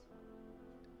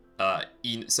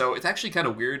so it's actually kind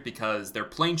of weird because they're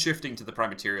plane shifting to the prime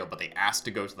material, but they asked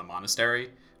to go to the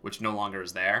monastery, which no longer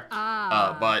is there.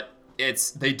 But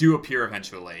they do appear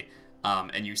eventually,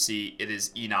 and you see it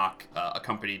is Enoch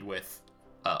accompanied with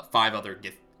 5 other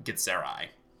Githzerai.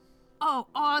 Oh,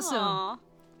 awesome.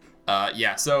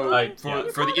 Awesome. So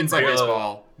for the inside Virla-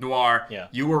 baseball, Noir, Yeah.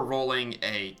 you were rolling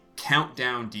a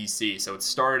countdown DC. So it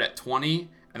started at 20,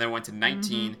 and then went to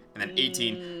 19, and then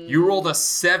 18. You rolled a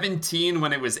 17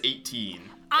 when it was 18.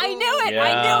 I knew it. Yeah,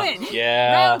 I knew it.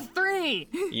 yeah. Round 3.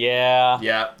 Yeah.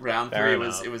 Yeah, round Fair 3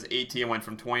 enough. it was 18, went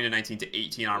from 20 to 19 to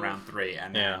 18 on round 3,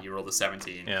 and then Yeah. you rolled a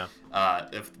 17. Yeah.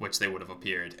 Which they would have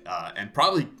appeared, and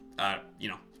probably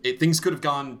things could have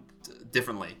gone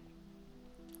differently.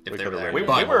 if We they're could've there. ran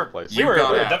But into the place. you we were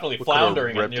got- definitely We could've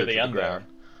floundering ripped near it the to end the there. ground.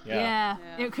 Yeah.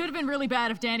 Yeah. It could have been really bad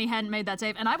if Danny hadn't made that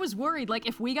save. And I was worried, like,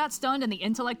 if we got stunned and the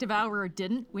intellect devourer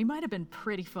didn't, we might have been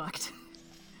pretty fucked.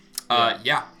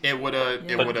 Yeah, it would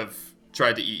have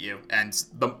tried to eat you. And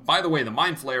by the way, the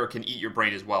mind flayer can eat your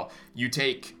brain as well. You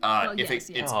take if yes,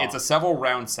 yeah. it's a several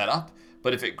round setup,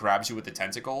 but if it grabs you with the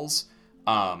tentacles,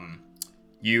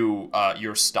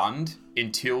 you're stunned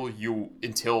until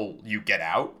you get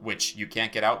out, which you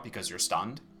can't get out because you're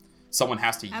stunned. Someone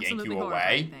has to yank Absolutely you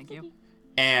horrifying, away. thank you.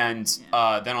 And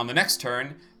then on the next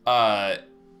turn,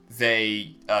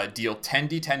 they deal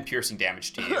 10d10 piercing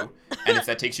damage to you, and if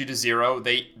that takes you to 0,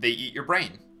 they eat your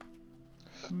brain.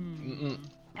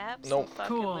 Absolutely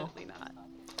Cool. not.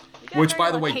 You guys Which, are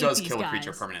by the lucky. way, hate does these kill a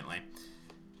creature guys. permanently.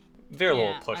 Virla will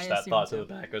Yeah, push I that assume thought so. to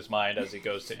the back of his mind as he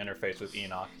goes to interface with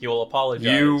Enoch. He will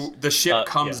apologize. The ship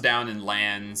comes yeah. down and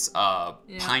lands.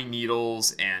 Pine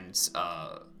needles and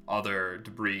other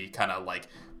debris kind of like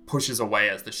pushes away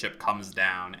as the ship comes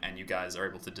down, and you guys are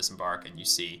able to disembark. And you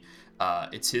see,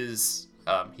 it's his.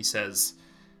 He says,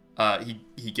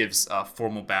 he gives a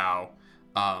formal bow,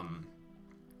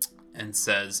 and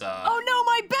says, Oh no,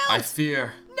 my belt! "I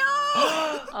fear." No!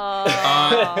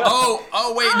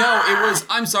 Wait, no, it was,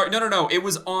 I'm sorry, no, it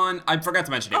was on, I forgot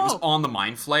to mention, it was on the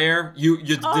Mind Flayer.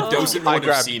 The docent would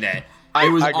have seen it.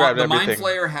 It was I grabbed the Mind everything.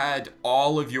 Flayer had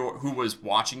all of your, who was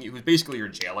watching you, who was basically your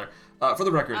jailer. For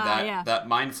the record, yeah. that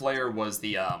Mind Flayer was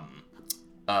the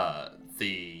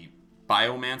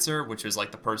Biomancer, which was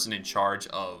like the person in charge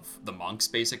of the monks,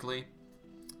 basically.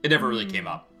 It never really came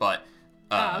up, but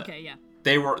Okay, yeah.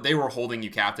 they were holding you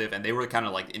captive, and they were kind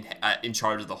of like in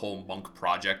charge of the whole monk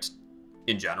project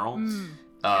in general.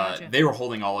 Gotcha. They were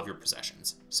holding all of your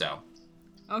possessions, so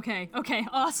Okay,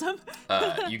 awesome.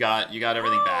 you got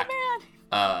everything back.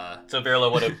 Man. So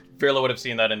Virla would have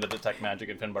seen that in the detect magic,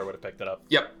 and Finbar would have picked it up.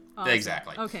 Yep, Awesome.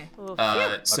 exactly. Okay.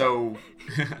 So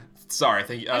sorry,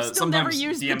 thank you. I've still Sometimes never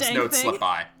used the DM's dang notes thing. slip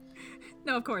by.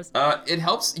 No, of course. It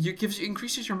helps.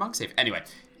 Increases your monk save. Anyway,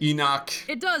 Enoch.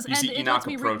 It does, You and see it Enoch lets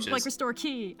me approaches. restore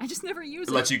key. I just never use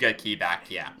It it. lets you get key back.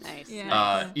 Yeah. Nice.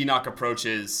 Yeah. Enoch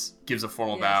approaches, gives a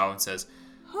formal Yes. bow, and says,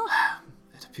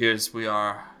 "It appears we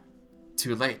are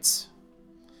too late.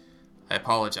 I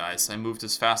apologize. I moved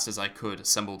as fast as I could,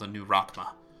 assembled a new Rakma."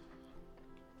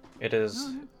 It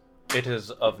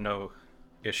is of no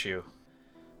issue.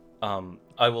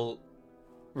 I will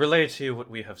relay to you what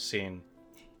we have seen.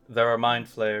 There are mind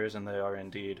flayers, and they are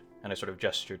indeed, and I sort of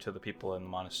gesture to the people in the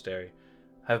monastery,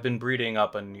 have been breeding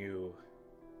up a new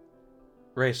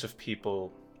race of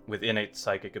people with innate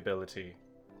psychic ability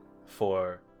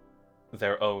for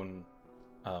their own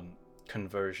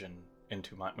conversion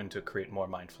into create more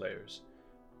mind flayers.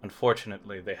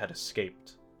 Unfortunately, they had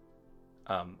escaped.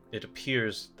 It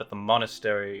appears that the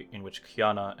monastery in which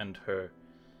Kiana and her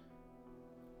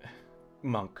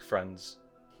monk friends,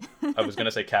 I was going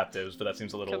to say captives, but that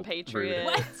seems a little rude.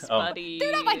 Compatriots, Um, buddies.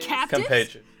 They're not my captives.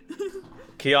 Compatriot.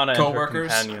 Kiana and her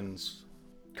Co-workers? companions.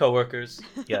 Co-workers,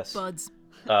 yes. Buds.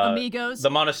 Uh, Amigos. The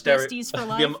monastery. Besties for the-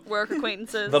 life. Work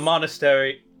acquaintances. the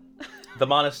monastery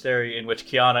in which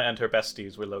Kiana and her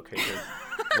besties were located,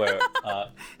 where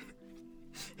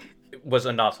it was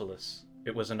a Nautilus.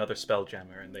 It was another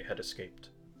spelljammer, and they had escaped.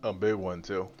 A big one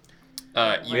too. You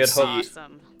had see, hoped-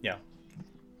 Awesome. Yeah.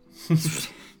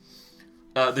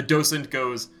 the docent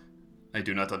goes, "I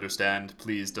do not understand.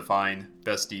 Please define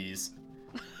besties."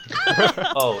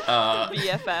 Oh,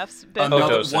 BFFs. Another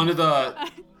docent. one of the.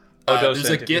 docent, there's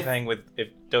a if you gift. hang with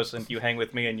docent, you hang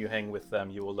with me and you hang with them,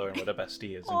 you will learn what a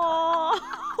bestie is. Aw.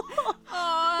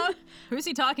 Who's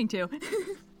he talking to?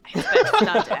 I expect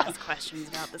not to ask questions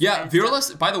about this. Yeah, man's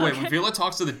Virla. By the way, when Virla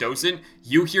talks to the docent,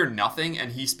 you hear nothing,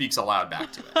 and he speaks aloud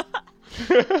back to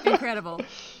it. Incredible.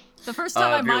 The first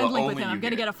time I Virla, mind link with only him, you I'm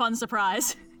gonna hear. get a fun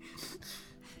surprise.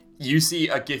 You see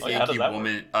a how does Githyanki that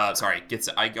woman.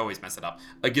 I always mess it up.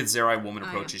 A Githzerai woman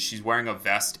approaches. She's wearing a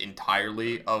vest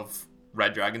entirely of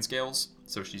red dragon scales,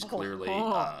 so she's clearly.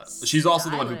 She's also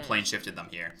the one who stylish. plane shifted them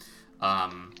here.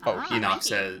 Oh, Enoch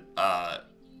says.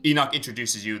 Enoch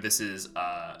introduces you. This is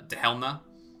Dehelna,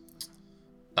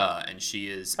 and she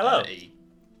is Hello.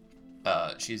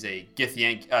 she's a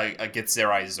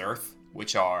Githzerai Zerth,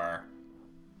 which are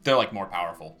they're like more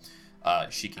powerful.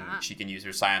 She can use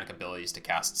her psionic abilities to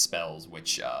cast spells,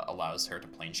 which allows her to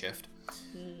plane shift.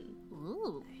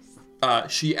 Ooh.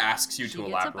 She asks you She to gets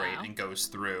a elaborate bow. and goes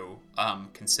through.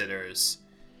 Considers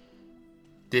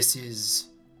this is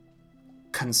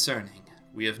concerning.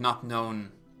 We have not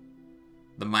known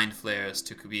the mind flayers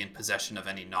to be in possession of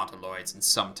any nautiloids in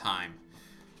some time,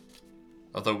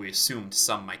 although we assumed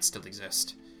some might still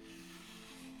exist.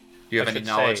 Do you have I any should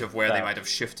knowledge say of where they that- might have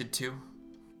shifted to?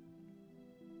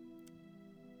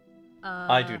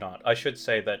 I do not. I should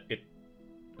say that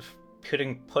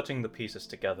putting the pieces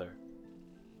together,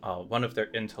 one of their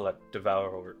intellect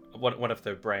devourer, one of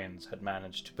their brains had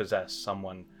managed to possess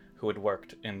someone who had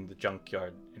worked in the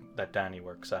junkyard that Danny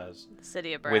works as, The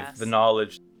city of brass. with the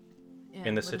knowledge Yeah,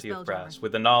 in the with a city of spelljammer. brass,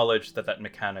 with the knowledge that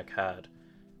mechanic had.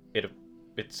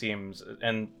 It seems,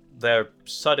 and their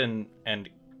sudden and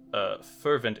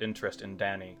fervent interest in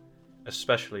Danny,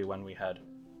 especially when we had,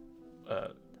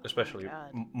 especially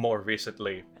God. more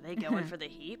recently, Are they going for the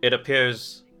heap? it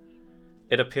appears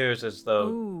as though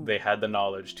Ooh. they had the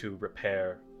knowledge to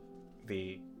repair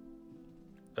the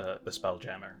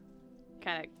spelljammer.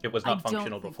 Kind of. It was I not don't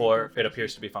functional think they before. go for It the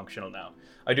appears to be functional now.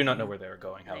 I do not know where they were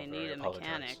going. They However, need I a apologize.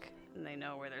 mechanic, and they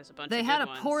know where there's a bunch They of had good a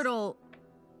ones. portal.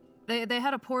 They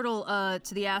had a portal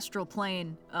to the astral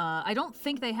plane. I don't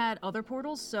think they had other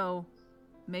portals, so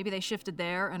maybe they shifted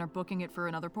there and are booking it for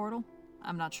another portal.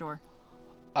 I'm not sure.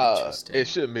 Interesting. It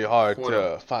shouldn't be hard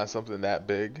Portal. to find something that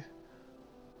big.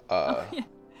 Oh, Yeah, yeah.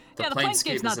 the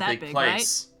planescape's not is a that big big,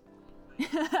 place.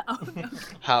 Oh,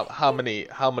 no.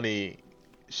 How many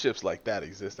ships like that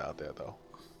exist out there though?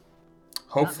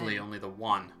 Hopefully many. only the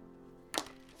one.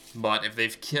 But if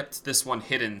they've kept this one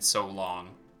hidden so long,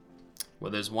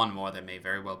 well, there's one more, there may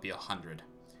very well be 100.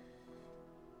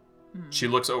 She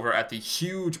looks over at the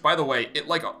huge. By the way,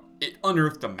 it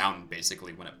unearthed the mountain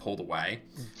basically when it pulled away.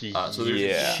 So there's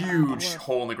a huge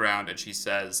hole in the ground, and she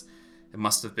says it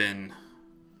must have been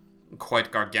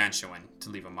quite gargantuan to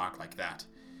leave a mark like that.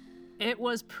 It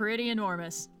was pretty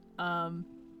enormous. And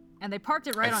they parked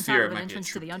it right I on top fear of it an might be a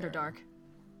entrance to the troop Underdark.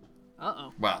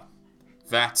 Uh-oh. Well,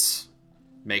 that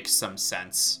makes some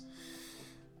sense.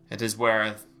 It is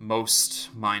where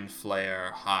most Mind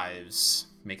Flayer hives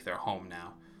make their home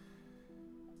now.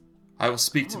 I will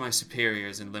speak to my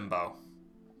superiors in Limbo.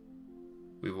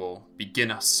 We will begin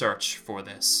a search for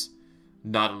this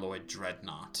Nautiloid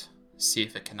dreadnought. See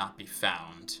if it cannot be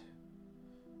found.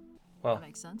 Well, That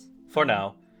makes sense. for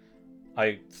now,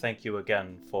 I thank you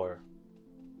again for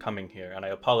coming here, and I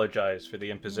apologize for the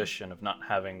imposition of not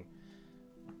having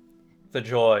the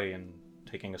joy in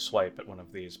taking a swipe at one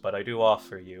of these, but I do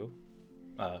offer you,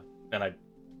 and I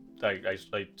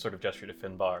sort of gesture to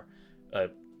Finbar,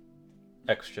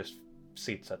 extra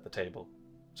seats at the table,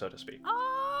 so to speak.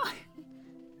 Oh!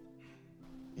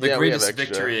 The Yeah, we have greatest extra.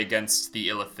 victory against the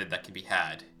Illithid that can be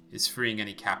had is freeing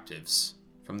any captives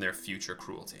from their future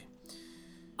cruelty.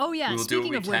 Oh yeah, We will do what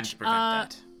speaking we of can which, to prevent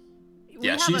that. we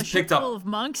Yeah, have she's a ship picked up- full of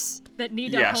monks that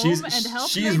need Yeah, a home and she's help.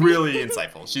 she's maybe? really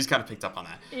insightful. She's kind of picked up on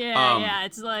that. Yeah,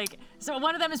 it's like, so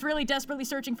one of them is really desperately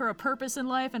searching for a purpose in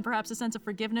life and perhaps a sense of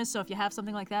forgiveness, so if you have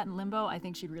something like that in Limbo, I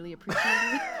think she'd really appreciate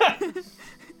it.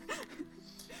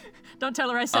 Don't tell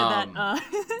her I said that.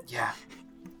 Yeah.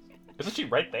 Isn't she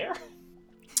right there?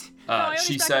 I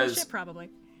She only back on the says. ship, probably.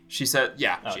 She said,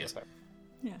 "Yeah, Oh, she yeah, is." fair.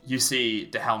 You see,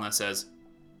 Dehelna says,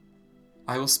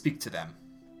 "I will speak to them.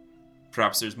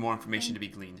 Perhaps there's more information to be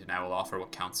gleaned, and I will offer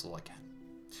what counsel I can."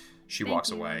 She Thank walks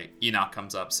you. away. Enoch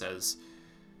comes up, says,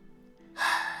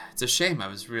 "It's a shame. I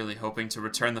was really hoping to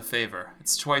return the favor.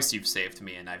 It's twice you've saved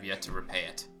me, and I've yet to repay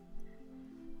it."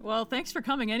 Well, thanks for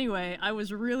coming anyway. I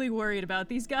was really worried about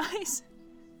these guys.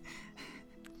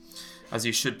 As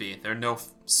you should be. They're no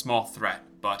small threat,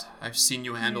 but I've seen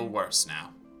you handle worse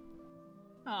now.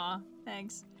 Aw,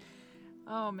 thanks.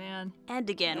 Oh, man. And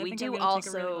again, I we think I'm do gonna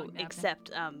take a really also long nap now.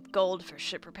 accept gold for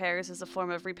ship repairs as a form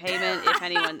of repayment. If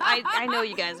anyone, I know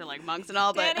you guys are like monks and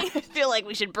all, but Danny. I feel like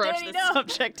we should broach Danny, this no.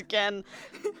 subject again.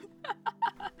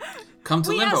 Come to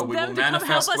We Limbo. asked We them will to come help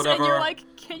manifest us, and whatever you're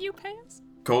like, can you pay us?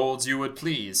 golds you would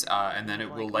please, and then it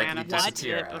will likely manifest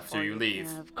disappear it after before you leave.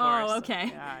 Yeah, of Oh, course. okay.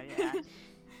 Yeah.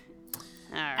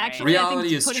 All right. Actually, I think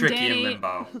Reality is putting tricky Danny- in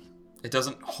Limbo. It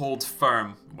doesn't hold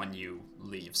firm when you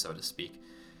leave, so to speak.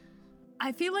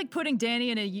 I feel like putting Danny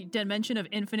in a dimension of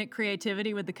infinite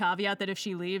creativity with the caveat that if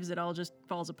she leaves, it all just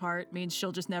falls apart means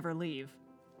she'll just never leave.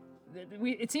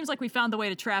 It seems like we found the way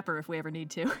to trap her if we ever need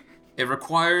to. It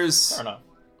requires Fair enough.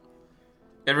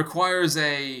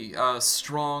 a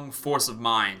strong force of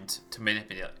mind to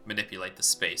manipulate the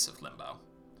space of Limbo.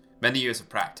 Many years of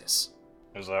practice.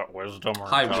 Is that wisdom or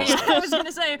High intelligence? wisdom. I was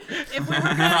gonna say, if we were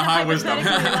gonna High wisdom.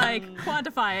 hypothetically, like,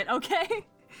 quantify it, okay?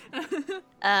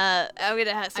 I'm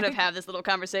gonna sort of have this little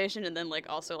conversation and then like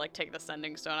also like take the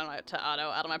sending stone to Otto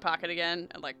out of my pocket again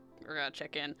and like we're gonna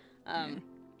check in.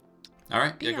 All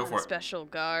right, Be yeah, go on for it. special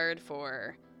guard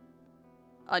for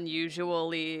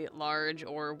unusually large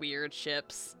or weird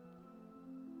ships,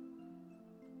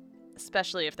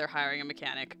 especially if they're hiring a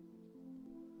mechanic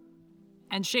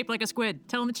And shaped like a squid.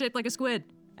 Tell him it's shaped like a squid.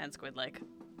 and squid-like.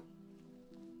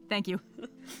 Thank you.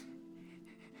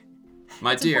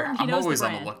 My It's dear, important he I'm knows the always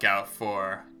on the brand. lookout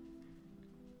for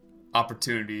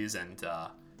opportunities and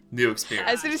new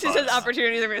experiences. As soon as he says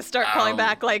opportunities, I'm going to start calling Ow.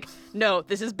 back like, no,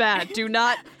 this is bad. Do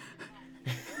not.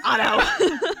 Otto.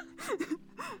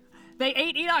 They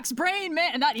ate Enoch's brain,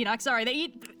 man. Not Enoch, sorry. They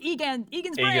eat Egan's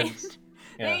brain. Egan's.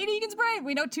 They Yeah. eat Egan's brain.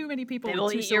 We know too many people They will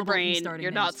with two eat your syllable E brain. starting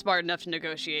You're names. not smart enough to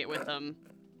negotiate with them.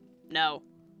 No.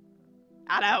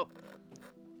 Otto.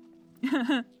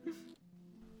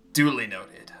 Duly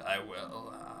noted. I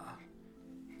will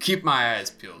keep my eyes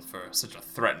peeled for such a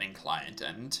threatening client,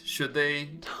 and should they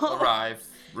arrive,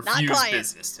 refuse client.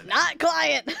 business to them. Not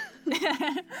client.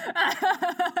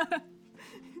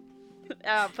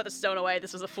 Put the stone away.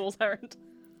 This was a fool's errand.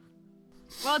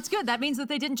 Well, it's good. That means that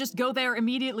they didn't just go there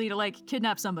immediately to, like,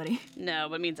 kidnap somebody. No,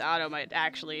 but it means Otto might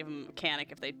actually have a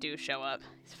mechanic if they do show up.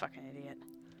 He's a fucking idiot.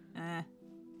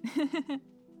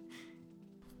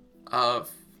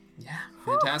 Yeah,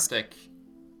 fantastic.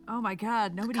 Oh my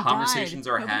god, nobody Conversations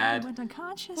died. are Nobody had. went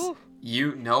unconscious.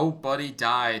 Nobody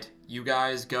died. You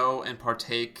guys go and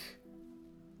partake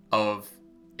of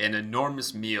an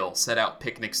enormous meal set out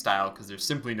picnic style because there's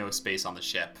simply no space on the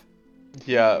ship.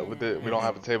 Yeah, we don't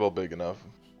have a table big enough.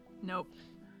 Nope.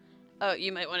 Oh,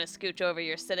 you might want to scooch over.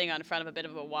 You're sitting on front of a bit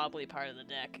of a wobbly part of the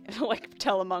deck. Like,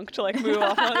 tell a monk to, like, move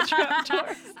off one of the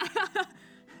trapdoors.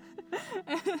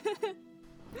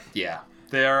 Yeah,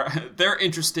 they're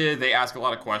interested. They ask a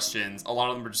lot of questions. A lot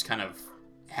of them are just kind of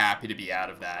happy to be out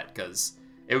of that because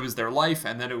it was their life,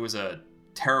 and then it was a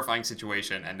terrifying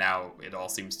situation, and now it all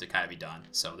seems to kind of be done.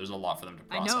 So there's a lot for them to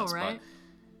I process. know, right?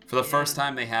 But for the first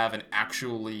time, they have an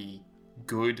actually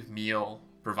good meal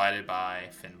provided by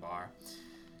Finbar.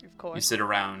 Of You course. sit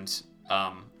around.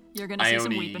 You're gonna see some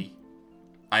weeping.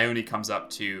 Ione comes up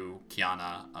to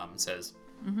Kiana and says,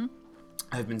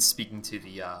 I've been speaking to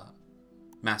the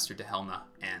Master de Helna,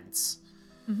 and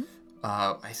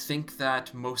I think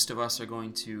that most of us are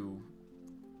going to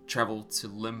travel to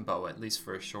Limbo, at least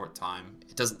for a short time.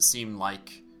 It doesn't seem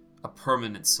like a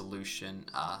permanent solution,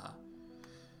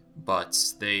 but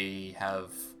they have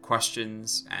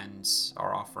questions and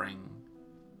are offering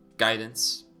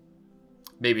guidance.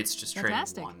 Maybe it's just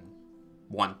Fantastic. trading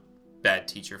one bad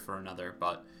teacher for another,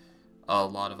 but a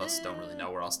lot of us don't really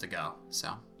know where else to go,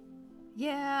 so...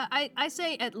 Yeah, I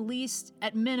say at least,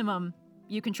 at minimum,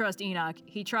 you can trust Enoch.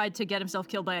 He tried to get himself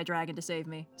killed by a dragon to save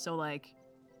me, so, like,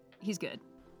 he's good.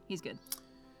 He's good.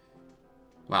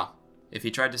 Well, if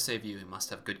he tried to save you, he must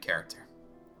have good character.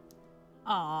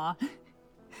 Aw.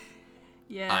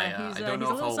 Yeah, he's I don't a know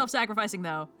if little I'll- self-sacrificing,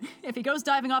 though. If he goes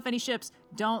diving off any ships,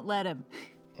 don't let him.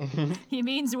 He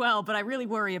means well, but I really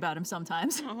worry about him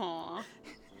sometimes. Aww.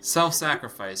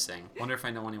 Self-sacrificing. Wonder if I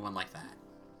know anyone like that.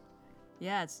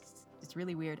 Yeah, it's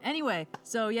really weird. Anyway,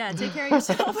 so yeah, take care of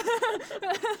yourself.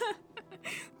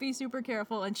 Be super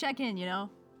careful and check in, you know?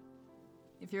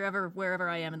 If you're ever wherever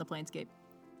I am in the Planescape.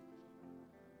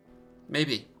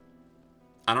 Maybe.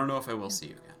 I don't know if I will see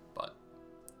you again, but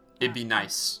it'd be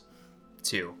nice,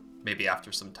 too. Maybe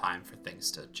after some time for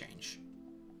things to change.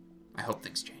 I hope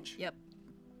things change. Yep.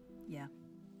 Yeah.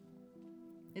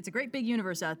 It's a great big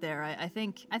universe out there. I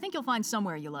think you'll find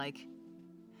somewhere you like.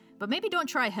 But maybe don't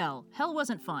try Hell. Hell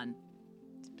wasn't fun.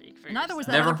 Speak for Neither was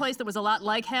that yourself. other place that was a lot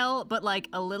like Hell, but like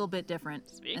a little bit different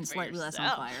Speak and for slightly less on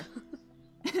yourself.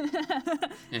 fire.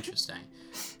 Interesting.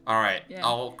 Alright, Yeah.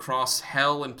 I'll cross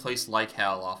Hell and place like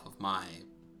Hell off of my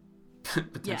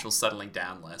potential settling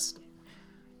down list.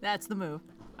 That's the move.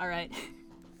 All right.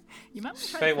 You might want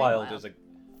to try Feywild is a Feywild's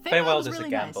Feywild is really a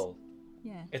gamble.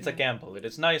 Nice. Yeah. It's a gamble. It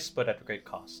is nice, but at a great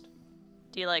cost.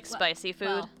 Do you like spicy food?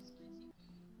 well.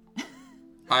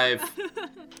 I've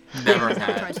never Try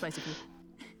had... spicy food.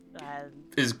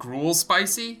 Is gruel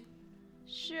spicy?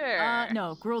 Sure.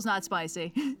 No, gruel's not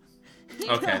spicy.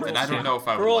 Okay, then I don't know if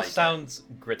I would Gruel like it. sounds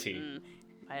gritty.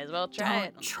 Might as well try Don't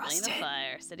it. On trust Plane it. of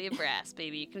Fire, City of Brass,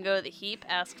 baby. You can go to the Heap,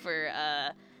 ask for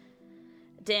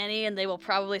Danny, and they will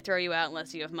probably throw you out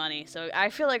unless you have money. So I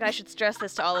feel like I should stress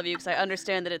this to all of you because I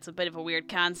understand that it's a bit of a weird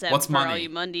concept What's for all money? you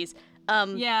Mundies.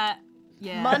 Yeah.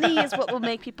 Money is what will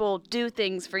make people do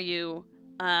things for you.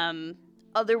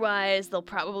 Otherwise, they'll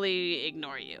probably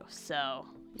ignore you. So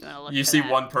you want to look. You for see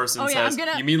that. one person Oh, yeah, says, I'm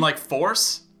gonna- you mean like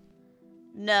force?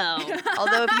 No.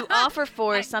 Although if you offer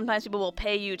force, sometimes people will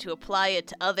pay you to apply it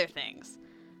to other things.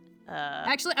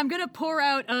 Actually, I'm gonna pour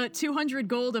out 200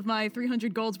 gold of my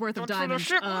 300 gold's worth of diamonds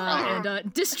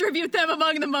and distribute them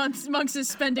among the monks'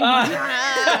 spending money.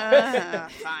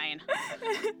 Fine.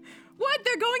 What?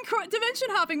 They're going dimension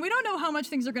hopping. We don't know how much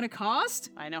things are gonna cost.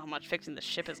 I know how much fixing the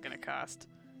ship is going to cost.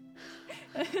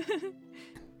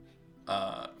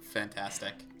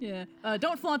 Fantastic. Yeah.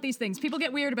 Don't flaunt these things. People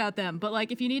get weird about them. But,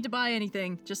 like, if you need to buy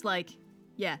anything, just, like,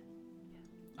 yeah.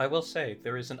 I will say,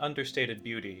 there is an understated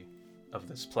beauty of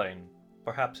this plane.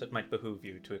 Perhaps it might behoove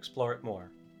you to explore it more,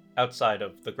 outside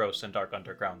of the gross and dark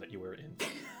underground that you were in.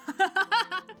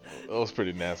 It was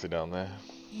pretty nasty down there.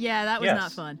 Yeah, that was Yes.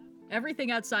 not fun.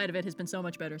 Everything outside of it has been so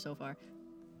much better so far.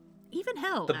 Even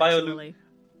hell, The actually.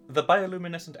 The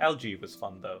bioluminescent algae was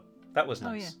fun, though. That was Oh,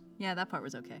 yeah. nice. Yeah, that part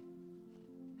was okay.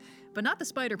 But not the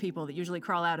spider people that usually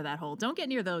crawl out of that hole. Don't get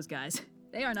near those guys.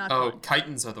 They are not Oh, fun.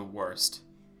 chitons are the worst.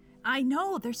 I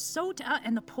know, they're so...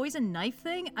 and the poison knife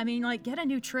thing? I mean, like, get a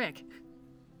new trick.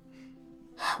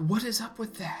 What is up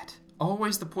with that?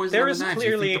 Always the poison There on is the knives. You'd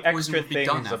clearly think the poison extra would be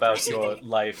done things after about a your single-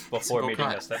 life before single meeting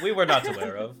cut. us that we were not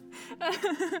aware of.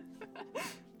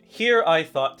 Here I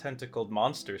thought tentacled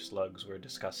monster slugs were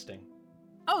disgusting.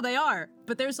 Oh, they are.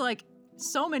 But there's, like,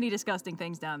 so many disgusting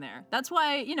things down there. That's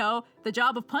why, you know, the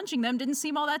job of punching them didn't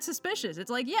seem all that suspicious.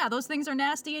 It's like, yeah, those things are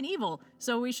nasty and evil,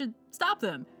 so we should stop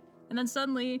them. And then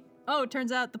suddenly, oh, it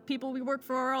turns out the people we work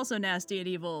for are also nasty and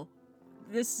evil.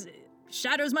 This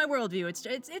shatters my worldview.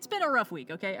 It's been a rough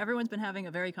week, okay? Everyone's been having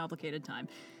a very complicated time.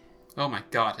 Oh my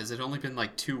god, has it only been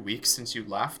like 2 weeks since you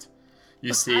left?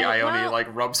 You see, well- Ione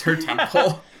like rubs her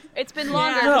temple. It's been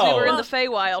longer Yeah. because we No. were in the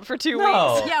Feywild for 2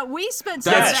 No. weeks. Yeah, we spent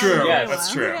That's some time true, in yes, Iowa.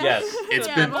 that's true. Yeah. Yes. It's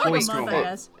Yeah, been more like a close to month, a I month.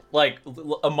 guess. Like,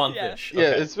 a month-ish. Yeah,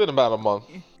 Okay. it's been about a month.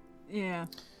 Yeah.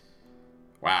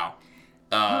 Wow.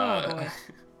 Oh, boy.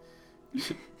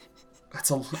 It's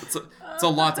a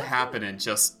lot to happen in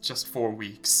just 4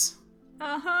 weeks.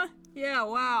 Uh-huh. Yeah,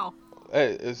 wow.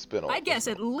 Hey, it's been. I guess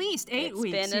at least 8 It's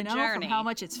weeks, been a you know, journey. from how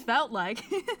much it's felt like.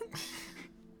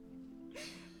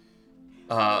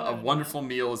 A wonderful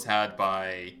meal is had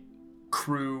by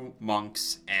crew,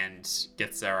 monks, and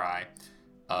Githzerai.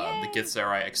 The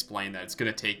Githzerai explain that it's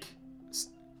going to take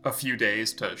a few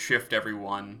days to shift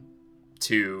everyone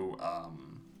to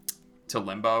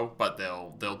Limbo, but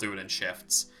they'll do it in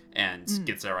shifts, and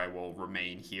Githzerai will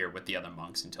remain here with the other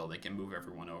monks until they can move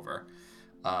everyone over.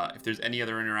 If there's any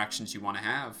other interactions you want to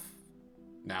have,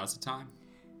 now's the time.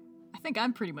 I think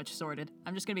I'm pretty much sorted.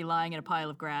 I'm just gonna be lying in a pile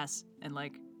of grass and,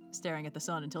 like, staring at the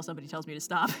sun until somebody tells me to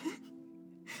stop.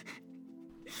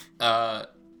 Yeah.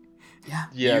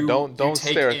 Yeah, you don't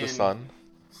take stare at the in- sun.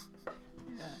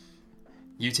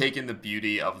 You take in the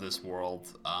beauty of this world.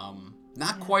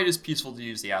 Not quite as peaceful to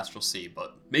use the Astral Sea,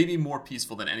 but maybe more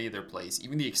peaceful than any other place.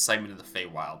 Even the excitement of the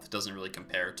Feywild doesn't really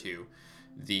compare to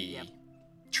the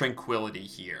tranquility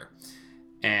here.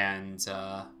 And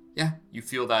yeah, you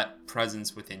feel that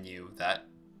presence within you, that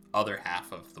other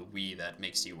half of the we that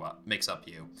makes up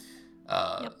you.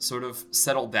 Sort of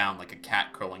settle down like a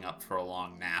cat curling up for a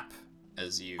long nap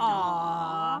as you.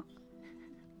 Aww.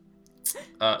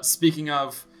 Speaking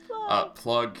of,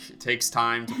 Plug takes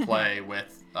time to play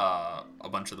with a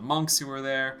bunch of the monks who are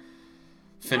there.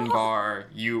 Finbar,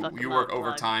 you Fuck 'em work up, Plug.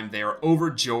 overtime. They are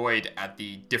overjoyed at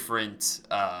the different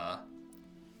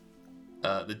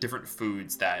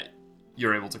foods that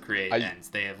you're able to create, and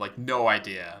they have like no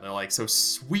idea. They're like, so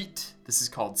sweet. This is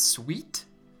called sweet.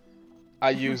 I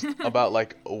used about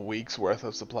like a week's worth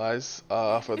of supplies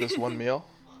for this one meal.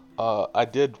 I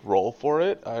did roll for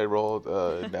it. I rolled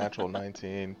a natural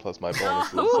 19 plus my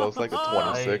bonuses, so it's like a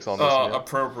 26 on this meal.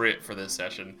 Appropriate for this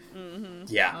session. Mm-hmm.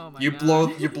 Yeah, Oh my you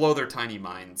God. blow their tiny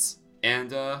minds.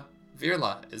 And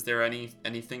Virla, is there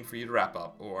anything for you to wrap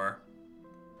up, or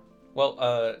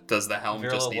Well, does the helm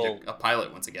just Virla need will- a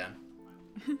pilot once again?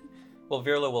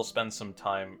 Virla will spend some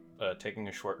time taking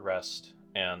a short rest,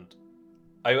 and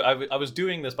I was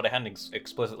doing this, but I hadn't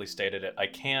explicitly stated it. I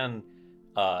can,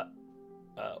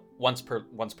 once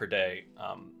per day,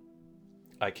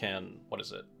 I can,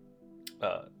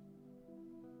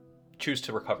 choose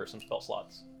to recover some spell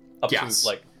slots. Yes.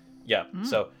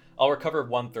 So I'll recover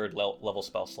 1/3 level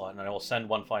spell slot, and I will send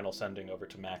one final sending over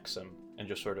to Maxim and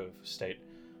just sort of state,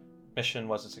 mission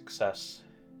was a success.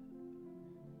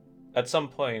 At some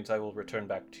point, I will return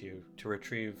back to you to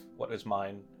retrieve what is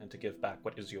mine and to give back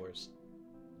what is yours.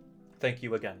 Thank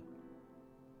you again.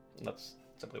 And that's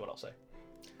simply what I'll say.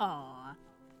 Aww.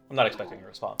 I'm not expecting a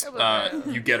response.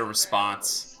 You get a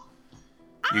response.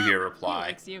 You hear a reply.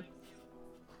 Likes you.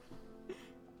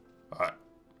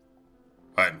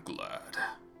 I'm glad.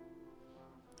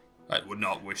 I would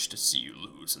not wish to see you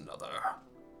lose another.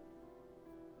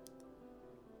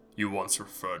 You once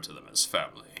referred to them as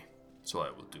family, so I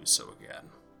will do so again.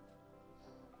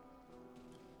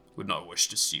 Would not wish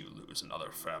to see you lose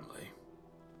another family.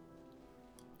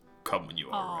 Come when you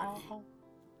are ready.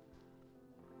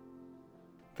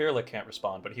 Virla can't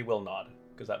respond, but he will nod,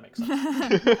 because that makes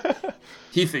sense.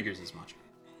 He figures as much.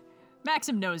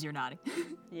 Maxim knows you're nodding.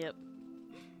 Yep.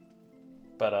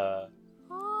 But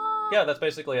yeah, that's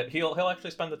basically it. He'll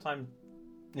actually spend the time,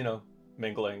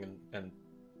 mingling and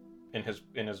in his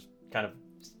kind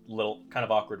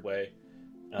of awkward way.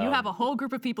 You have a whole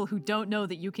group of people who don't know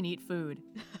that you can eat food.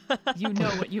 You know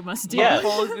what you must do. A Yes.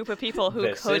 whole group of people who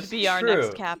This could is be our true.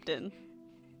 next captain.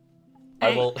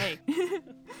 Hey.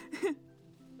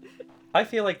 I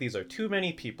feel like these are too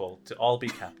many people to all be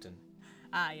captain.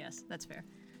 Ah, yes, that's fair.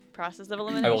 Process of I will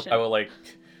elimination.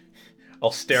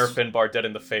 I'll stare Finbar dead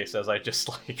in the face as I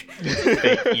just fake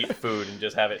eat food and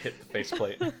just have it hit the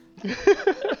faceplate.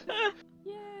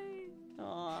 Yay.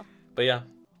 Aw. But yeah,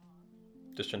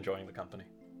 just enjoying the company.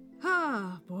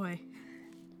 Oh, boy.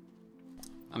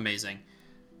 Amazing.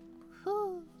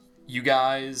 You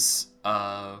guys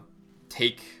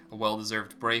take a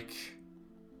well-deserved break,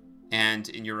 and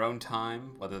in your own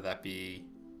time, whether that be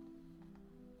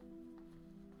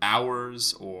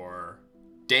hours or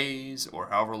days or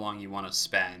however long you want to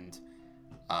spend,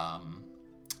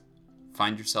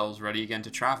 find yourselves ready again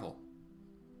to travel.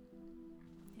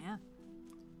 Yeah.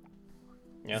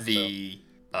 Yeah. The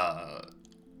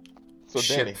So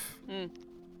ship Danny,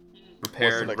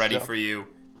 prepared, next ready step? for you.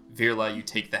 Virla, you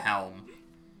take the helm.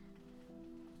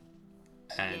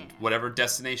 And whatever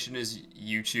destination is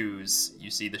you choose, you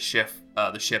see the ship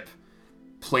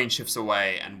plane shifts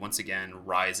away and once again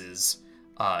rises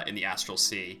in the astral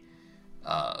sea.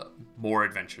 More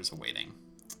adventures awaiting.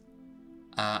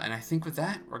 And I think with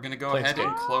that, we're going to go Thanks, ahead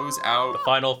and Dave. close out The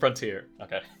final frontier.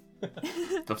 Okay.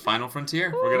 the final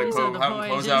frontier. We're going These to are the have them close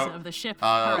voyages out of the ship book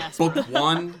Paraspora.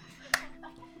 one.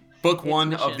 Book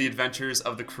one of mission. the adventures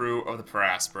of the crew of the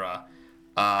Paraspora.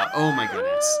 Oh my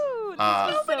goodness. Woo, this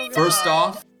is so good. First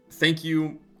off, thank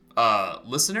you,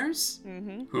 listeners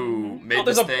who made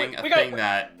this thing a thing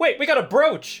that. Wait, we got a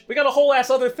brooch. We got a whole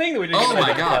ass other thing that we didn't Oh even my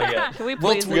identify God. yet. Can we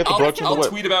We'll please? We got the brooch and the I'll whip.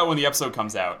 tweet about it when the episode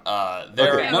comes out.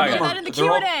 They're Okay. none of Put them that are, in the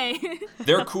they're all- Q&A.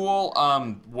 they're cool.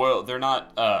 Well, they're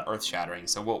not earth shattering,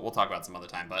 so we'll talk about it some other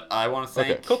time. But I want to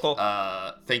thank Okay. Cool.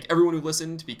 thank everyone who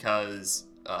listened because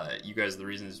you guys are the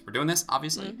reasons we're doing this.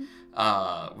 Obviously,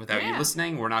 without you Yeah.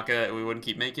 listening, we wouldn't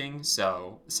keep making.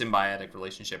 So symbiotic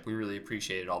relationship. We really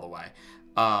appreciate it all the way.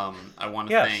 I want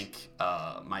to Yes. thank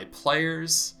my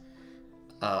players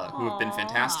who have been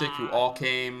fantastic, who all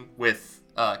came with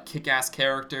kick-ass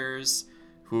characters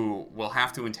who we'll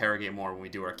have to interrogate more when we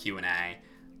do our Q&A.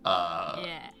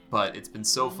 Yeah. But it's been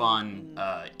so fun.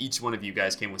 Each one of you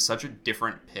guys came with such a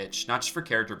different pitch, not just for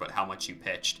character, but how much you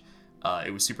pitched.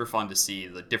 It was super fun to see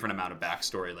the different amount of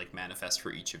backstory manifest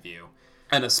for each of you.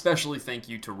 And especially thank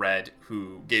you to Red,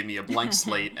 who gave me a blank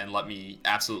slate and let me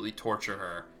absolutely torture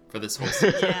her for this whole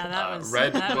season. Yeah, that was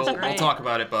Red, that was we'll great. talk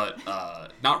about it, but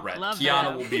not Red. Love Kiana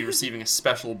that. will be receiving a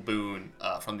special boon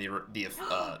from the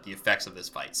effects of this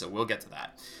fight, so we'll get to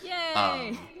that.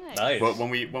 Yay. Nice. But when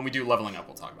we do leveling up,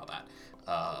 we'll talk about that.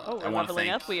 Oh, I we're want to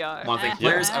leveling thank. up. We are. I want to thank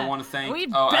players. I want to thank. We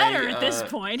oh, better I, at this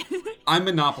point. I'm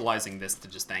monopolizing this to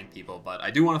just thank people, but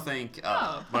I do want to thank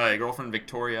Oh. my girlfriend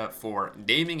Victoria for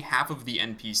naming half of the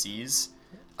NPCs.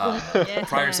 Yes.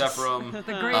 Prior Sephiroth,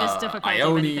 The greatest difficulty of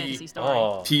Ione, any fantasy story.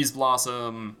 Oh, Peas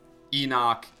Blossom,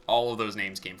 Enoch, all of those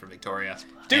names came from Victoria.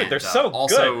 dude, And, they're so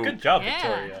also, good. Good job, Yeah.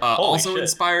 Victoria. Holy also shit.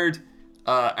 inspired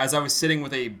as I was sitting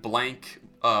with a blank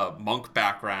monk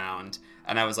background,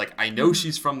 and I was like, I know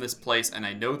she's from this place, and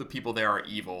I know the people there are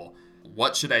evil.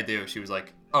 What should I do? She was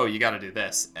like, oh, you got to do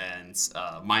this, and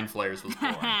Mind Flayers was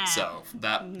born. So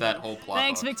that whole plot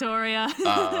Thanks, hook, Victoria.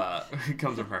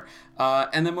 comes from her.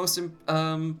 And then most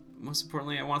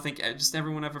importantly, I want to thank just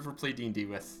everyone I've ever played D&D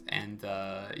with, and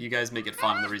you guys make it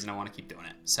fun, and the reason I want to keep doing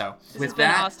it. So This with has been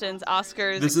that, Austin's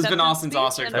Oscars. this has been acceptance Austin's speech,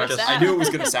 Oscar and I with just- I that- knew it was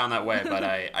going to sound that way, but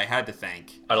I had to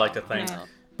thank. I'd like to thank. Yeah.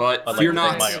 But I'd fear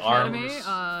like to not, thank my Academy, arms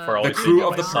uh, for always the being crew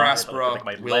on of the my side. I'd like to Paraspora thank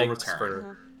my will legs return.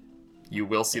 for- You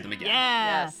will see them again.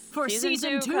 Yeah. Yes. For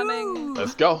season two. coming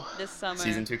Let's go. this summer.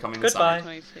 Season 2 coming this Goodbye.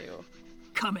 summer. 2022.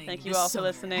 Coming. Thank you this all for summer.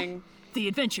 listening. The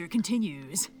adventure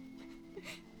continues.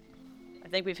 I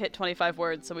think we've hit 25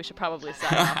 words, so we should probably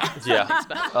sign off.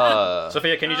 Yeah.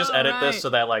 Sophia, can you just edit Alright. this so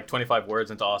that 25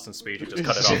 words into Austin's speech, you just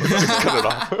cut it off? Just cut it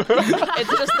off. It's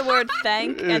just the word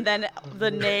thank and then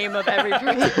the name of every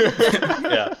person.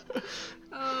 Yeah.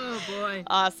 Oh boy.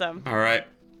 Awesome. All right.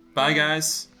 Bye,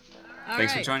 guys. All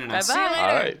Thanks for right. joining us. See you Bye-bye. later.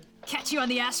 All right. Catch you on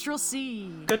the astral sea.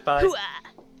 Goodbye. Hooah.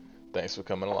 Thanks for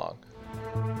coming along.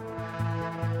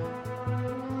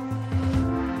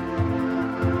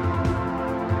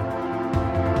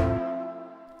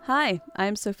 Hi,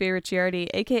 I'm Sophia Ricciardi,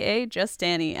 aka Just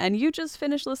Danny, and you just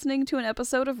finished listening to an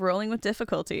episode of Rolling with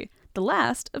Difficulty, the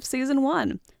last of Season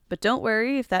 1. But don't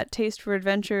worry if that taste for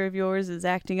adventure of yours is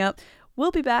acting up.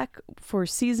 We'll be back for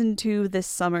Season 2 this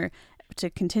summer to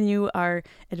continue our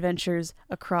adventures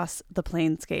across the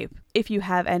Planescape. If you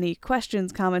have any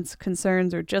questions, comments,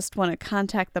 concerns, or just want to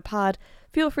contact the pod,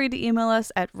 feel free to email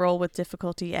us at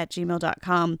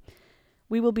rollwithdifficulty@gmail.com.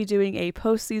 We will be doing a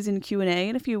post-season Q&A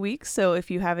in a few weeks, so if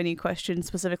you have any questions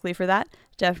specifically for that,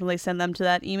 definitely send them to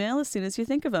that email as soon as you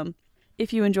think of them.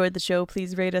 If you enjoyed the show,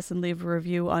 please rate us and leave a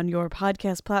review on your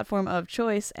podcast platform of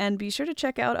choice, and be sure to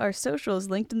check out our socials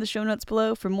linked in the show notes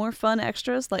below for more fun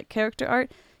extras like character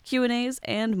art, Q&As,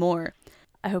 and more.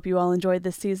 I hope you all enjoyed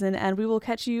this season, and we will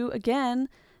catch you again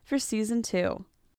for Season 2.